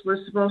Curtis was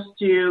supposed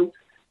to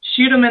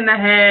shoot him in the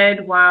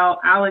head while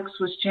Alex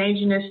was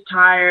changing his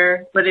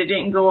tire, but it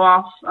didn't go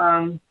off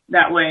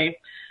that way.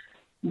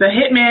 The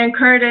hitman,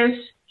 Curtis,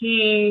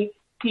 he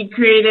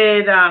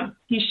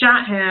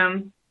shot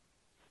him,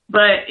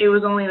 but it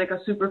was only like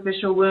a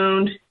superficial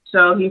wound,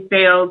 so he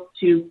failed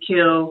to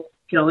kill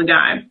the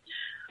guy.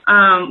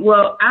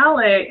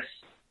 Alex,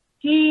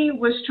 he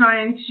was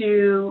trying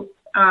to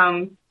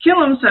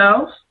kill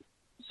himself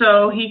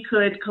so he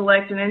could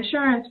collect an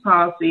insurance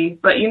policy.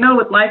 But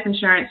with life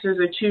insurance, there's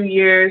 2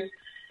 years.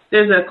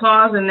 There's a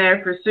clause in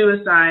there for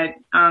suicide.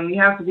 You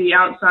have to be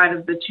outside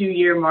of the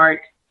 2-year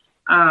mark.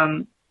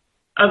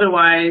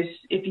 Otherwise,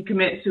 if you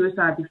commit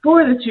suicide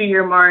before the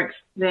 2-year mark,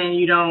 then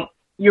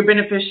your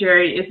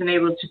beneficiary isn't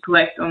able to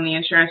collect on the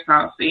insurance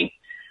policy.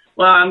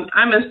 Well,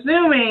 I'm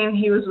assuming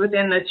he was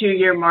within the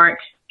 2-year mark,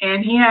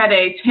 and he had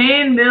a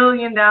 $10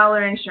 million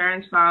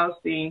insurance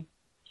policy.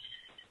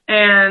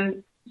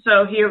 And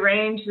so he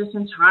arranged this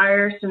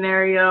entire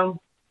scenario.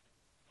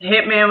 The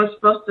hitman was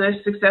supposed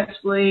to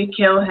successfully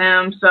kill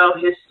him, so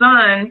his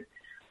son,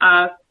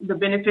 the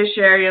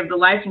beneficiary of the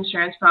life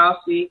insurance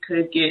policy,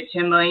 could get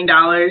 $10 million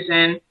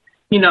and,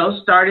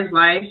 start his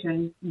life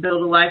and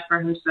build a life for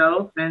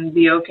himself and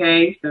be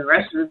okay for the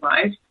rest of his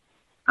life.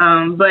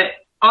 But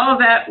all of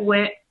that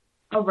went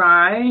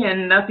awry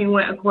and nothing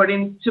went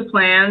according to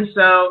plan.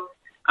 So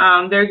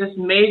there's this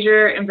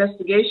major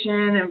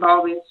investigation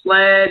involving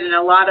SLED and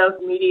a lot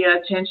of media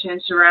attention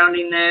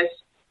surrounding this.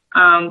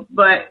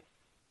 But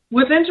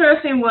what's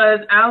interesting was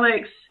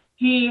Alex,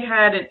 he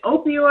had an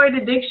opioid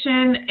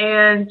addiction,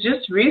 and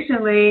just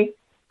recently,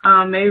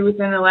 maybe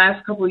within the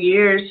last couple of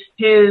years,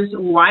 his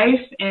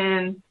wife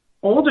and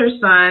older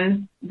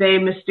son, they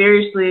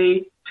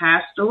mysteriously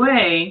passed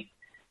away.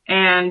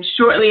 And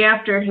shortly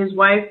after his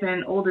wife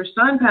and older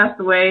son passed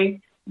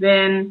away,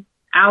 then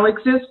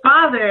Alex's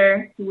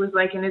father, who was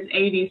like in his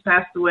 80s,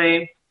 passed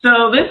away.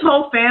 So this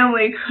whole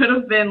family could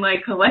have been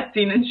like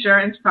collecting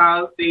insurance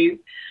policies.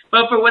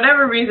 But for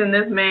whatever reason,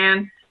 this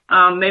man,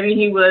 maybe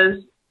he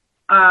was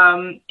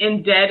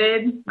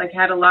indebted, like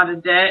had a lot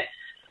of debt,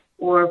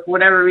 or for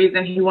whatever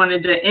reason he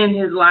wanted to end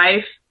his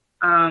life.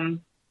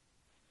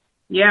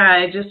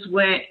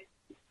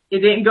 It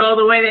didn't go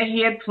the way that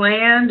he had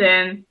planned,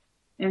 and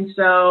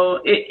so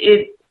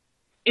it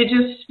it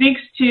just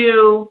speaks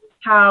to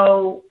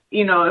how,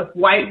 if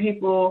white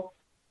people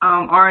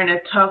are in a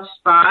tough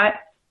spot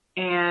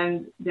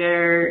and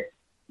they're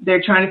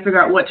trying to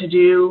figure out what to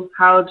do,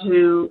 how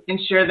to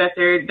ensure that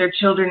their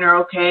children are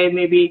okay.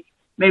 Maybe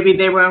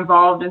they were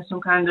involved in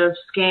some kind of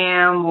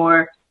scam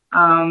or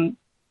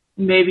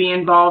maybe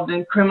involved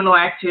in criminal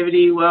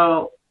activity.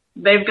 Well,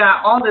 they've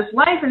got all this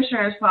life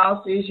insurance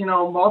policies,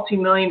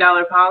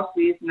 multi-million-dollar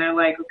policies, and they're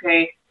like,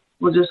 okay,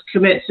 we'll just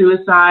commit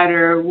suicide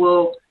or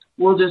we'll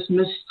just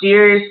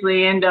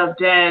mysteriously end up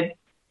dead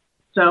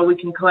so we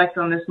can collect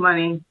on this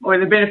money, or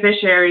the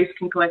beneficiaries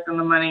can collect on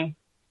the money.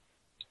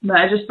 But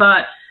I just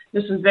thought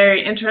this was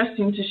very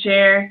interesting to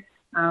share.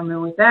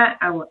 And with that,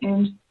 I will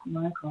end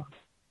my call.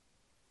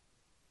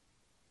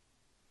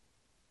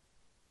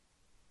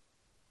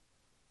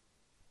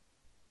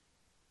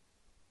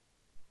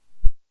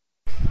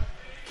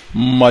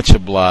 Much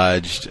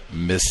obliged,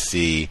 Miss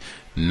C.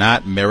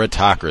 Not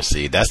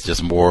meritocracy. That's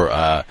just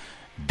more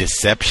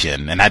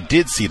deception. And I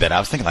did see that. I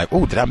was thinking like,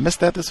 oh, did I miss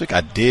that this week?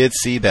 I did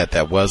see that.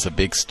 That was a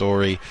big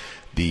story.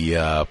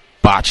 The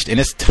botched, and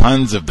it's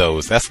tons of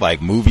those. That's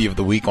like movie of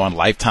the week on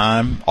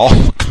Lifetime.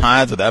 All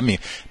kinds of that. I mean,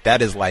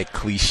 that is like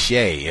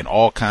cliche in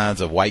all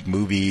kinds of white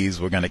movies.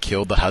 We're going to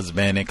kill the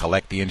husband and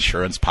collect the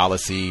insurance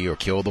policy, or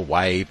kill the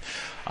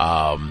wife.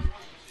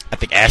 I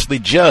think Ashley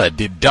Judd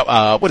did,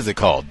 what is it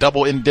called?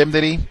 Double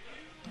Indemnity?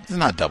 It's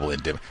not Double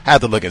Indemnity. I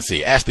have to look and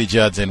see. Ashley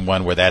Judd's in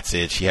one where that's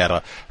it. She had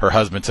her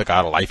husband took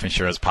out a life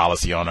insurance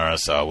policy on her,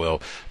 so we'll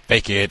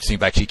fake it.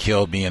 Seems like she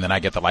killed me, and then I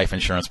get the life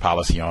insurance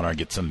policy on her and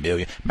get some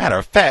million. Matter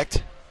of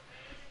fact,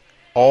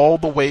 all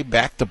the way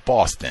back to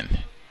Boston.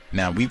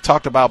 Now, we've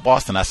talked about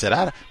Boston. I said,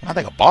 when I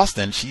think of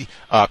Boston,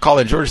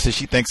 Colin George says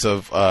she thinks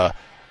of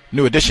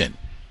New Edition.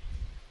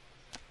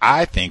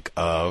 I think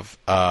of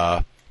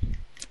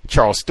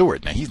Charles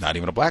Stewart. Now, he's not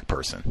even a black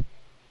person,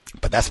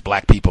 but that's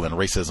black people and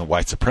racism,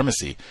 white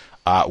supremacy,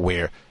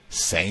 where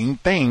same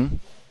thing,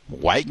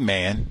 white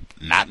man,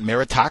 not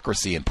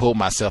meritocracy, and pull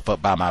myself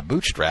up by my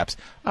bootstraps.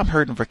 I'm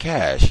hurting for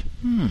cash.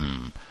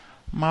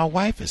 My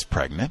wife is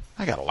pregnant.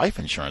 I got a life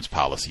insurance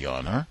policy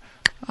on her.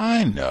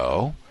 I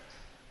know.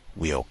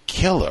 We'll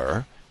kill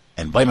her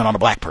and blame it on a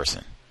black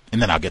person,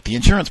 and then I'll get the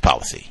insurance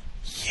policy.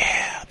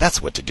 Yeah,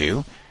 that's what to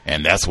do,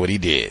 and that's what he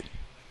did.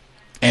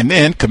 And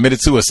then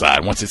committed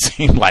suicide once it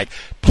seemed like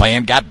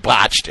plan got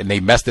botched and they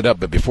messed it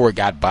up. But before it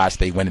got botched,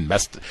 they went and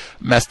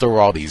messed over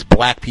all these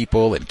black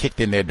people and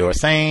kicked in their door.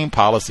 Same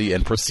policy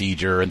and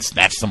procedure, and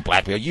snatched some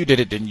black people. You did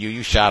it, didn't you?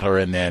 You shot her,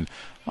 and then,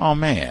 oh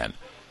man,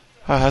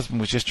 her husband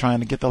was just trying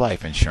to get the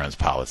life insurance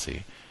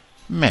policy.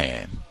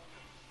 Man.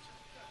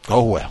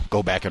 Oh well,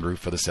 go back and root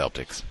for the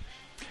Celtics.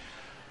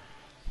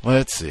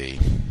 Let's see.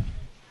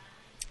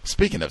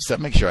 Speaking of stuff,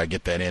 make sure I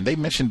get that in. They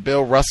mentioned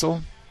Bill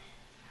Russell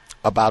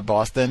about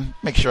Boston.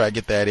 Make sure I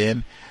get that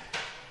in.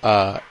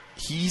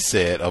 He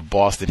said of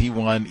Boston, he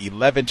won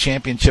 11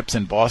 championships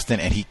in Boston,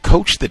 and he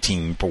coached the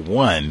team for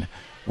one,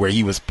 where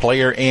he was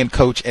player and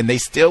coach, and they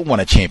still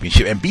won a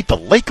championship and beat the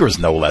Lakers,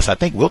 no less. I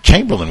think Wilt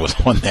Chamberlain was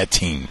on that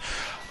team.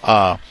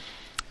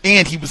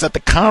 And he was at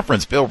the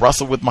conference, Bill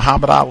Russell, with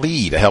Muhammad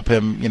Ali to help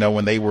him,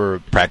 when they were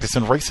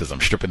practicing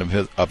racism, stripping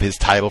him of his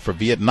title for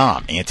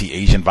Vietnam,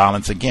 anti-Asian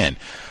violence again.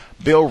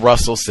 Bill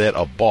Russell said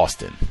of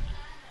Boston,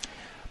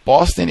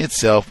 Boston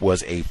itself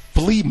was a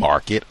flea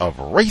market of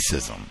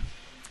racism.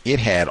 It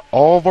had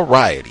all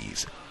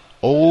varieties,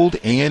 old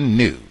and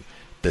new.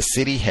 The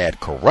city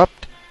had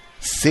corrupt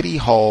city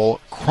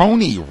hall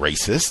crony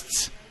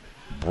racists,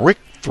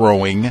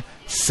 brick-throwing,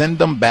 send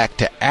them back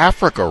to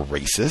Africa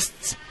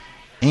racists,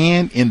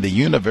 and in the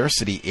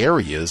university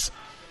areas,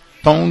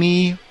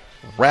 phony,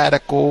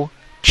 radical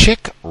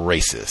chick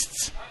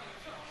racists.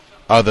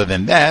 Other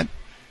than that,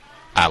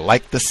 I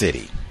like the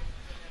city.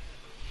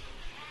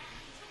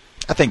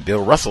 I think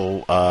Bill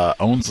Russell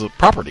owns a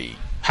property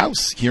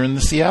house here in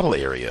the Seattle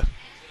area.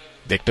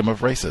 Victim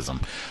of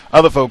racism.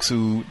 Other folks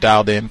who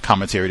dialed in,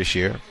 commentary to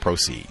share,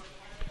 proceed.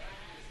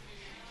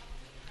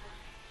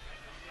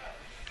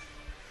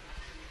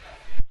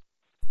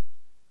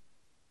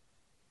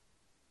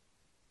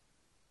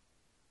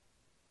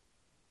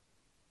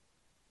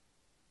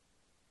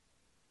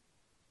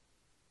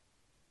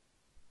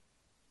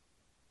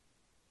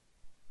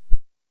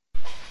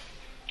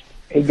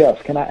 Hey,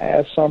 Gus, can I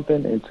ask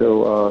something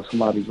until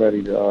somebody's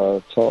ready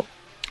to talk?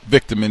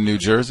 Victim in New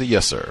Jersey,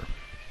 yes, sir.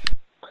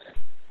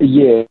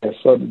 Yeah,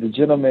 so the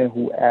gentleman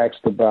who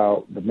asked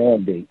about the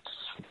mandates.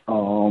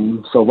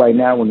 So right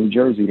now in New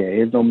Jersey,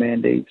 there is no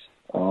mandates.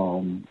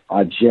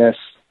 I just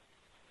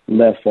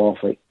left off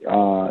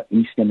of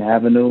Eastern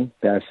Avenue.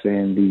 That's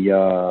in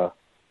the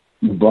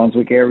New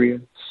Brunswick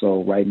area.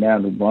 So right now,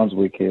 New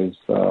Brunswick is,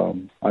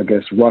 I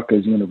guess,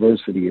 Rutgers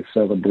University is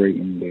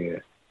celebrating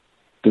their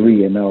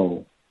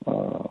 3-0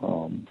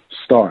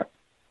 start.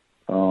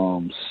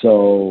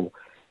 So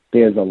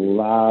there's a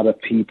lot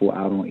of people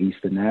out on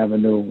Eastern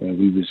Avenue, and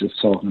we was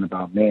just talking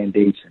about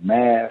mandates and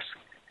masks.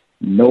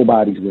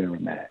 Nobody's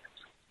wearing masks.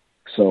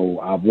 So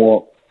I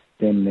walked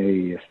in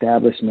the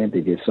establishment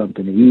to get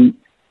something to eat.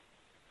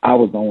 I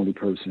was the only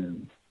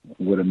person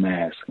with a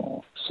mask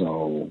on.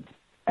 So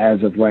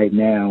as of right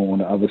now, on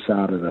the other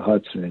side of the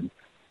Hudson,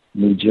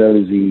 New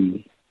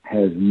Jersey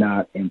has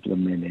not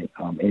implemented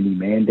any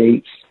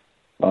mandates.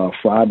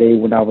 Friday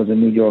when I was in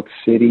New York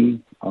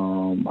City, I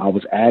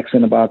was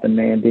asking about the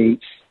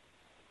mandates.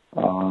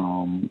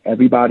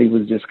 Everybody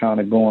was just kind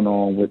of going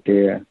on with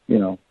their,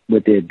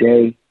 with their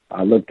day.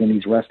 I looked in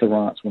these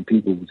restaurants when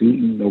people was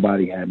eating,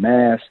 nobody had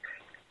masks.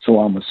 So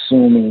I'm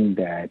assuming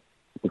that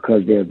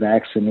because they're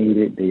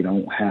vaccinated, they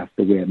don't have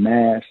to wear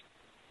masks.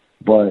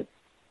 But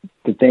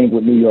the thing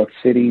with New York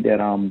City that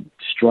I'm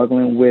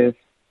struggling with,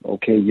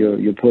 okay,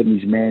 you're putting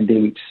these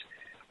mandates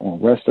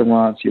on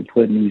restaurants, you're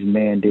putting these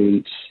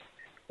mandates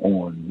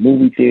on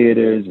movie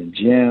theaters and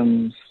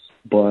gyms,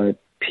 but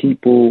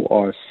people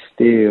are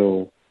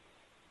still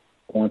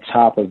on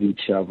top of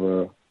each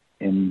other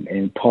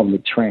in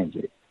public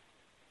transit.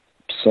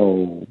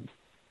 So,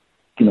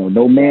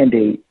 no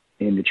mandate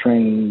in the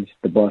trains,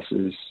 the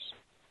buses,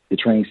 the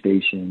train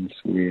stations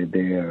where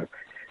there are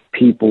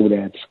people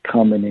that's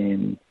coming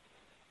in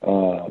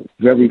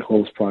very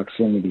close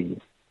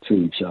proximity to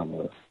each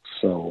other.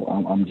 So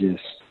I'm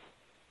just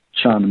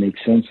trying to make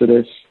sense of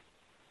this.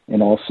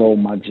 And also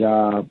my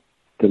job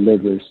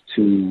delivers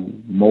to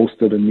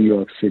most of the New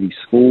York City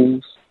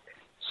schools.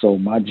 So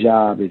my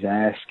job is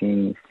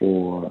asking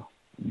for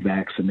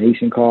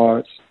vaccination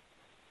cards.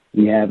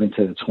 We have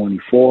until the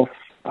 24th.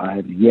 I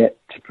have yet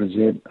to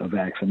present a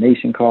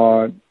vaccination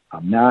card.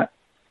 I'm not.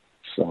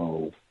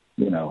 So,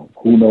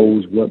 who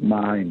knows what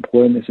my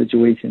employment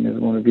situation is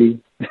going to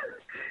be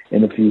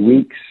in a few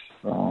weeks.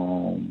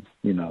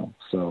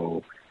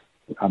 So,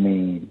 I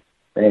mean,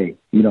 hey,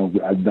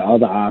 the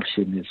other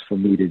option is for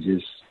me to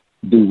just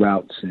do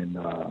routes in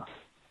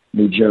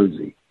New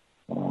Jersey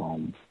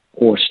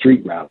or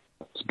street routes.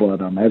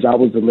 But as I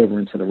was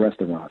delivering to the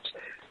restaurants,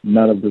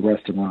 none of the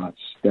restaurants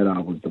that I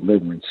was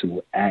delivering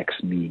to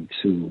asked me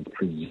to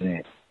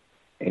present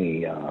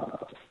a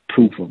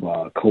proof of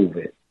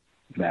COVID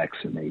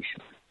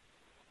vaccination.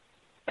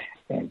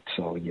 And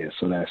so,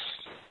 so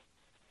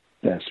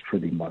that's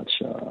pretty much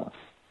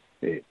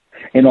it.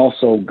 And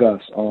also,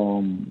 Gus,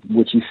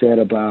 what you said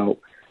about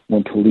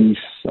when police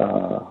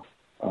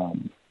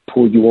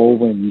pull you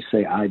over and you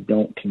say, I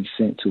don't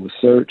consent to a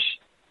search,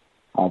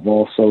 I've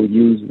also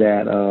used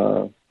that.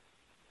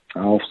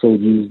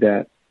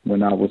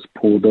 When I was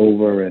pulled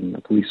over and the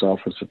police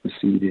officer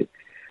proceeded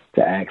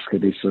to ask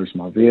could they search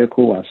my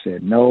vehicle. I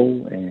said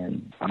no,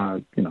 and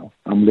I'll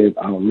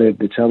live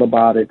to tell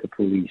about it. The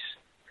police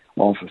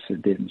officer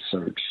didn't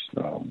search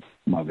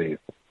my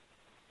vehicle.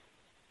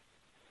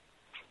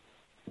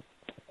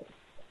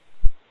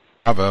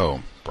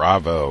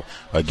 Bravo.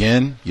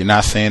 Again, you're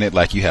not saying it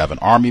like you have an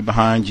army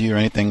behind you or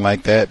anything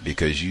like that,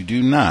 because you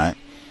do not.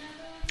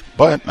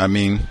 But, I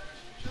mean,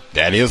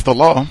 that is the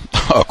law,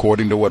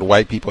 according to what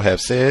white people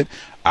have said.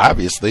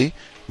 Obviously,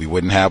 we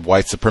wouldn't have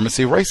white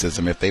supremacy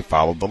racism if they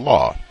followed the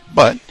law.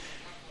 But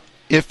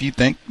if you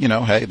think,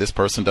 hey, this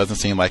person doesn't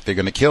seem like they're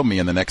going to kill me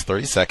in the next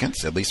 30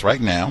 seconds, at least right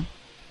now,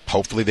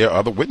 hopefully there are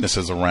other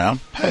witnesses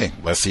around. Hey,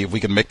 let's see if we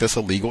can make this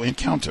a legal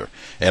encounter.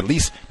 At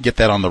least get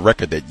that on the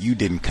record that you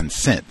didn't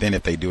consent. Then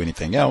if they do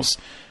anything else,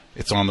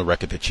 it's on the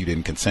record that you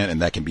didn't consent,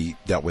 and that can be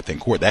dealt with in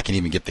court. That can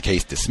even get the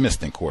case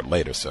dismissed in court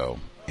later. So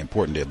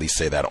important to at least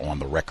say that on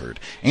the record.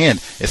 And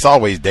it's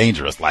always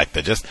dangerous, like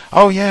to just,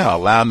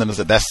 allow them to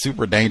say that's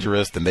super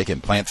dangerous, and they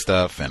can plant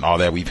stuff and all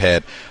that. We've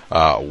had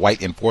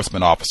white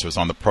enforcement officers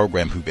on the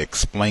program who've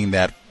explained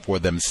that for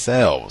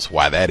themselves,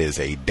 why that is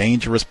a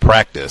dangerous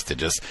practice to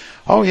just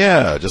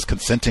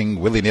consenting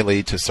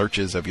willy-nilly to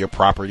searches of your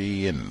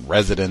property and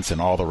residence and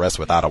all the rest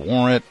without a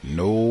warrant.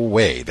 No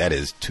way. That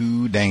is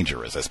too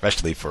dangerous,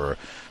 especially for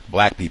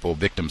black people,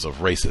 victims of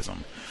racism.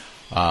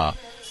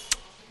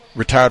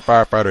 Retired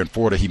firefighter in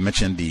Florida, he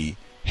mentioned the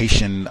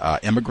Haitian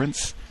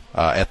immigrants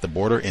at the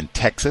border in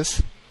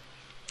Texas.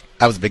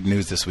 That was big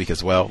news this week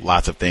as well.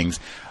 Lots of things.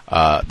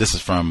 This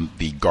is from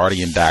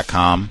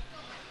theguardian.com.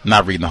 I'm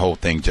not reading the whole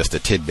thing, just a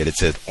tidbit. It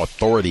says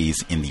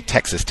authorities in the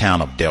Texas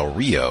town of Del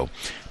Rio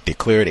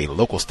declared a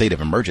local state of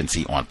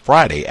emergency on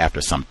Friday after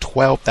some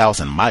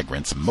 12,000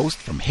 migrants, most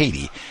from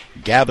Haiti,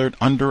 gathered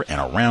under and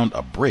around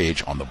a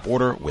bridge on the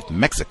border with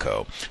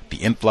Mexico. The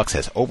influx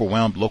has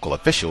overwhelmed local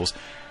officials,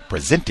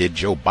 presented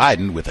Joe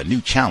Biden with a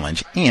new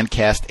challenge, and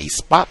cast a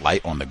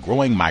spotlight on the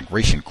growing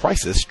migration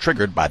crisis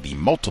triggered by the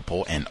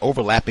multiple and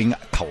overlapping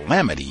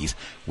calamities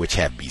which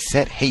have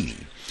beset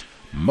Haiti.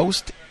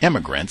 Most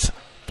immigrants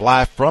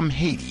fly from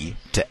Haiti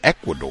to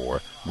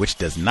Ecuador, which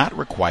does not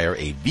require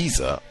a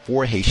visa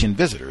for Haitian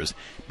visitors,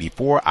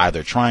 before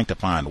either trying to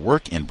find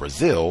work in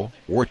Brazil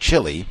or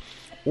Chile,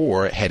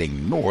 or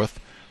heading north,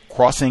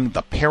 crossing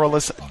the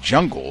perilous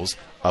jungles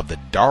of the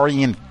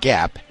Darien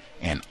Gap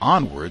and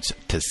onwards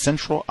to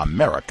Central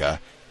America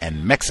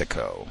and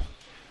Mexico.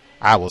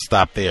 I will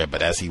stop there,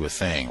 but as he was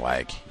saying,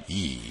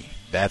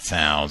 that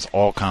sounds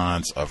all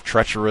kinds of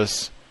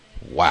treacherous.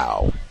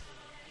 Wow.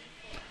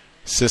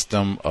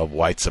 System of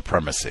white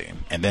supremacy.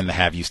 And then to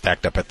have you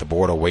stacked up at the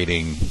border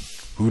waiting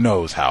who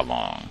knows how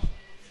long.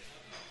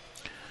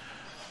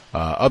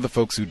 Other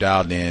folks who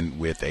dialed in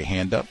with a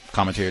hand up,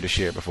 commentary to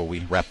share before we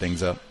wrap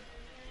things up.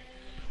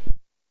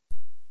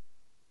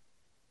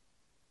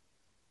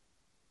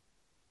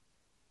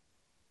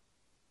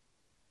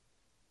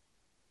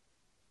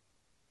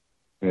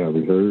 Yeah,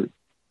 we heard.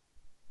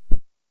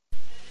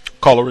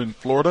 Caller in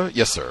Florida.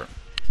 Yes, sir.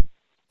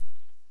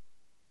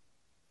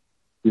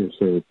 Yes,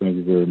 sir. Thank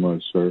you very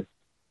much, sir.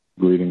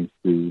 Greetings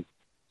to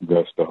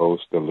Gus, the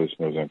host, the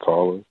listeners, and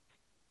callers.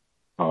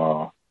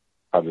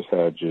 I just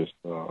had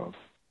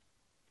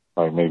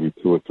like maybe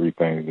 2 or 3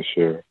 things to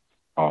share.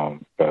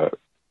 That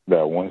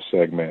one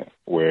segment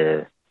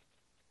where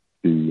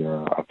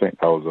I think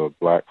that was a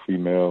black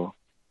female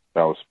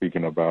that was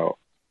speaking about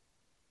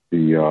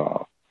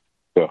the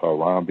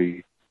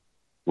Harambe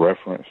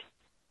reference,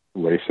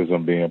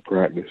 racism being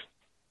practiced.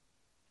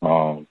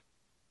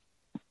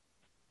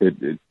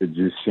 It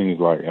just seems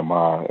like, in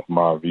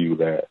my view,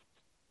 that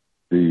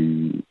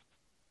the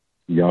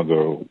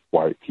younger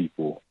white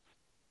people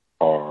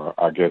are,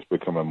 I guess,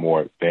 becoming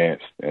more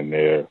advanced in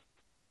their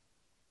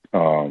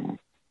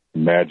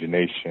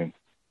imagination,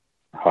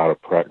 how to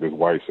practice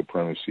white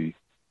supremacy.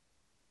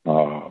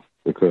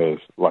 Because,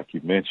 like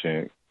you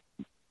mentioned,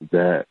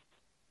 that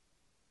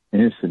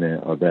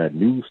incident or that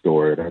news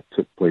story that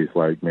took place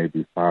like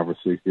maybe 5 or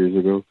 6 years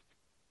ago,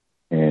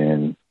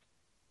 and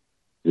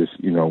just,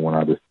 when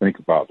I just think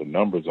about the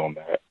numbers on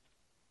that,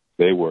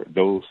 they were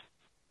those.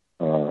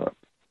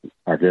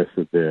 I guess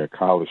if they're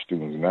college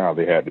students now,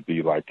 they had to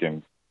be like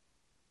in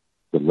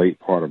the late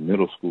part of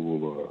middle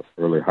school or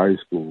early high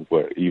school.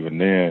 But even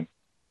then,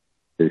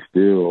 they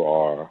still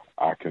are,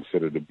 I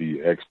consider, to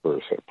be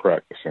experts at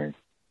practicing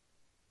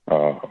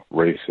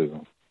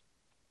racism.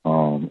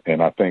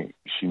 And I think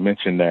she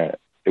mentioned that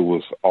it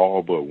was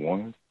all but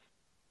one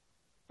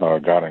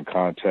got in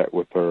contact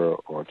with her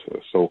or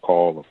to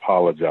so-called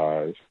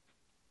apologize.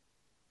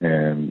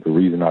 And the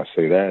reason I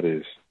say that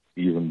is,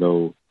 even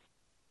though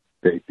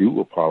they do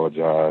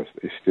apologize,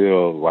 it's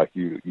still, like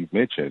you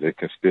mentioned, they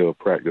can still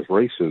practice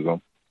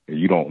racism, and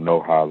you don't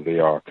know how they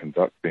are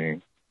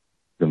conducting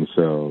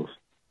themselves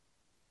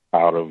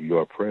out of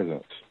your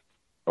presence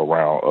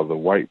around other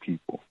white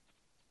people.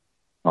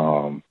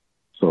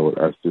 So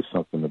that's just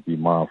something to be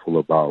mindful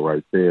about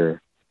right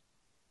there.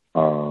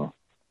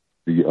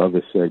 The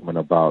other segment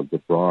about the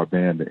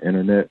broadband, the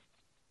internet,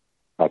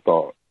 I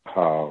thought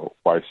how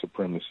white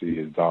supremacy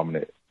is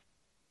dominant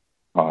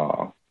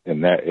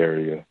in that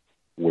area,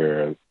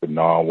 where the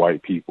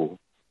non-white people,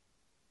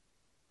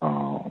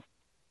 I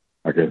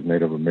guess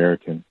Native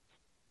American,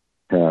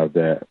 have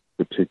that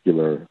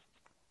particular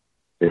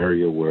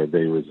area where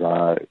they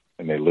reside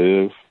and they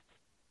live,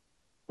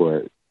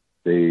 but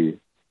they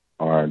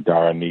are in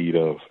dire need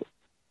of,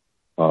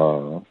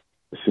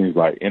 it seems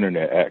like,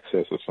 internet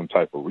access or some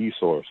type of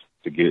resource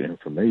to get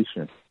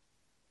information.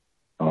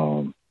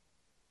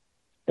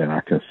 And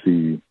I can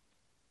see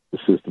the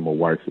system of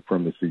white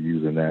supremacy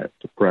using that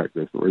to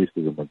practice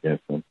racism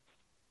against them.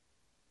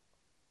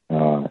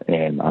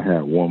 And I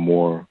had one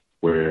more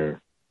where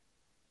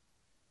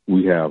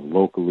we have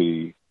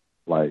locally,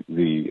 like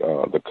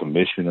the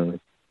commissioner,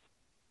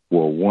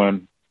 well,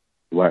 one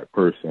black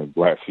person,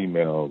 black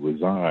female,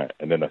 resigned,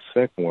 and then a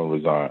second one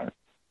resigned.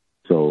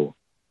 So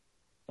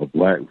a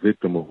black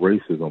victim of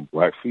racism,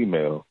 black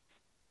female,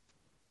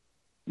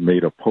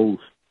 made a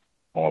post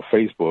on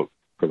Facebook,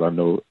 because I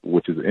know,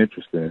 which is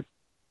interesting,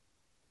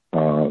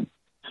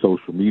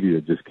 social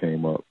media just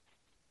came up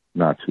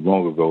not too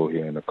long ago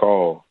here in the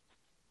call.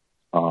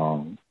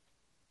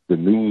 The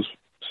news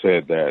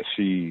said that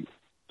she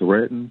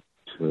threatened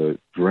to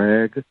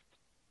drag,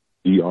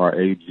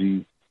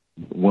 D-R-A-G,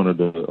 one of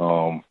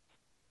the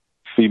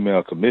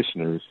female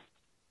commissioners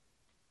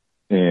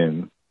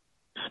and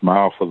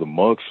smile for the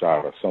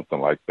mugshot or something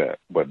like that,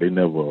 but they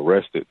never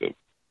arrested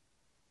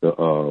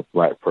the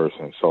black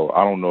person. So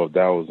I don't know if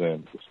that was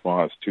in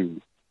response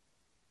to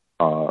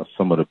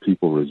some of the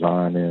people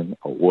resigning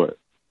or what,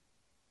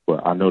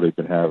 but I know they've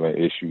been having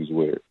issues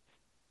with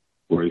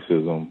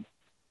racism,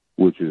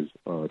 which is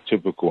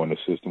typical in the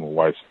system of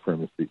white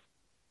supremacy.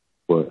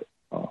 But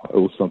it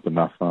was something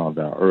I found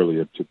out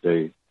earlier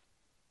today,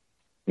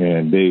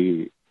 and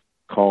they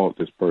called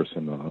this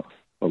person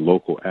a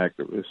local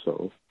activist.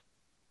 So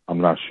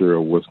I'm not sure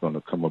what's going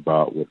to come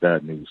about with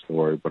that news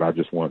story, but I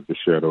just wanted to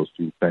share those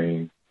 2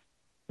 things,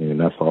 and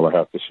that's all I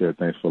have to share.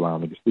 Thanks for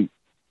allowing me to speak.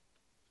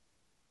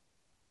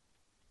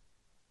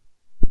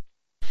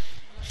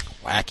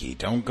 Wacky,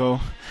 don't go.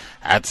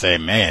 I'd say,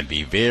 man,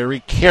 be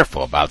very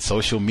careful about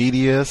social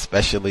media,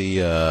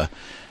 especially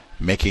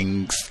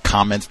making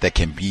comments that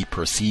can be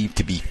perceived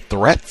to be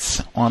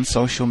threats on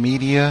social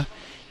media.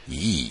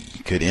 You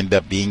could end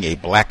up being a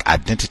black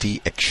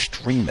identity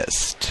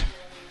extremist.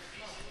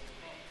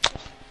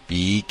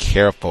 Be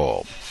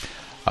careful.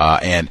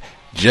 And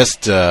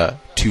just to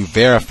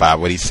verify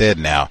what he said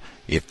now,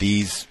 if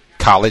these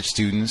college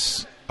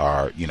students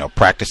are,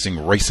 practicing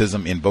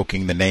racism,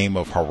 invoking the name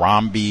of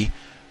Harambe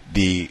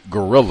the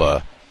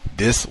gorilla,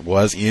 this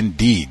was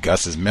indeed,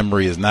 Gus's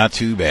memory is not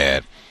too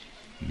bad,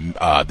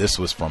 This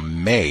was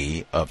from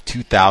May of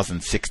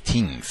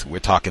 2016. So we're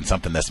talking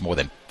something that's more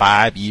than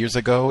 5 years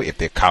ago. If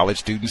they're college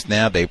students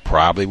now, they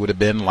probably would have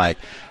been like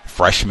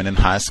freshmen in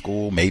high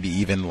school, maybe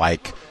even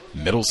like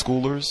middle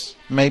schoolers,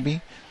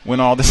 maybe, when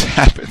all this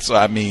happened. So,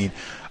 I mean,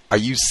 are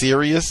you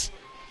serious?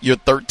 You're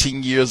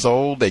 13 years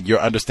old and your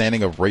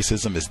understanding of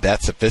racism is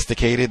that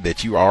sophisticated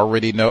that you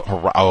already know,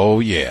 oh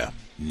yeah,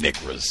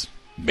 niggers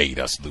made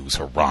us lose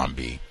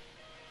Harambe.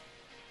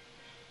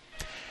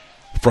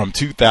 From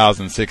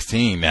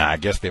 2016, now I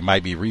guess there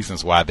might be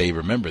reasons why they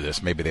remember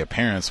this. Maybe their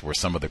parents were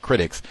some of the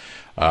critics.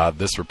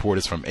 This report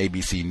is from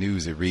ABC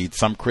News. It reads,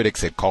 some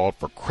critics had called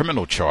for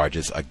criminal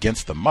charges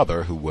against the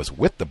mother who was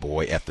with the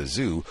boy at the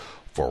zoo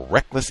for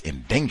reckless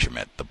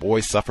endangerment. The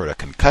boy suffered a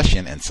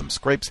concussion and some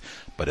scrapes,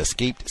 but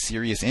escaped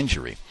serious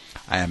injury.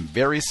 I am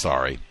very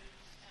sorry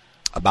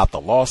about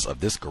the loss of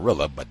this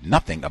gorilla, but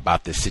nothing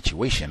about this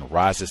situation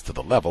rises to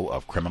the level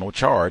of criminal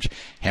charge,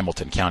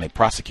 Hamilton County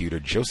Prosecutor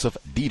Joseph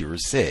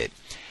Dieters said.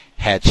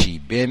 Had she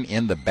been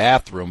in the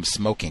bathroom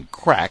smoking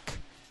crack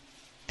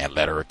and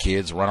let her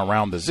kids run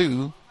around the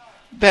zoo,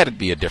 that'd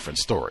be a different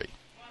story.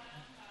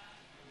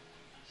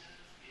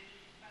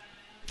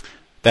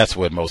 That's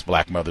what most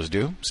black mothers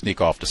do, sneak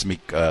off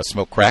to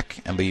smoke crack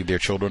and leave their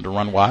children to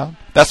run wild.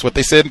 That's what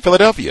they said in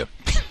Philadelphia.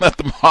 Let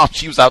the mom,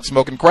 she was out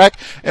smoking crack,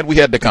 and we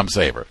had to come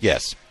save her.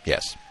 Yes,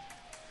 yes.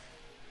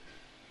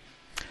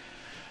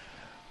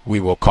 We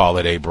will call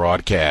it a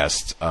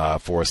broadcast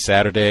for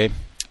Saturday.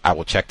 I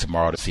will check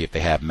tomorrow to see if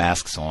they have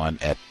masks on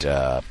at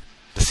the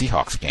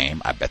Seahawks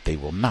game. I bet they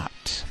will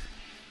not.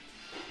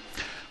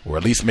 Or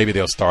at least maybe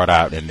they'll start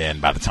out, and then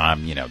by the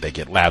time, they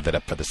get lathered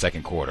up for the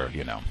second quarter,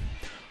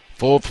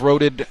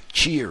 Full-throated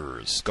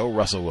cheers. Go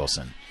Russell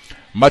Wilson.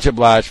 Much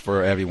obliged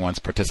for everyone's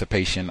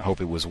participation.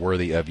 Hope it was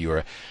worthy of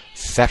your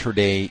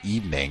Saturday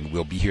evening.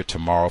 We'll be here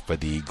tomorrow for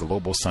the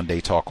Global Sunday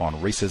Talk on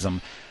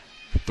Racism,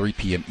 3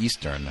 p.m.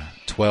 Eastern,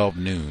 12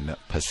 noon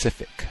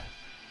Pacific.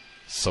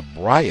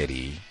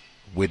 Sobriety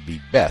would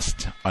be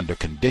best under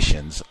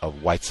conditions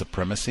of white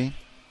supremacy.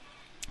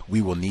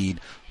 We will need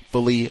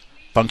fully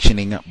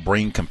functioning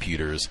brain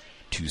computers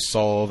to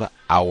solve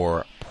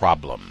our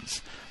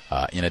problems.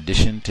 In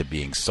addition to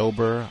being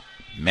sober,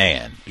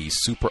 man, be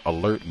super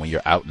alert when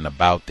you're out and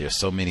about. There's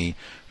so many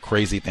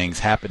crazy things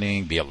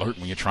happening. Be alert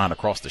when you're trying to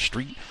cross the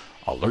street.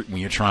 Alert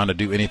when you're trying to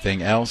do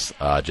anything else.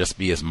 Just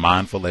be as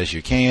mindful as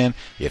you can.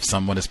 If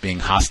someone is being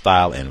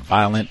hostile and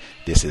violent,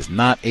 this is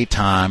not a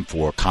time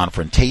for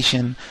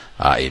confrontation.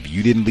 If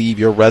you didn't leave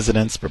your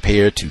residence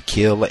prepared to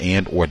kill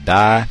and or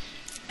die,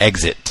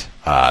 exit.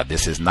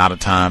 This is not a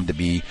time to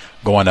be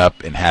going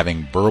up and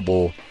having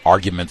verbal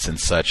arguments and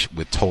such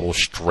with total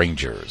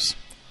strangers.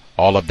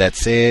 All of that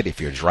said,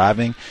 if you're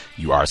driving,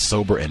 you are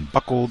sober and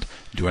buckled,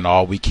 doing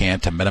all we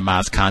can to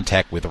minimize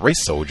contact with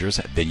race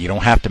soldiers, then you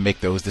don't have to make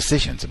those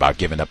decisions about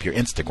giving up your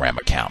Instagram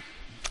account.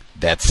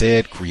 That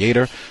said,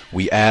 Creator,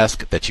 we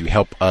ask that you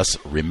help us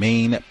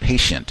remain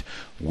patient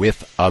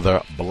with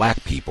other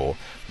black people,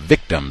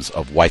 victims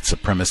of white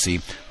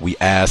supremacy. We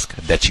ask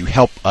that you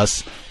help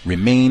us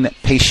remain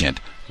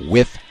patient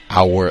with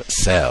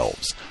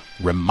ourselves.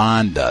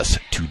 Remind us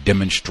to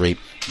demonstrate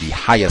the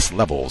highest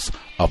levels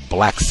of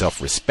black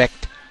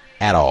self-respect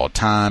at all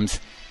times,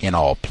 in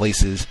all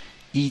places,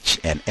 each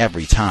and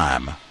every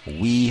time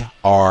we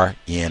are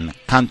in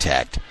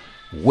contact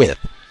with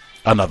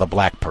another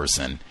black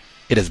person.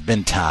 It has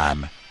been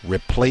time.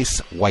 Replace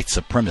white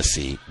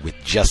supremacy with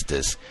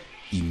justice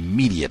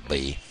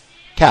immediately.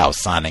 Cal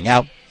signing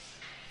out.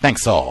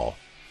 Thanks all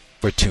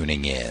for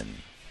tuning in.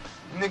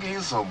 Nigga,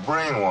 you so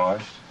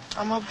brainwashed.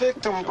 I'm a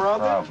victim,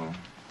 brother. Problem.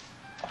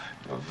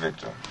 You're a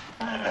victim.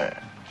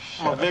 Man,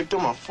 I'm a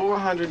victim of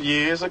 400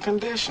 years of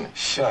conditioning.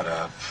 Shut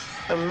up.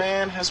 The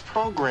man has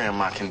programmed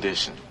my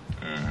condition.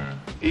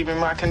 Mm-hmm. Even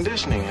my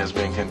conditioning has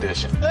been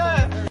conditioned.